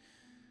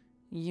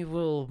 you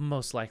will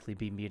most likely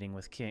be meeting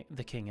with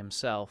the king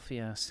himself,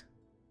 yes.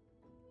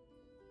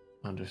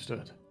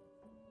 Understood.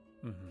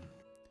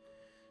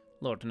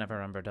 Lord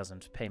Neverember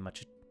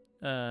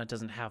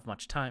doesn't have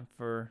much time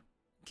for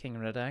King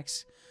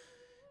Redax,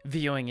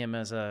 viewing him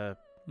as a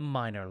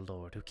minor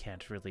lord who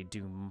can't really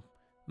do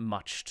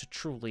much to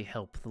truly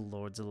help the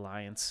Lord's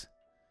alliance.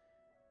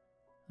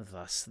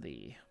 Thus,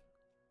 the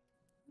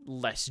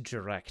less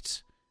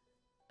direct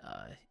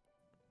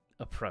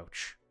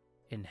approach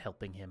in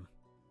helping him.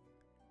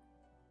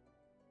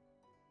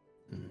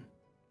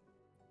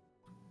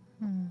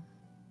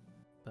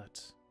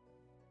 But,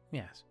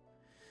 yes.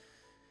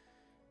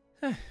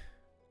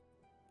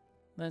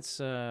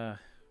 That's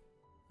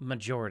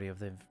majority of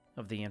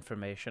the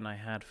information I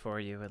had for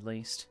you, at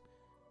least.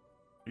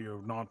 Do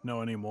you not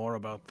know any more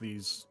about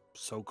these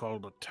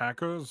so-called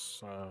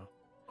attackers?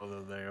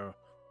 Whether they are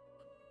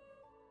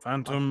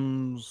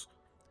phantoms,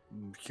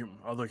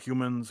 other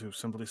humans who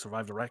simply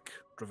survived a wreck,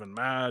 driven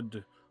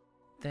mad,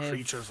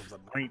 creatures of the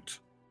night?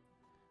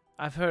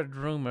 I've heard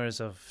rumors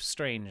of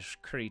strange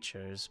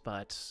creatures,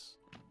 but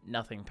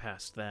nothing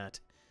past that.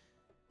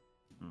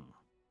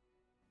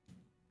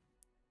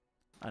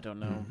 I don't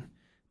know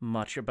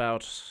much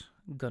about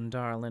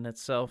Gundarlin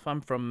itself. I'm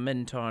from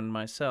Mintarn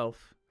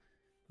myself,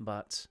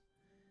 but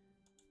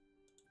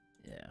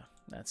yeah,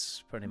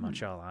 that's pretty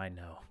much all I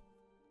know.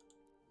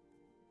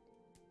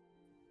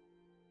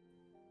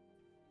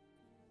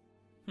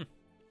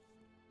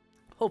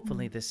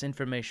 Hopefully this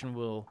information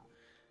will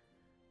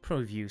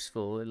prove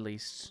useful, at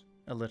least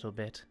a little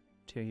bit,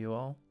 to you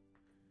all.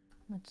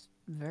 That's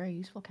very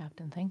useful,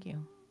 Captain. Thank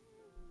you.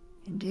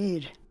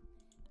 Indeed.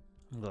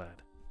 I'm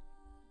glad.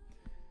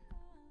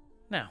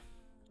 Now,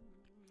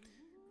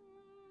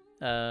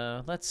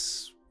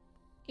 let's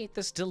eat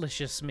this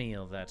delicious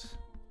meal that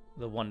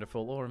the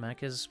wonderful Ormac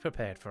has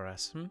prepared for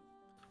us.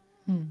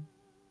 It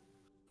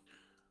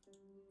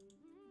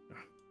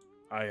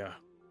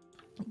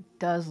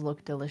does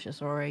look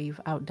delicious, Ori.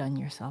 You've outdone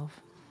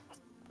yourself.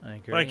 I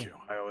agree. Thank you.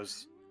 I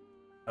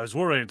was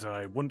worried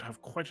I wouldn't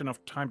have quite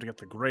enough time to get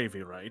the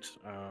gravy right,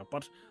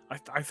 but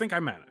I think I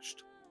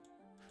managed.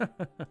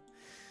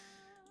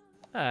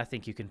 I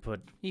think you can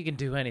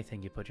do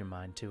anything you put your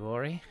mind to,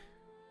 Ori.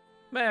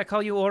 May I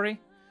call you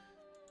Ori?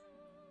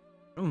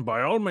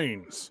 By all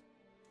means.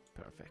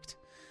 Perfect.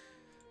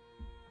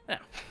 Now.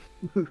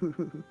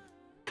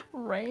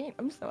 Right?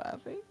 I'm so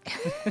happy.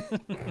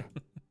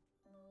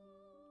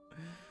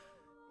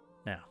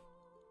 Now,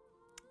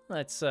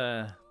 let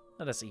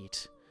us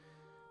eat.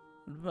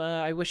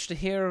 I wish to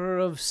hear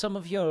of some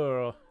of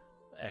your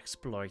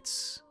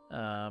exploits,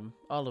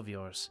 all of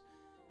yours.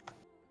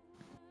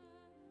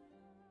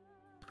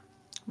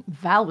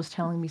 Val was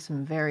telling me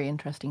some very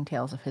interesting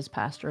tales of his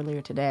past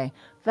earlier today.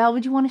 Val,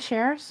 would you want to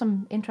share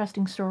some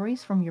interesting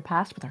stories from your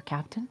past with our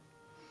captain?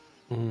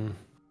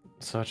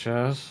 Such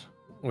as?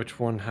 Which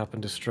one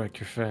happened to strike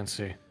your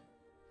fancy?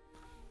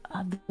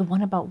 The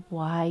one about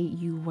why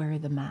you wear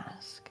the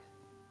mask.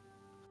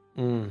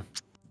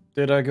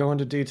 Did I go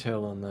into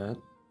detail on that?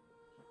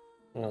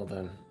 Well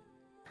then,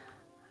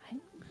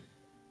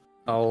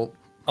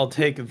 I'll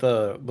take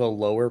the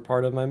lower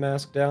part of my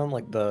mask down,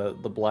 like the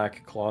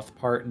black cloth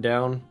part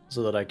down,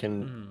 so that I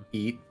can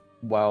eat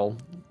while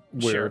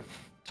we're Sure.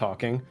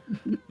 talking.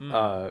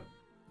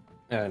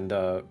 And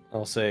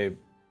I'll say,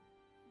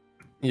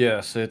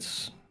 yes,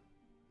 it's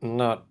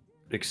not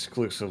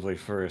exclusively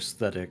for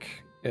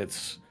aesthetic.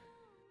 It's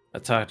a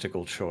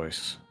tactical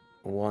choice,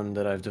 one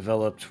that I've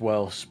developed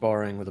while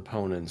sparring with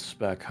opponents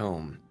back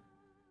home.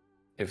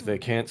 If they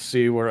can't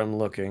see where I'm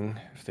looking,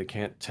 if they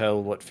can't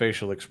tell what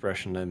facial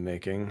expression I'm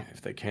making,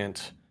 if they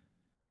can't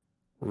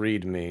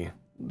read me,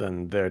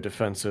 then their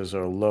defenses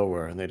are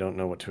lower and they don't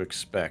know what to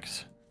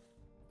expect.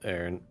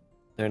 They're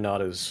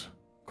not as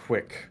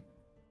quick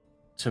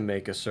to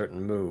make a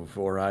certain move,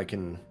 or I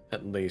can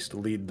at least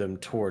lead them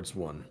towards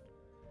one.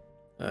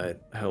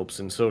 It helps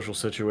in social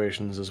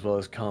situations as well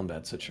as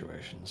combat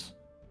situations.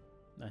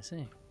 I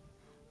see.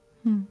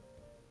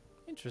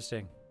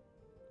 Interesting.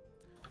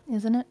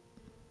 Isn't it?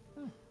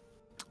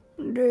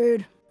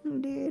 Indeed.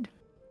 Indeed.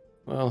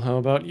 Well, how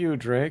about you,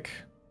 Drake?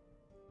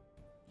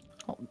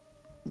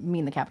 Me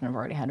and the captain have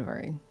already had a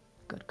very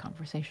good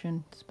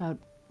conversation. It's about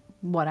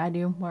what I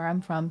do, where I'm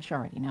from. She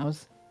already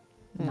knows.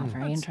 Not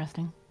very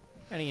interesting.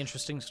 Any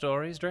interesting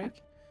stories,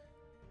 Drake?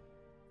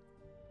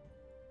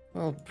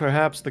 Well,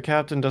 perhaps the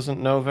captain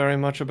doesn't know very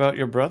much about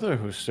your brother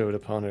who stowed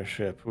upon her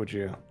ship. Would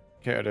you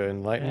care to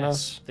enlighten Yes,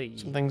 us the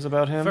some things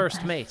about him?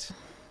 First mate.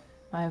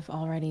 I've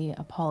already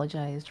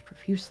apologized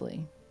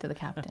profusely to the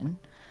captain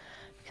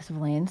because of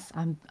Lance.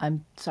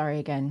 I'm sorry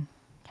again,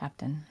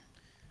 Captain.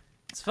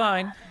 It's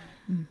fine.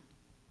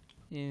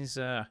 He's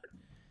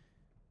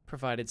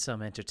provided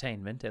some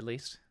entertainment, at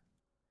least.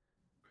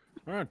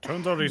 Well, it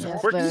turns out he's a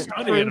Yes, quick the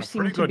study and a crew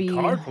seem pretty to good be-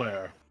 card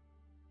player.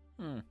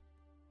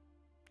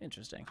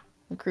 Interesting.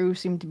 The crew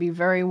seem to be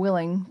very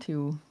willing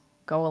to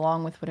go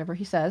along with whatever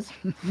he says.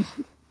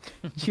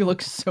 She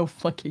looks so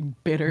fucking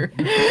bitter.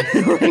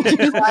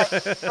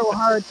 So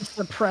hard to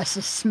suppress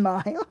a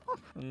smile.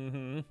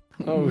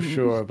 Oh,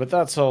 sure, but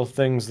that's all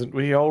things that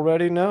we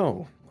already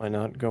know. Why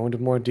not go into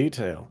more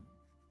detail?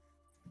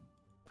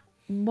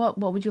 What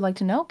would you like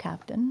to know,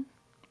 Captain?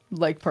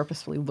 Like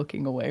purposefully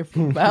looking away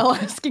from Val,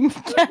 asking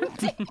the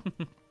captain.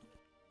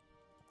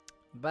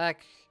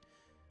 Back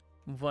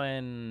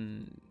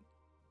when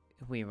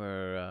we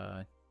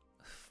were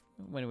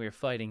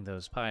fighting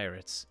those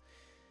pirates,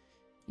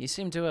 you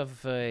seem to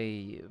have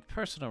a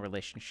personal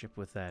relationship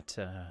with that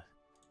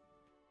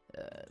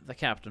the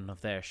captain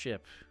of their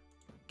ship,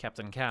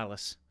 Captain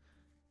Callus.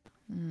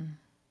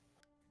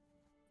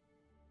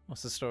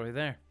 What's the story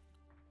there?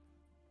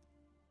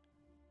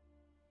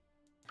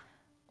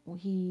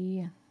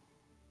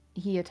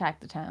 He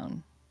attacked the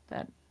town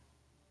that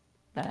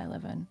I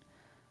live in.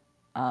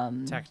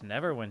 Attacked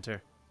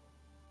Neverwinter.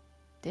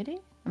 Did he?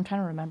 I'm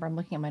trying to remember. I'm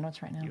looking at my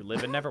notes right now. You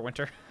live in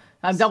Neverwinter.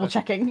 I'm double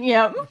checking.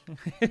 Yep.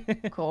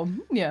 Cool.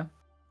 Yeah.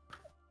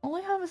 All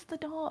I have is the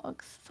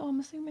dogs, so I'm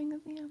assuming.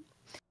 Yeah.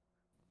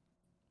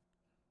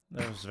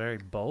 That was very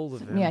bold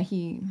of him.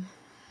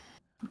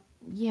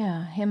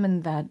 Yeah, him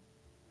and that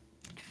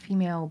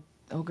female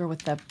ogre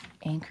with the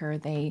anchor,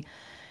 they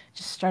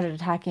just started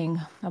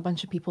attacking a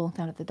bunch of people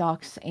down at the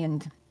docks,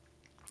 and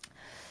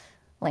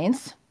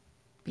Lance,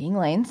 being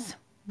Lance,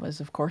 was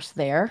of course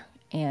there,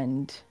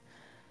 and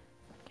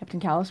Captain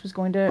Callus was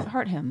going to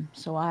hurt him,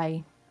 so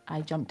I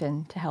jumped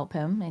in to help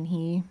him, and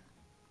he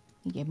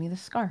gave me the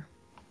scar.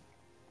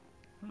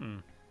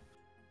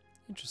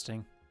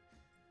 Interesting.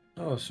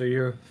 Oh, so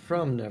you're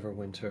from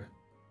Neverwinter.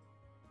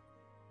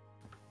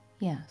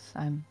 Yes,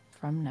 I'm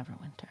from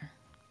Neverwinter.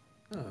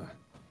 Ah.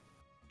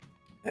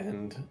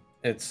 And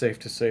it's safe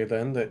to say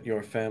then that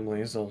your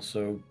family's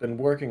also been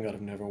working out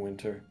of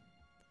Neverwinter.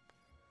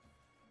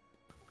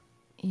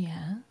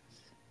 Yes.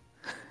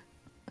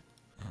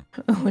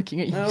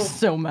 Looking at you Now,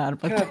 so mad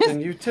about Captain,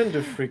 this. you tend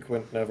to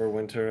frequent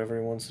Neverwinter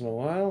every once in a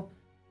while.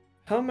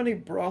 How many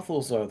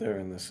brothels are there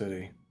in the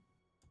city?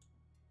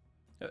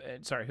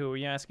 Sorry, who were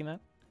you asking that?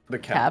 The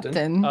captain.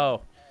 Captain.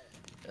 Oh,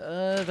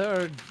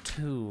 there are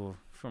 2,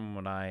 from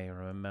what I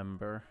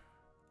remember.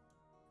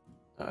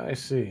 I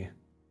see.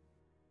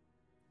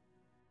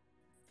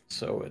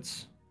 So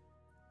it's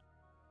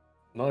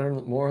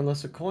more or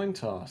less a coin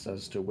toss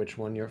as to which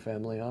one your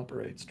family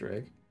operates,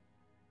 Drake.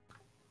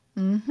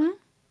 Mm-hmm.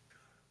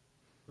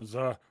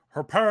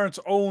 Her parents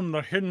own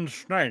the hidden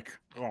snake.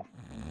 Oh.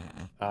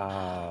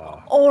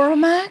 Ah.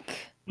 Ormac?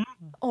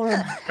 Or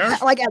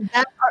Like at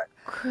that part,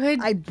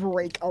 could I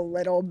break a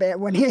little bit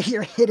when you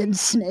hear hidden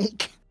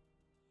snake.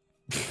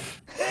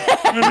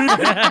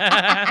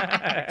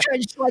 Try to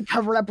just like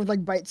cover it up with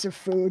like bites of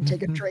food,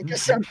 take a drink or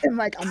something.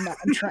 Like I'm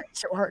trying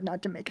so hard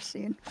not to make a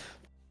scene.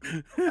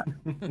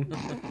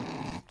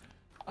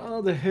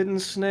 Oh, the hidden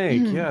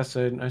snake. Yes,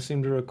 I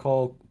seem to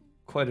recall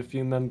quite a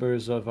few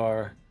members of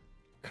our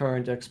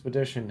current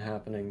expedition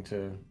happening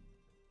to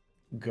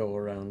go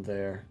around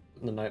there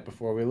the night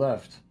before we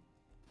left.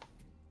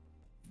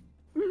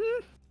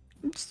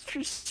 It's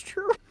just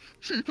true.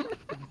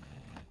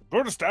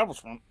 Good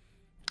establishment.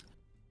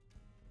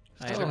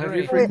 I Oh, have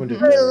agree. you frequented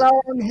Very there?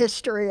 long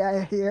history,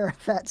 I hear,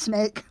 that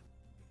snake.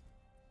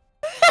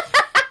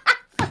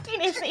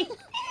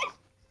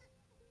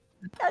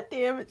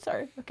 damn it.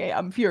 Sorry. Okay,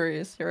 I'm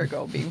furious. Here I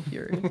go, being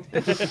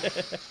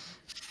furious.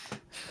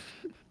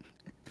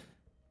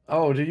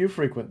 Oh, do you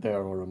frequent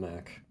there,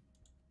 Oromak?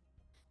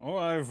 Oh,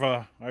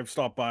 I've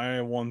stopped by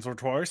once or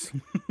twice.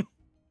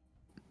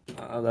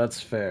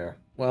 That's fair.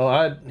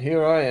 Well,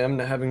 here I am,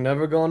 having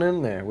never gone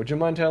in there. Would you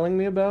mind telling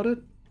me about it?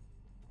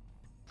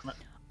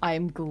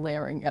 I'm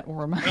glaring at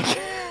Ormac.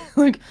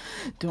 Like,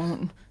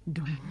 don't.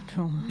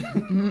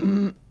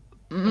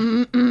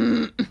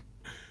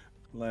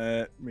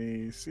 Let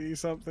me see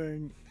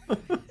something. No!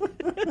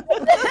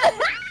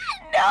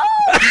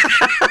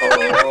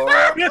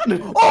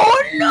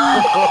 Oh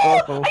no!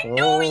 I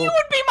knew you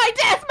would be my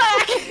death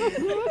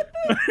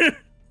Mac!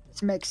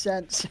 This makes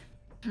sense.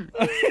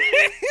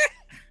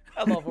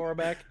 I love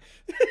Ormac.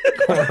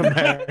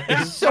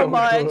 So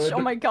much. good. Oh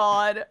my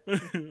god.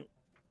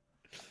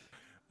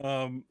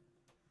 Oh,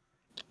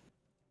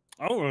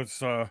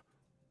 it's of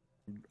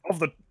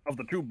the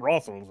two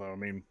brothels. I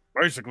mean,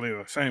 basically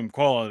the same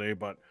quality,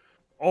 but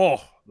the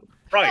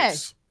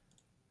price.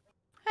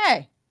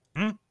 Hey.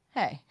 Hmm?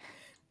 Hey.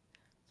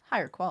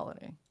 Higher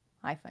quality,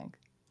 I think.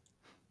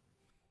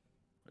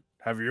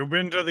 Have you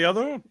been to the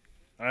other?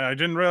 I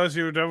didn't realize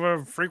you'd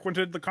ever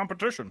frequented the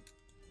competition.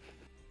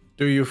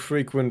 Do you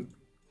frequent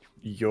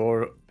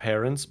your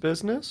parents'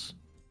 business?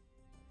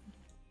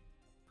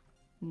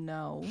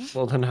 No.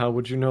 Well, then how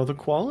would you know the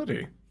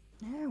quality?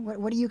 Yeah,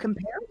 what do you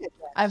compare it to?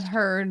 I've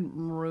heard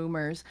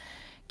rumors.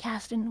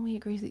 Cass, didn't we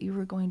agree that you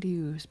were going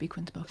to speak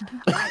when spoken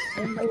to?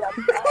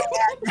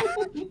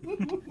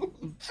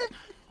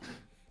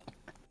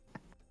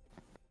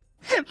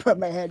 Put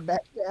my head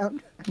back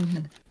down.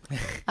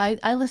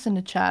 I listen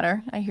to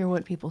chatter. I hear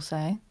what people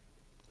say.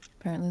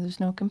 Apparently there's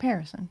no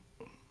comparison.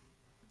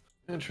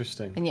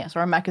 Interesting. And yes,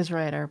 Ormac is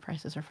right. Our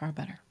prices are far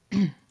better.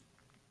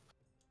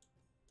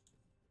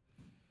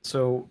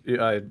 So,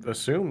 I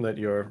assume that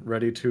you're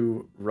ready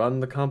to run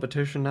the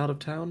competition out of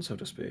town, so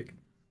to speak.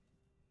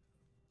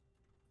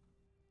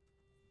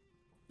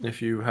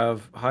 If you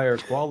have higher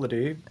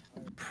quality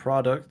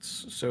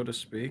products, so to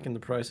speak, and the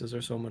prices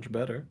are so much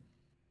better.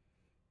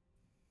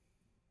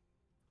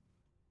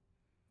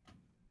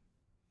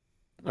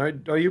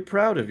 Are you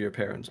proud of your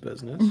parents'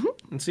 business?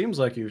 Mm-hmm. It seems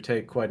like you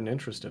take quite an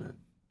interest in it.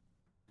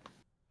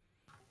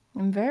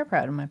 I'm very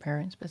proud of my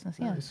parents' business,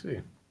 I yes. see.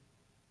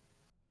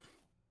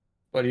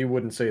 But you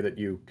wouldn't say that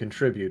you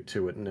contribute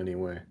to it in any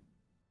way.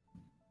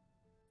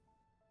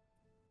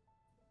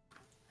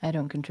 I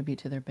don't contribute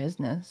to their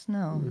business,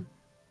 no.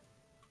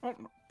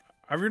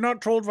 Have you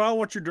not told Val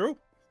what you do?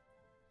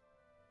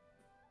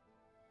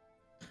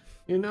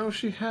 You know,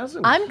 she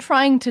hasn't. I'm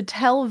trying to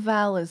tell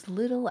Val as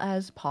little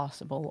as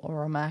possible,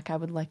 Ormac. I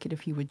would like it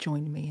if you would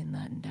join me in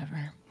that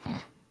endeavor.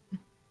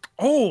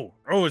 Oh,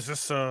 is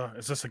this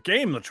a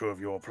game the two of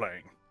you are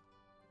playing?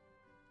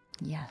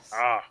 Yes.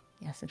 Ah,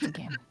 Yes, it's a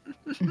game.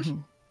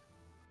 Mhm.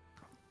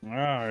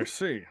 I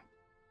see.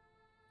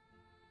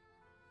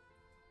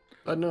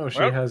 But no, she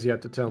Well- has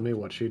yet to tell me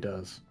what she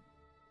does.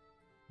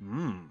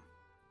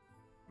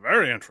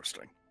 Very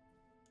interesting.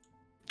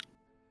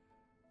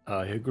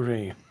 I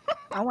agree.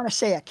 I want to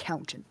say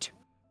accountant.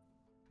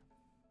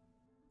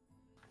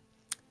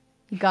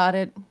 You got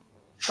it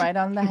right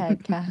on the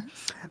head, Cass.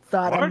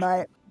 Thought I What?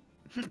 might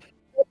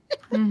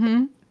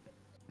Mm-hmm.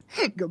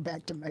 go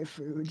back to my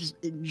food, just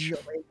enjoy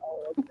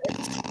all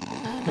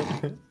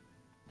of it.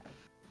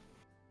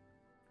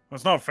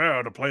 It's not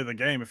fair to play the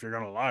game if you're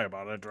gonna lie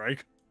about it,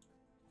 Drake.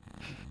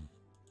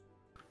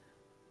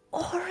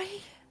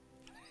 Ori?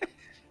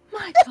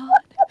 My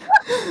god.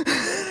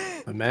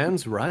 The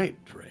man's right,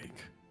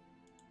 Drake.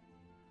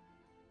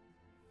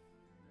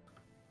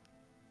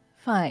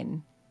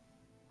 Fine.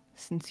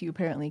 Since you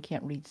apparently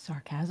can't read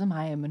sarcasm,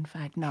 I am in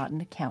fact not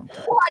an accountant.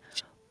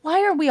 What?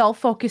 Why are we all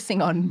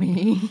focusing on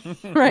me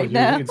Well, right you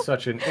now? lead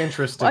such an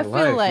interesting Well,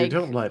 I feel life. You like-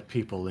 don't let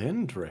people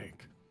in,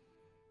 Drake.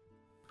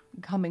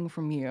 Coming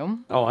from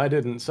you. Oh, I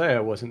didn't say I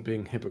wasn't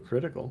being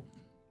hypocritical.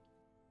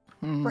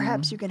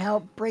 Perhaps you can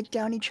help break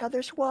down each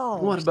other's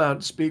walls. What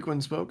about speak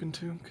when spoken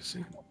to,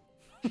 Cassie?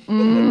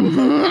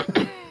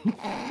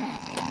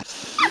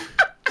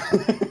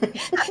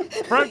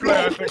 Frankly,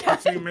 I think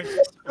Cassie makes.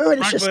 Food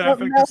is just Frankly, I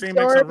something think else, Cassie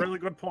makes a Sword. really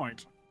good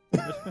point.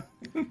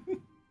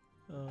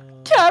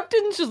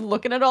 Captain's just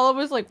looking at all of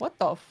us like, what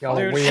the fuck?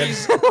 Dude, weird.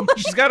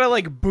 she's got her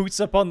like boots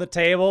up on the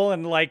table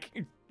and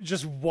like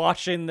just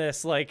watching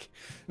this like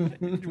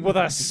with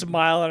a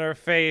smile on her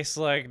face.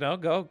 Like, no,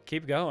 go,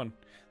 keep going.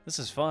 This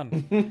is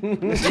fun.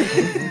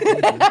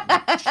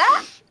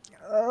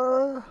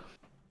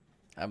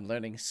 I'm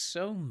learning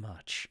so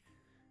much.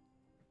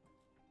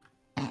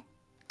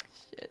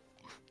 Shit.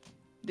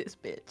 This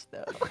bitch,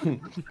 though.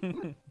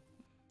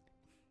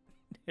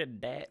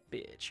 That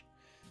bitch.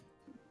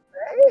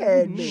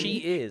 And She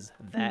is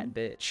that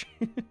bitch.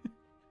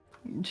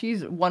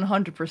 She's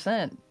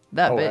 100%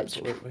 that Oh, bitch.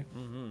 absolutely.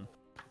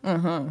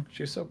 Uh-huh.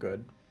 She's so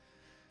good.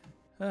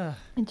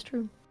 It's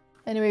true.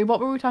 Anyway, what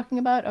were we talking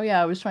about? Oh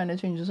yeah, I was trying to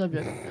change the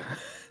subject.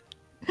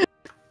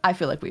 I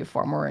feel like we have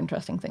far more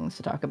interesting things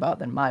to talk about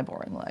than my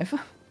boring life.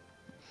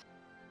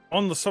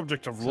 On the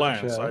subject of Such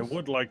Lance, I as?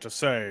 would like to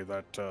say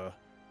that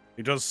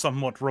he does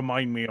somewhat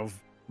remind me of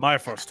my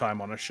first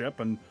time on a ship,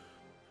 and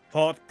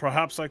thought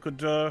perhaps I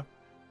could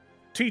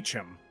teach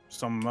him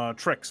some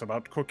tricks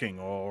about cooking,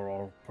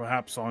 or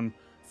perhaps on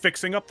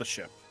fixing up the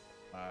ship.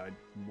 I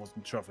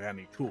wasn't sure if we had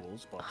any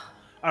tools, but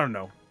I don't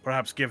know.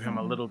 Perhaps give him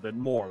a little bit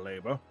more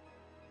labor.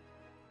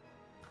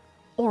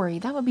 Ori,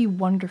 that would be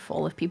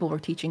wonderful if people were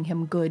teaching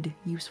him good,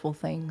 useful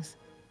things.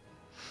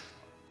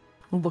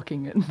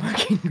 Looking at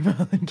fucking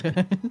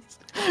Valentine's.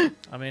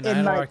 I mean, In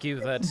I'd my- argue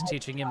that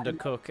teaching him to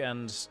cook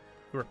and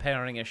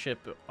repairing a ship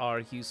are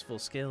useful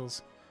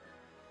skills.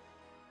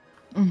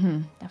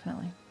 Mm-hmm,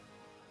 definitely.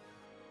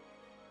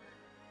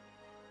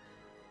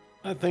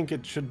 I think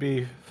it should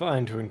be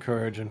fine to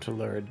encourage him to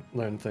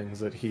learn things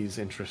that he's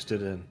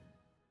interested in.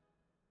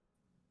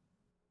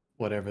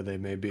 Whatever they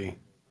may be.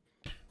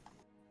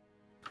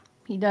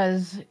 He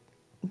does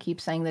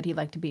keep saying that he'd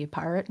like to be a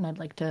pirate, and I'd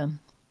like to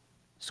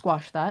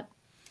squash that.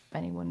 If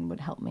anyone would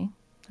help me,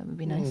 that would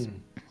be nice.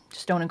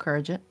 Just don't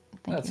encourage it.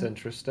 Thank That's you.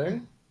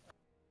 interesting.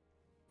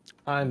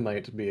 I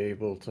might be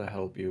able to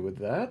help you with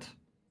that.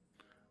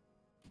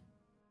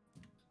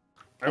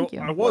 Thank you.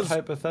 I What was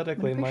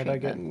hypothetically might I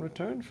appreciate get that. in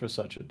return for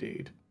such a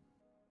deed?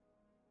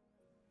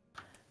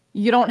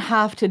 You don't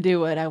have to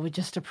do it. I would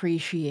just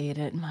appreciate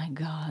it. My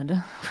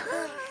God.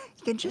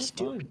 You can just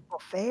do fine. people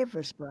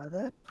favors,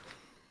 brother.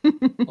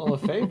 Well, a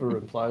favor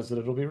implies that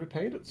it'll be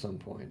repaid at some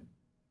point.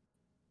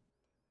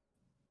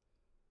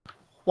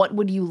 What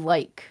would you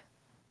like?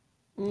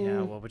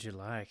 Yeah, what would you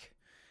like?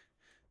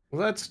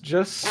 Let's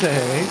just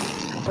say.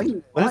 What do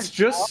you Let's want?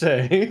 just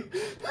say.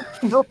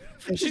 No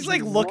She's favors like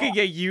you looking want.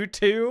 at you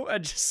two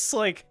and just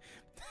like.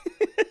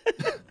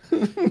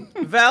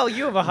 Val,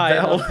 you have a high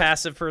Val. enough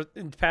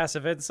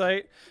passive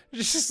insight.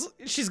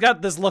 She's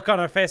got this look on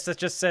her face that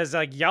just says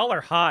like, "Y'all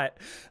are hot."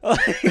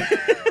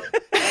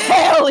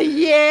 Hell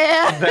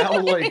yeah!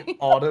 Val like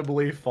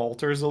audibly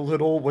falters a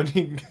little when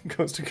he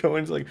goes to go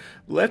and he's like,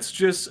 let's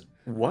just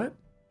what?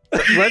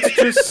 Let's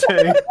just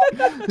say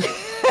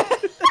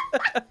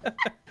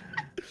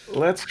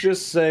let's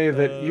just say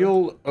that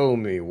you'll owe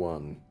me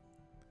one.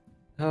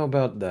 How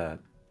about that?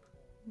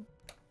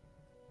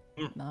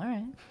 All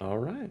right. All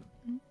right.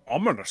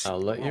 I'm gonna.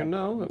 I'll let you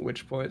know at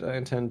which point I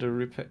intend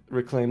to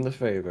reclaim the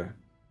favor.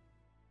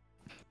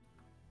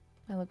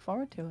 I look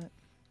forward to it.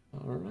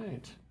 All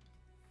right.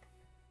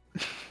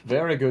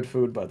 Very good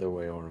food, by the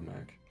way,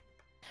 Orimac.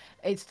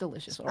 It's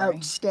delicious, Ori.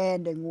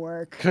 Outstanding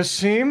work.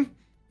 Kasim?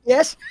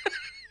 Yes.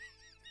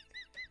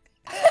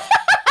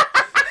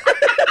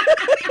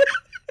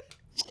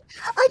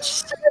 I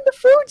just said the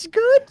food's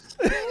good.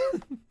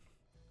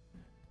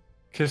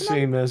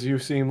 Kasim, as you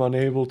seem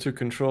unable to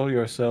control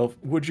yourself,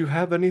 would you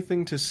have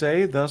anything to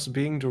say, thus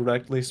being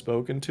directly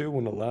spoken to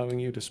when allowing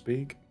you to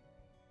speak?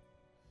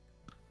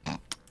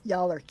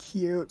 Y'all are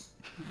cute.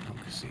 Oh,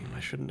 Kasim, I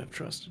shouldn't have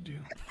trusted you.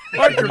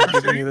 Thank you,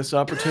 Giving me this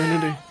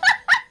opportunity.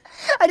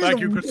 I just Thank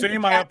you, give the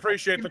Kasim. I cap-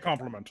 appreciate the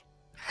compliment.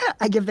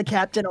 I give the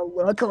captain a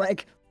look,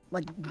 like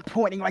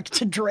pointing like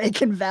to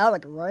Drake and Val,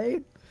 like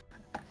right.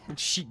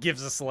 She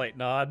gives a slight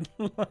nod.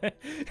 I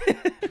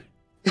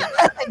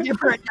give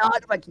her a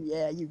nod, like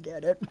yeah, you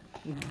get it.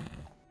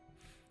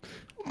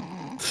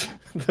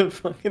 The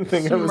fucking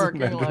thing I was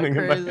Smirking like imagining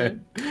in my crazy.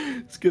 head.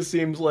 It's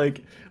Kasim's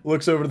like,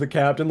 looks over to the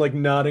captain, like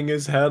nodding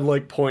his head,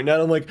 like pointing at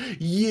him, like,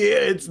 yeah,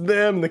 it's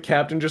them. And the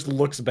captain just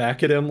looks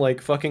back at him,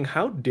 like, fucking,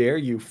 how dare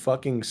you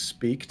fucking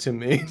speak to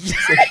me?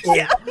 It's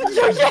like,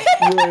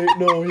 oh, wait,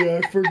 no,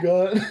 yeah, I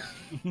forgot.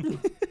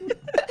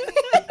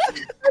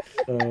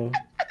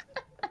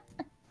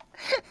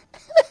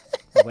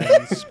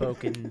 When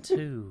spoken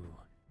to,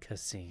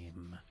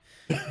 Kasim.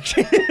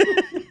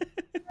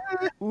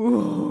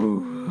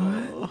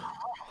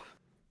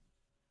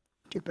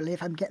 Do you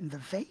believe I'm getting the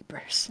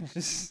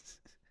vapors?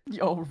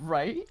 Yo,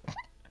 right?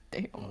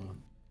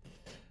 Damn.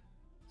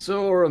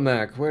 So,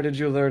 Orimac, where did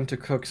you learn to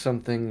cook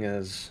something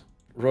as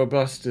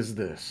robust as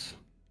this?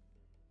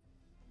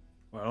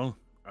 Well,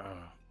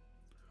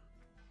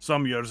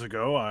 some years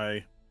ago,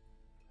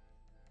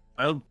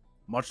 well,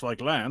 much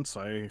like Lance,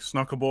 I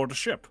snuck aboard a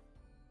ship.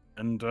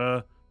 And,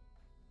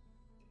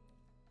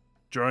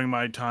 during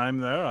my time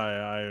there,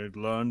 I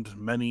learned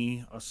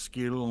many a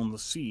skill on the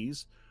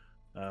seas,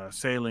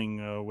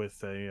 sailing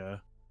with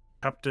a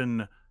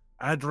Captain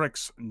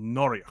Adrex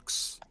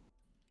Noriox.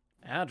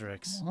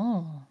 Adrix.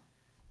 Oh.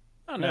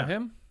 I know Yeah.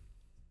 him.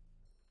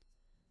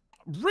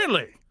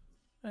 Really?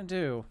 I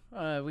do.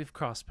 We've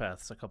crossed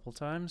paths a couple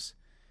times.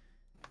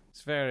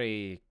 It's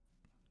very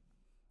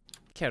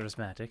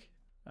charismatic.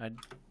 I'd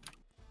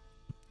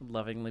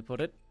lovingly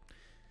put it.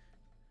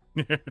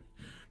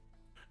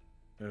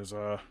 There's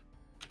a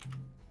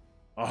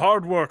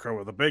hard worker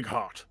with a big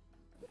heart.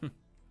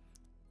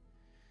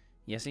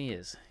 Yes, he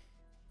is.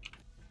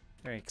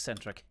 Very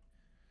eccentric.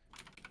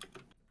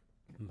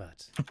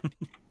 But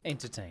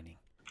entertaining.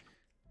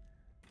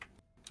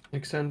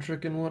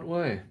 Eccentric in what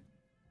way?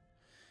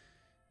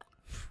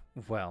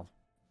 Well,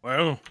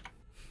 Well,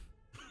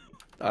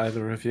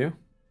 Either of you?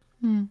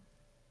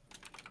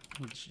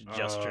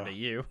 gesture to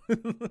you.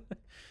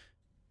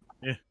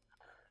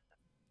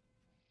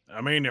 I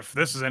mean, if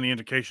this is any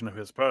indication of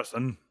his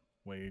person,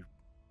 we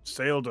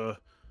sailed a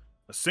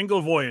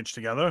single voyage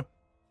together,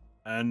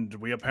 and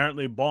we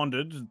apparently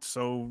bonded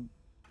so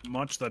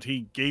much that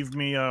he gave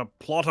me a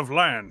plot of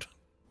land.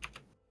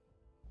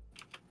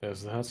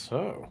 Is that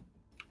so?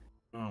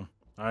 Oh,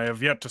 I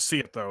have yet to see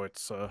it, though.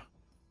 It's,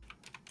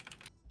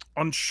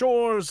 on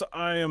shores,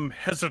 I am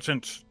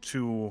hesitant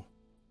to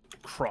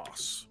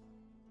cross.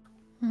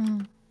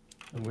 Hmm.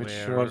 Which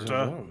Where- shores But,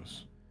 are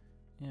those?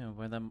 Yeah,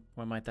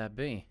 where might that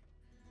be?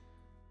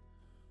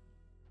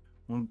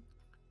 Well,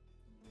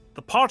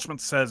 the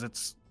parchment says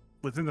it's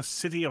within the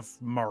city of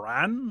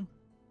Moran?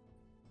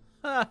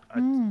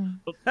 Hmm.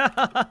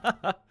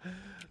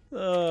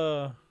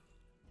 Oh,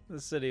 the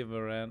city of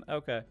Moran.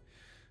 Okay.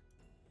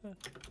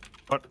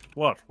 But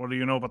what? What do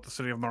you know about the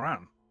city of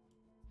Moran?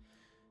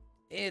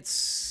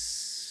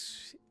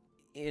 It's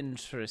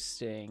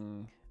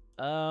interesting.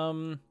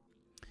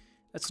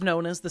 It's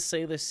known as the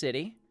Sailor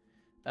City.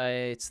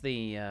 It's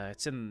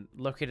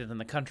located in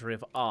the country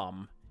of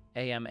Am,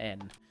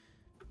 A-M-N.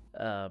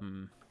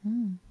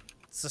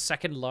 It's the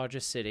second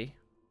largest city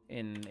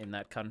in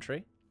that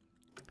country.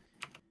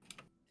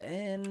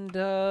 And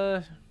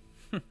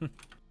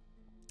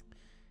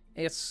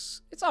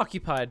it's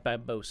occupied by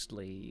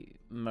mostly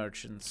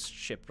merchants,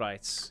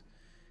 shipwrights,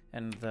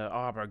 and the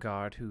arbor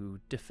guard who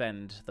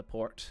defend the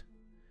port.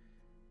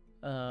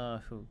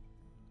 Who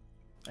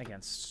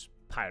against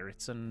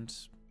pirates and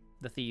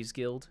the Thieves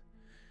Guild.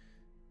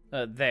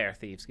 Their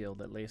Thieves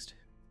Guild, at least.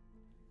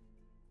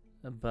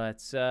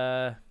 But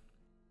that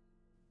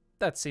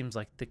seems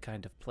like the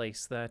kind of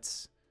place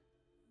that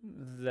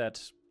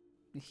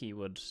he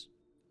would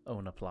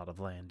own a plot of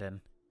land in.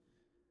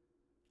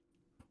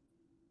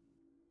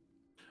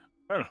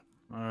 Well,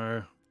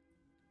 I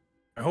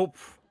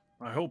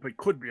hope it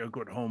could be a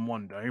good home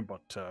one day,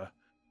 but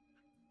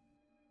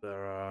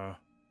there are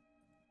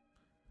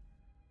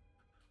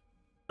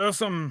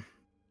some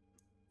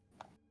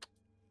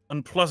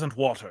unpleasant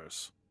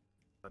waters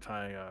that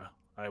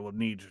I will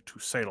need to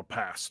sail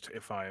past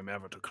if I am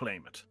ever to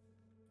claim it.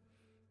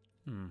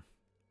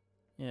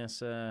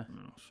 Yes, Yes.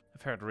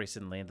 I've heard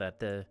recently that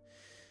the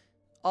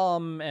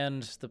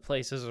and the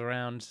places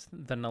around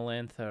the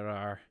Nalantha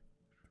are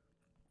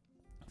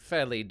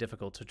fairly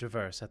difficult to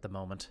traverse at the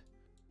moment.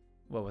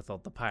 Well, with all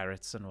the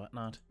pirates and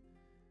whatnot.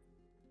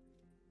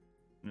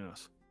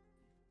 Yes.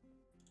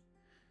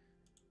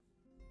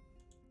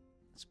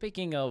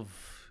 Speaking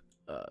of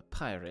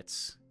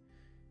pirates,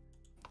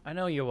 I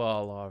know you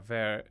all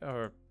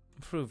are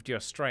proved your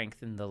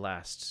strength in the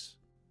last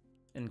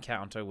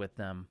encounter with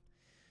them,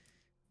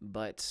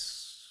 but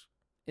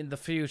in the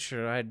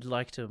future, I'd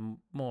like to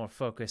more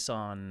focus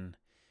on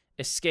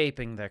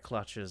escaping their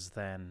clutches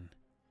than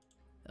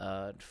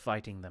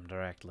fighting them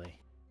directly.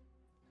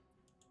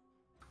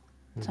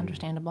 It's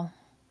understandable.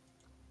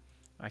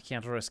 I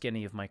can't risk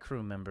any of my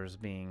crew members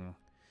being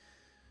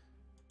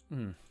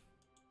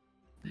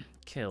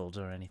killed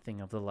or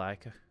anything of the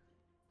like.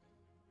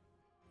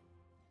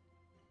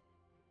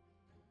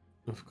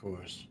 Of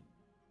course.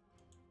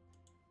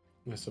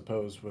 I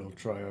suppose we'll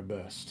try our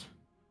best.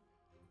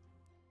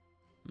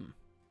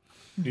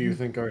 Do you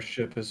think our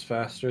ship is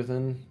faster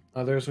than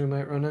others we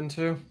might run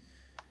into?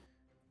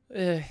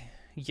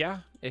 Yeah,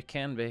 it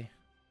can be,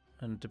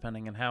 and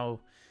depending on how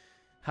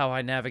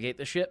I navigate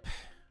the ship,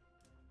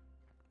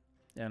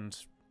 and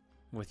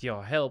with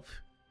your help,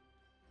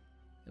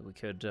 we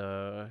could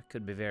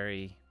be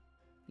very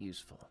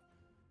useful.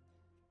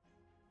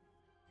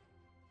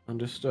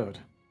 Understood.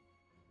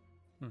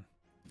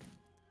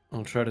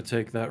 I'll try to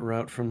take that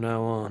route from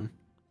now on.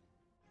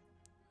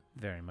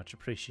 Very much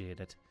appreciate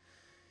it.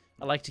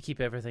 I like to keep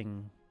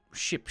everything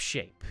ship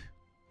shape,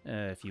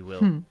 if you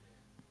will.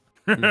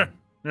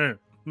 Yeah.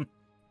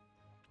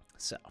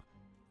 So,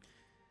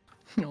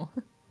 No.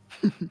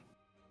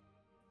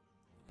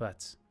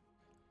 but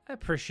I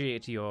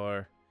appreciate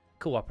your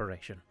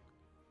cooperation.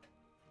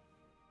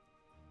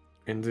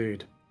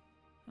 Indeed.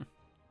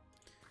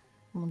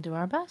 We'll do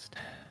our best.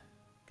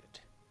 Good.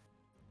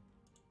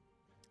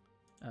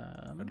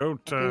 I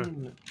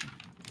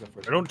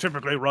don't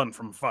typically run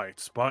from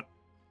fights, but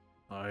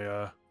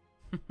I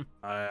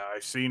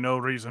see no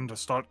reason to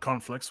start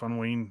conflicts when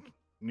we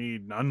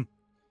need none.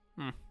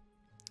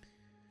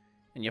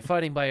 And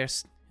fighting by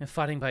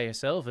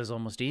yourself is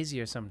almost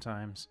easier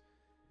sometimes.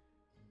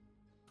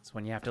 It's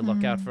when you have to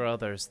look out for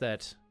others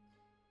that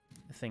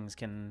things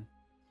can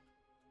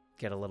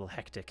get a little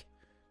hectic.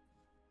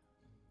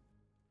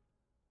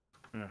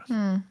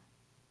 Yes.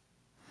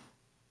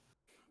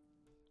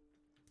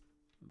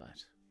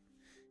 But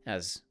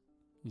as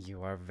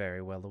you are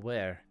very well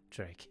aware,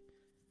 Drake.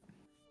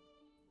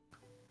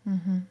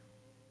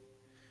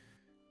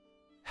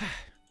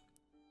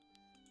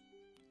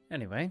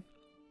 Anyway,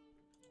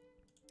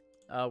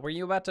 were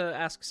you about to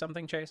ask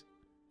something, Chase?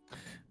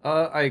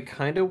 I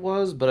kind of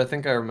was, but I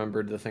think I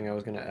remembered the thing I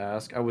was going to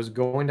ask. I was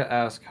going to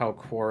ask how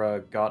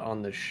Korra got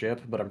on the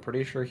ship, but I'm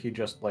pretty sure he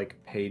just, like,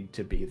 paid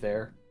to be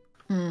there.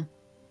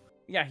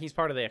 Yeah, he's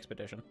part of the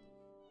expedition,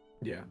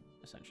 Yeah.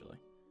 essentially.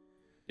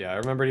 Yeah, I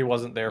remember he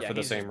wasn't there Yeah, for the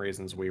he's- same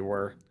reasons we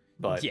were,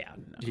 but Yeah,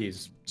 no.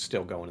 he's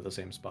still going to the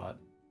same spot.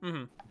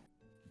 Mm-hmm.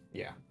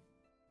 Yeah.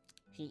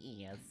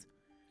 He is.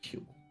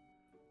 Cool.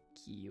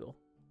 Cool.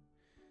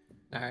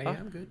 Yeah,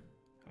 I'm good.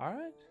 All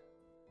right.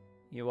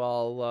 You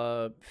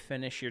all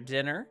finish your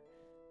dinner,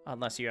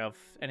 unless you have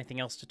anything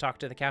else to talk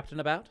to the captain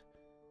about.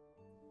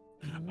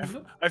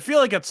 I feel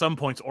like at some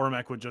points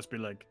Ormac would just be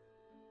like,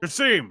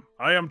 Kasim,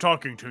 I am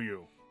talking to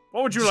you.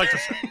 What would you like to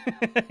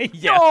say?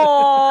 Yeah.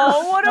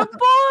 Oh, what a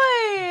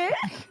boy!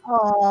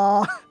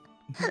 Aw,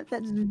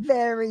 that's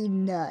very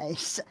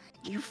nice.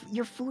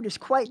 Your food is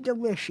quite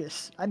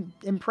delicious. I'm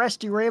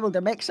impressed you were able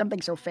to make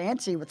something so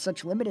fancy with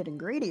such limited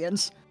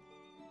ingredients.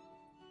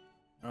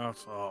 A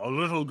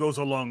little goes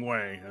a long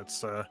way.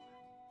 It's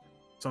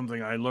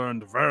something I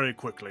learned very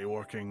quickly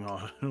working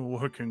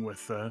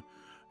with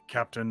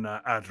Captain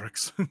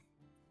Adrix.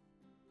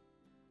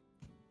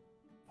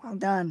 Well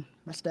done.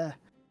 Must have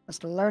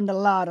learned a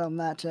lot on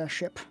that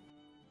ship.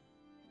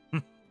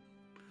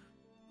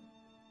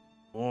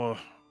 More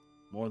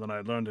than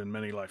I learned in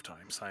many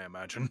lifetimes, I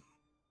imagine.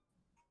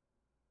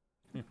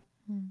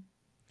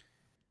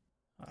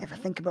 Ever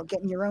think about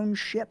getting your own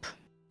ship?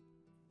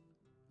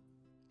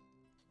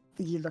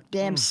 You look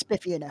damn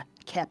spiffy in a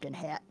captain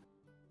hat.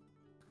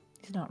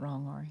 He's not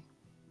wrong, Ori.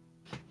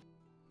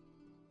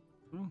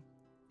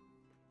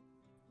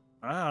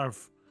 I've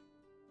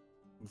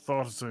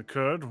thought it's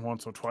occurred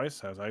once or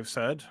twice, as I've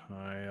said.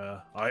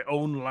 I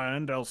own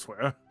land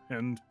elsewhere,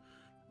 and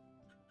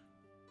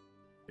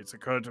it's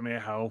occurred to me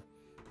how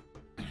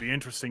it'd be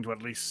interesting to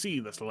at least see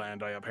this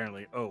land I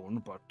apparently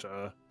own,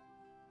 but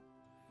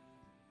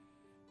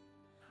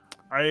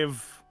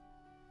I've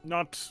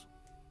not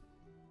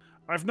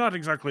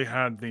exactly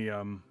had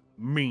the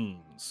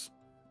means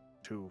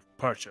to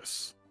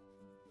purchase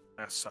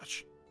as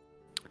such.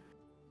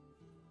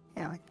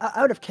 Yeah, like,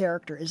 out of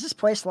character. Is this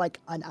place like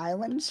an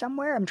island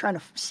somewhere? I'm trying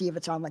to see if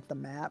it's on like the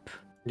map.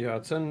 Yeah,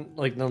 it's in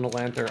like the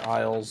Nelanthar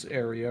Isles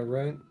area,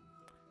 right?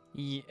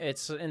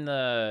 It's in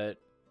the.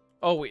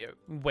 Oh wait,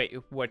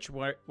 which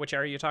area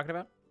are you talking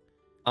about?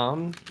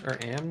 Or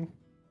Am?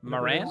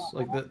 Moran?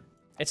 Like the.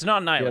 It's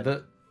not an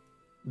island.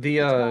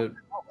 Yeah, Oh,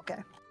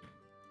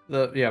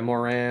 okay.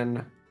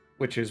 Moran,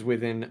 which is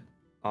within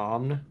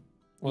Amn,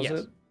 was Yes.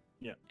 it?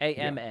 Yeah.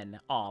 AMN.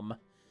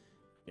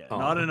 Yeah, Oh,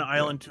 not an yeah.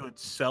 island to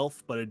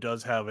itself, but it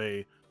does have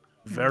a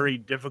very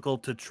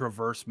difficult to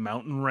traverse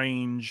mountain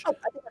range. Oh,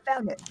 I think I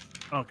found it.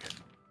 Okay.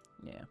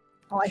 Yeah.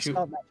 Oh, I Shoot.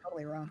 spelled that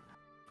totally wrong.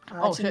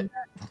 Oh, It's in shit.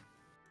 the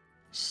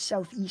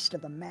southeast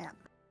of the map.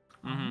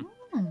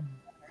 Mm-hmm.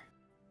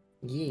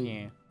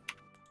 Yeah.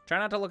 Try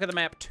not to look at the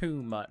map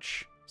too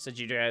much, since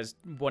you guys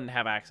wouldn't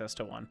have access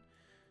to one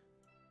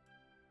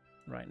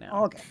right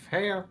now. Okay.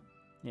 Fair.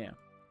 Yeah.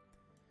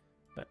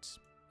 But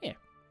yeah.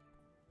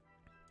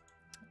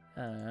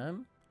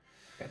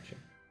 Gotcha.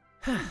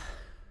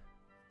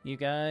 You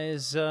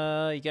guys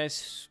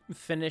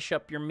finish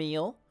up your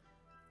meal.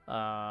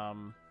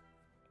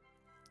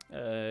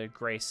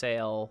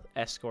 Greysail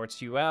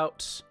escorts you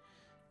out.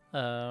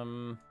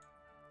 And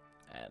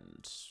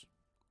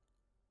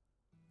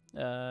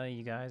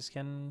you guys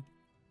can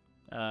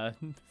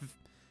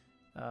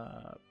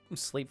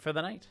sleep for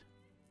the night.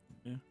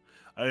 Yeah.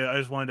 I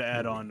just wanted to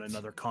add on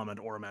another comment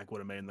Ormac would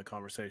have made in the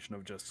conversation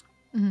of just,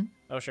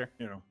 Oh sure.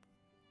 you know,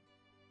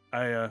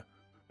 I've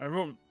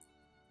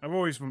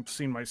always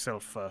seen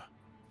myself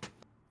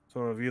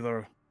sort of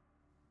either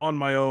on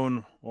my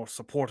own or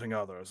supporting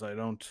others. I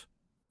don't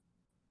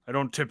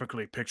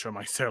typically picture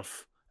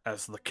myself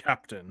as the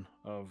captain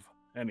of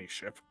any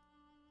ship.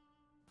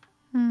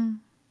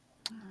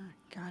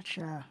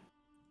 Gotcha.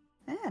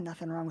 Yeah,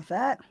 nothing wrong with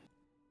that.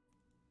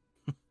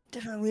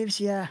 Definitely leaves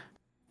you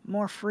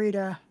more free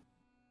to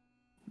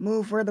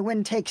move where the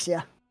wind takes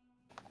you.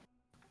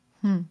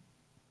 Indeed.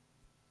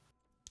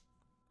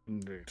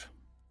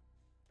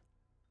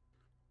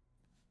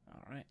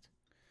 All right.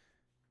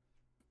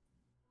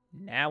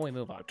 Now we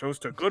move A on.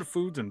 toast to good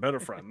foods and better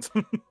friends.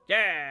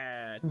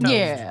 Yeah. Toast.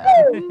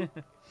 Yeah.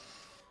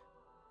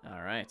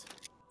 All right.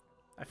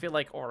 I feel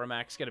like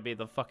Oromac's gonna be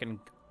the fucking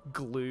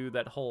glue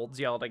that holds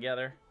y'all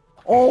together.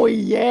 Oh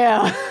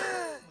yeah.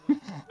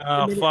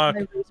 Oh, fuck.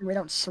 No reason we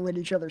don't slit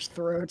each other's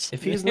throats.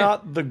 If he's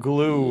not the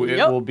glue, it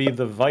Yep. will be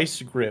the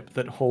vice grip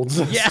that holds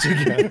us Yeah.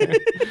 together.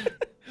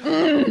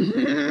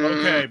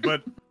 Okay,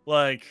 but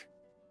like,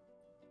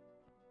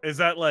 is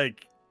that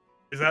like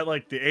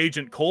the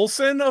Agent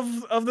Coulson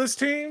of this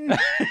team?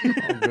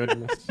 Oh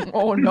goodness.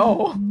 Oh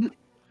no.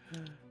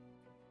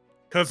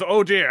 Because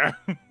oh dear.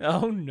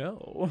 Oh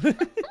no.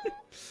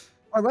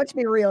 Well, let's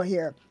be real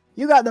here.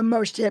 You got the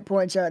most hit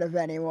points out of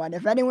anyone.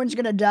 If anyone's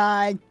gonna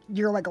die,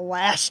 you're like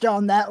last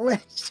on that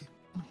list.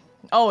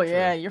 Oh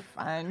yeah, you're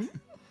fine.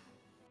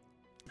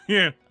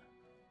 Yeah,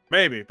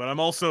 maybe, but I'm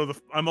also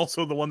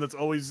the one that's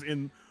always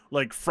in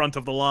like front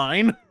of the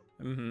line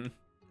Mm-hmm.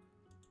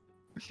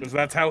 because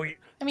that's how he.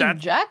 I mean,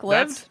 Jack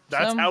lived.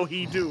 That's so- how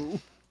he do.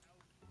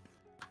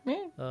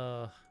 Yeah.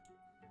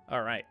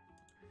 All right.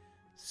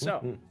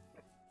 So,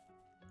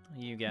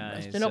 you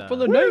guys Resting up for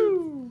the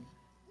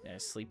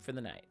night. sleep for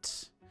the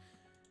night.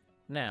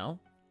 Now,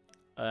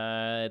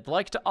 I'd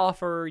like to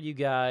offer you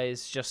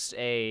guys just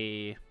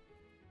a,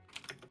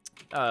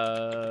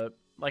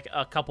 like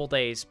a couple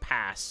days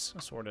pass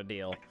sort of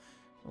deal.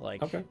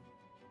 Like, Okay.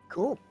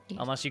 Cool.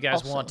 unless you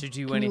guys Also, want to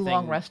do can anything. you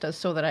long rest us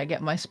so that I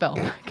get my spell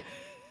back?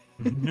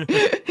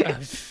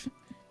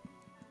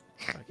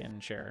 Fucking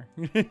sure.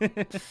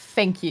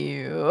 Thank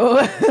you.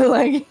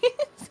 Like,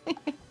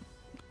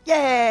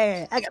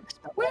 Yay! I got my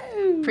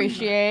spell.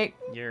 appreciate.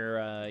 Your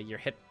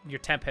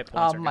temp hit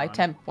points are My gone.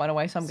 temp went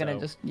away, so I'm gonna So,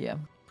 just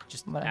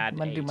Just I'm gonna, add I'm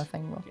gonna do 8. my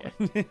thing real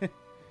quick.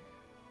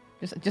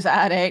 Yeah. Just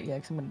add 8. Yeah,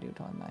 because I'm gonna do it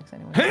till I'm max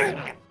anyway.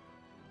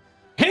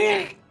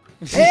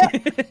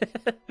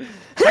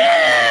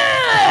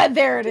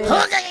 There it is.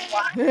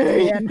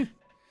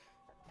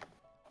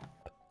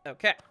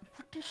 Okay.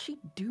 What does she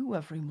do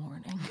every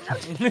morning?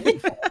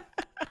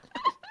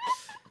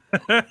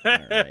 All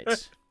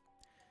right.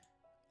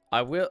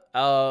 I will.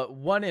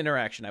 One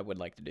interaction I would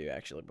like to do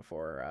actually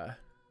before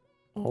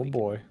Oh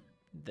boy.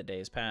 the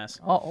days pass.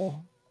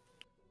 Uh-oh.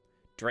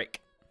 Drake.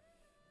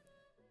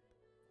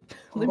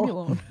 Leave me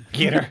alone.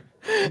 Get her.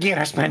 Get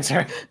her,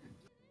 Spencer.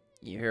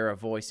 You hear a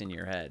voice in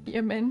your head.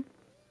 Yeah, man.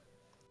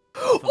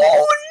 Oh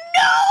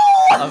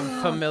no!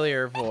 A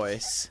familiar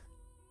voice.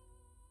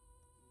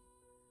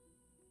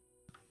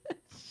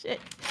 Shit.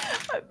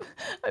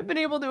 I've been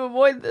able to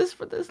avoid this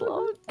for this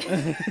long.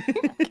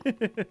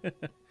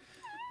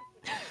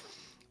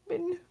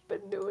 been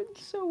doing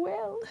so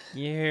well.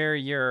 You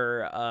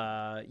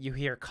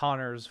hear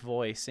Connor's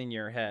voice in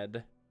your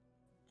head.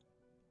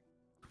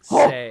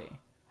 Oh! Say.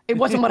 It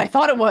wasn't what I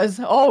thought it was.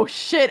 Oh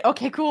shit.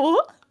 Okay,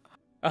 cool.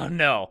 Oh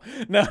no.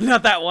 No,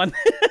 not that one.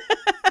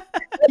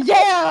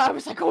 Yeah, I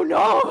was like, oh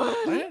no.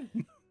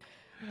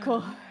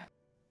 Cool.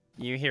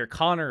 You hear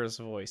Connor's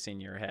voice in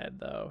your head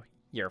though.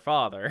 Your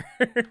father.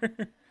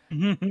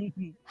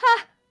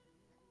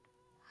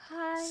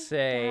 Hi.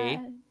 Say,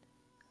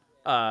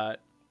 Dad.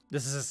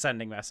 this is a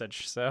sending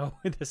message, so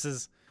this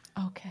is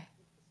Okay.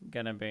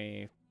 gonna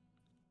be,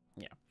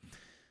 yeah.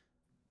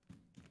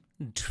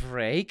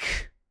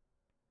 Drake,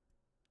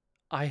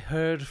 I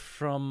heard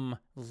from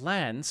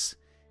Lance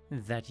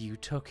that you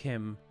took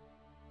him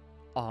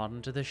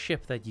onto the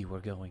ship that you were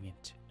going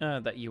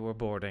into, that you were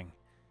boarding.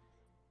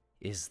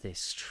 Is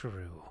this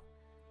true?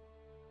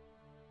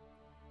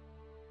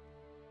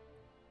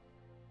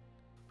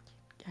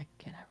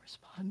 Can I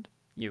respond?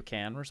 You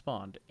can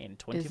respond in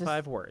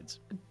 25 words.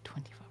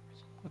 25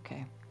 words.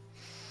 Okay.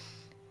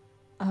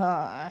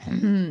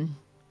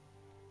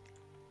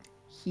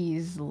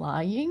 He's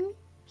lying.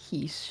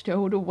 He's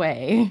stowed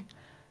away.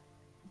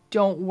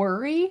 Don't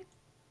worry.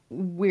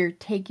 We're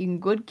taking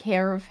good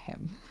care of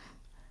him.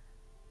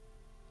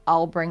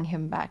 I'll bring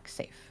him back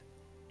safe.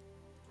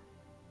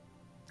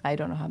 I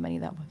don't know how many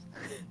that was.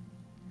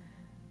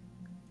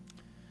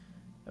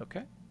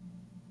 Okay.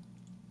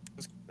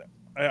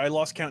 I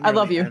lost count. I near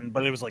love the you. end,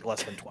 but it was like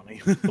less than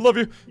 20. I love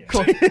you. Yeah.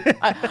 Cool.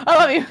 I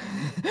love you.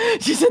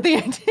 She said the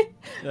end.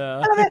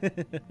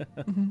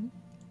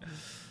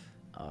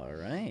 All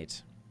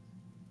right.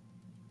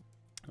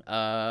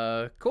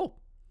 Cool.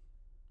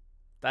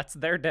 That's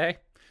their day.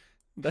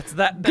 That's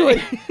that day.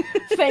 Good.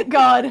 Thank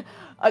God.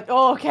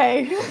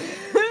 Okay.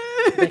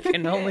 They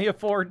can only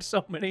afford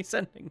so many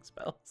sending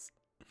spells.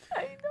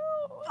 I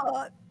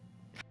know.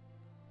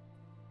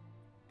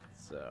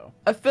 So.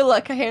 I feel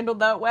like I handled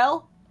that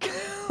well.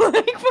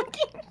 Like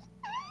fucking.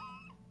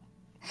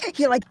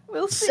 He like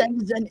We'll see.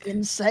 sends an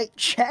insight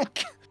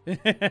check.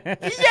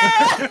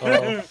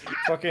 Yeah.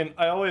 Fucking,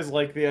 I always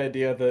like the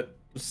idea that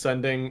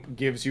sending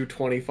gives you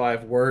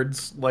 25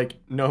 words, like,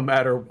 no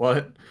matter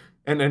what,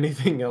 and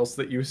anything else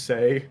that you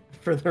say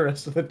for the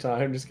rest of the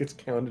time just gets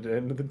counted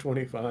into the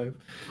 25.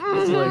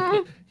 It's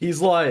like,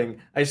 he's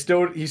lying. He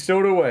stowed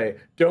away.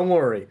 Don't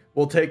worry.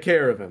 We'll take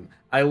care of him.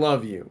 I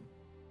love you.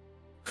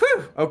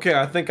 Whew. Okay,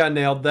 I think I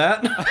nailed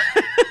that.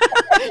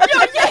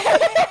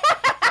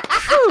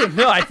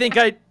 No, I think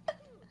I.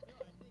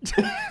 Dude,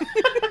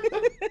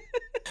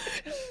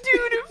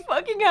 it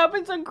fucking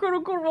happens on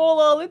Critical Role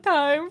all the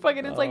time.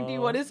 Fucking, it's like, do you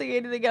want to say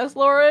anything else,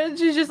 Laura? And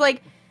she's just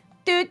like,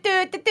 do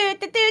do do do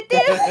do do do.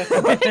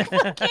 Like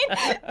fucking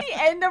the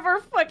end of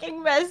her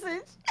fucking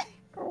message.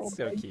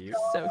 So cute.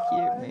 So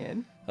cute,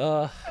 man.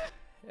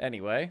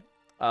 Anyway,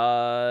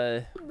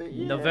 Yeah.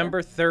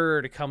 November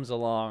 3rd comes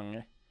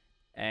along,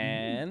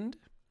 and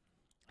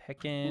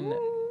heckin',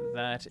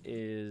 that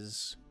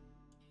is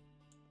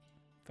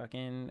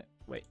fucking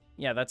wait.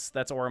 Yeah, that's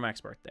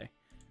Oromac's birthday.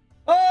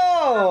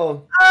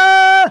 Oh!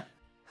 Oh!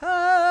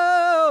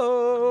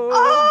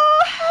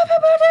 Oh, happy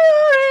birthday,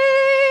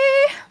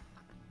 Lori!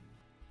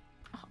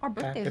 Our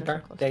birthdays Happy are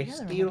so close birthday,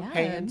 together. steel Oh my God.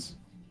 hands.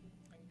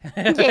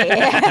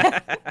 Yeah.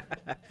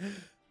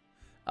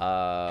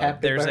 Happy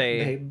There's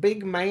birthday,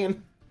 big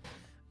man.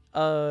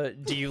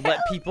 do you let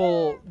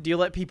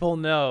people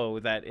know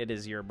that it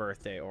is your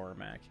birthday,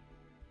 Oromac?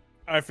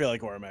 I feel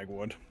like Oromag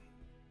would.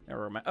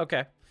 Oromac.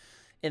 Okay.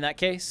 In that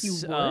case, You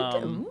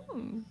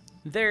would?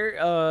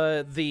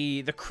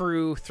 the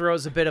crew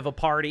throws a bit of a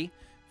party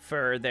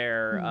for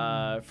their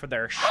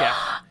chef.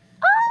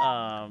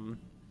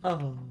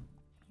 Oh.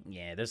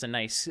 Yeah, there's a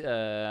nice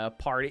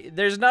party.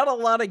 There's not a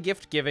lot of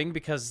gift giving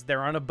because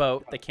they're on a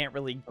boat. They can't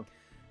really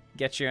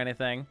get you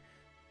anything.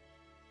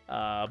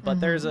 But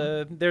there's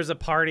a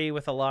party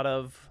with a lot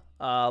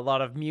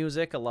of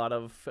music, a lot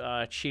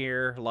of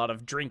cheer, a lot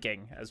of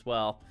drinking as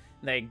well.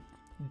 They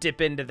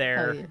dip into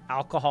their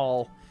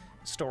alcohol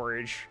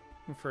storage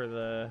for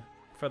the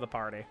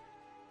party.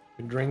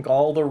 We drink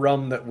all the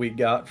rum that we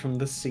got from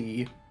the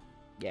sea.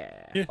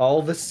 Yeah.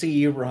 All the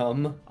sea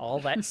rum. All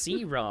that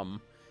sea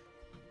rum.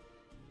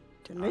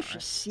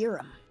 Delicious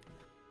serum.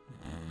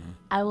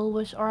 I will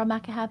wish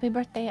Oramak a happy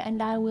birthday,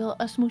 and I will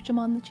smooch him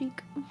on the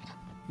cheek.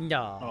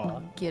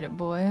 No. Get it,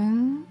 boy.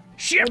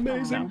 Ship.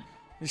 Amazing.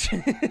 It's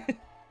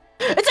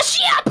a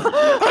ship!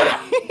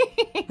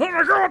 Oh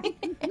my god!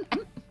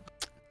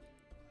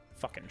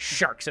 Fucking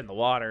sharks in the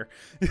water.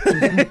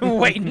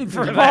 Waiting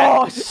for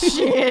that. Oh,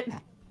 shit.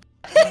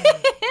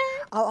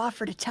 I'll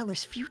offer to tell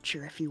his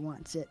future if he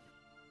wants it.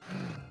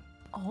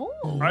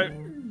 Oh.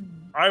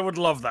 I would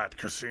love that,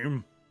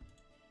 Kasim.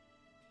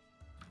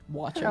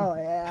 Watch him. Oh,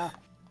 yeah.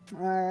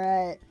 All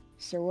right.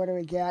 So what do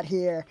we got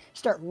here?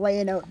 Start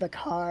laying out the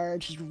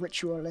cards just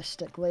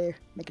ritualistically,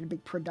 making a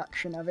big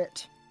production of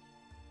it.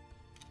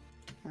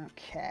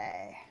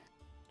 Okay.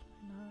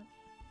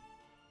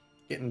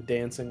 Getting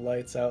dancing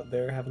lights out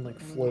there, having like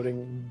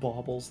floating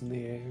baubles in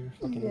the air.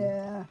 Fucking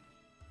Yeah.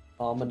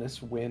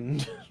 ominous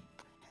wind.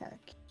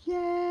 Heck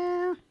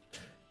yeah.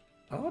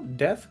 Oh,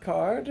 death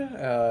card.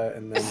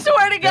 And then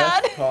Swear to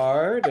death God.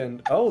 card, and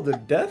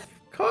the death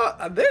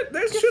card.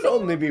 There should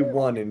only be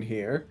one in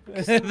here.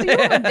 Do you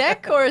have a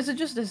deck, or is it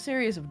just a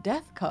series of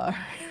death cards?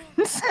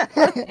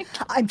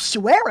 I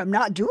swear I'm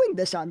not doing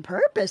this on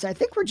purpose. I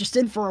think we're just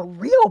in for a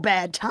real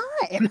bad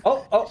time.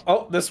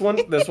 Oh, this one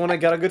I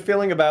got a good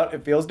feeling about.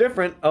 It feels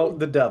different. Oh,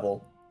 the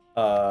devil.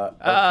 Okay.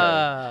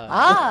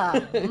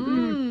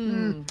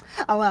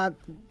 While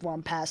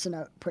I'm passing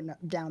out, putting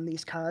down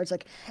these cards,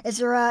 like, is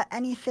there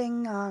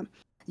anything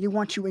you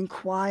want to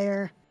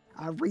inquire,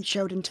 reach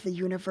out into the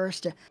universe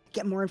to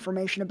get more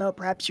information about?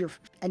 Perhaps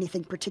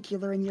anything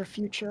particular in your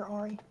future,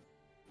 Ori?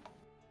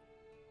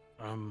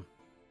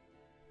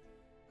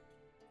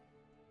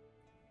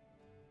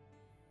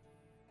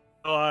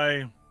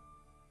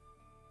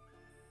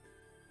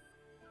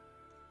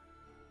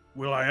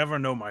 Will I ever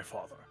know my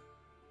father?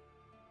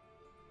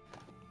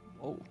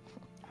 Oh.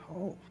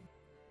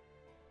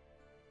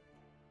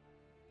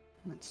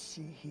 Let's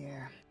see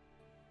here.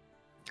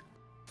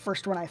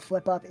 First one I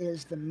flip up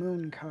is the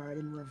moon card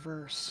in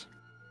reverse.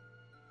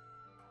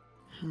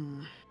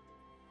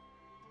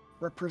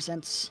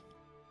 Represents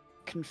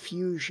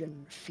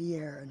confusion,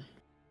 fear, and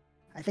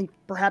I think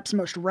perhaps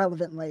most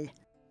relevantly,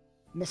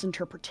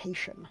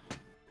 misinterpretation.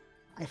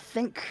 I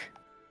think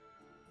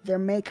there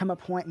may come a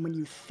point when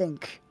you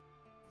think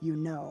you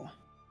know,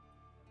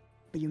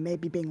 but you may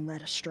be being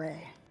led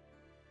astray.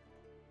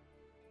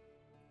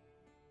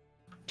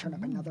 Turn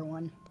up another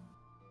one.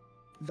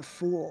 The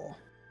Fool.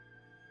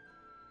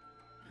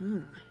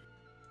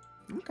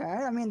 Okay,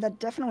 I mean, that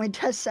definitely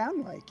does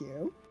sound like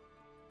you.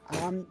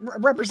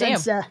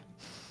 Represents,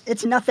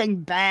 it's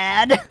nothing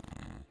bad.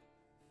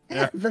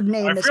 Yeah. The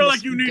name I is feel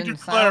like you need to didn't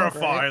sound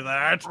clarify right.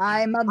 that.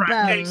 I'm about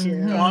Practice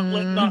to.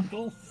 Gauntlet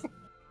knuckle.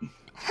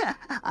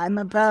 I'm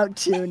about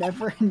to.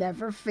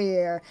 Never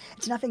fear.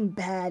 It's nothing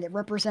bad. It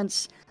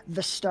represents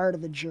the start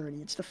of the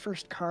journey. It's the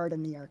first card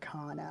in the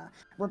Arcana.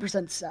 It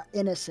represents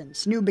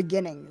innocence, new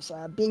beginnings,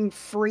 being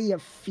free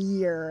of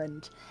fear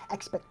and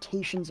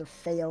expectations of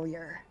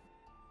failure.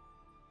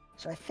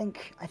 So I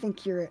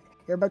think you're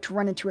about to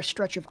run into a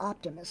stretch of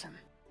optimism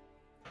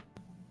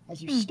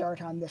as you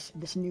start on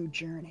this new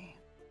journey.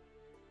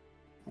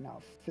 And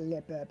I'll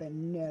flip up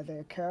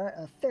another card,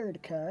 a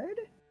third card.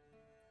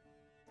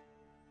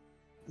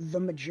 The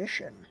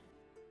Magician.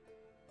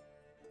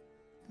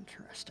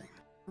 Interesting.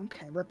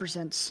 Okay,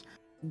 represents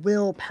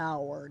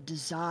willpower,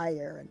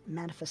 desire, and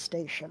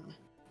manifestation.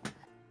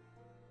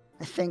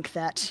 I think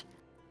that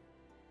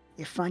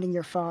if finding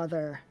your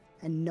father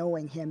and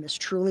knowing him is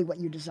truly what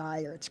you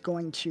desire, it's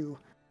going to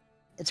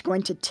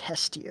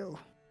test you.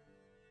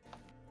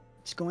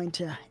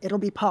 It'll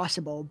be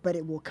possible, but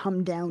it will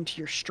come down to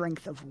your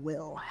strength of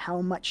will,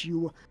 how much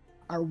you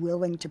are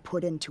willing to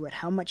put into it,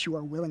 how much you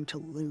are willing to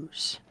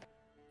lose.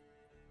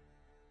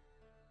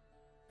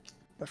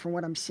 But from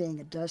what I'm seeing,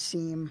 it does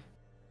seem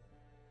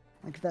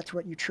like if that's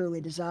what you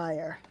truly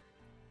desire,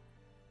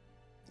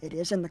 it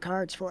is in the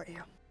cards for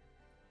you.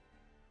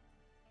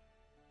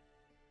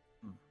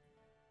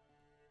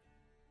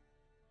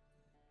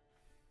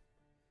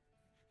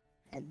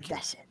 And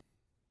that's it.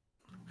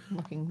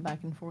 Looking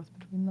back and forth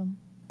between them.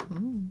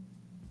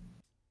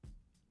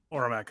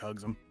 Oramak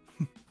hugs him.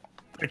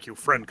 Thank you,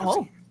 friend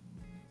Kasim.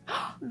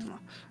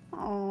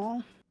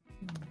 Oh,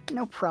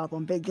 no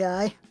problem, big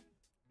guy.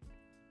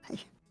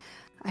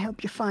 I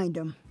hope you find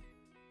him.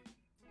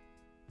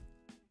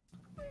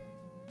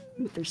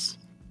 If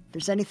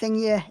there's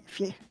anything if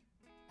you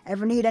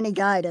ever need any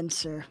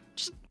guidance or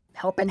just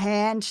helping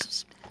hands,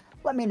 just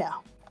let me know.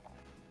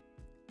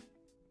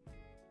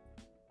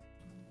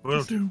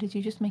 Will do. Did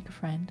you just make a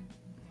friend?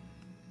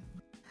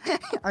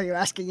 Are you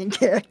asking in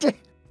character?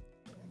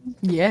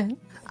 Yeah.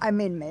 I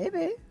mean,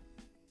 maybe.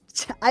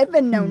 I've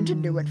been known to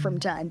do it from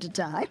time to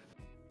time.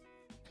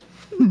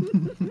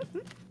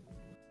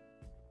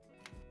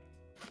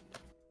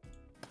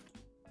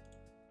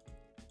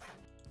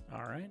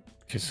 All right.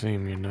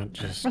 Kasim, you're not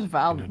just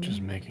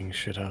making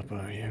shit up,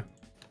 are you?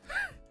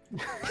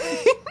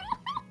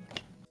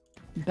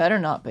 Better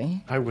not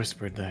be. I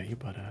whispered that. You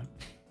butt out.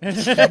 I'm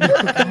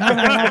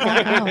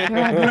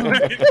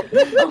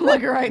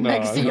like right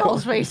next to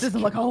y'all's faces.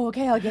 I'm like, oh,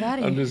 okay, I'll get out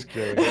of here. I'm just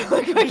kidding.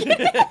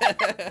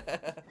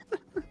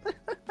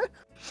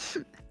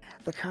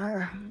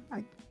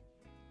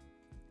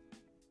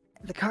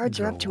 The cards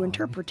are up to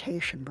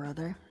interpretation,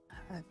 brother.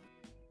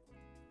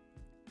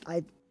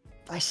 I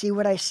see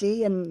what I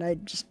see, and I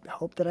just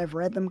hope that I've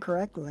read them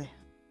correctly.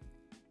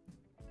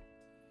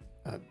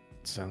 That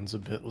sounds a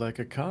bit like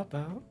a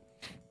cop-out.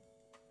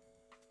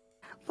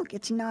 Look,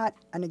 it's not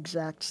an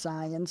exact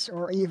science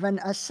or even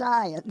a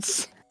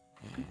science,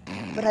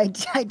 but I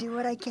do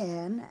what I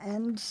can,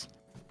 and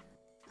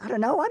I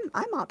don't know.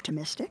 I'm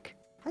optimistic.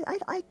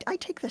 I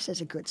take this as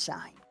a good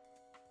sign.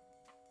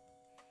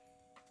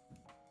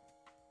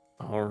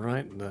 All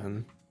right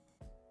then.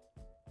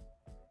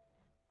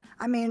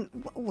 I mean,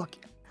 look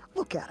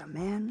at him,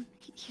 man.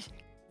 He's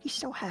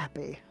so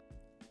happy.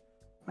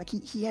 Like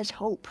he has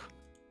hope.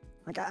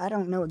 Like I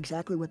don't know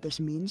exactly what this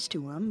means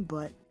to him,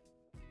 but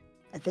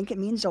I think it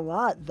means a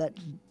lot that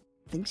he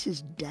thinks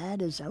his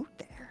dad is out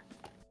there.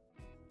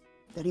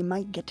 That he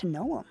might get to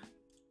know him.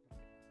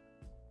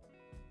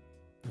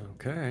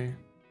 Okay.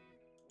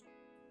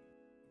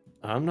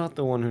 I'm not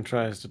the one who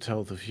tries to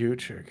tell the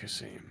future,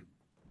 Kasim.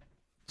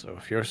 So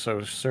if you're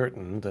so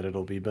certain that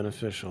it'll be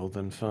beneficial,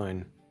 then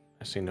fine.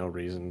 I see no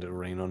reason to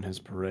rain on his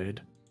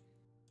parade.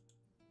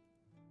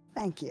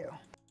 Thank you.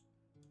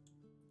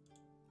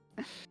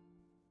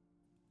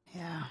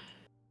 Yeah.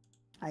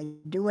 I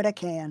do what I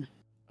can.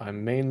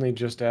 I'm mainly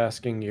just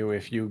asking you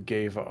if you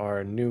gave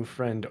our new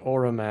friend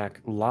Oramak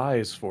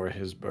lies for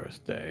his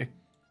birthday.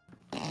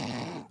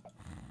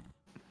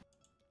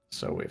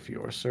 So if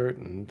you're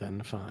certain,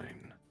 then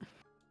fine.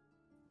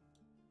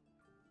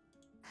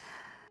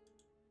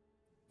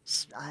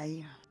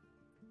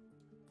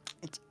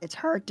 It's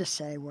hard to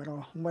say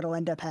what'll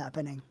end up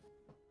happening.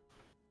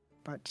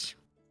 But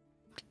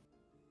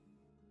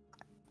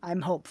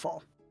I'm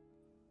hopeful.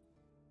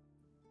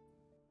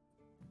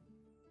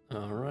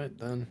 All right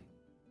then.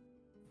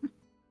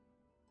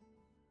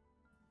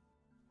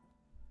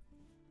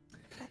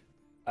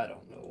 I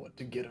don't know what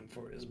to get him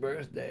for his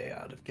birthday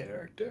out of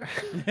character.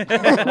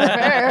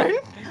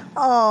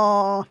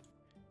 Oh.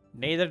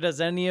 Neither does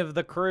any of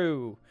the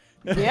crew.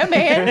 Yeah,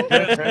 man.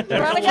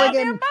 We're on a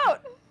goddamn boat.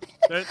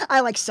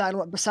 I like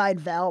sidle up beside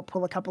Val,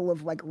 pull a couple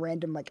of like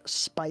random like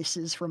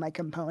spices from my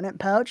component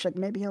pouch. Like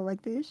maybe he'll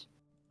like these.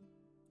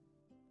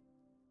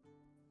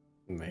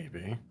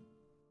 Maybe.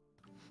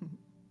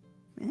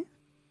 Yeah.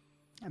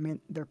 I mean,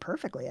 they're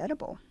perfectly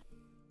edible.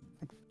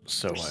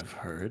 So I've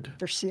heard.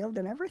 They're sealed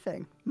and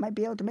everything. Might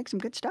be able to make some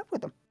good stuff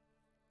with them.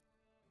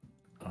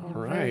 All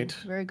You're right.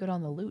 Very good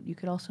on the lute. You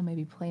could also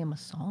maybe play him a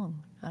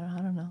song. I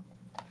don't know.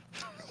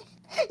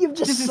 You've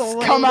just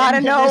Come out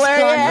of nowhere,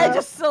 yeah.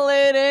 Just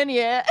slid in,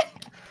 yeah.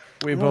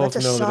 We Well, both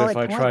that's a know that solid if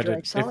I point, try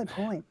Drake. to... Solid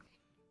point.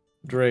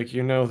 Drake,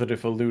 you know that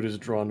if a lute is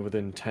drawn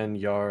within 10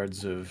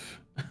 yards of...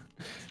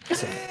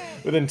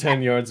 within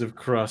 10 yards of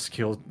Krusk,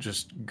 he'll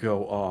just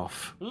go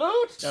off.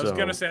 Loot! I was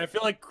gonna say, I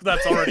feel like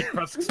that's already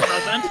Krusk's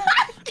present.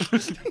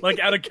 Like,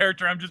 out of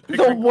character, I'm just The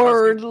picturing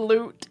word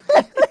loot.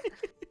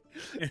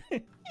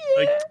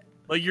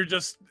 like you're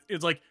just,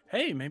 it's like,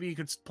 hey, maybe you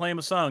could play him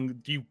a song.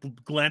 Do you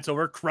glance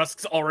over,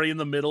 Krusk's already in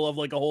the middle of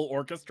like a whole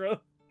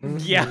orchestra?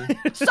 Yeah.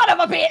 Son of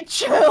a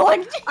bitch!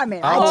 Like, I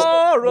mean,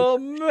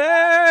 Automac!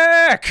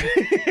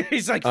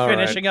 He's like All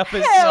finishing up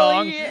his hell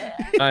song. yeah.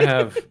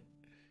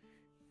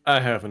 I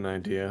have an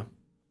idea.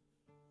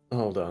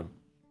 Hold on.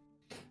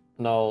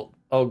 And I'll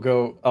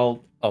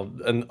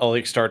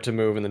like start to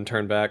move and then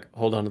turn back.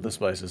 Hold on to the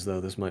spices though,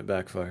 this might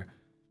backfire.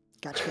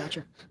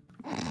 Gotcha.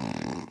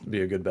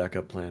 Be a good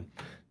backup plan.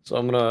 So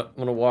I'm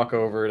gonna walk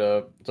over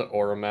to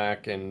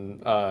Oramak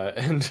and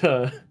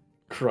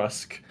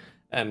Krusk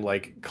and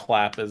like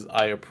clap as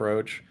I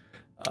approach,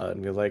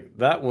 and be like,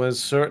 "That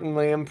was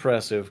certainly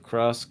impressive,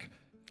 Krusk.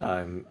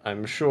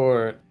 I'm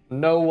sure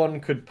no one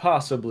could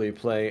possibly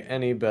play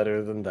any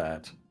better than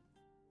that."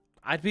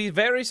 I'd be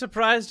very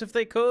surprised if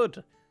they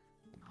could.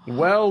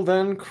 Well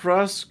then,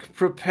 Krusk,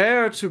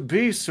 prepare to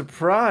be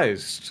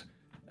surprised,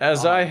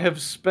 as I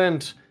have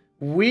spent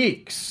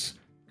weeks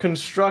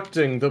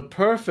constructing the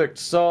perfect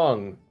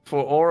song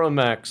for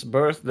Oramak's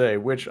birthday,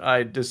 which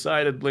I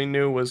decidedly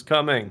knew was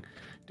coming,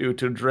 due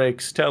to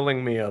Drake's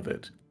telling me of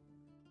it.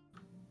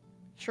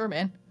 Sure,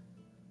 man.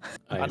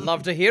 I'd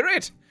love to hear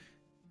it.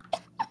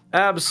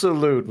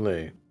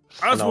 Absolutely.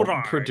 As And would I'll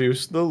I.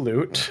 produce the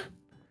lute.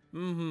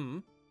 Mm-hmm.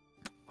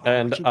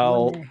 And keep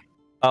going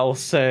I'll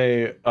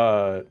say,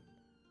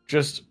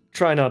 just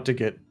try not to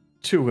get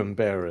too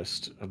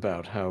embarrassed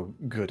about how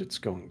good it's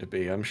going to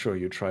be. I'm sure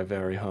you try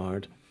very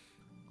hard.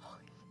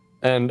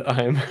 and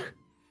I'm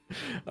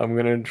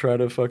gonna try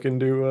to fucking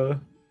do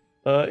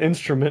a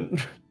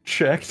instrument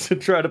check to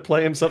try to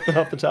play him something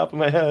off the top of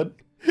my head.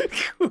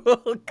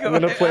 Cool, I'm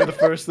gonna play the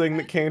first thing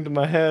that came to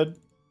my head.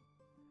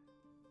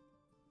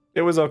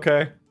 It was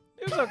okay.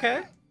 It was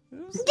okay.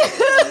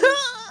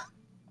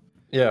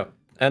 Yeah,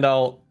 and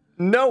I'll,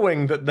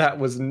 knowing that that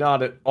was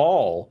not at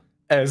all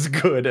as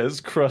good as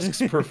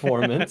Krusk's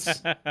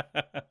performance,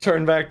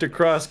 turn back to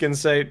Krusk and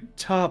say,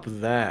 top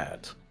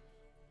that.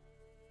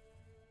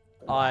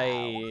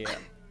 I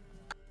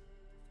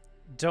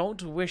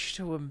don't wish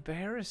to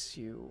embarrass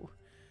you.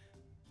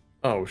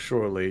 Oh,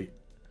 surely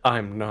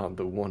I'm not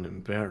the one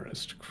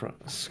embarrassed,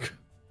 Krusk.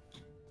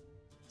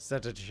 Is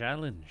that a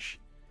challenge?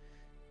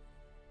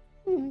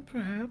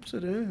 Perhaps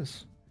it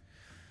is.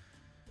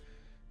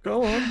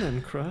 Go on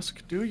then,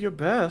 Krusk. Do your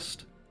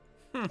best.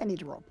 I need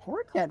to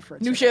report that for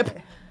New today. ship.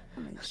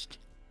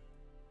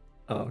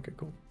 Oh, okay,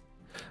 cool.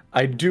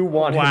 I do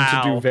want him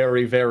to do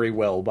very, very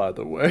well, by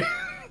the way.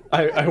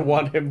 I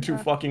want him to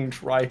fucking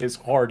try his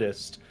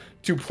hardest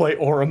to play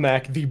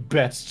Oramak the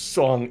best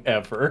song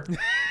ever.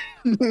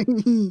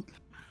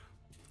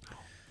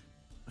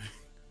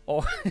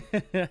 Oh.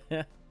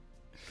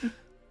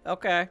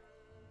 Okay.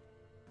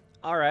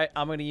 All right,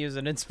 I'm gonna use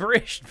an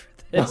inspiration for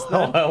this.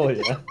 Oh, hell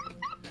yeah.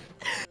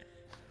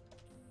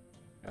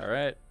 All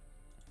right,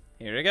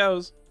 here it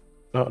goes.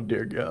 Oh,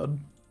 dear God.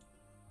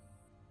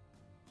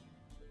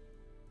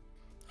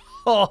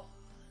 Oh.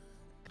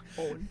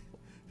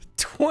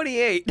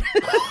 28.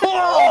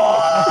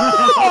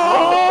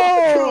 Oh,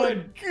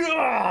 good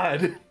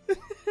God.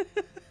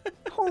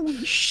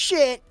 Holy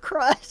shit,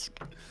 Krusk.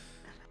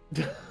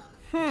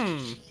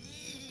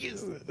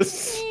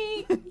 Jesus.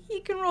 He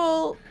can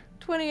roll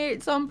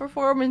 28 some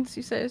performance,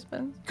 you say,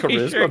 Spence.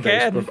 Charisma-based sure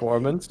can.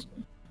 performance.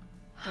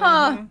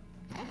 Huh.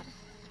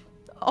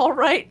 All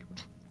right.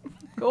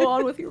 Go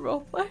on with your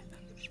roleplay.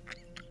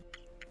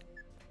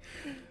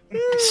 We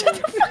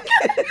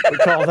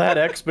call that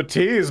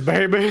expertise,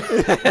 baby.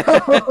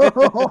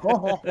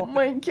 Oh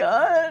my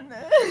god.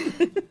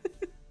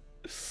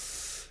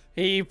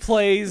 He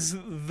plays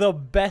the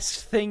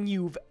best thing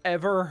you've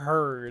ever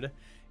heard.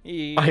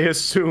 I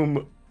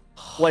assume,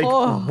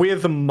 like,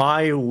 with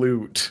my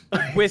loot.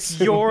 With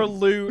your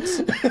loot,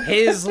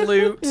 his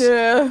loot,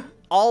 Yeah.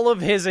 all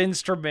of his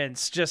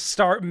instruments just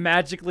start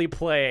magically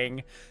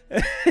playing.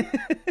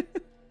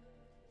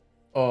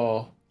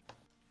 Oh.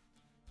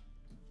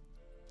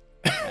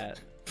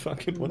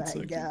 Fucking one My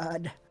second.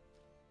 God.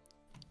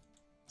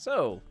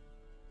 So,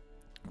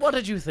 what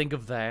did you think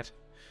of that?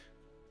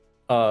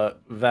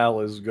 Val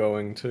is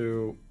going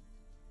to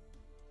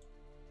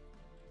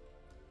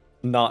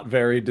not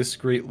very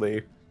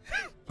discreetly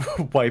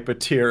wipe a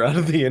tear out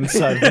of the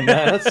inside of the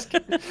mask.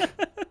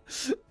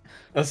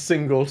 A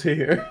single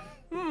tear.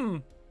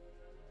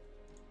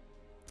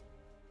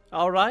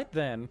 All right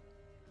then.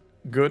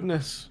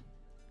 Goodness.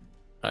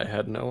 I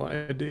had no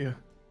idea.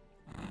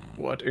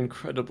 What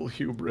incredible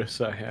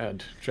hubris I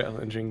had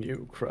challenging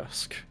you,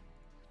 Krusk.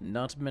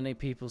 Not many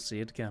people see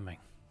it coming.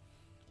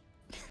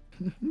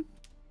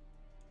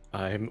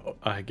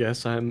 I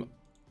guess I'll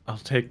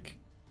take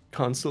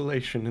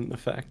consolation in the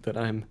fact that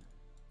I'm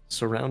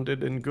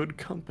surrounded in good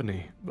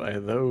company by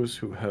those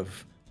who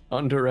have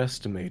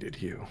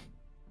underestimated you.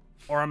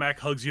 Oramak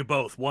hugs you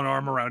both, one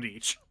arm around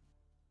each.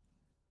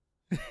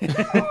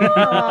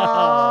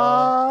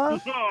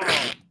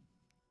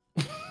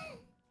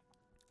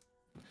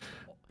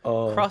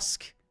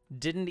 Krusk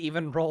didn't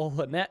even roll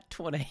a net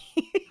 20.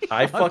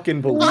 I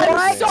fucking believe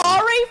I'm it.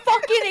 sorry,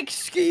 fucking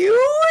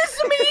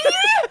excuse me?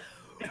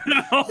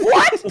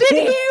 What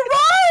did he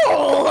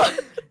roll?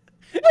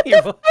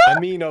 I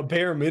mean, a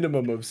bare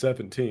minimum of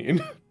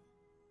 17.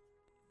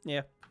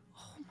 Yeah.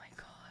 Oh my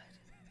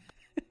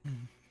god.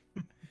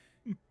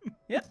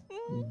 Yeah.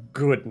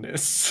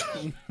 Goodness.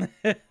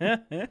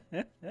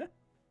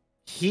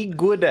 He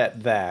good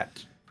at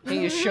that.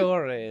 He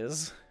sure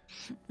is.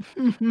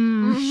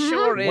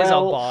 Sure is a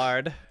Well-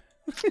 bard.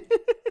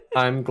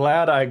 I'm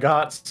glad I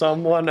got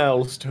someone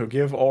else to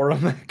give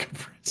Oramak a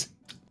present.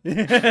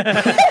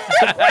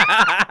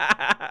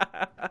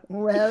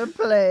 Well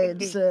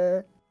played,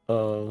 sir.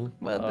 Well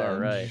done. All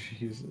right.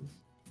 Jesus.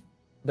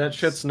 That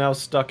shit's now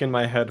stuck in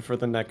my head for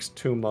the next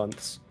 2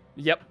 months.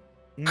 Yep.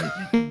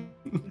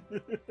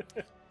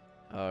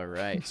 All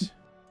right.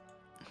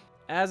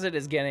 As it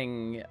is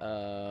getting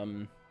a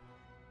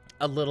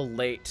little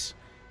late,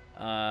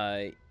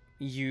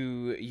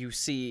 you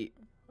see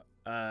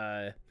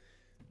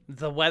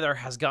the weather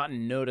has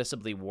gotten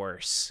noticeably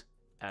worse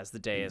as the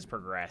day has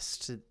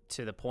progressed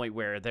to the point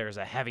where there's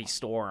a heavy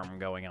storm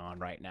going on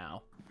right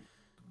now.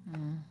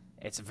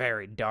 It's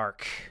very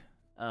dark.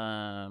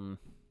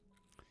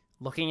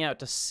 Looking out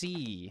to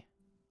sea.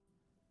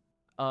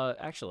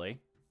 Actually,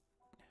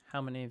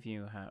 how many of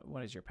you have?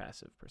 What is your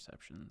passive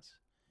perceptions?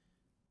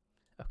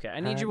 Okay,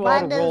 I need you all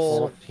to Mine is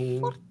roll. 14.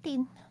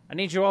 14. I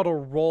need you all to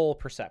roll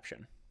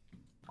perception.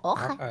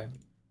 Okay.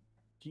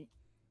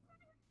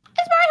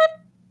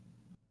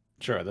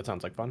 Sure, that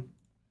sounds like fun.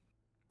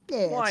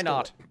 Yeah, Why let's do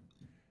not? it.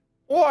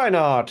 Why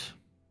not?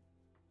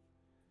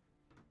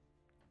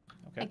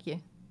 Thank you.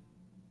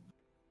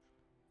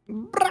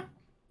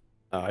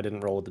 Oh, I didn't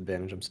roll with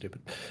advantage. I'm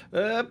stupid.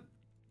 Are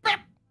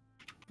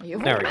you?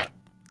 There we go.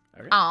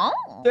 Oh.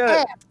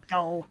 Yeah.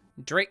 No.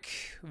 Drake,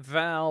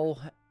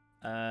 Val,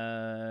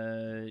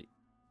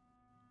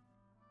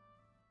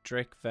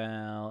 Drake,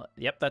 Val.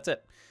 Yep, that's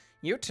it.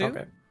 You two,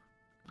 Okay.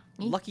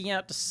 looking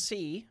out to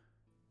sea,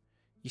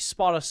 you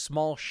spot a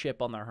small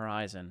ship on the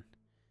horizon.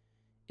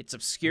 It's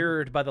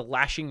obscured by the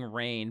lashing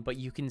rain, but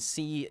you can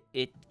see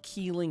it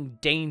keeling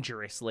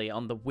dangerously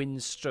on the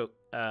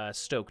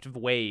wind-stoked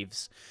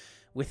waves.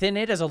 Within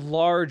it is a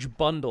large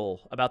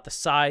bundle about the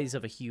size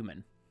of a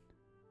human.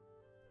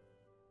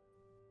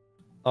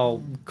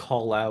 I'll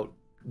call out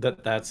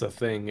that that's a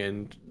thing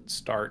and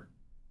start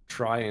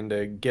trying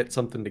to get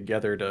something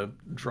together to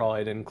draw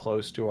it in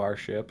close to our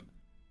ship.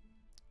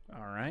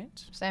 All right.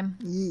 Same.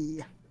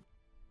 Yeah.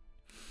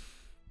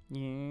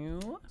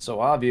 You, So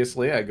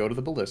obviously, I go to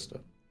the ballista.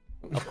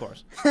 of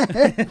course.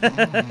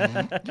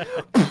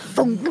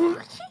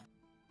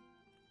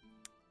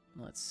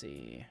 Let's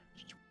see.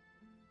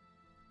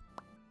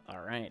 All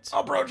right.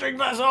 Approaching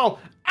vessel!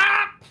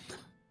 Ah!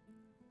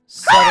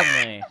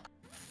 Suddenly,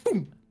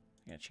 I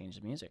gotta change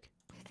the music.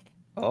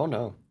 Oh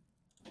no.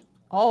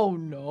 Oh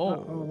no.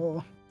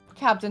 Oh.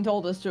 Captain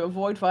told us to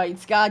avoid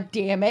fights. God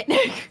damn it.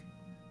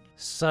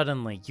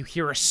 Suddenly, you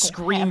hear a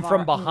scream have from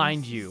our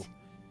behind you.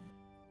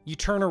 You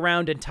turn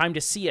around in time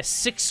to see a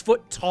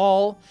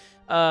 6-foot-tall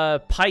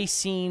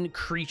Piscine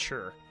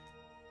creature.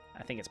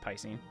 I think it's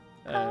Piscine.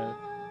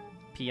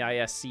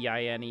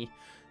 Piscine.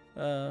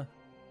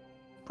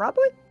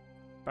 Probably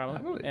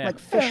Probably. Yeah. like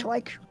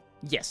fish-like.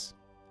 Yes.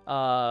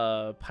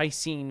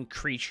 Piscine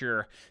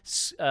creature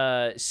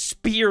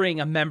spearing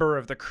a member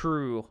of the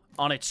crew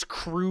on its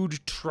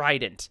crude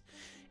trident.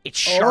 Its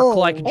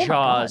shark-like Oh my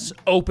jaws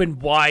open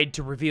wide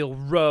to reveal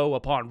row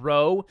upon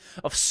row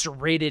of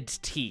serrated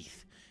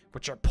teeth,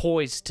 which are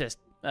poised to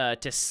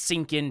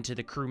sink into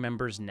the crew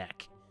member's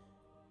neck.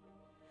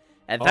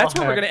 And that's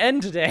where we're heck. gonna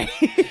end today.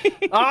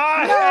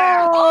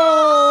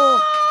 No!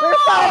 We're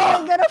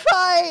finally gonna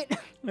fight!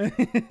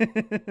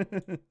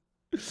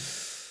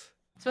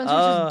 Spencer's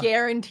just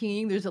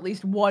guaranteeing there's at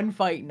least one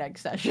fight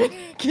next session.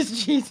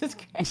 Because Jesus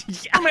Christ.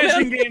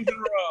 Mission games in a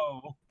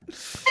row.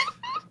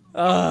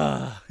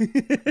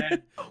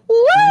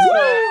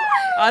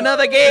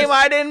 Another game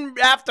I didn't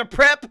have to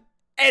prep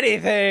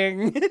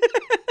anything.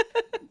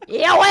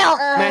 Yeah, well.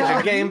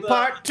 Magic game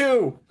part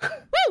 2.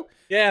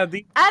 Yeah,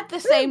 At the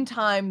same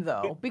time,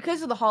 though,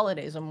 because of the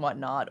holidays and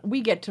whatnot,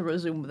 we get to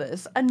resume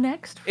this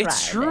next Friday.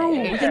 It's true.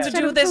 We get to instead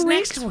do of this 2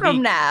 next weeks from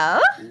week.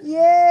 now.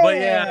 Yeah! but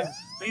yeah,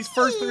 these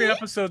first 3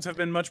 episodes have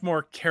been much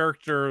more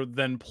character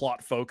than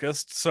plot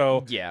focused,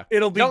 so Yeah.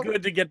 it'll be Y'all-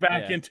 good to get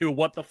back yeah. into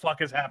what the fuck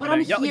is I'm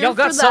happening. here Y'all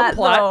got for some that,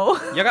 plot.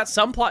 though. You got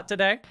some plot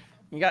today.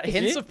 You got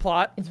hints of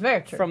plot It's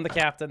very true. from the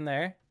captain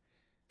there.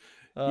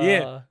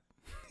 Yeah.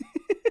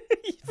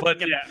 But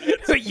yeah,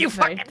 You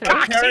Very fucking true.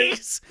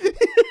 cocksies!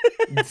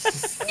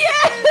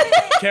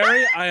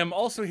 Carrie, I am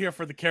also here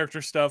for the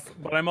character stuff,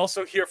 but I'm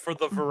also here for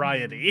the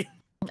variety.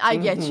 I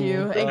get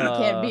you. It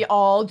can't be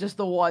all just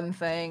the one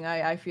thing.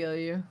 I feel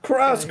you.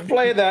 Krusk,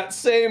 play that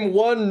same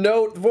one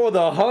note for the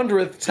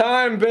 100th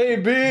time,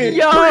 baby!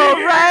 Yo,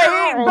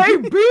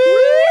 right,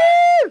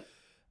 baby!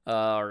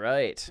 All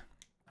right.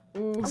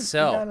 We got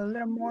So, a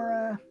little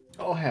more,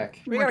 Oh, heck.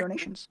 more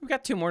donations. we've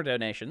got 2 more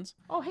donations.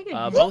 Oh, hey,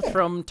 Both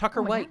from Tucker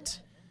Oh my White.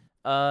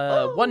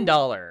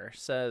 $1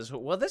 says,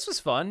 well, this was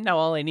fun. Now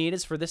all I need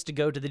is for this to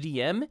go to the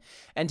DM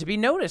and to be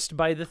noticed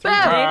by the 3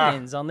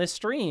 Canadians on this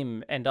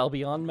stream, and I'll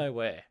be on my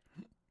way.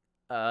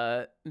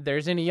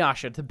 There's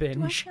Inuyasha to Do I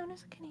binge. count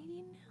as a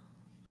Canadian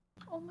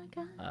now? Oh my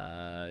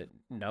god.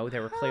 No, they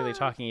were clearly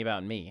talking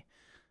about me.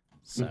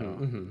 So,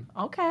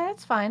 Okay,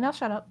 that's fine. I'll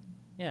shut up.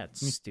 yeah,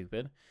 it's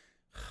stupid.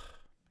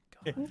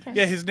 Okay.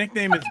 Yeah, his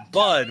nickname is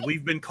Bud.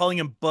 We've been calling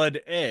him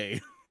Bud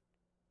A.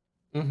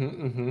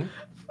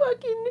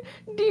 Fucking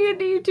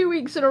D&D 2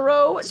 weeks in a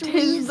row.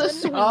 Tis the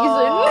Sweezen.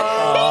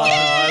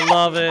 I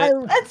love it.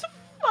 That's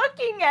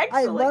fucking I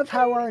excellent. love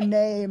how our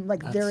name,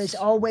 like, there is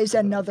always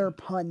another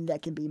pun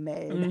that can be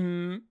made.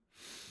 Mhm.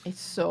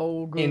 It's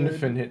so good.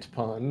 Infinite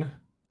pun.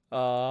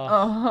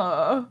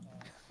 Uh-huh.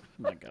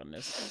 My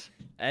goodness.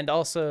 And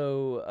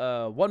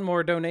also, 1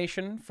 more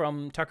donation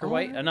from Tucker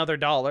White, another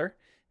 $1.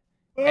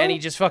 And he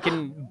just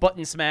fucking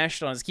button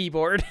smashed on his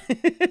keyboard.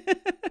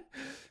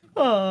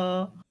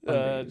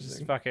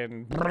 Just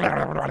fucking.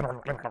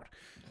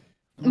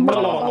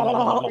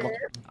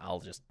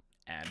 I'll just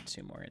add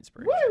 2 more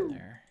inspiration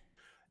there.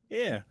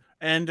 Yeah,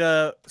 and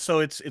so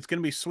it's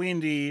gonna be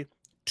SWE&D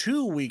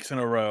 2 weeks in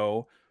a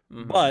row,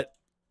 but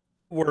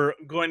we're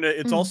going to.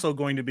 It's also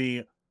going to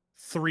be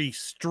 3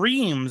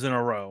 streams in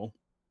a row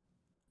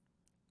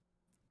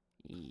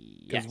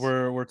because Yes.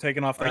 we're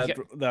taking off Are you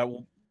that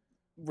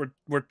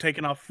we're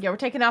taking off. Yeah, we're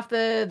taking off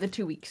the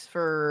 2 weeks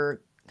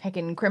for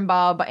taking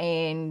Crimbob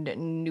and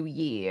New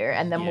Year,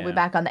 and then we'll be Yeah.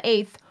 back on the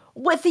 8th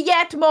with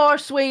yet more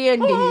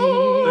SWE&D.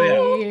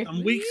 So yeah,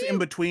 some weeks in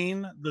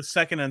between the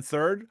 2nd and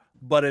 3rd,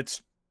 but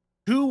it's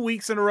 2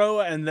 weeks in a row,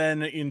 and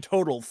then in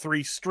total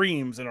 3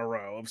 streams in a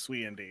row of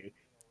SWE&D.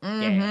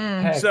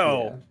 Mm-hmm. Heck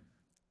So yeah.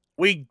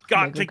 we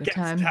got Make a to good get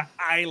time. to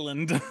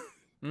Island.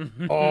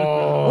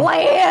 Oh,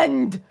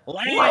 Land!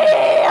 Land!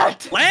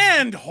 Land!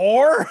 Land,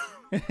 whore!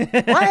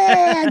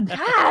 Land!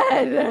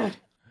 God!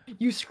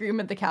 You scream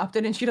at the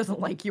captain and she doesn't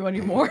like you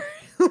anymore.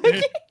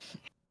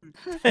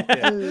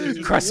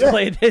 Crust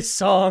played his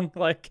song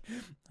like,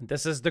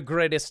 this is the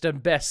greatest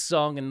and best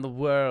song in the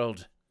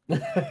world.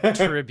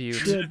 Tribute.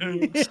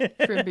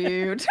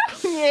 Tribute.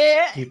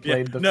 Yeah. he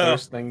played the no.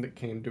 first thing that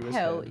came to his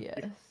Hell head.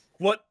 yes.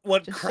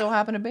 What Just so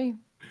happened to be.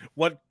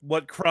 what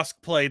Krusk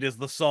played is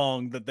the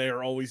song that they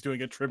are always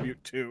doing a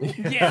tribute to.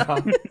 Yeah.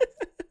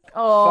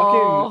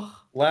 Oh.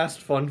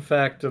 Last fun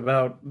fact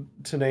about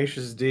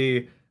Tenacious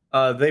D,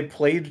 they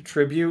played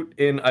tribute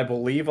in, I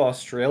believe,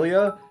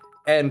 Australia,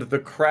 and the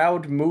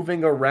crowd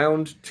moving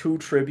around to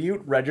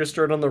tribute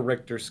registered on the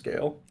Richter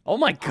scale. Oh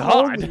my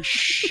god. Holy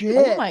shit!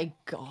 Oh my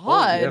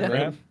god. Yeah,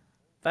 man.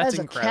 That's That's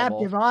a incredible.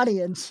 captive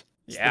audience.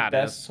 It's Yeah, the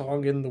it best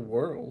song in the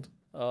world.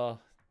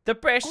 the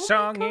best Oh my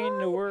song in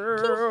the God.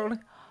 world.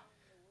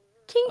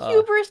 King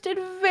Hubris did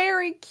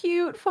very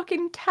cute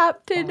fucking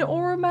Captain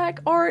Ormac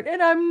art,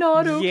 and I'm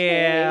not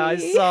okay. Yeah, I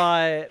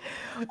saw it.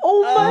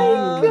 Oh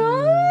my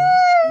god.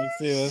 Let me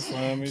see this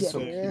one. Let me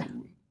Yeah. see.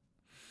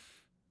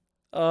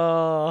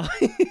 Oh,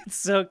 it's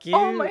so cute.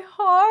 Oh my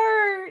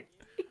heart.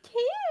 I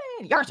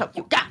can't. You're so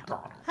cute.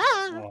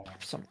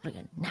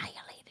 Absolutely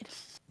annihilated.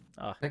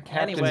 That captain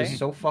Anyway. is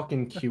so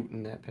fucking cute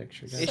in that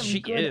picture. guys. She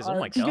good is. Oh my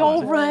art. god.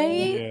 Yo,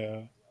 right?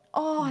 Yeah.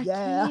 Oh, I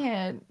Yeah.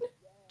 can't.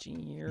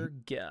 Dear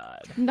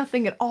God.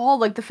 Nothing at all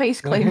like the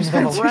face claims.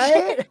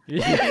 Right?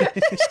 Yeah.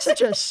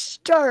 Such a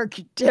stark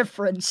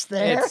difference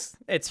there.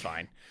 It's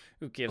fine.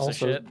 Who gives a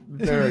Also, shit?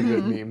 very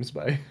good memes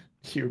by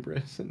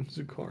Hubris and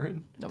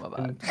Zukorin. Oh my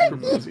And god.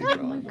 Tremozzi Oh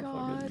drawing my a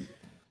god. fucking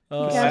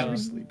Oh,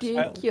 That's sleep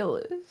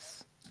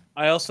ridiculous.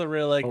 I also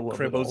really like I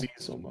love it all Kribosi's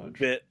so much.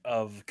 bit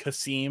of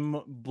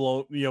Kasim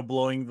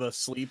blowing the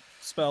sleep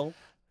spell.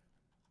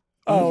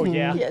 Oh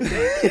yeah. Yes.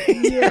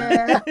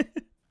 Yeah.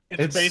 It's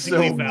It's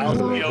basically so Val's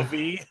good.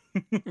 POV.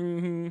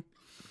 Mm-hmm. You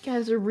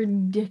guys are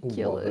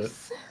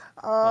ridiculous.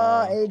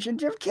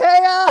 Agent of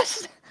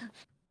Chaos.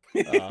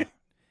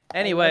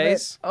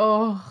 Anyways,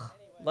 Oh.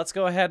 let's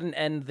go ahead and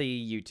end the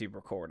YouTube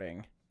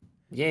recording.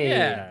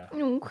 Yeah.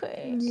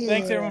 Okay.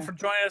 Thanks everyone for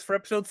joining us for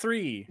episode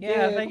 3.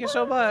 Yeah, thank you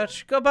so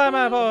much. Goodbye,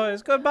 my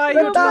boys. Goodbye,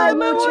 Goodbye,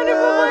 YouTube.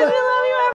 YouTube.